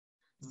list.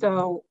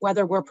 So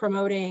whether we're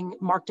promoting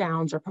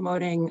markdowns or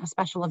promoting a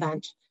special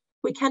event,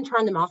 we can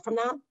turn them off from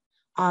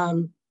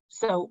that.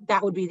 So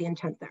that would be the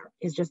intent there,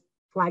 is just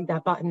flag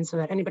that button so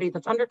that anybody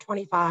that's under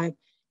 25,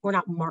 we're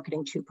not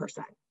marketing to per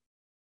se.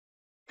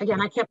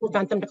 Again, I can't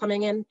prevent them to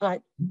coming in,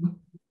 but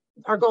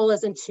our goal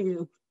isn't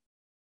to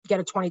get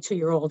a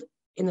 22-year-old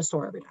in the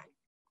store every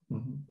day.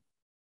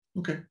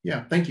 Okay,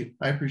 yeah, thank you.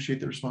 I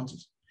appreciate the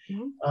responses.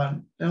 I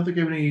don't think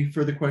I have any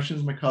further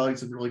questions. My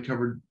colleagues have really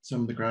covered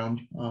some of the ground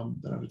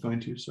that I was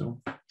going to,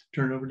 so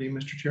turn it over to you,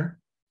 Mr. Chair.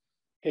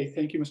 Okay,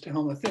 thank you, Mr.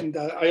 Helmuth. And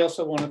I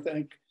also want to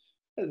thank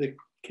the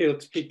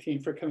Calyx Peak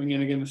team for coming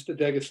in again. Mr.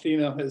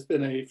 D'Agostino has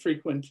been a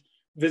frequent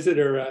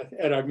visitor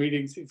at our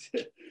meetings. He's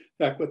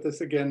back with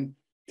us again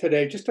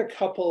today. Just a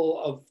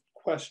couple of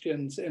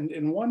questions,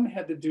 and one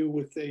had to do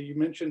with you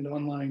mentioned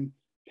online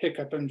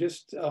pickup. I'm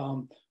just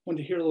wanted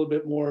to hear a little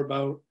bit more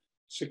about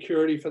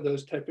security for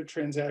those type of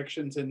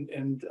transactions,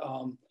 and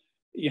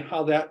you know,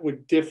 how that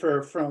would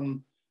differ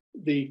from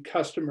the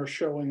customer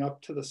showing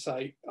up to the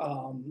site,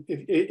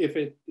 if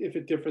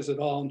it differs at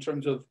all in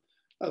terms of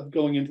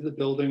going into the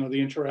building or the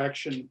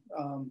interaction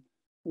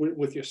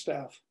with your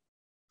staff.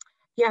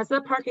 Yeah, so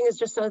that parking is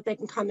just so that they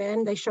can come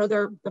in, they show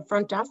the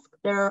front desk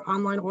their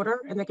online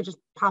order, and they could just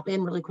pop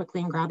in really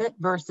quickly and grab it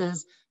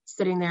versus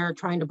sitting there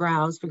trying to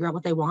browse, figure out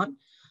what they want.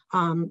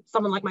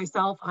 Someone like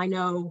myself, I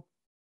know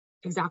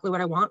exactly what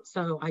I want,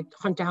 so I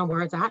hunt down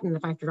where it's at, and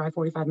if I have to drive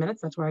 45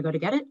 minutes, that's where I go to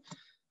get it.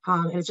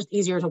 And it's just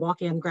easier to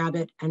walk in, grab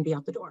it, and be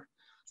out the door.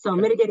 So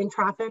mitigating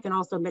traffic and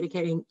also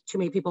mitigating too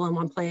many people in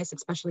one place,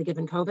 especially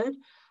given COVID,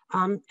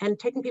 and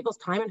taking people's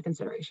time into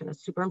consideration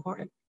is super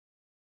important.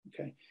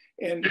 Okay.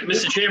 And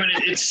Mr. Chairman,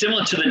 it's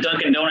similar to the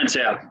Dunkin' Donuts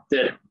app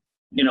that,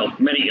 you know,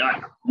 many,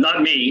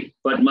 not me,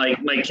 but my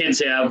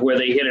kids have, where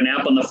they hit an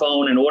app on the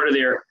phone and order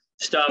their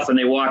stuff and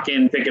they walk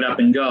in, pick it up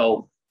and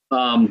go.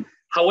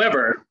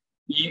 However,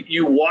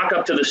 you walk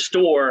up to the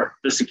store,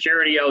 the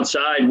security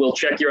outside will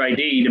check your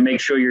ID to make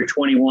sure you're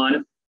 21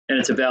 and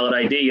it's a valid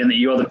ID and that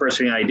you're the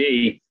person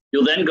ID.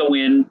 You'll then go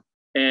in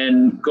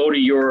and go to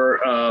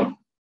your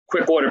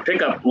quick order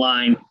pickup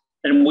line,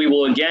 and we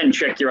will again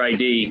check your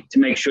ID to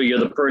make sure you're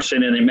the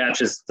person and it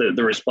matches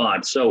the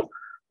response. So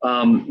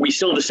we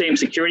still have the same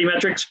security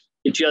metrics.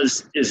 It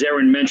just, as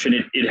Erin mentioned,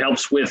 it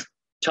helps with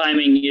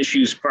timing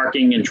issues,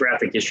 parking and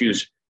traffic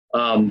issues.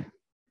 And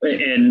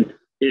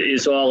it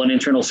is all an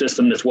internal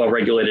system that's well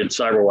regulated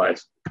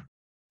cyber-wise.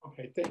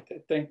 Okay,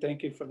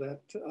 thank you for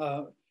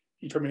that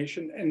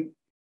information. And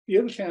the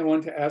other thing I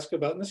wanted to ask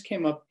about, and this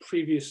came up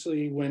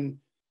previously when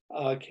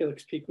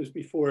Calyx Peak was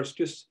before us,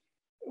 just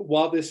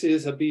while this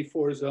is a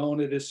B4 zone,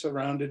 it is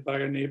surrounded by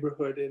a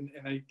neighborhood, and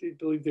I did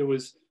believe there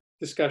was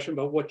discussion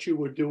about what you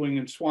were doing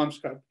in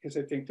Swampscott, because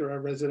I think there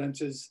are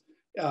residences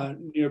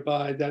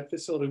nearby that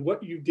facility.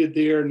 What you did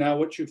there, now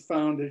what you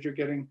found as you're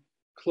getting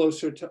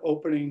closer to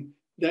opening,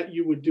 that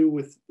you would do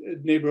with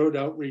neighborhood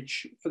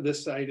outreach for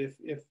this site if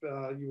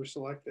you were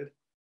selected.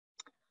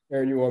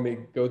 Erin, you want me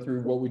to go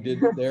through what we did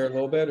there a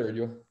little bit, or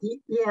do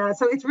you? Yeah,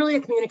 so it's really a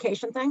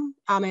communication thing,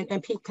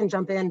 and Pete can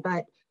jump in,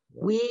 but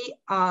we,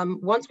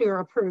 once we were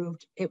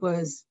approved, it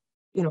was,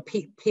 you know,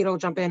 Pete will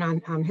jump in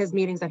on his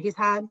meetings that he's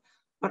had,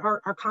 but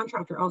our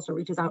contractor also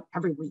reaches out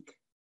every week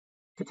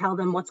to tell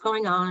them what's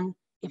going on,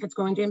 if it's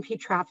going to impede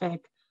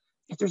traffic,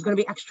 if there's going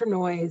to be extra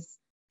noise,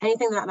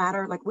 anything that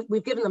matter, like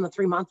we've given them a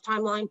 3-month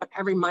timeline, but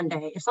every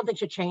Monday, if something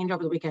should change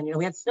over the weekend,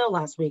 we had snow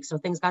last week, so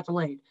things got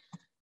delayed.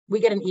 We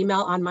get an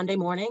email on Monday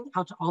morning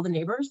out to all the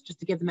neighbors just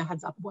to give them a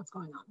heads up of what's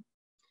going on.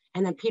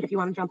 And then Pete, if you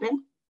want to jump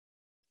in.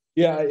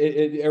 Yeah,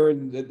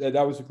 Erin,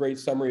 that was a great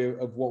summary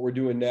of what we're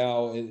doing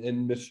now.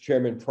 And Mr.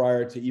 Chairman,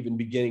 prior to even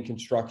beginning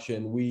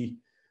construction,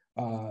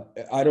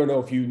 I don't know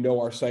if you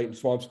know our site in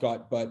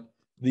Swampscott, but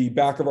the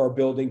back of our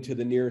building to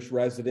the nearest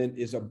resident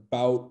is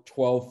about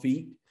 12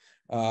 feet.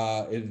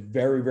 It's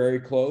very, very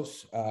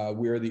close.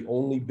 We're the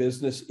only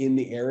business in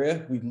the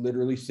area. We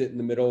literally sit in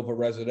the middle of a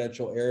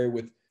residential area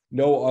with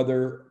no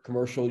other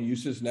commercial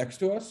uses next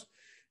to us.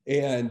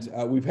 And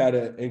we've had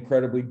an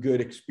incredibly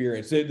good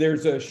experience.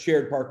 There's a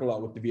shared parking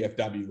lot with the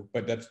VFW,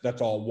 but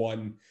that's all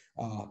one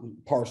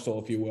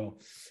parcel, if you will.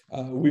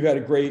 We've had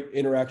a great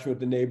interaction with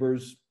the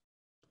neighbors.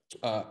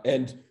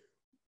 And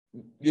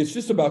it's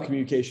just about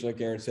communication,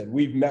 like Aaron said.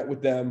 We've met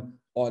with them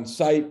on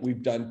site.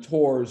 We've done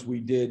tours.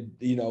 We did,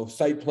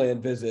 site plan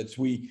visits.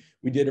 We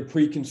did a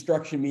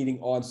pre-construction meeting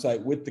on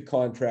site with the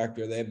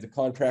contractor. They have the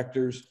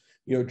contractors,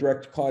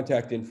 direct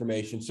contact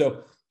information.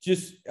 So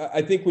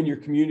I think when you're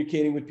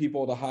communicating with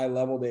people at a high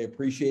level, they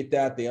appreciate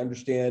that. They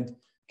understand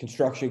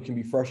construction can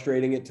be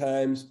frustrating at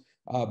times,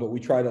 but we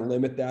try to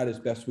limit that as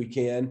best we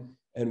can.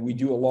 And we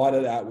do a lot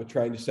of that with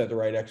trying to set the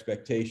right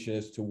expectation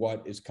as to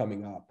what is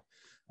coming up.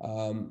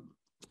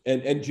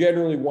 And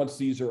generally, once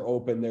these are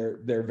open,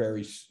 they're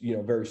very,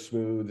 very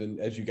smooth. And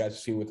as you guys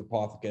have seen with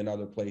Apotheca and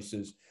other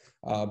places.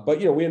 But,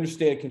 we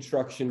understand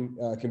construction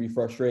can be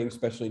frustrating,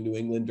 especially in New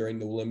England during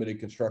the limited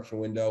construction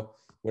window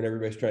when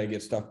everybody's trying to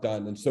get stuff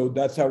done. And so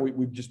that's how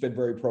we've just been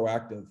very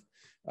proactive.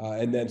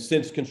 And then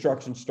since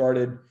construction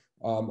started,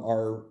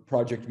 our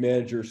project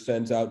manager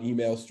sends out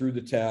emails through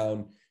the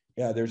town.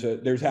 Yeah,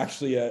 there's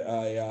actually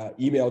a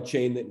email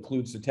chain that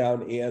includes the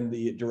town and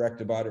the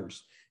direct abutters,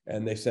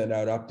 and they send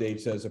out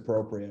updates as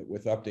appropriate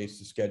with updates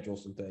to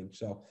schedules and things.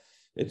 So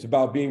it's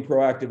about being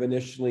proactive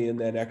initially and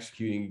then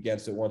executing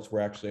against it once we're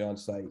actually on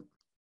site.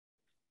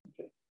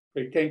 Okay,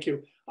 great, thank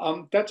you.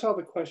 That's all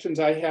the questions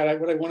I had.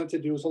 What I wanted to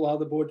do is allow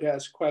the board to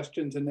ask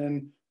questions, and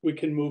then we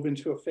can move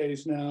into a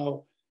phase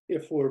now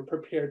if we're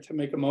prepared to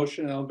make a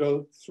motion. And I'll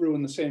go through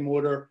in the same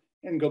order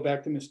and go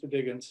back to Mr.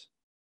 Diggins.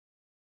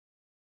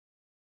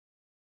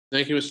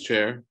 Thank you, Mr.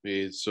 Chair.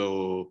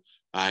 So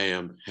I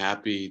am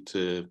happy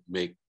to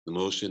make the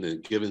motion,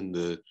 and given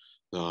the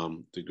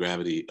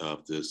gravity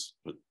of this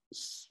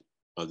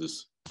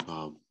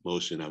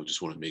motion, I would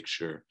just want to make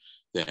sure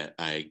that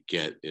I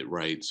get it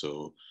right.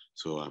 So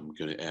I'm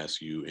going to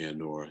ask you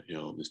and/or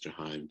Mr.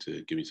 Heim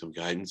to give me some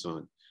guidance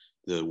on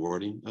the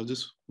wording of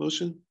this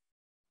motion.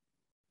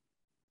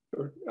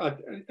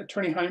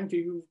 Attorney Heim, do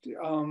you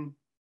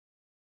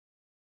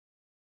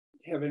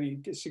have any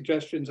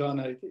suggestions on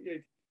a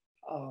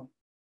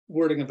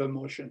wording of a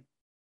motion?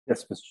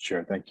 Yes, Mr.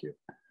 Chair, thank you.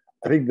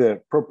 I think the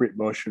appropriate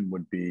motion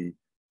would be,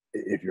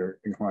 if you're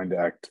inclined to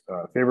act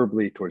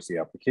favorably towards the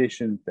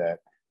application, that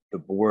the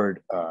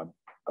board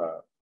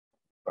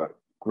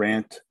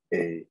grant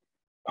a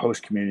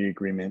host community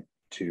agreement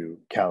to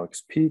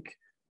Calyx Peak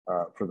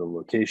for the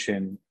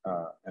location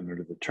and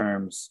under the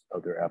terms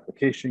of their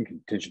application,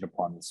 contingent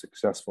upon the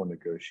successful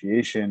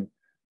negotiation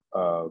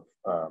of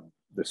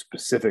the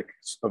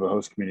specifics of a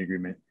host community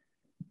agreement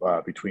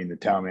between the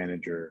town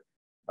manager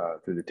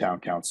through the town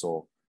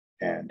council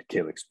and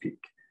Calyx Peak.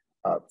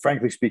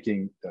 Frankly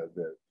speaking,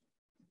 the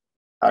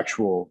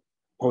actual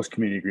host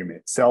community agreement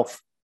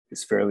itself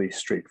is fairly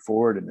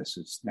straightforward, and this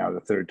is now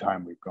the 3rd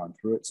time we've gone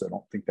through it, so I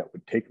don't think that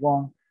would take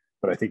long,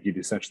 but I think you'd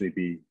essentially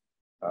be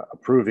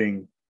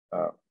approving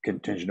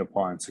contingent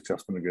upon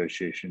successful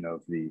negotiation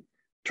of the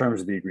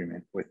terms of the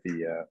agreement with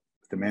the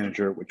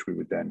manager, which we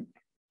would then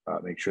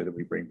make sure that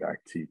we bring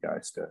back to you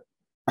guys to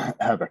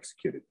have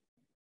executed.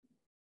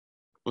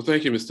 Well,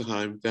 thank you, Mr.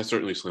 Heim. That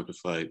certainly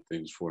simplified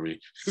things for me.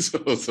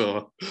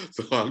 So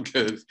I'm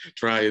going to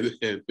try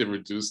and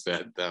reduce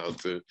that down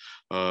to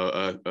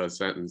a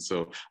sentence.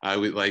 So I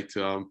would like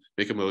to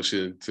make a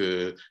motion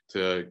to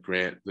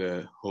grant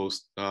the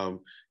host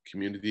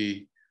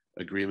community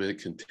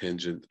agreement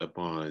contingent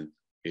upon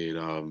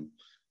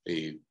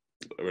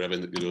whatever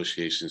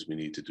negotiations we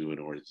need to do in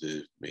order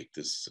to make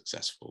this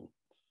successful.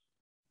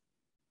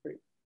 Great.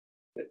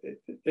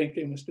 Thank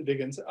you, Mr.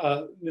 Diggins.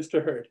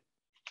 Mr. Hurd.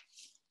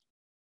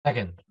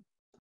 Second.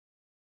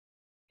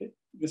 Okay.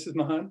 Mrs.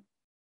 Mahan.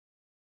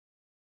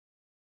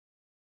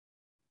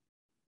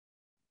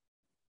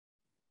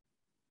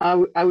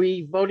 Are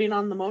we voting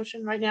on the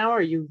motion right now, or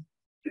are you?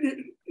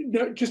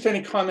 No, just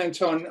any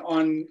comments on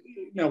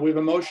no, we have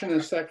a motion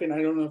and a second.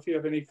 I don't know if you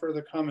have any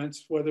further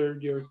comments, whether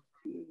you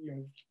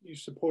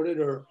support it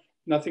or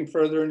nothing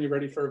further and you're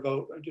ready for a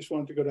vote. I just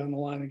wanted to go down the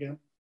line again.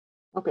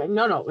 Okay,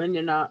 no, and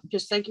you're not.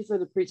 Just thank you for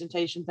the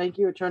presentation. Thank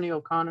you, Attorney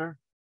O'Connor.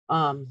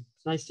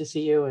 It's nice to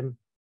see you, and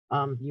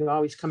you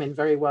always come in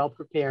very well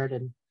prepared,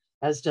 and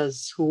as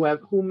does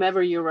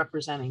whomever you're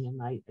representing,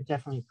 and I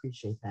definitely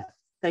appreciate that.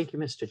 Thank you,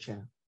 Mr.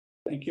 Chair.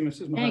 Thank you,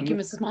 Mrs. Mahan. Thank you,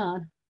 Mrs.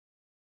 Mahan.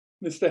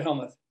 Mr.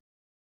 Helmuth.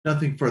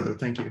 Nothing further,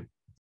 thank you.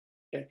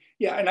 Okay.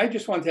 Yeah, and I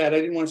just want to add,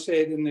 I didn't want to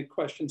say it in the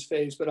questions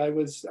phase, but I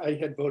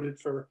had voted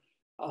for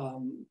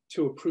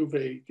to approve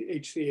a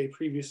HCA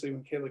previously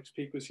when Calyx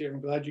Peak was here. I'm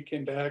glad you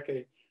came back.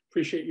 I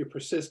appreciate your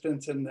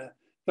persistence and the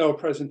thorough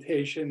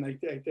presentation. I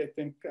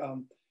think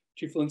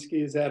Chief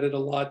Linsky has added a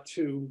lot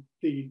to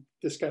the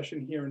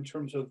discussion here in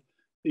terms of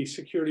the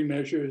security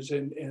measures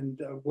and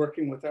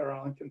working with our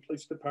Arlington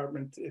Police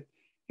Department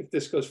if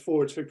this goes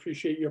forward. So I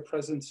appreciate your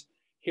presence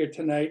here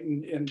tonight.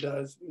 And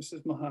as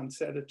Mrs. Mahan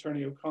said,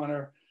 Attorney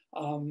O'Connor,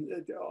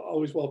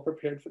 always well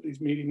prepared for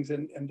these meetings,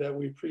 and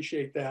we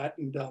appreciate that.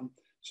 And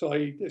so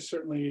I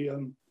certainly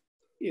am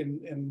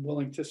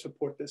willing to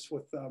support this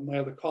with my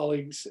other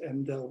colleagues.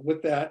 And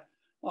with that,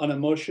 on a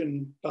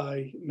motion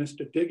by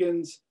Mr.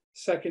 Diggins,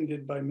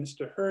 seconded by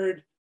Mr.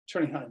 Hurd,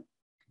 Attorney Heim.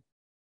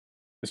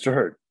 Mr.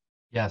 Hurd.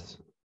 Yes.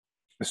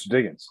 Mr.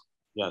 Diggins.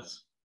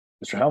 Yes.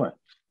 Mr. Helmut.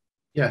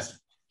 Yes.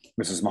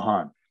 Mrs.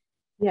 Mahan.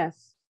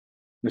 Yes.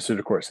 Mr.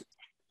 DeCoursey.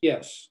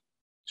 Yes.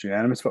 It's a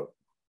unanimous vote.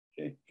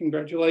 Okay,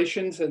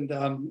 congratulations. And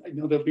I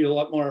know there'll be a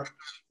lot more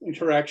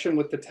interaction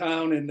with the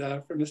town. And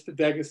for Mr.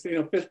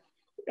 D'Agostino,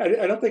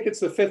 I don't think it's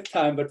the 5th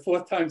time, but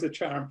 4th time's a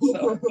charm.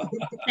 So.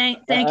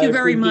 Thank you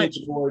very much.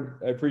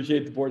 I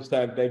appreciate the board's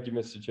time. Thank you,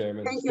 Mr.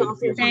 Chairman. Thank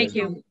you. Thank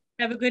you.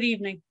 Have a good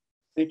evening.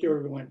 Thank you,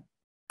 everyone.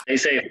 Stay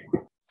safe.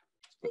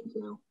 Thank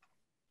you.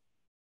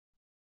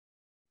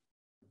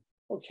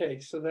 Okay,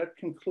 so that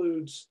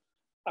concludes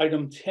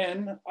item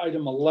 10.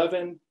 Item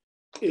 11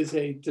 is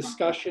a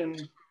discussion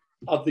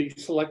of the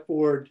select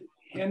board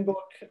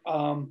handbook.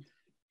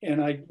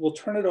 And I will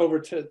turn it over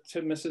to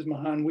Mrs.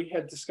 Mahan. We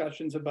had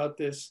discussions about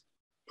this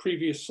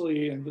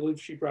previously, and I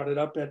believe she brought it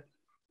up at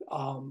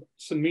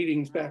some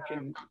meetings back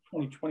in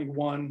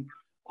 2021.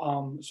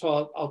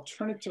 So I'll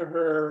turn it to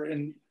her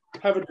and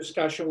have a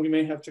discussion. We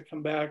may have to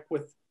come back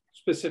with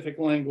specific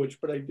language,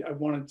 but I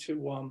wanted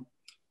to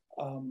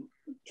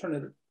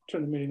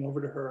turn the meeting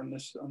over to her on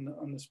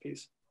this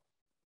piece.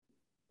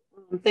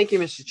 Thank you,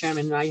 Mr.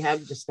 Chairman. I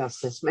have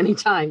discussed this many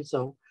times.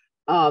 So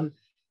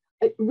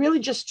really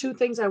just 2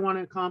 things I want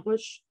to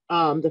accomplish.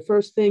 The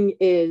first thing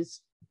is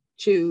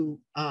to,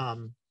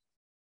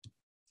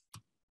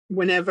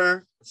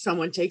 whenever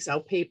someone takes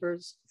out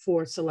papers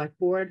for select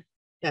board,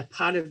 that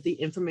part of the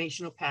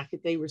informational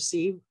packet they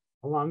receive,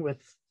 along with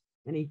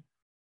any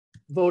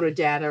voter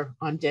data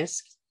on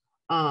disk,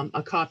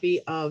 a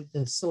copy of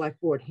the select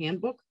board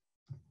handbook.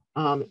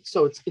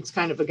 So it's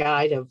kind of a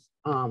guide of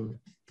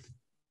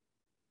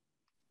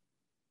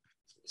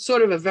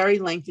sort of a very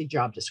lengthy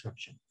job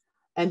description.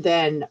 And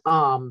then,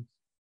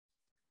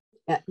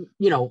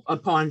 you know,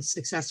 upon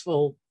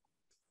successful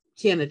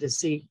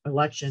candidacy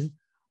election,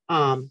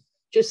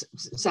 just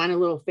sign a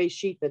little face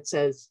sheet that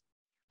says,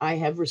 I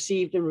have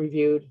received and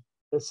reviewed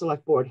the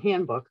select board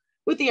handbook,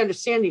 with the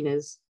understanding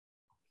is,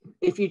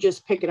 if you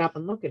just pick it up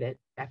and look at it,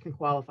 that can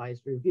qualify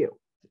as review.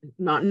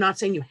 Not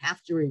saying you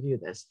have to review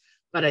this,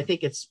 but I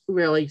think it's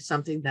really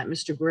something that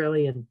Mr.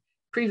 Greeley and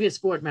previous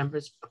board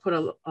members put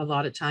a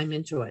lot of time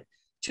into it.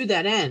 To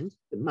that end,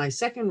 my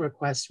second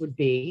request would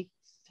be,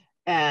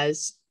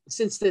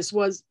 since this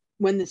was,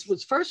 when this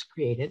was first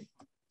created,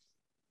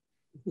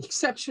 with the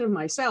exception of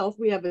myself,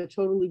 we have a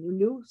totally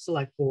new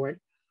select board.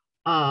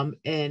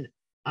 And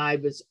I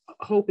was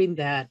hoping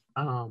that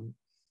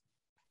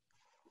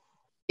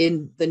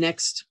in the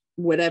next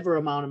whatever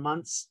amount of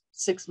months,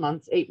 6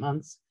 months, 8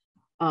 months,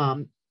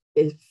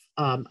 if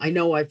I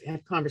know I've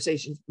had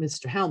conversations with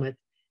Mr. Helmut,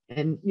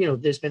 and you know,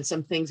 there's been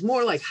some things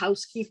more like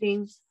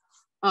housekeeping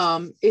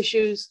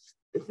issues,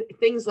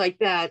 things like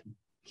that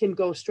can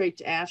go straight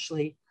to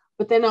Ashley,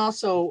 but then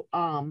also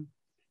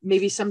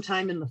maybe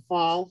sometime in the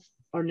fall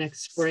or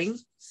next spring,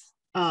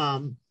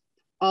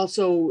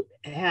 also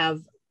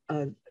have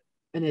an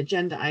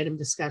agenda item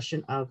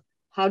discussion of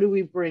how do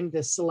we bring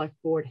the select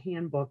board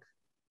handbook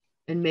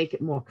and make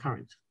it more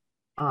current.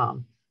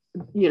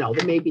 You know,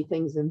 there may be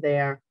things in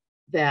there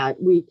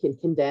that we can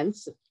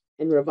condense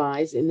and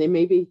revise, and there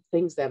may be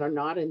things that are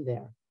not in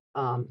there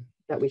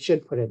that we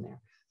should put in there.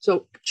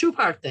 So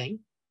 2-part thing,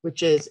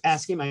 which is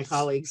asking my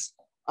colleagues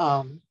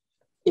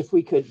if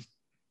we could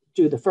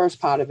do the first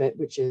part of it,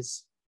 which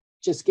is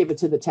just give it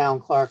to the town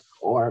clerk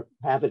or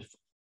have it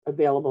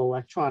available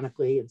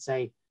electronically and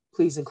say,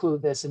 please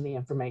include this in the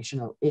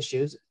informational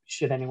issues,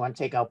 should anyone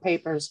take out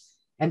papers.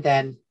 And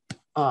then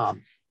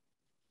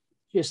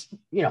just,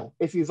 you know,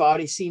 if you've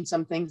already seen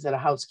some things that are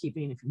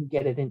housekeeping, if you can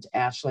get it into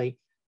Ashley,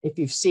 if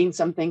you've seen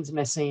some things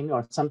missing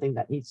or something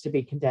that needs to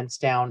be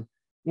condensed down,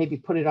 maybe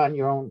put it on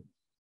your own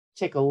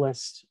tickle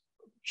list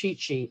cheat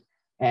sheet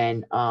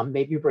and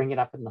maybe bring it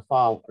up in the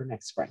fall or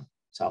next spring.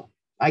 So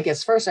I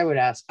guess first I would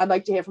ask, I'd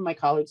like to hear from my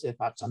colleagues their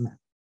thoughts on that.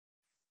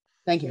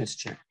 Thank you, Mr.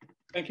 Chair.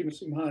 Thank you,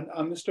 Mr. Mahan.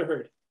 Mr.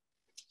 Hurd.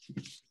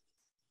 Thank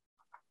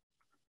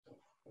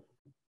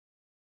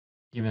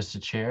you,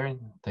 Mr. Chair, and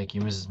thank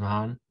you, Mrs.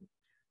 Mahan.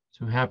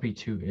 So happy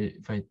to,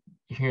 if I'm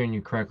hearing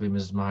you correctly,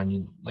 Mrs. Mahan,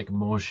 you'd like a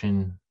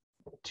motion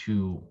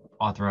to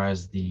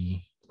authorize the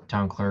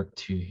town clerk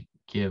to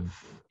give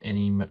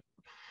any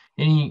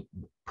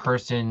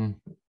person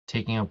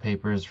taking out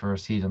papers for a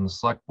seat on the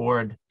select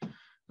board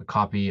a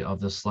copy of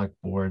the select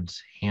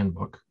board's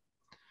handbook.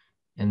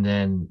 And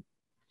then,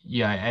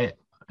 yeah, I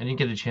didn't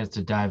get a chance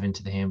to dive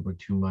into the handbook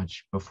too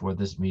much before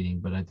this meeting,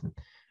 but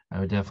I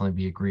would definitely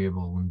be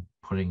agreeable when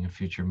putting a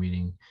future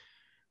meeting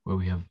where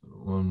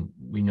when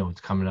we know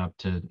it's coming up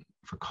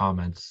for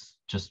comments,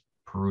 just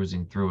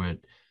perusing through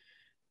it,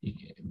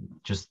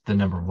 just the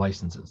number of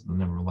licenses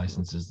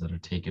that are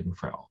taken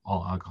for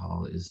all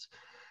alcohol is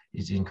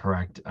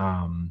incorrect.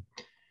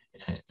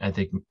 I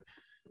think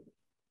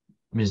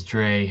Ms.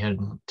 Dre had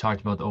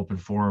talked about the open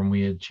forum.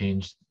 We had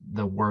changed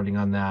the wording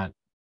on that.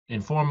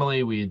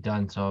 Informally, we had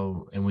done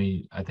so, and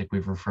I think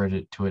we've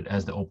referred to it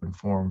as the open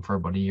forum for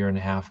about 1.5 years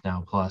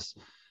now plus.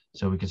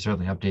 So we could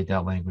certainly update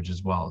that language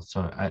as well.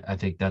 So I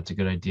think that's a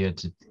good idea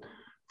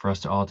for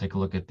us to all take a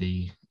look at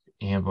the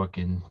handbook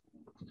and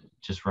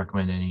just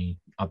recommend any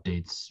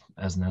updates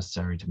as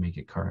necessary to make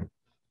it current.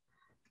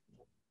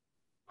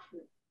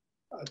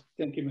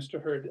 Thank you,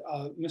 Mr. Hurd.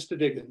 Mr.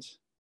 Diggins.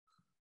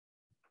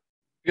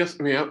 Yes,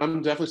 I mean,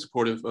 I'm definitely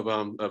supportive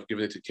of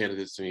giving it to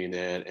candidates. I mean,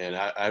 and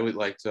I would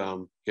like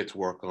to get to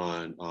work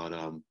on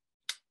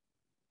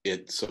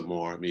it some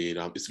more. I mean,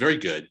 it's very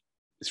good.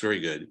 It's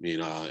very good. I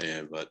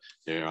mean, but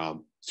there are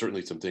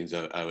certainly some things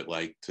that I would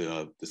like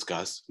to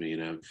discuss. I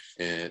mean,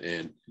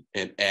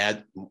 and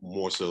add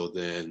more so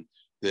than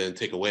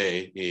take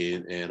away.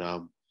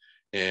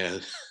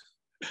 And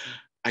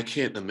I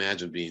can't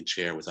imagine being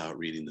chair without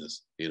reading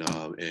this.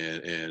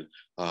 And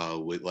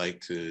would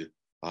like to.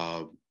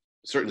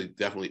 Certainly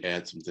definitely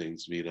add some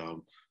things,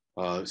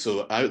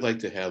 so I would like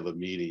to have a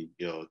meeting,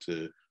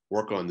 to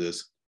work on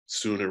this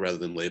sooner rather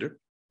than later.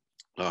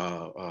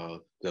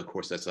 Of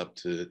course, that's up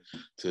to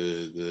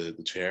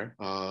the chair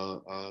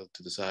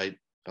to decide.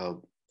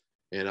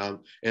 And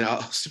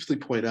I'll simply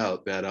point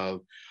out that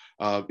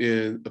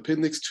in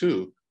Appendix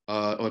 2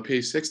 on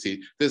page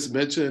 60, there's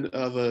mention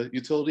of a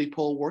utility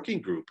pole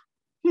working group.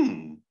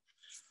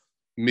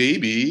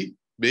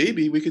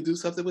 Maybe we could do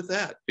something with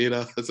that,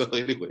 So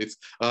anyways,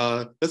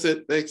 that's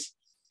it. Thanks.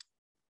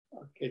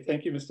 Okay,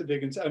 thank you, Mr.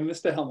 Diggins.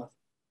 Mr. Helmuth.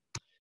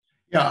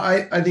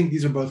 Yeah, I think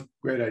these are both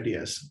great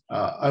ideas.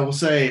 I will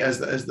say, as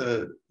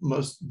the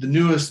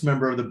newest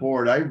member of the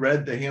board, I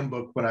read the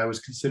handbook when I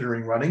was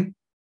considering running.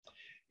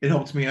 It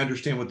helped me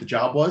understand what the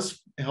job was.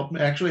 It helped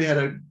me actually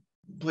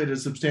played a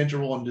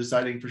substantial role in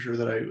deciding for sure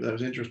that I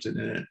was interested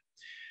in it.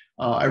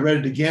 I read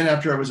it again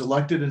after I was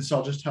elected and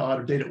saw just how out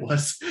of date it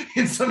was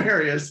in some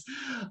areas.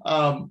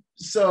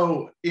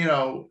 So,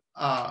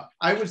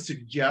 I would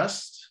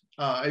suggest,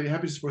 I'd be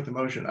happy to support the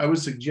motion. I would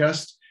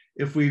suggest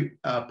if we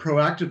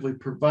proactively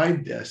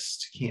provide this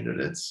to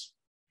candidates,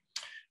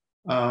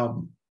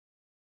 although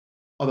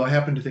I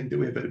happen to think that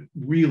we have a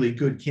really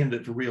good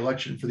candidate for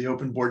re-election for the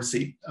open board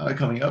seat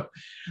coming up,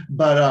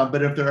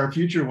 but if there are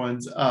future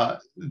ones,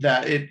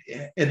 that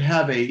it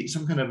have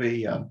some kind of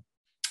a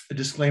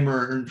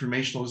disclaimer or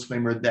informational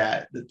disclaimer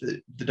that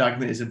the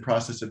document is in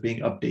process of being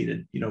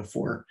updated,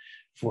 for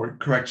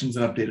corrections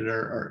and updated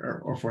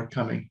or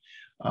forthcoming,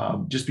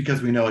 just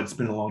because we know it's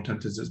been a long time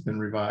since it's been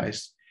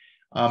revised.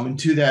 And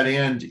to that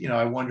end,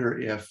 I wonder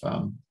if,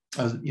 a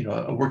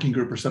working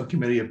group or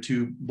subcommittee of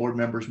 2 board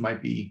members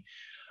might be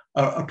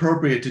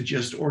appropriate to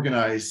just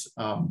organize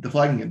the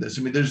flagging of this.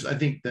 I mean, I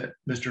think that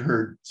Mr.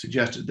 Hurd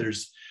suggested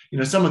there's,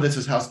 some of this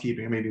is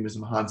housekeeping, or maybe Ms.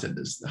 Mahan said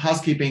this,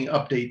 housekeeping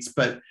updates,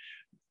 but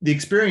the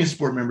experienced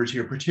board members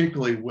here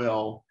particularly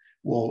will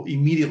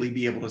immediately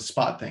be able to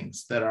spot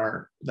things that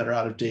are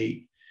out of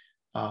date.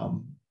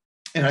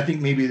 And I think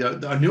maybe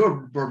the newer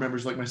board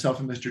members like myself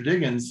and Mr.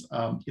 Diggins,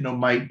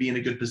 might be in a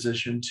good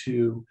position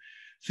to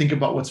think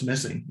about what's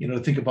missing,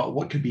 think about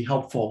what could be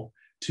helpful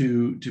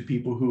to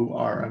people who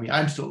are,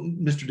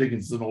 Mr.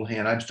 Diggins is an old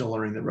hand, I'm still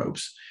learning the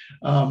ropes.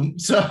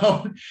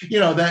 So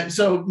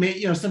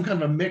some kind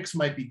of a mix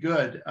might be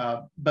good,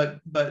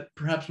 but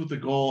perhaps with the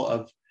goal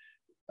of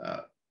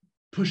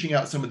pushing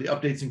out some of the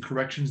updates and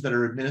corrections that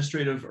are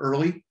administrative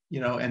early,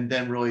 and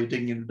then really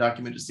digging into the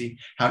document to see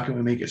how can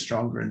we make it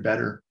stronger and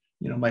better,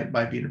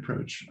 might be an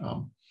approach.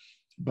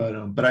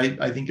 But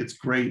I think it's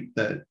great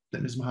that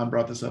Ms. Mahan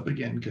brought this up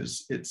again,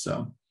 because it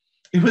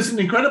was an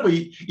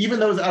incredibly, even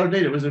though it was out of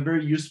date, it was a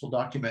very useful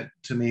document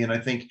to me. And I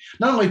think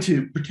not only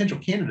to potential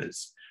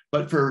candidates,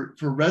 but for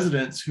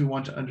residents who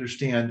want to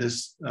understand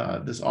this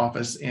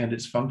office and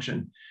its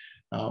function.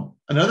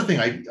 Another thing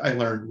I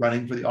learned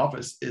running for the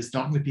office is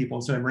talking to people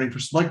instead of running for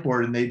select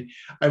board, and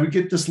I would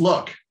get this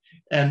look,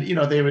 and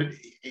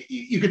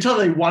you could tell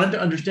they wanted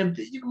to understand.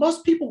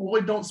 Most people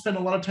really don't spend a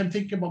lot of time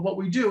thinking about what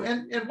we do,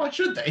 and why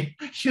should they?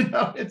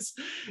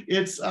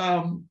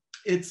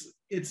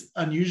 It's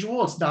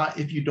unusual. It's not,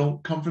 if you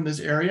don't come from this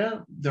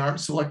area, there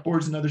aren't select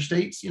boards in other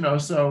states,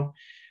 so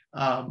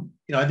I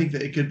think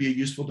that it could be a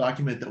useful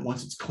document that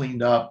once it's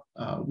cleaned up,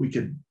 we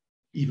could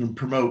even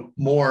promote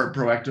more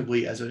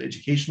proactively as an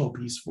educational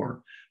piece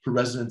for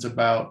residents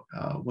about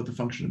what the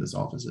function of this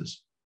office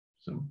is.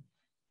 So,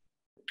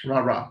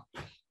 rah.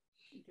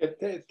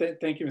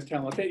 Thank you, Mr.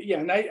 Hamlin. Yeah,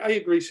 and I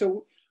agree.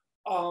 So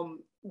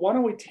why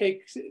don't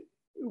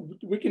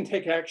we can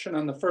take action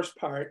on the first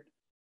part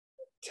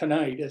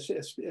tonight as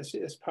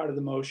part of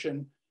the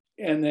motion.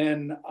 And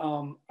then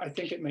I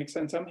think it makes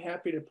sense. I'm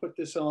happy to put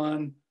this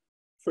on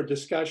for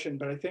discussion,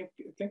 but I think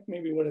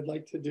maybe what I'd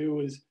like to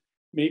do is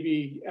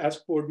maybe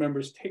ask board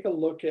members, take a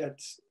look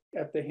at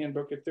the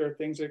handbook if there are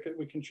things that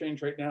we can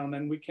change right now, and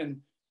then we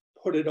can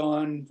put it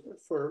on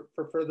for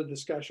further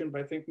discussion.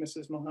 But I think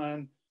Mrs.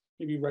 Mahan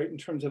may be right in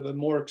terms of a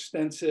more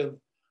extensive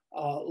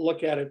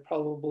look at it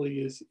probably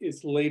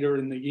is later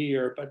in the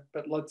year, but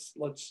let's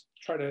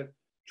try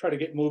to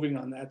get moving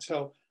on that.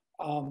 So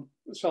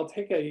so I'll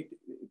take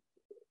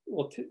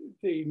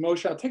the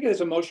motion. I'll take it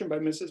as a motion by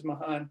Mrs.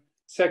 Mahan,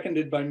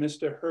 seconded by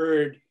Mr.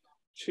 Hurd,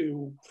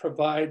 to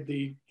provide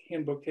the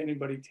handbook to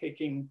anybody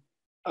taking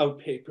out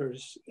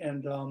papers,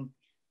 and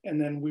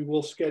then we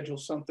will schedule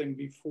something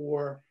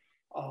before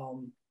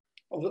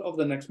over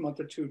the next month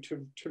or two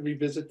to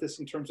revisit this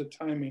in terms of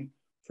timing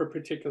for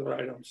particular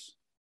items.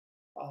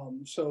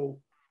 So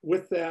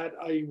with that,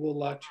 I will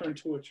turn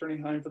to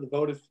Attorney Heim for the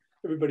vote, if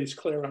everybody's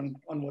clear on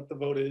what the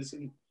vote is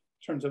in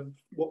terms of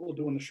what we'll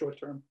do in the short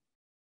term.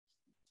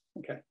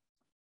 Okay.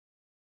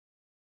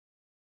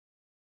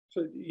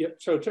 So, yep,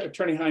 so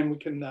Attorney Heim, we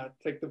can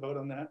take the vote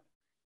on that.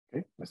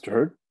 Okay, Mr.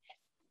 Hurd.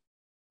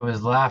 I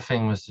was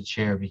laughing, Mr.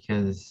 Chair,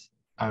 because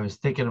I was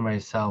thinking to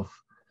myself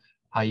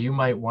how you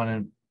might want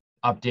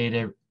to update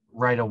it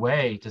right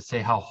away to say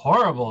how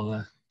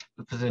horrible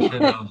the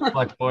position of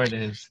select board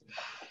is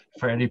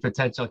for any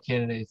potential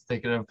candidates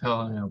thinking of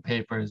filling out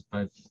papers,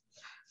 but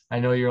I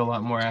know you're a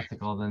lot more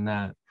ethical than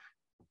that.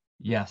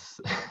 Yes.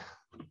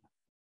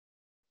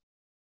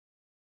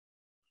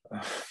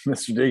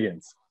 Mr.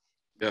 Diggins.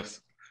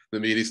 Yes. The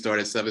meeting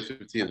started at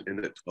 7:15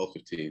 and at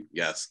 12:15.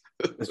 Yes.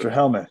 Mr.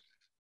 Helmuth.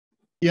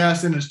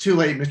 Yes, and it's too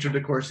late, Mr.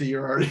 DeCourcy.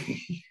 You're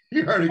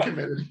already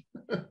committed.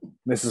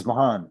 Mrs.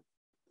 Mahan.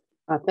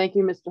 Thank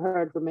you, Mr.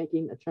 Hurd, for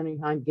making Attorney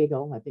Heim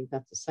giggle. I think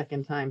that's the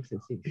second time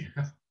since he's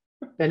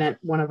been at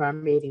one of our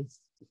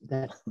meetings.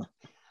 That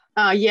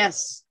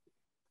yes.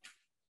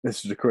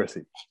 Mr.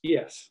 DeCourcy.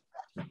 Yes.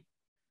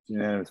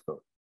 Unanimous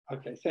vote.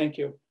 Okay, thank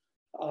you.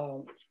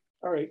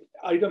 All right,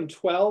 item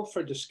 12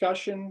 for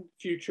discussion,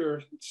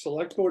 future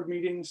select board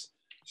meetings.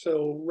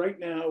 So right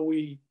now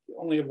we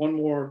only have one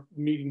more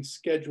meeting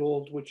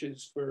scheduled, which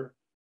is for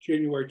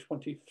January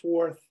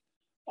 24th.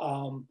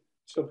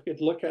 So if we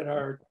could look at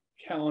our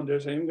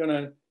calendars, I am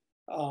going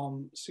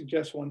to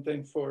suggest one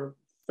thing for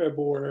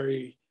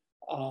February.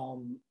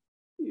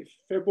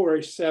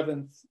 February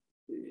 7th,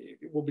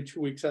 it will be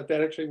 2 weeks out.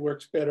 That actually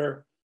works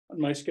better on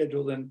my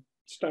schedule than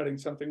starting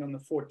something on the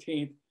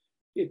 14th.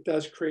 It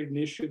does create an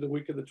issue the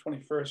week of the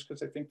 21st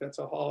because I think that's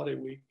a holiday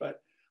week,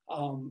 but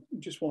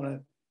just want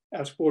to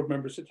ask board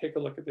members to take a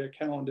look at their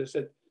calendars.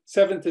 That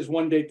 7th is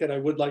one date that I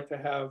would like to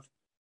have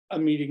a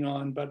meeting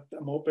on, but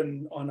I'm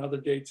open on other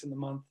dates in the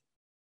month.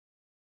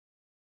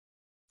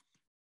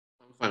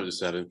 I'm fine with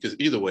the 7th because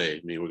either way,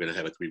 I mean, we're going to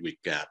have a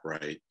 3-week gap,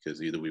 right?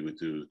 Because either we would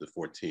do the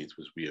 14th,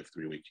 which we have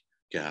 3-week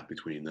gap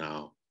between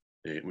now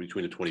and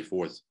between the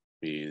 24th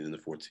meeting and the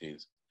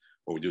 14th,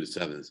 or we do the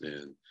 7th.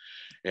 And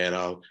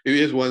it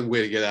is one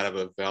way to get out of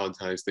a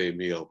Valentine's Day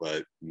meal,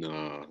 but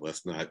no,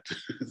 let's not do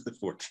the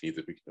 14th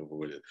if we can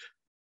avoid it.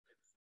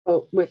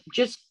 Oh,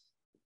 just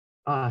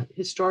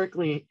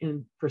historically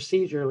and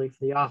procedurally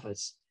for the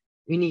office,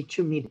 we need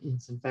 2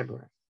 meetings in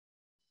February.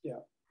 Yeah.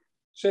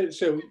 So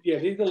yeah,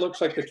 it either looks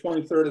like the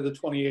 23rd or the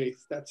 28th.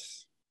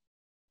 That's.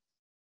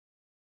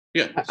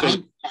 Yeah.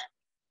 So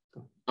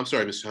I'm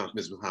sorry, Ms.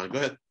 Mahan, go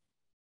ahead.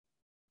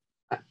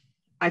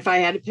 If I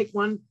had to pick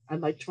one, I'd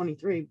like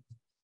 23,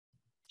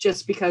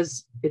 just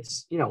because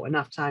it's,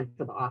 enough time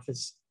for the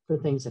office for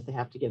things that they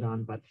have to get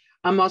on. But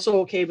I'm also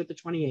okay with the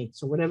 28th.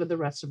 So whatever the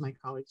rest of my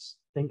colleagues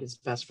think is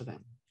best for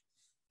them.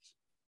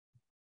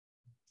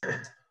 Well,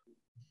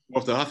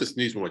 if the office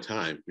needs more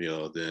time,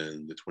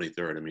 then the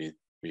 23rd, I mean,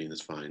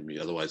 it's fine.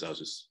 Otherwise, I was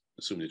just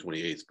assuming the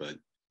 28th. But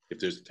if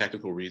there's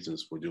technical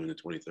reasons for doing the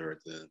 23rd,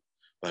 then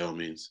by all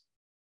means.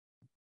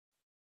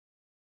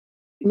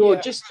 Well,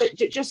 yeah. just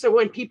that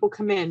when people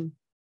come in,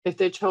 if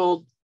they're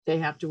told they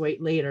have to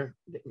wait later,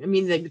 I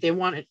mean, they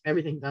want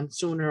everything done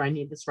sooner. I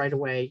need this right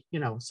away,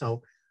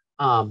 so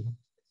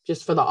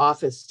just for the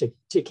office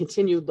to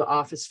continue the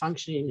office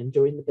functioning and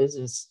doing the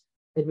business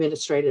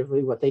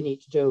administratively, what they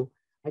need to do.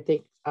 I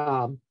think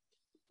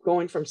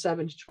going from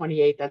 7 to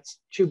 28, that's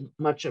too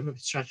much of a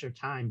stretch of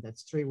time.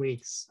 That's 3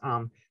 weeks.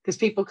 Because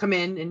people come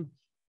in and,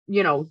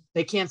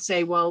 they can't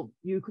say, well,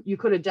 you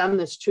could have done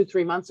this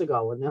 2-3 months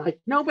ago. And they're like,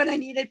 no, but I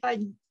need it by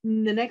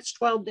the next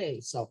 12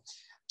 days. So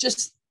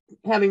just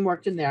having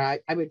worked in there,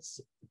 I would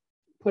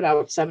put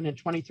out 7 and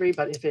 23,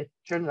 but if it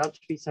turns out to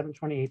be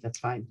 7/28, that's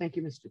fine. Thank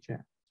you, Mr.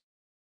 Chair.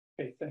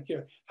 Okay, thank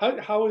you.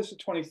 How is the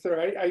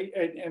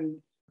 23rd? And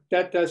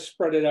that does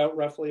spread it out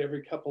roughly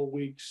every couple of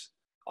weeks.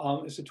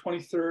 Is the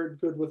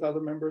 23rd good with other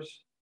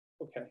members?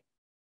 Okay.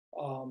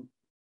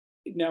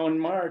 Now in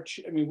March,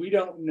 I mean, we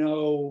don't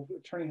know,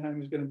 Attorney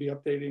Heim is going to be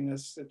updating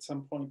us at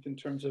some point in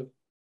terms of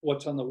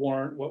what's on the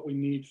warrant, what we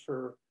need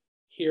for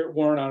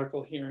warrant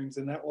article hearings,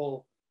 and that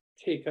will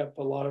take up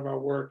a lot of our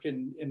work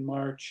in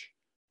March.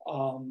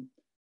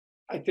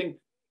 I think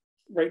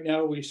right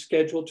now we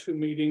schedule 2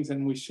 meetings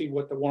and we see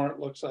what the warrant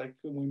looks like,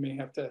 and we may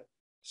have to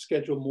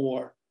schedule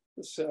more.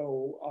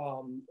 So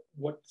how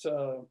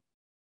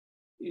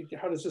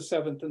does the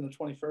 7th and the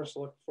 21st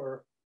look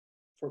for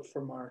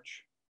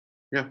March?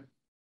 Yeah.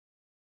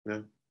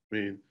 I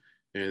mean,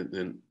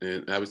 and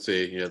I would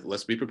say,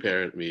 let's be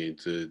prepared,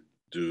 to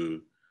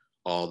do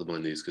all the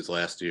Mondays, because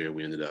last year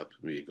we ended up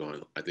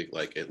going, I think,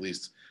 like at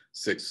least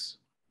 6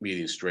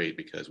 meetings straight,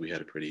 because we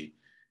had a pretty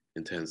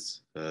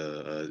intense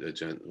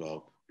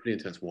pretty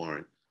intense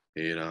warrant.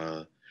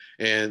 And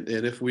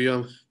if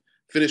we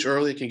finish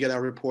early, can get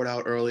our report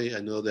out early, I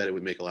know that it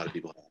would make a lot of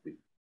people happy.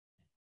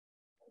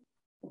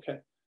 Okay.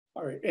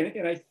 All right.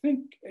 And I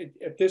think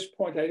at this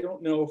point, I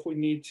don't know if we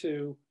need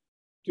to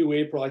do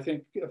April. I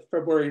think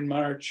February and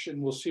March,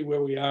 and we'll see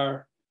where we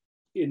are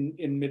in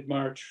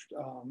mid-March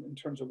in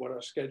terms of what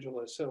our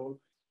schedule is. So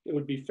it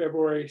would be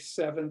February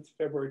 7th,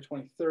 February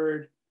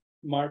 23rd,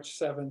 March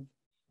 7th,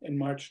 and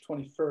March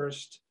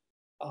 21st.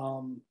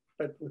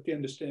 But with the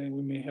understanding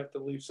we may have to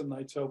leave some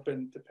nights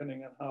open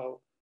depending on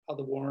how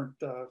the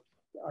warrant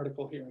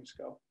article hearings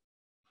go.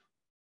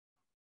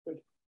 Good.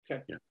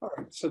 Okay. Yeah. All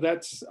right. So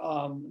that's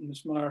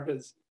Ms. Maher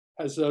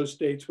has those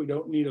dates. We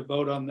don't need a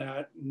vote on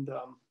that, and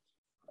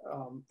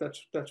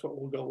that's what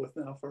we'll go with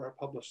now for our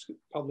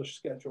published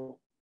schedule.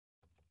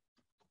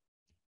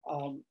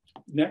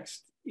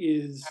 Next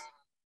is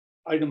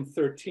item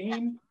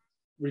 13,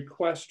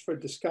 request for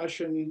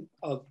discussion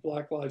of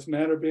Black Lives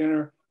Matter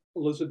banner,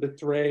 Elizabeth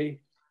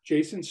Dray,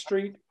 Jason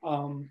Street.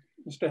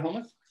 Mr.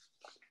 Helmuth?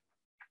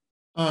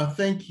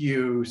 Thank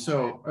you.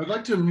 So I'd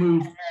like to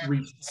move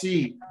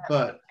receipt,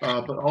 but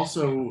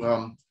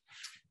also,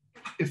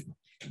 if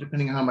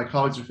depending on how my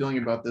colleagues are feeling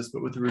about this,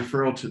 but with the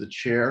referral to the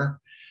chair,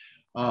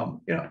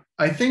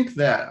 I think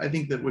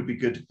that would be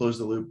good to close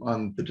the loop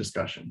on the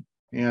discussion.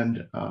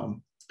 And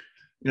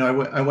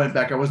I went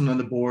back. I wasn't on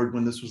the board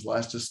when this was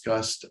last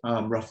discussed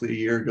roughly a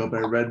year ago,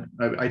 but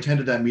I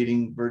attended that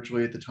meeting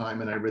virtually at the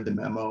time, and I read the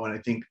memo. And I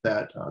think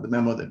that the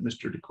memo that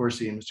Mr.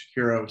 DeCourcy and Mr.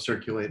 Curo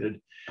circulated,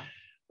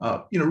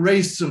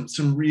 raised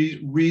some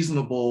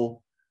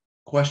reasonable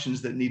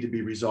questions that need to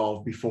be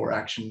resolved before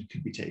action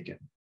could be taken.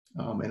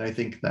 And I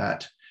think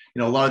that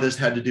a lot of this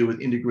had to do with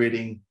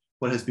integrating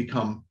what has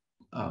become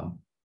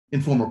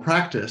informal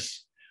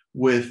practice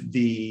with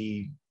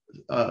the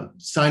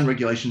sign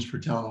regulations for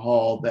town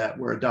hall that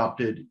were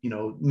adopted,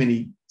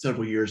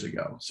 several years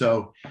ago.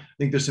 So I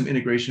think there's some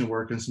integration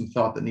work and some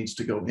thought that needs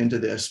to go into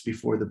this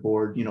before the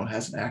board,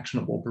 has an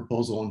actionable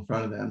proposal in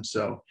front of them.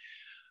 So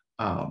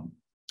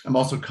I'm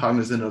also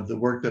cognizant of the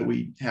work that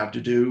we have to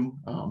do.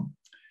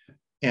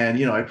 And,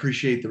 I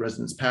appreciate the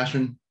residents'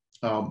 passion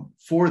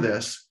for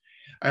this.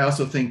 I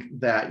also think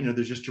that,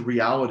 there's just a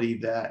reality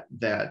that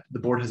the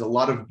board has a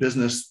lot of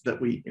business that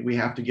we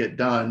have to get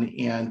done,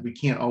 and we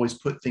can't always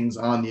put things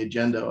on the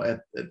agenda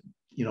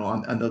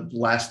on the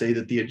last day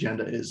that the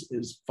agenda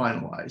is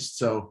finalized.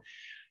 So,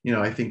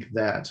 I think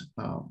that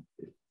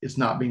it's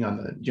not being on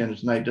the agenda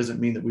tonight doesn't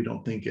mean that we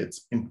don't think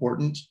it's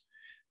important,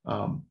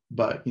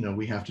 but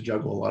we have to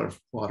juggle a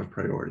lot of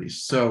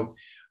priorities. So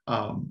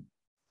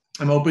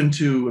I'm open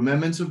to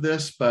amendments of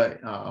this, but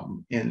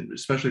and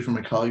especially from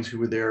my colleagues who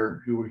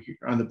were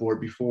on the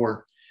board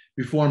before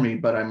me,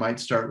 but I might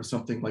start with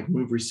something like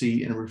move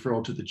receipt and a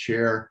referral to the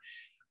chair,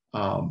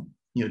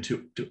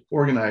 to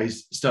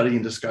organize study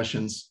and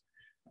discussions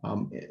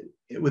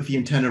with the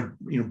intent of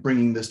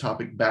bringing this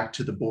topic back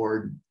to the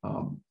board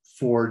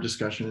for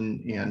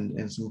discussion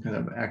and some kind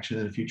of action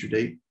at a future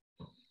date.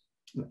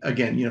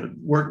 Again,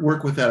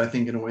 work with that, I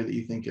think, in a way that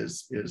you think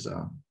is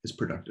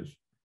productive.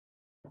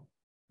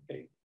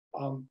 Okay.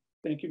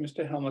 Thank you,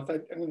 Mr. Helmuth.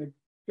 I'm going to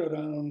go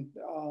down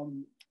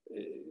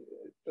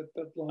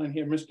the line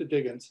here. Mr.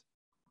 Diggins.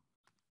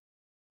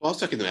 Well, I'll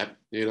second that,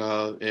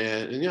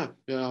 and yeah,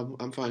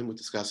 I'm fine with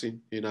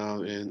discussing, and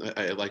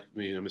I like,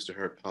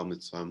 Mr.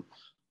 Helmuth's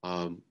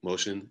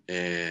motion,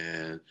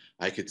 and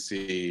I could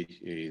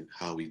see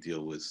how we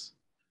deal with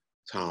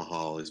town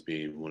hall as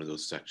being one of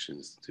those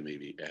sections to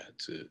maybe add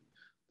to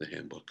the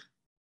handbook.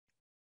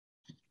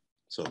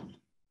 So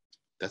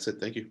that's it.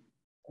 Thank you.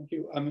 Thank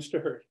you.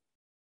 Mr. Hurd.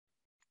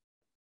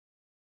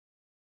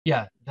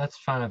 Yeah, that's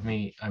fine with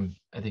me.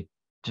 I think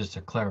just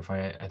to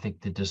clarify, I think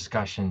the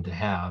discussion to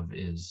have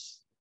is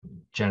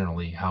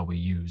generally how we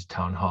use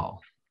town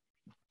hall.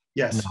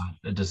 Yes. Not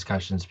a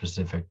discussion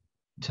specific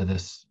to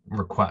this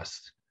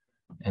request.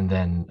 And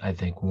then I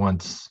think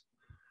once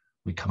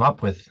we come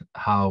up with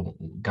how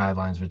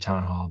guidelines for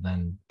town hall,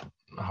 then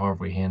however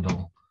we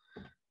handle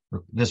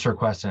this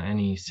request and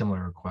any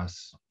similar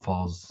requests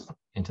falls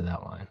into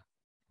that line.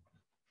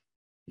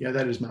 Yeah,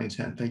 that is my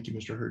intent. Thank you,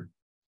 Mr. Hurd.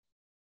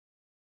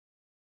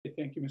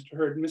 Thank you, Mr.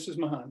 Hurd. Mrs.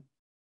 Mahan.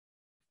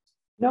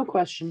 No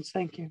questions.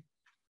 Thank you.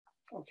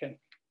 Okay.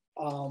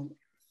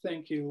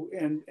 Thank you.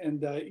 And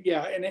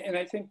yeah, and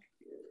I think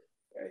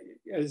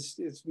as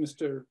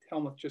Mr.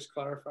 Helmuth just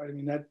clarified, I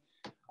mean, that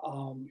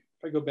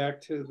if I go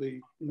back to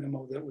the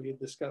memo that we had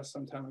discussed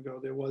some time ago,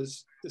 there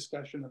was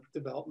discussion of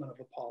development of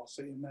a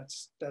policy, and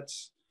that's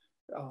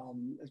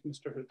as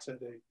Mr. Hood said,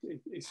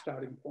 a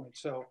starting point.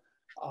 So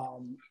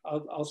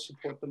I'll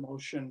support the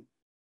motion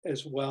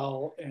as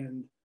well.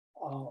 And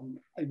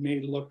I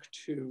may look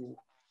to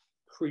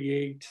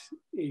create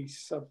a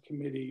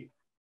subcommittee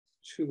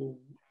to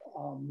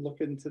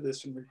look into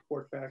this and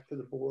report back to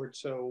the board.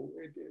 So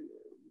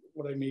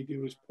what I may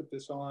do is put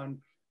this on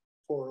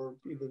for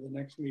either the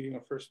next meeting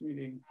or first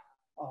meeting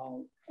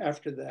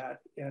after that.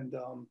 And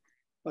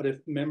but if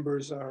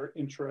members are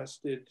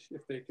interested,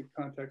 if they could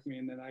contact me,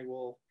 and then I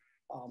will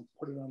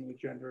put it on the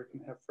agenda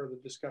and have further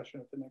discussion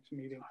at the next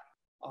meeting.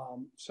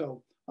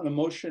 So on a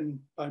motion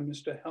by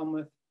Mr.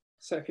 Helmuth,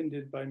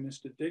 seconded by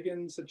Mr.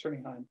 Diggins,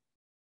 Attorney Heim.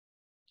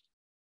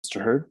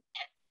 Mr. Hurd?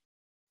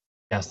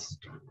 Yes.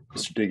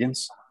 Mr.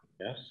 Diggins?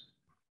 Yes.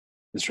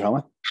 Mr.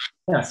 Helmuth?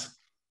 Yes.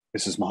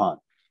 Mrs. Mahan?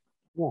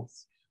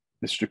 Yes.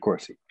 Mr.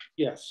 DeCoursey?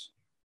 Yes.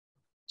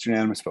 It's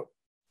unanimous vote.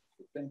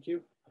 Thank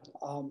you.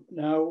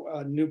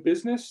 Now, new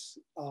business,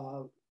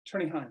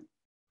 Attorney Heim.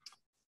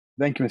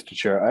 Thank you, Mr.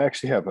 Chair. I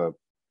actually have a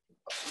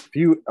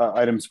few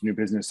items of new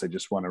business I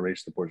just want to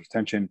raise to the board's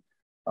attention.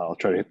 I'll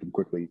try to hit them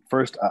quickly.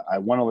 First, I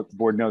want to let the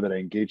board know that I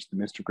engaged the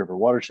Mystic River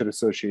Watershed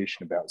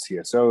Association about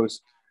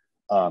CSOs.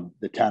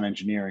 The town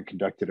engineer and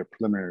conducted a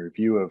preliminary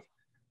review of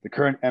the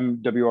current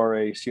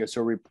MWRA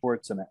CSO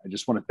reports. And I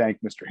just want to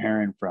thank Mr.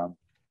 Herron from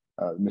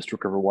the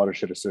Mystic River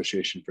Watershed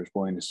Association for his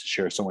willingness to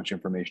share so much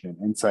information and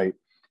insight,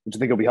 which I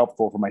think will be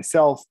helpful for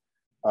myself,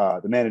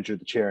 the manager,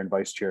 the chair and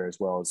vice chair, as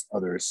well as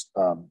others,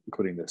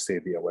 including the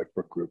Save the Elec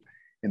Brook group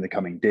in the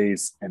coming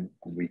days and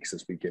weeks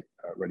as we get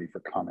ready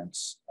for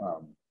comments.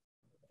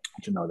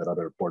 To know that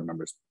other board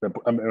members, I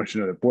should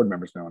know that board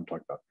members know what I'm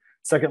talking about.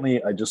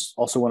 Secondly, I just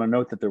also want to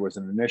note that there was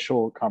an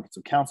initial conference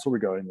of council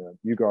regarding the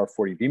UGAR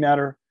 40B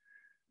matter,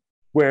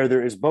 where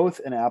there is both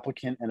an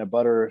applicant and a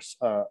butter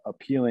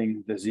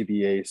appealing the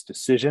ZBA's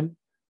decision,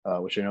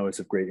 which I know is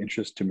of great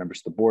interest to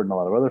members of the board and a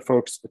lot of other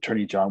folks.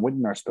 Attorney John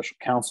Whitten, our special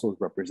counsel,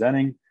 is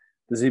representing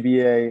the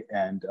ZBA.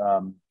 And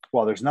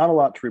while there's not a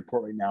lot to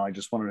report right now, I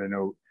just wanted to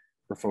note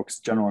for folks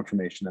general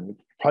information that it would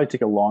probably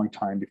take a long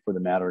time before the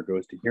matter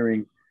goes to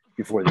hearing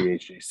before the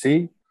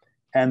HJC,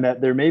 and that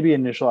there may be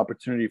initial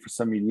opportunity for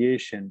some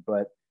mediation,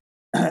 but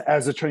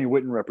as Attorney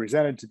Whitten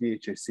represented to the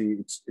HJC,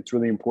 it's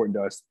really important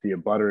to us that the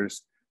abutters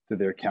to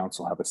their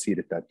counsel have a seat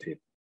at that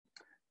table.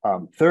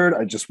 Third,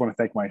 I just want to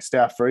thank my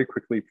staff very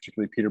quickly,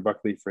 particularly Peter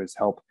Buckley, for his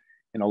help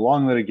in a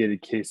long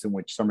litigated case in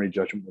which summary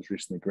judgment was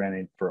recently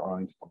granted for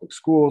Arlington Public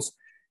Schools.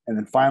 And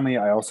then finally,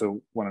 I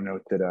also want to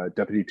note that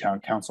Deputy Town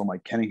Council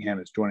Mike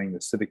Kenningham is joining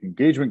the Civic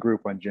Engagement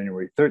Group on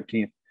January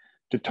 13th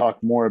to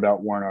talk more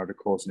about warrant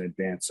articles in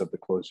advance of the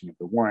closing of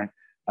the warrant.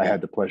 I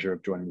had the pleasure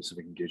of joining the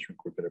Civic Engagement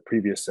Group at a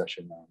previous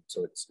session,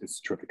 so it's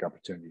a terrific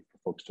opportunity for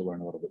folks to learn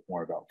a little bit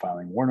more about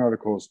filing warrant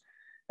articles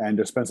and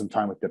to spend some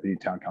time with Deputy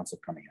Town Council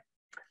coming in.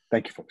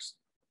 Thank you, folks.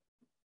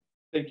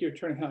 Thank you,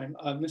 Attorney Heim.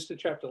 Mr.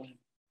 Chapdelaine.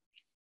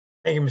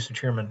 Thank you, Mr.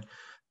 Chairman.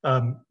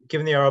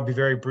 Given the hour, I'll be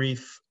very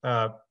brief.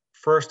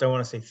 First, I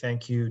want to say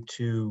thank you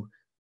to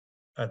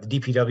the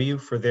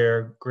DPW for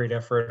their great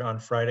effort on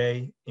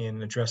Friday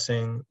in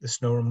addressing the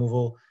snow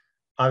removal,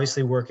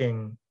 obviously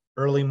working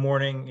early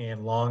morning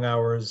and long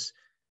hours,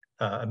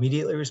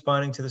 immediately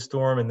responding to the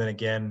storm, and then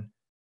again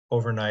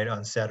overnight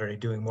on Saturday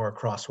doing more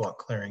crosswalk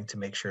clearing to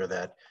make sure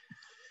that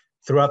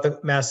throughout the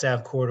Mass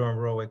Ave corridor and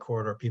Railway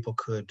corridor, people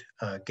could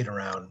get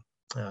around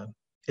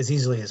as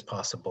easily as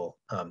possible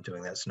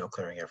doing that snow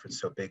clearing effort.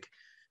 So big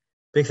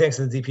thanks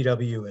to the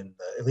DPW, and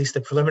at least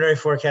the preliminary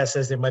forecast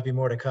says there might be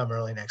more to come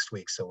early next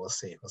week. So we'll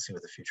see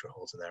what the future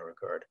holds in that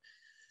regard.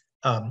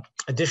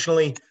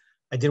 Additionally,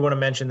 I did want to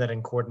mention that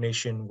in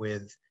coordination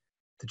with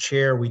the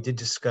chair, we did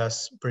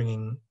discuss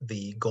bringing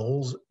the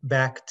goals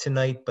back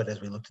tonight, but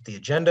as we looked at the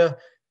agenda,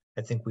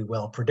 I think we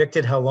well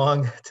predicted how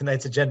long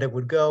tonight's agenda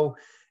would go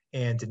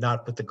and did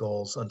not put the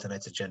goals on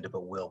tonight's agenda,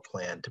 but will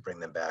plan to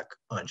bring them back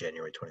on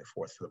January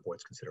 24th for the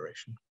board's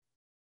consideration.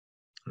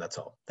 And that's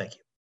all. Thank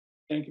you.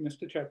 Thank you,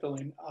 Mr.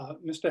 Chapdelaine.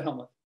 Mr.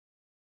 Helmuth.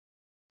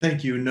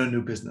 Thank you. No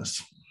new business.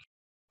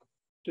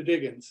 Mr.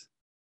 Diggins.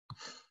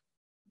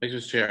 Thank you,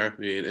 Mr. Chair.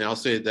 And I'll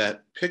say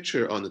that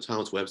picture on the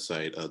town's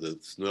website of the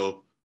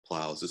snow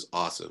plows is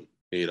awesome.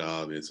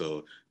 And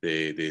so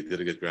they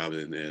did a good job,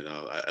 and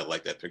I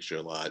like that picture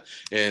a lot.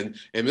 And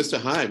Mr.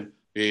 Heim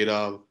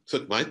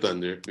took my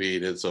thunder,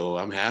 and so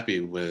I'm happy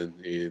when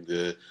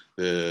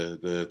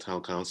the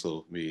town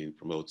council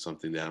promotes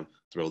something that I'm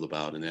thrilled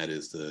about, and that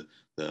is the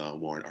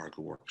warrant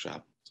article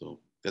workshop. So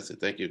that's it.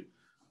 Thank you.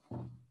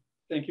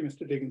 Thank you,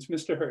 Mr. Diggins.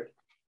 Mr. Hurd.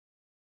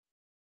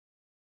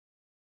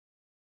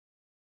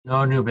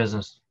 No new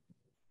business.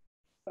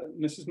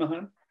 Mrs.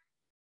 Mahan.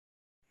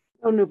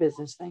 No new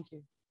business. Thank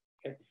you.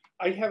 Okay.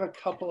 I have a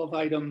couple of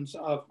items.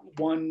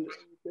 One,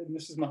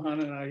 Mrs.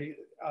 Mahan and I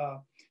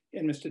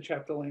and Mr.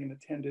 Chapdelaine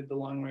attended the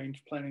Long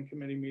Range Planning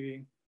Committee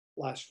meeting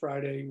last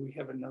Friday. We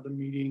have another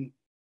meeting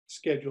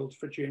scheduled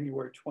for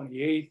January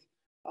 28th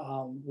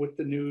with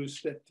the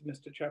news that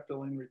Mr.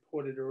 Chapdelaine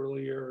reported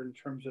earlier in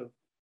terms of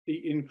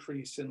the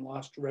increase in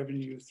lost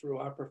revenue through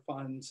opera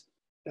funds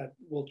that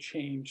will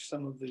change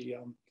some of the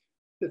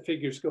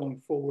figures going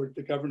forward.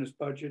 The governor's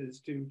budget is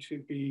due to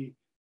be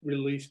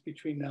released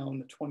between now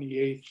and the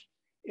 28th.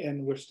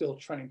 And we're still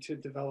trying to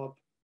develop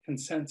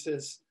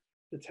consensus.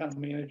 The town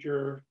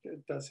manager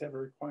does have a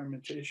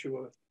requirement to issue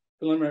a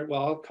preliminary,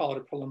 well, I'll call it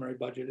a preliminary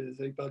budget. It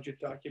is a budget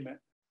document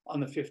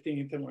on the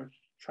 15th, and we're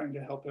trying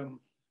to help him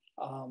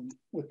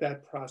with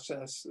that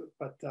process.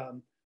 But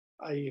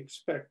I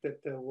expect that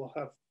we'll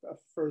have a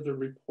further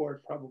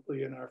report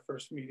probably in our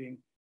first meeting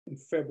in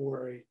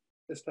February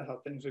as to how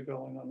things are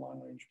going on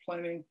long-range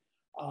planning.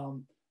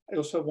 I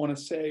also want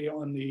to say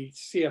on the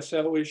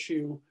CSO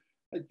issue,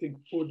 I think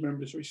board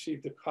members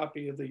received a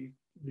copy of the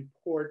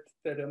report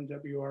that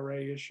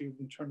MWRA issued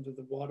in terms of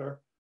the water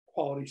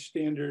quality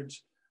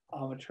standards.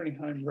 Attorney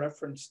Heim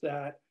referenced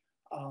that.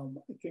 I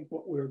think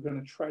what we're going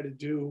to try to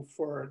do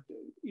for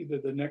either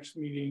the next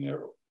meeting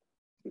or,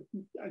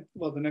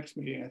 well, the next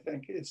meeting, I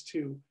think, is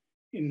to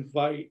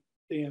invite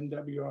the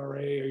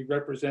MWRA, a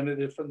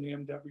representative from the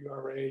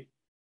MWRA,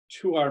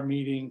 to our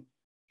meeting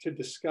to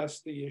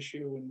discuss the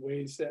issue in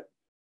ways that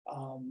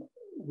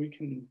we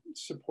can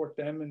support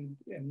them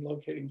in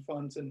locating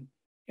funds and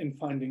in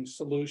finding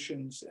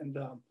solutions, and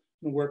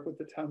work with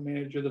the town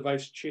manager, the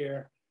vice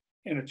chair,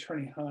 and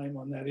Attorney Heim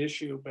on that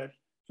issue. But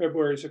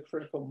February is a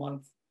critical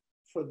month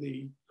for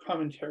the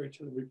commentary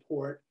to the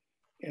report,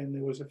 and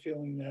there was a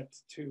feeling that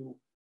to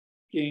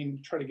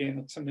try to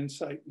gain some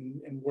insight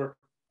and work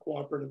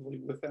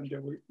cooperatively with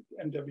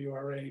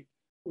MWRA,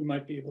 we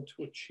might be able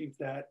to achieve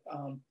that.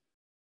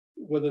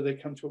 Whether they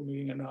come to a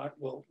meeting or not,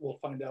 we'll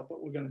find out,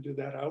 but we're going to do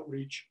that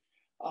outreach.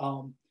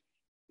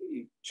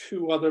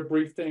 Two other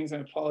brief things. I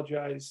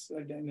apologize.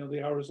 I know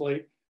the hour is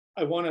late.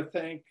 I want to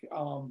thank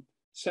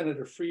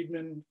Senator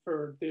Friedman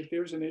for,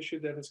 there's an issue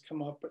that has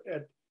come up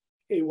at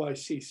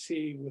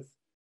AYCC with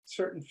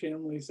certain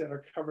families that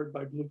are covered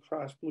by Blue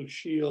Cross Blue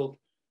Shield.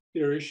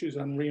 There are issues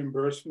on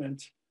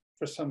reimbursement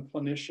for some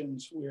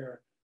clinicians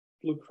where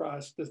Blue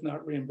Cross does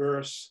not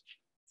reimburse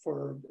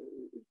for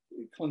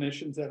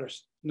clinicians that are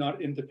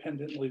not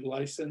independently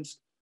licensed.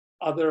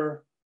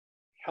 Other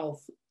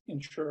health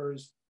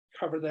insurers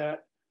cover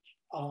that.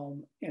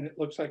 And it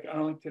looks like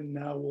Arlington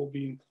now will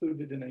be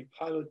included in a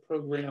pilot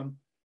program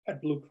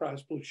at Blue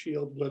Cross Blue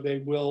Shield where they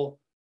will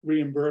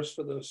reimburse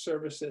for those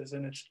services.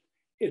 And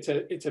it's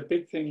a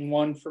big thing,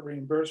 one, for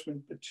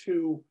reimbursement, but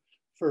two,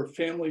 for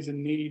families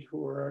in need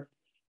who are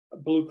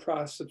Blue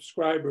Cross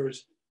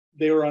subscribers.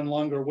 They are on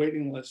longer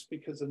waiting lists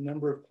because the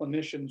number of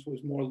clinicians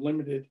was more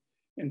limited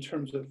in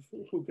terms of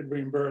who could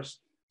reimburse.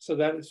 So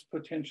that is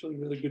potentially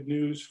really good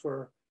news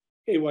for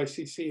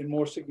AYCC, and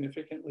more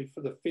significantly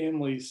for the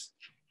families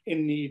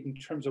in need in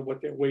terms of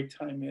what their wait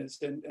time is.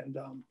 And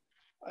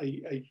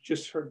I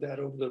just heard that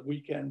over the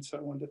weekend, so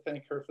I wanted to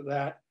thank her for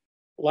that.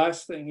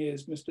 Last thing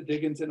is, Mr.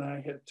 Diggins and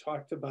I had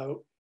talked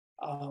about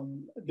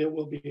there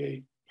will be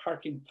a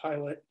parking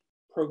pilot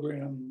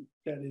program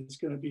that is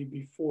going to be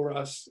before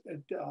us.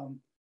 I'm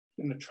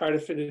going to try to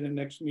fit it in the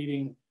next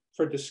meeting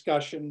for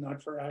discussion,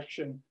 not for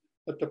action,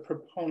 but the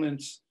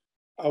proponents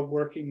are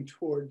working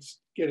towards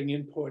getting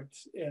input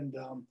and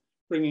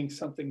bringing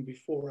something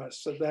before us.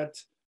 So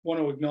that's, want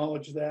to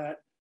acknowledge that.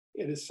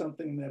 It is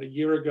something that a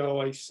year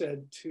ago I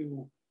said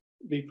to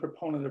the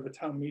proponent of a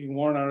town meeting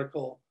warrant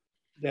article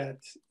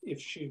that if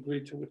she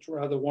agreed to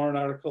withdraw the warrant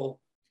article,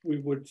 we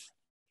would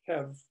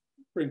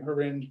bring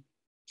her in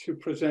to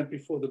present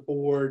before the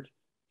board.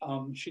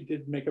 She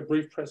did make a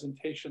brief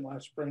presentation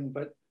last spring,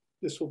 but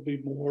this will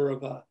be more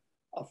of a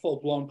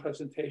full-blown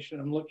presentation.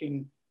 I'm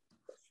looking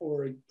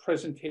for a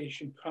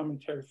presentation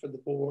commentary for the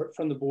board,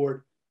 from the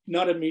board,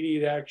 not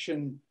immediate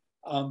action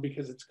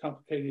because it's a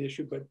complicated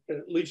issue, but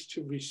at least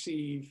to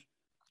receive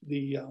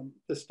the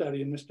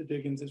study. And Mr.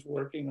 Diggins is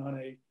working on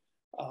a,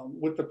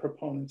 with the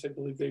proponents, I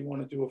believe they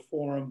want to do a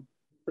forum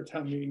for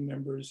town meeting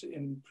members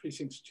in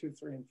precincts 2,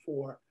 3, and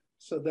 4.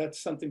 So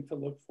that's something to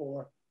look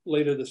for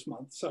later this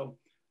month. So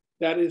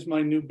that is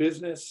my new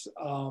business.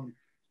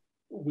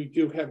 We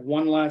do have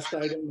one last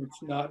item.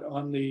 It's not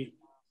on the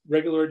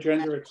regular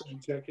agenda. It's an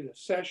executive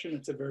session.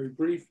 It's a very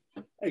brief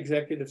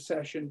executive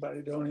session, but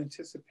I don't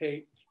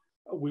anticipate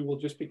we will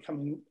just be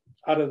coming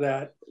out of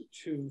that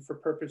for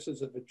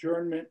purposes of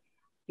adjournment.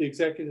 The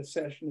executive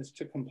session is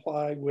to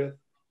comply with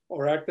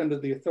or act under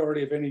the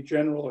authority of any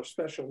general or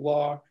special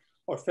law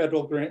or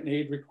federal grant and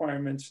aid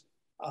requirements,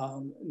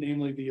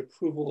 namely the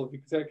approval of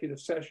executive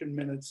session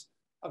minutes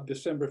of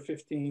December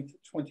 15th,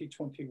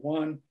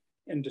 2021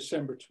 and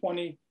December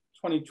 20,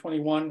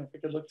 2021. If I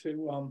could look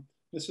to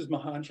Mrs.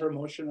 Mahan for a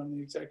motion on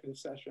the executive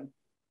session.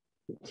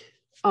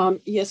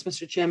 Yes,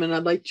 Mr. Chairman,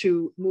 I'd like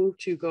to move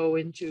to go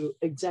into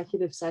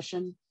executive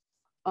session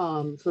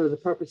for the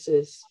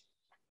purposes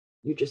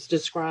you just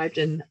described.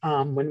 And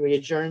when we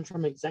adjourn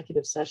from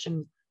executive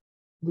session,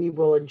 we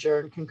will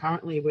adjourn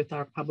concurrently with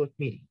our public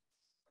meeting.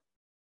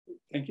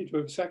 Thank you. Do we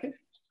have a second?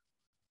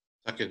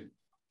 Second.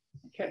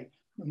 Okay.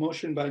 A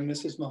motion by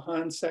Mrs.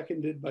 Mahan,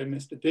 seconded by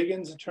Mr.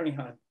 Diggins. Attorney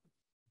Heim.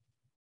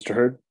 Mr.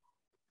 Hurd?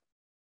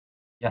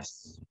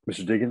 Yes.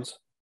 Mr. Diggins?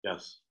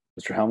 Yes.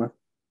 Mr. Helmuth?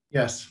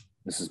 Yes.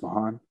 Mrs.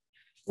 Mahan?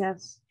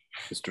 Yes.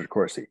 Mr.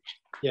 Corsi?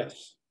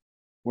 Yes.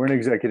 We're in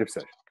executive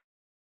session.